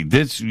 30.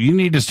 You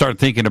need to start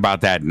thinking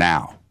about that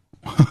now.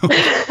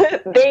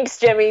 Thanks,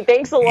 Jimmy.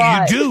 Thanks a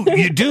lot.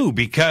 You do,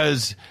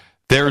 because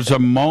there's a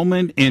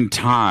moment in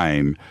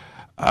time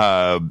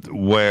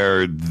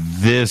where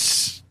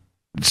this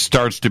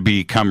starts to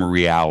become a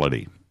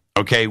reality.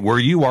 Okay, where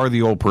you are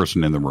the old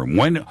person in the room.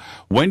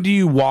 When do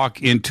you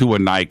walk into a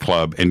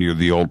nightclub and you're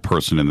the old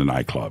person in the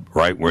nightclub,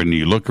 right? When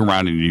you look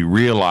around and you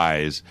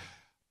realize,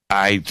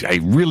 I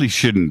really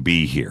shouldn't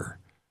be here,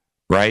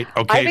 right?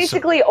 Okay. I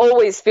basically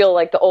always feel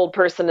like the old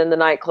person in the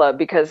nightclub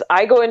because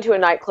I go into a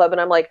nightclub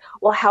and I'm like,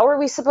 well, how are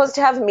we supposed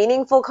to have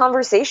meaningful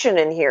conversation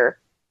in here?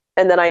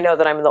 And then I know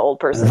that I'm the old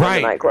person in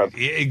the nightclub.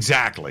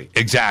 Exactly.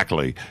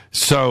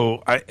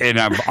 So, and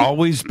I've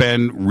always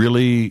been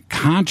really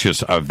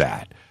conscious of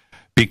that.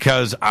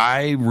 Because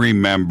I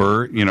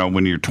remember,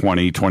 when you're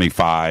 20,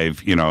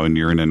 25, and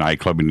you're in a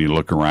nightclub and you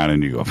look around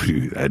and you go,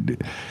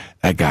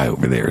 that guy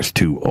over there is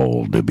too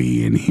old to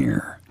be in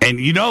here. And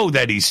you know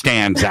that he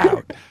stands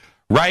out,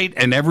 right?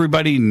 And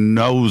everybody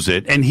knows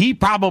it. And he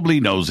probably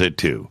knows it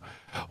too.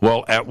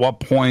 Well, at what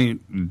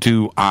point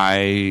do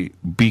I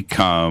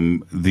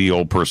become the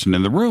old person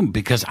in the room?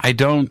 Because I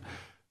don't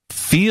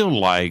feel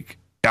like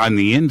on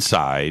the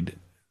inside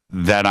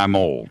that I'm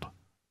old.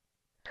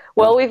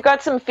 Well, we've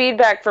got some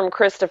feedback from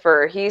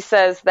Christopher. He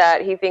says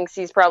that he thinks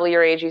he's probably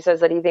your age. He says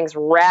that he thinks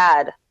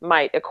rad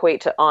might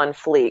equate to on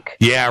fleek.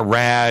 Yeah,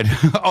 rad.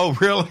 Oh,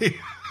 really?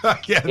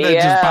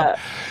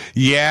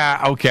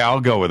 Yeah, okay,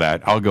 I'll go with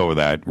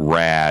that.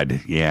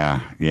 Rad.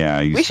 Yeah.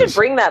 We should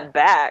bring that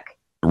back.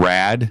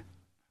 Rad?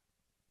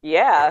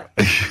 Yeah.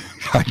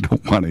 I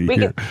don't want to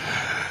hear.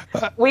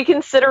 We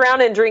can sit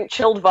around and drink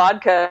chilled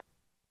vodka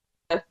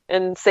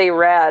and say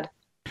rad.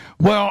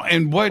 Well,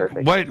 and what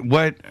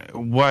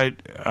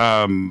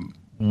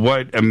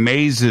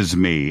amazes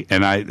me,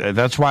 and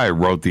that's why I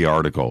wrote the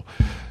article,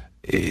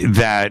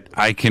 that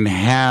I can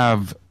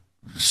have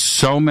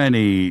so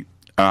many,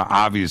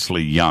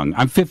 obviously young.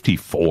 I'm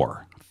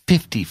 54.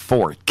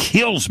 54. It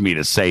kills me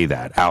to say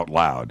that out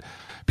loud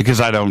because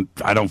I don't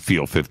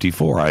feel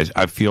 54.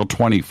 I feel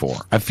 24.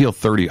 I feel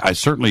 30. I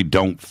certainly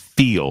don't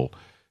feel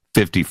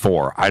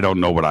 54. I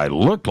don't know what I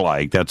look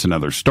like. That's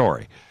another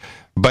story.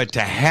 But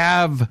to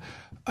have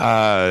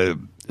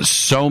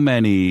so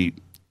many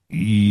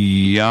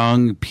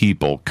young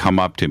people come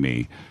up to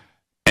me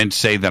and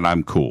say that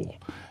I'm cool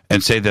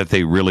and say that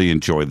they really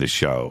enjoy the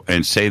show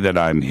and say that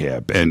I'm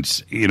hip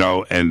and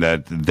and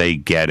that they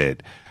get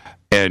it,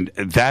 and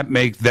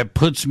that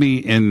puts me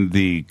in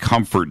the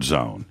comfort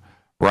zone,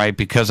 right?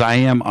 Because I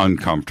am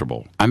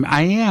uncomfortable. I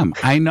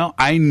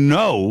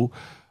know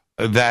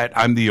that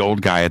I'm the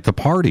old guy at the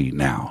party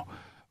now.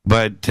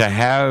 But to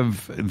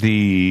have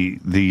the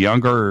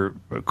younger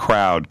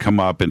crowd come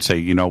up and say,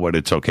 you know what,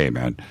 it's okay,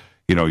 man.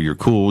 You're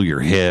cool, you're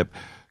hip.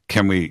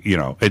 Can we,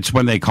 it's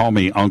when they call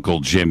me Uncle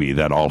Jimmy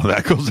that all of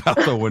that goes out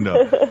the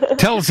window.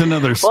 Tell us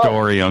another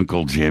story,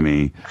 Uncle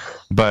Jimmy.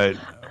 But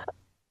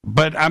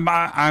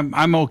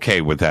I'm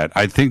okay with that.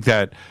 I think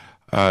that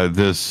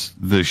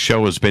the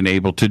show has been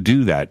able to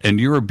do that,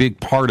 and you're a big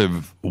part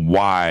of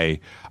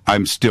why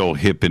I'm still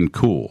hip and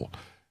cool.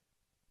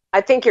 I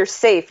think you're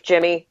safe,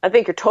 Jimmy. I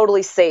think you're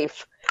totally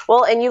safe.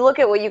 Well, and you look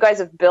at what you guys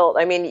have built.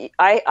 I mean,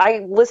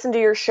 I listen to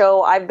your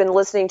show. I've been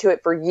listening to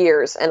it for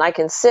years, and I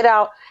can sit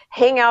out,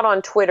 hang out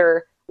on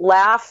Twitter,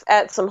 laugh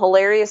at some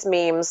hilarious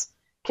memes,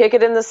 kick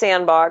it in the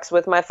sandbox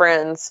with my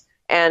friends,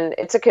 and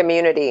it's a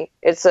community.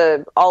 It's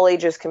a all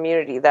ages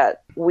community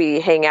that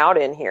we hang out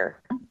in here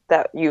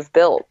that you've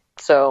built.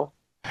 So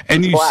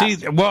And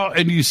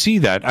you see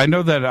that. I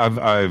know that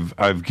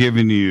I've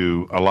given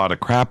you a lot of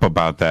crap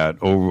about that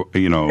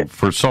over,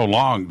 for so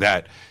long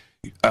that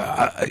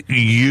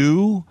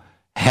you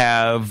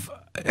have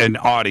an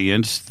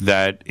audience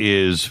that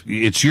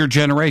it's your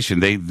generation.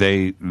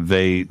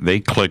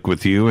 They click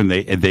with you and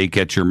they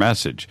get your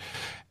message.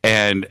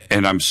 And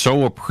I'm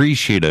so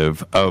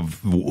appreciative of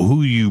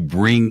who you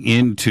bring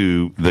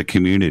into the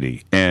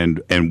community,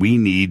 and we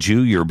need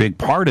you. You're a big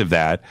part of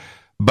that.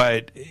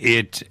 But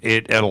it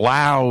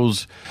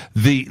allows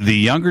the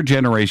younger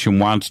generation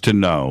wants to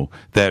know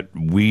that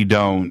we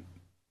don't.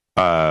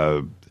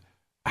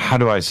 How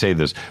do I say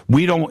this?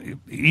 We don't.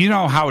 You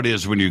know how it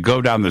is when you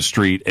go down the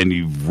street and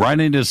you run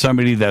into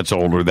somebody that's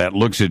older that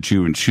looks at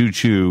you and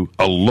shoots you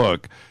a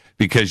look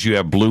because you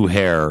have blue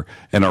hair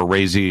and are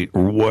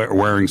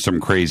wearing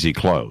some crazy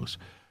clothes,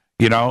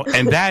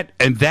 and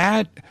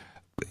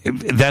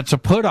that's a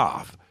put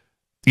off.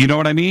 You know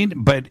what I mean?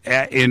 But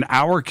in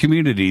our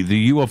community,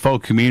 the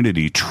UFO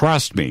community,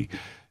 trust me,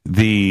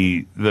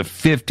 the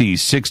 50,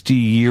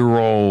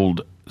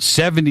 60-year-old,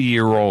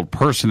 70-year-old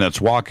person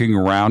that's walking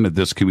around at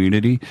this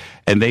community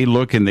and they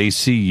look and they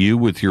see you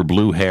with your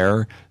blue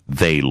hair,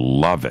 they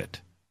love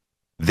it.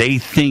 They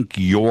think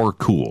you're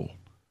cool.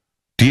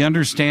 Do you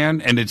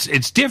understand? And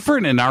it's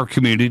different in our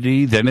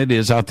community than it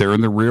is out there in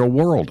the real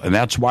world. And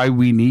that's why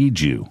we need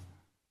you.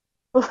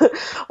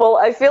 Well,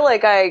 I feel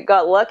like I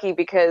got lucky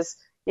because,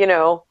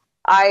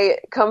 I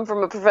come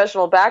from a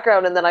professional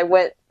background, and then I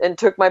went and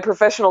took my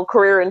professional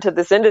career into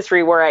this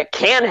industry where I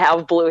can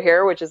have blue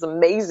hair, which is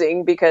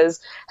amazing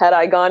because had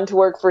I gone to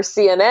work for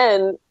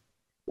CNN,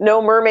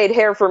 no mermaid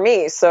hair for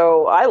me.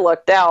 So I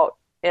lucked out,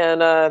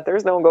 and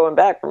there's no going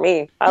back for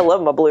me. I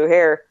love my blue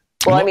hair.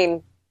 Well, I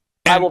mean,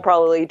 I will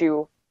probably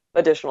do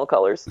additional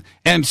colors.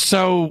 And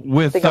so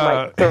with I think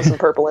I might throw some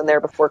purple in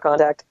there before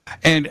contact.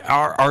 And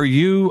are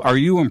you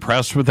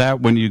impressed with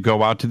that when you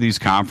go out to these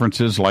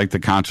conferences like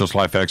the Conscious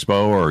Life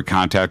Expo or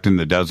Contact in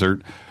the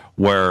Desert,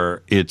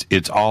 where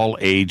it's all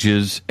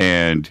ages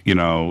and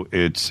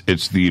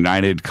it's the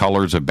United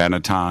Colors of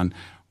Benetton,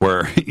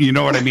 where you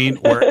know what I mean,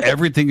 where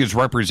everything is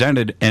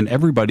represented and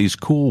everybody's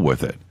cool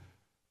with it.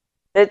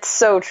 It's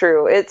so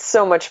true. It's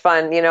so much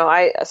fun.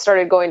 I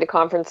started going to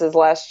conferences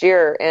last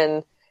year,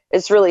 and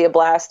it's really a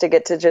blast to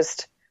get to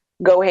just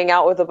go hang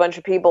out with a bunch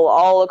of people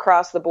all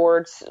across the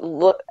board.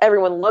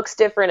 Everyone looks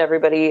different.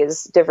 Everybody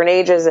is different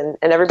ages, and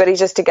everybody's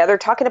just together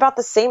talking about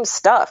the same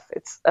stuff.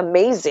 It's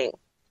amazing.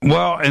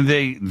 Well, and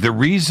the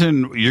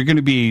reason you're going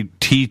to be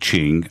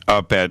teaching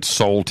up at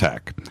Soul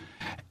Tech,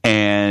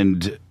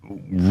 and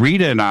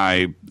Rita and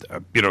I,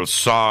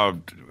 saw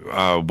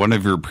one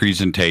of your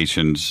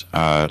presentations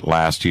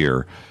last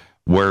year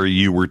where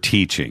you were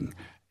teaching.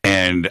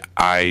 And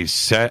I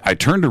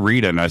turned to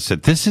Rita and I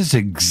said, this is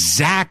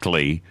exact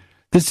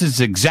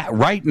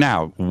right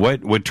now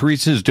what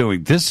Teresa is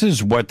doing. This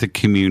is what the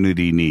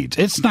community needs.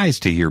 It's nice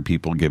to hear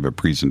people give a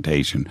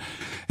presentation.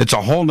 It's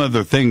a whole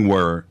nother thing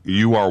where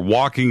you are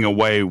walking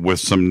away with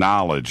some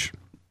knowledge.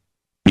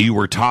 You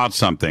were taught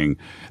something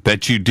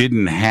that you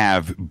didn't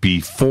have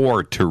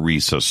before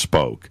Teresa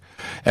spoke.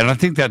 And I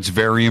think that's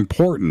very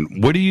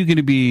important. What are you going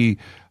to be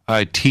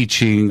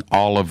teaching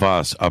all of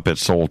us up at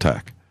Soul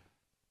Tech?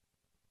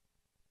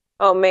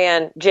 Oh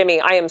man, Jimmy,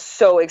 I am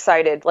so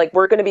excited. Like,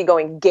 we're going to be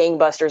going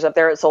gangbusters up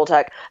there at Soul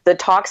Tech. The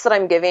talks that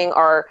I'm giving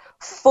are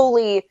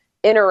fully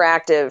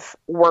interactive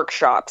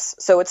workshops.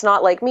 So it's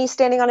not like me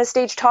standing on a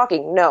stage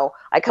talking. No,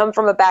 I come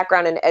from a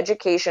background in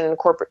education and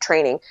corporate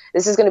training.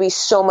 This is going to be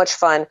so much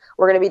fun.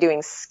 We're going to be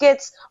doing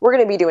skits. We're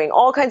going to be doing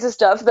all kinds of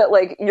stuff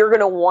that you're going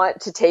to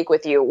want to take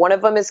with you. One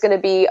of them is going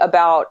to be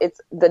about,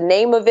 the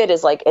name of it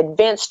is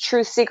Advanced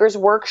Truth Seekers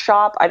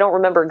Workshop. I don't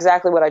remember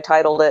exactly what I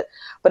titled it,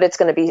 but it's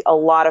going to be a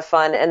lot of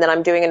fun. And then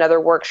I'm doing another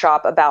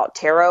workshop about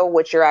tarot,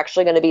 which you're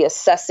actually going to be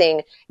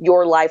assessing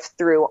your life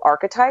through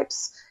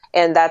archetypes.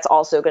 And that's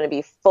also going to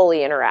be fully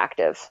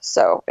interactive.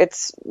 So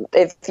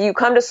if you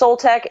come to Soul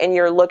Tech and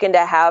you're looking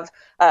to have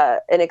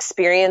an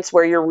experience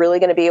where you're really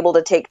going to be able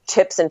to take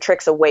tips and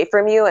tricks away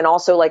from you, and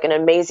also an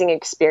amazing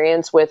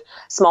experience with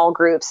small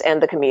groups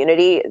and the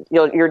community,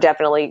 you're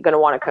definitely going to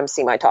want to come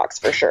see my talks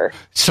for sure.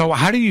 So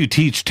how do you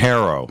teach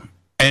tarot?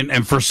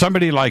 And for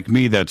somebody like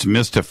me that's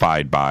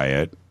mystified by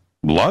it,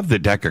 love the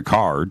deck of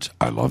cards,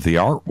 I love the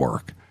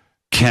artwork.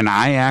 Can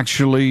I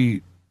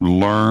actually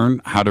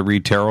learn how to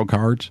read tarot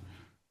cards?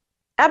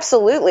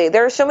 Absolutely.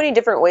 There are so many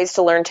different ways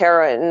to learn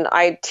tarot, and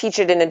I teach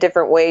it in a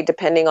different way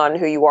depending on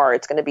who you are.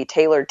 It's going to be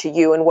tailored to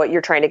you and what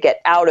you're trying to get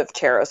out of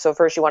tarot. So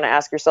first you want to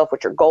ask yourself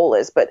what your goal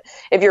is. But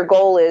if your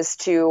goal is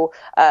to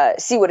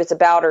see what it's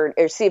about,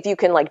 or see if you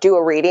can do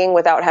a reading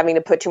without having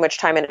to put too much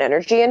time and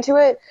energy into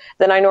it,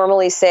 then I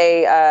normally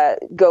say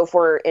go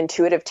for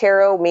intuitive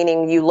tarot,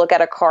 meaning you look at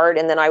a card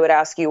and then I would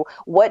ask you,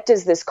 what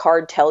does this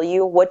card tell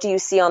you? What do you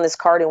see on this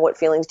card, and what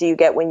feelings do you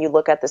get when you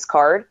look at this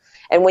card?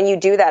 And when you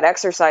do that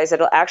exercise, it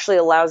actually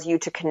allows you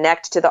to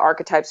connect to the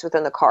archetypes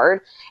within the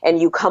card,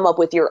 and you come up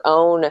with your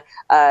own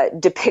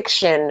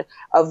depiction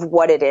of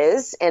what it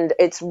is. And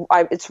it's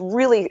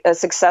really a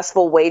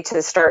successful way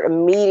to start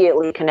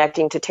immediately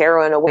connecting to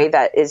tarot in a way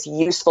that is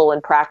useful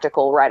and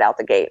practical right out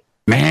the gate.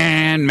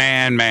 Man,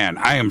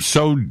 I am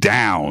so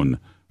down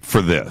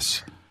for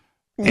this.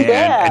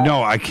 And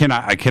no, I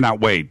cannot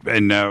wait.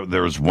 And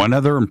there's one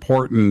other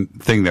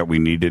important thing that we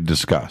need to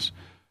discuss.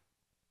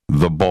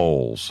 The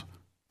bowls,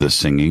 the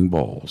singing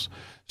bowls.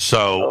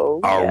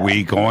 So are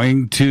we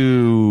going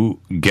to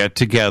get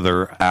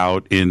together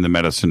out in the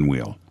medicine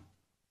wheel?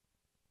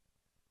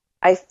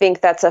 I think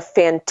that's a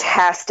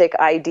fantastic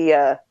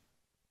idea.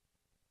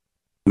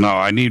 No,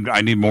 I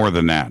need more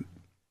than that.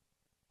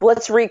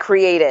 Let's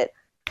recreate it.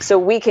 So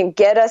we can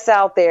get us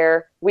out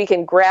there. We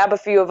can grab a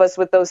few of us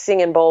with those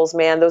singing bowls,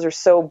 man. Those are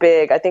so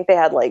big. I think they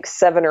had like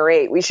 7 or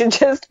 8. We should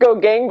just go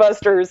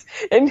gangbusters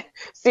and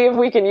see if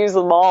we can use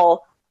them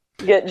all.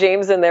 Get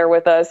James in there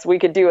with us. We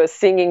could do a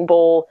singing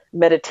bowl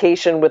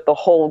meditation with the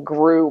whole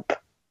group.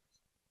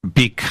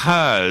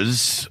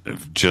 Because,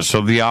 just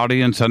so the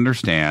audience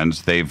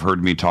understands, they've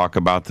heard me talk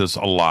about this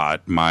a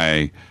lot.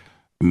 My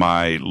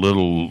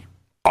little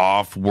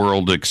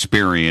off-world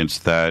experience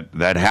that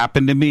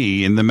happened to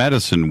me in the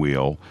medicine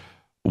wheel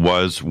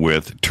was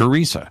with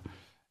Teresa,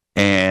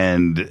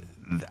 and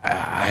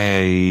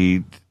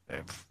I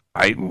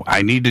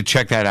need to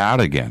check that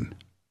out again.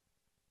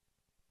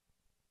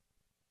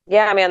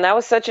 Yeah, man, that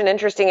was such an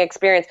interesting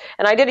experience,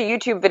 and I did a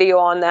YouTube video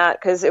on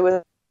that because it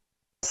was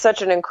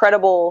such an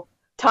incredible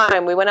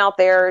time. We went out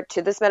there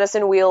to this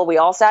medicine wheel. We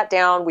all sat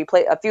down.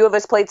 A few of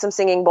us played some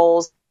singing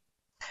bowls.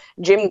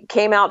 Jimmy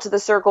came out to the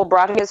circle,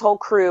 brought his whole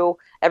crew.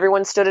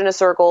 Everyone stood in a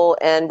circle,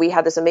 and we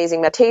had this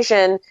amazing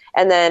meditation.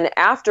 And then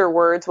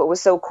afterwards, what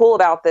was so cool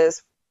about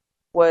this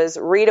was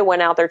Rita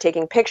went out there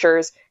taking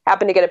pictures,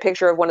 happened to get a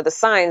picture of one of the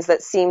signs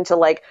that seemed to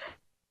like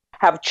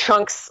have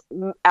chunks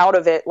out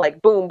of it,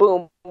 like boom,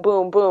 boom,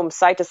 boom, boom,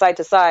 side to side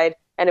to side.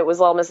 And it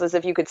was almost as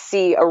if you could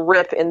see a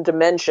rip in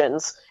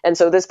dimensions. And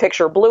so this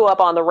picture blew up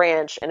on the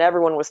ranch, and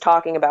everyone was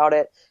talking about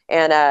it.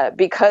 And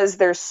because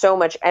there's so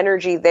much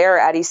energy there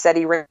at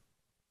Isetti Ranch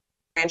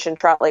in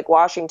Trout Lake,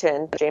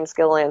 Washington, James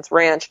Gilliland's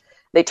ranch,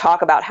 they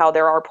talk about how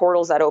there are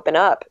portals that open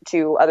up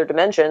to other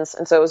dimensions.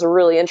 And so it was a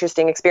really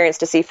interesting experience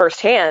to see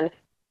firsthand.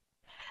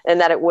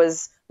 And that it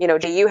was,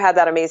 you had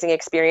that amazing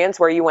experience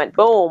where you went,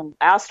 boom,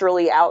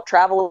 astrally out,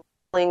 traveling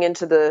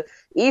into the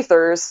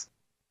ethers.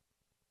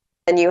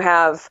 And you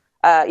have,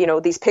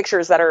 these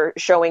pictures that are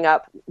showing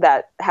up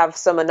that have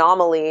some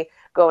anomaly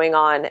going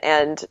on.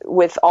 And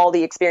with all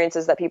the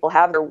experiences that people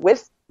have there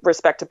with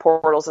respect to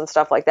portals and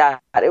stuff like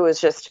that, it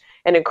was just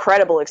an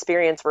incredible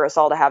experience for us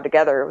all to have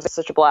together. It was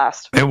such a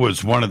blast. It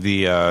was one of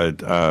the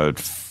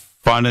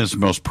funnest,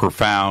 most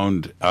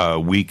profound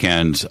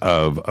weekends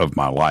of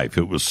my life.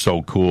 It was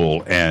so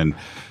cool. And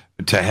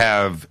to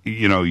have,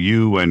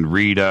 you and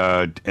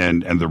Rita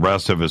and the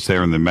rest of us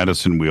there in the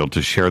medicine wheel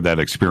to share that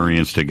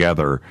experience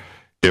together,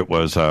 it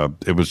was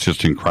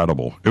just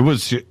incredible. It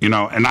was, and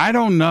I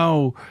don't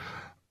know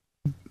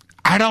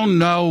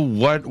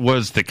what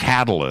was the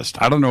catalyst.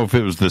 I don't know if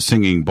it was the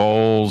singing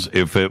bowls,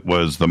 if it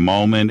was the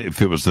moment,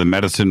 if it was the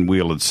medicine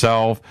wheel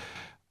itself.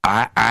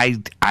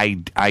 I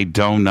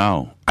don't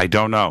know. I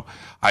don't know.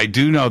 I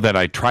do know that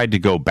I tried to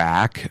go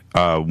back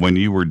when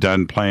you were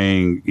done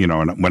playing,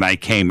 and when I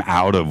came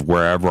out of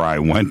wherever I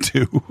went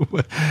to,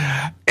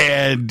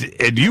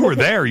 and you were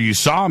there. You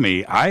saw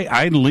me.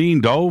 I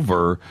leaned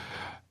over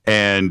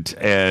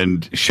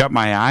and shut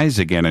my eyes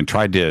again and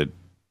tried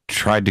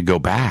to go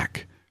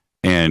back.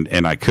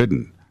 And I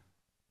couldn't.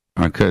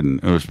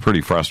 It was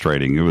pretty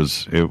frustrating. It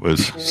was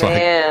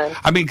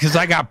like, because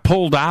I got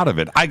pulled out of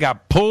it. I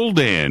got pulled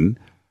in,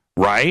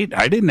 right?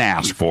 I didn't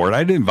ask for it.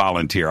 I didn't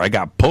volunteer. I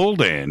got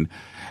pulled in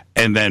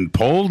and then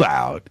pulled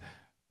out.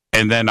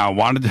 And then I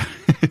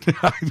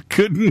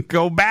couldn't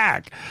go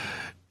back.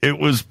 It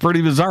was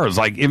pretty bizarre. It was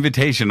like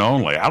invitation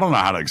only. I don't know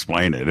how to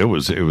explain it. It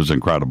was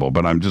incredible,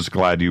 but I'm just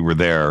glad you were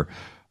there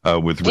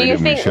with Rita. Do you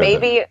think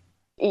maybe,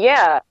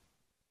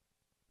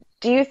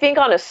 do you think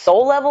on a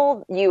soul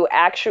level you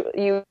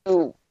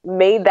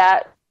made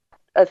that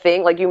a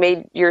thing? Like you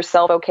made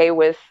yourself okay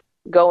with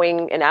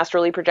going and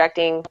astrally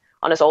projecting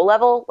on a soul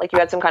level? Like you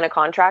had some kind of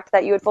contract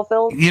that you had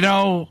fulfilled?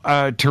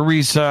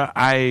 Teresa,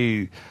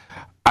 I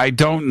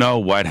don't know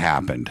what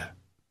happened.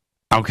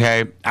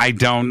 Okay? I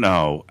don't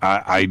know.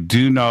 I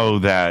do know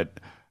that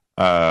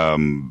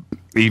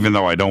even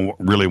though I don't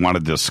really want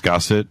to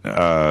discuss it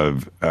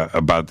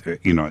about,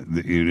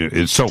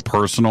 it's so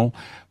personal.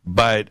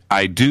 But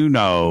I do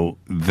know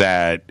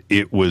that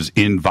it was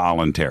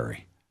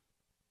involuntary.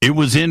 It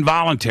was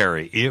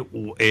involuntary.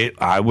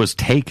 I was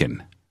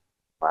taken.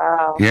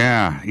 Wow.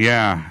 Yeah.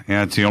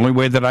 It's the only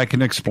way that I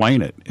can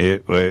explain it.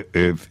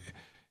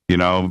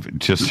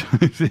 Just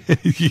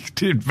you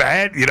did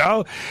bad,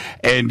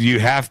 and you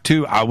have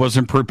to. I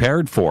wasn't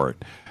prepared for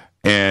it,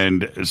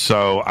 and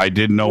so I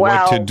didn't know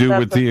what to do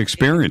with the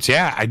experience.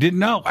 Yeah, I didn't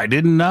know. I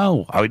didn't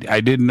know.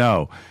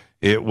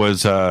 It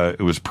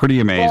was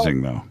pretty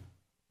amazing, though.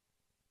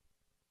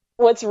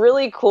 what's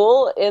really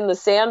cool in the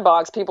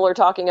sandbox, people are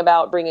talking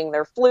about bringing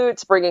their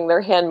flutes, bringing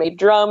their handmade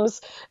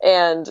drums,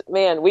 and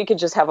man, we could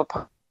just have a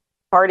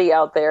party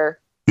out there.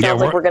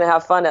 Sounds like we're going to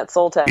have fun at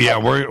Soul Tech. Yeah,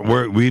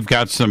 we've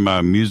got some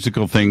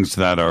musical things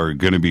that are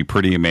going to be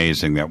pretty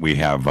amazing that we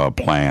have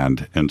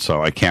planned, and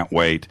so I can't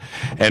wait.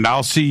 And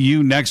I'll see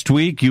you next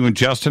week. You and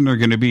Justin are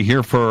going to be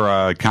here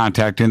for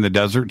Contact in the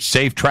Desert.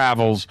 Safe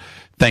travels.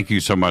 Thank you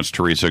so much,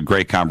 Teresa.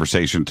 Great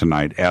conversation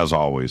tonight, as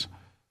always.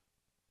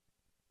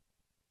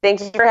 Thank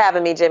you for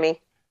having me,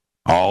 Jimmy.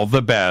 All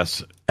the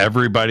best,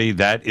 everybody.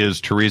 That is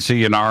Teresa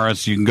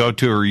Yanaros. You can go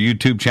to her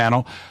YouTube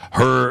channel,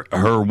 her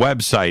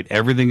website.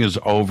 Everything is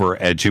over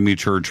at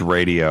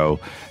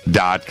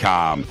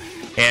jimmychurchradio.com.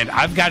 And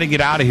I've got to get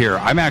out of here.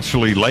 I'm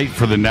actually late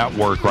for the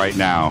network right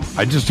now.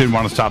 I just didn't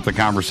want to stop the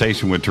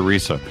conversation with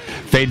Teresa.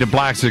 Fade to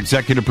Black's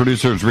executive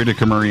producer is Rita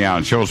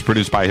Camurian. Show is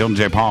produced by Hilton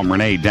J. Palm,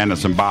 Renee,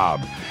 Dennis, and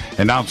Bob.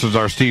 Announcers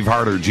are Steve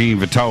Harder, Gene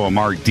Vitoa,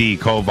 Mark D.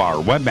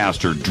 Kovar.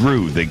 Webmaster,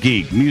 Drew the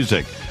Geek.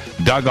 Music,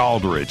 Doug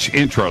Aldrich.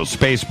 Intro,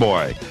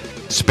 Spaceboy.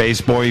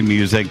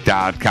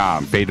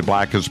 SpaceboyMusic.com. Fade to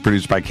Black is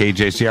produced by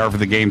KJCR for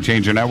the Game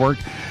Changer Network.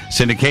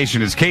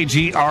 Syndication is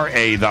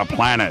KGRA, The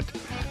Planet.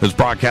 This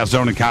broadcast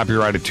owned and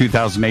copyrighted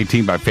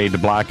 2018 by Fade to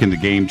Black and the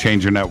Game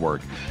Changer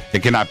Network.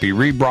 It cannot be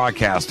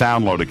rebroadcast,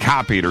 downloaded,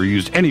 copied, or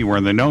used anywhere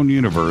in the known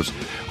universe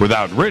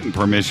without written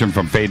permission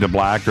from Fade to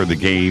Black or the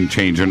Game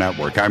Changer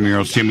Network. I'm your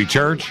host, Jimmy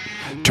Church.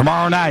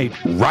 Tomorrow night,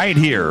 right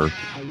here,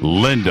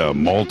 Linda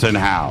Moulton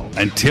Howe.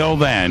 Until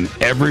then,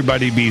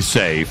 everybody be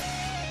safe.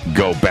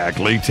 Go back,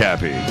 Lee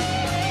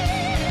Tappy.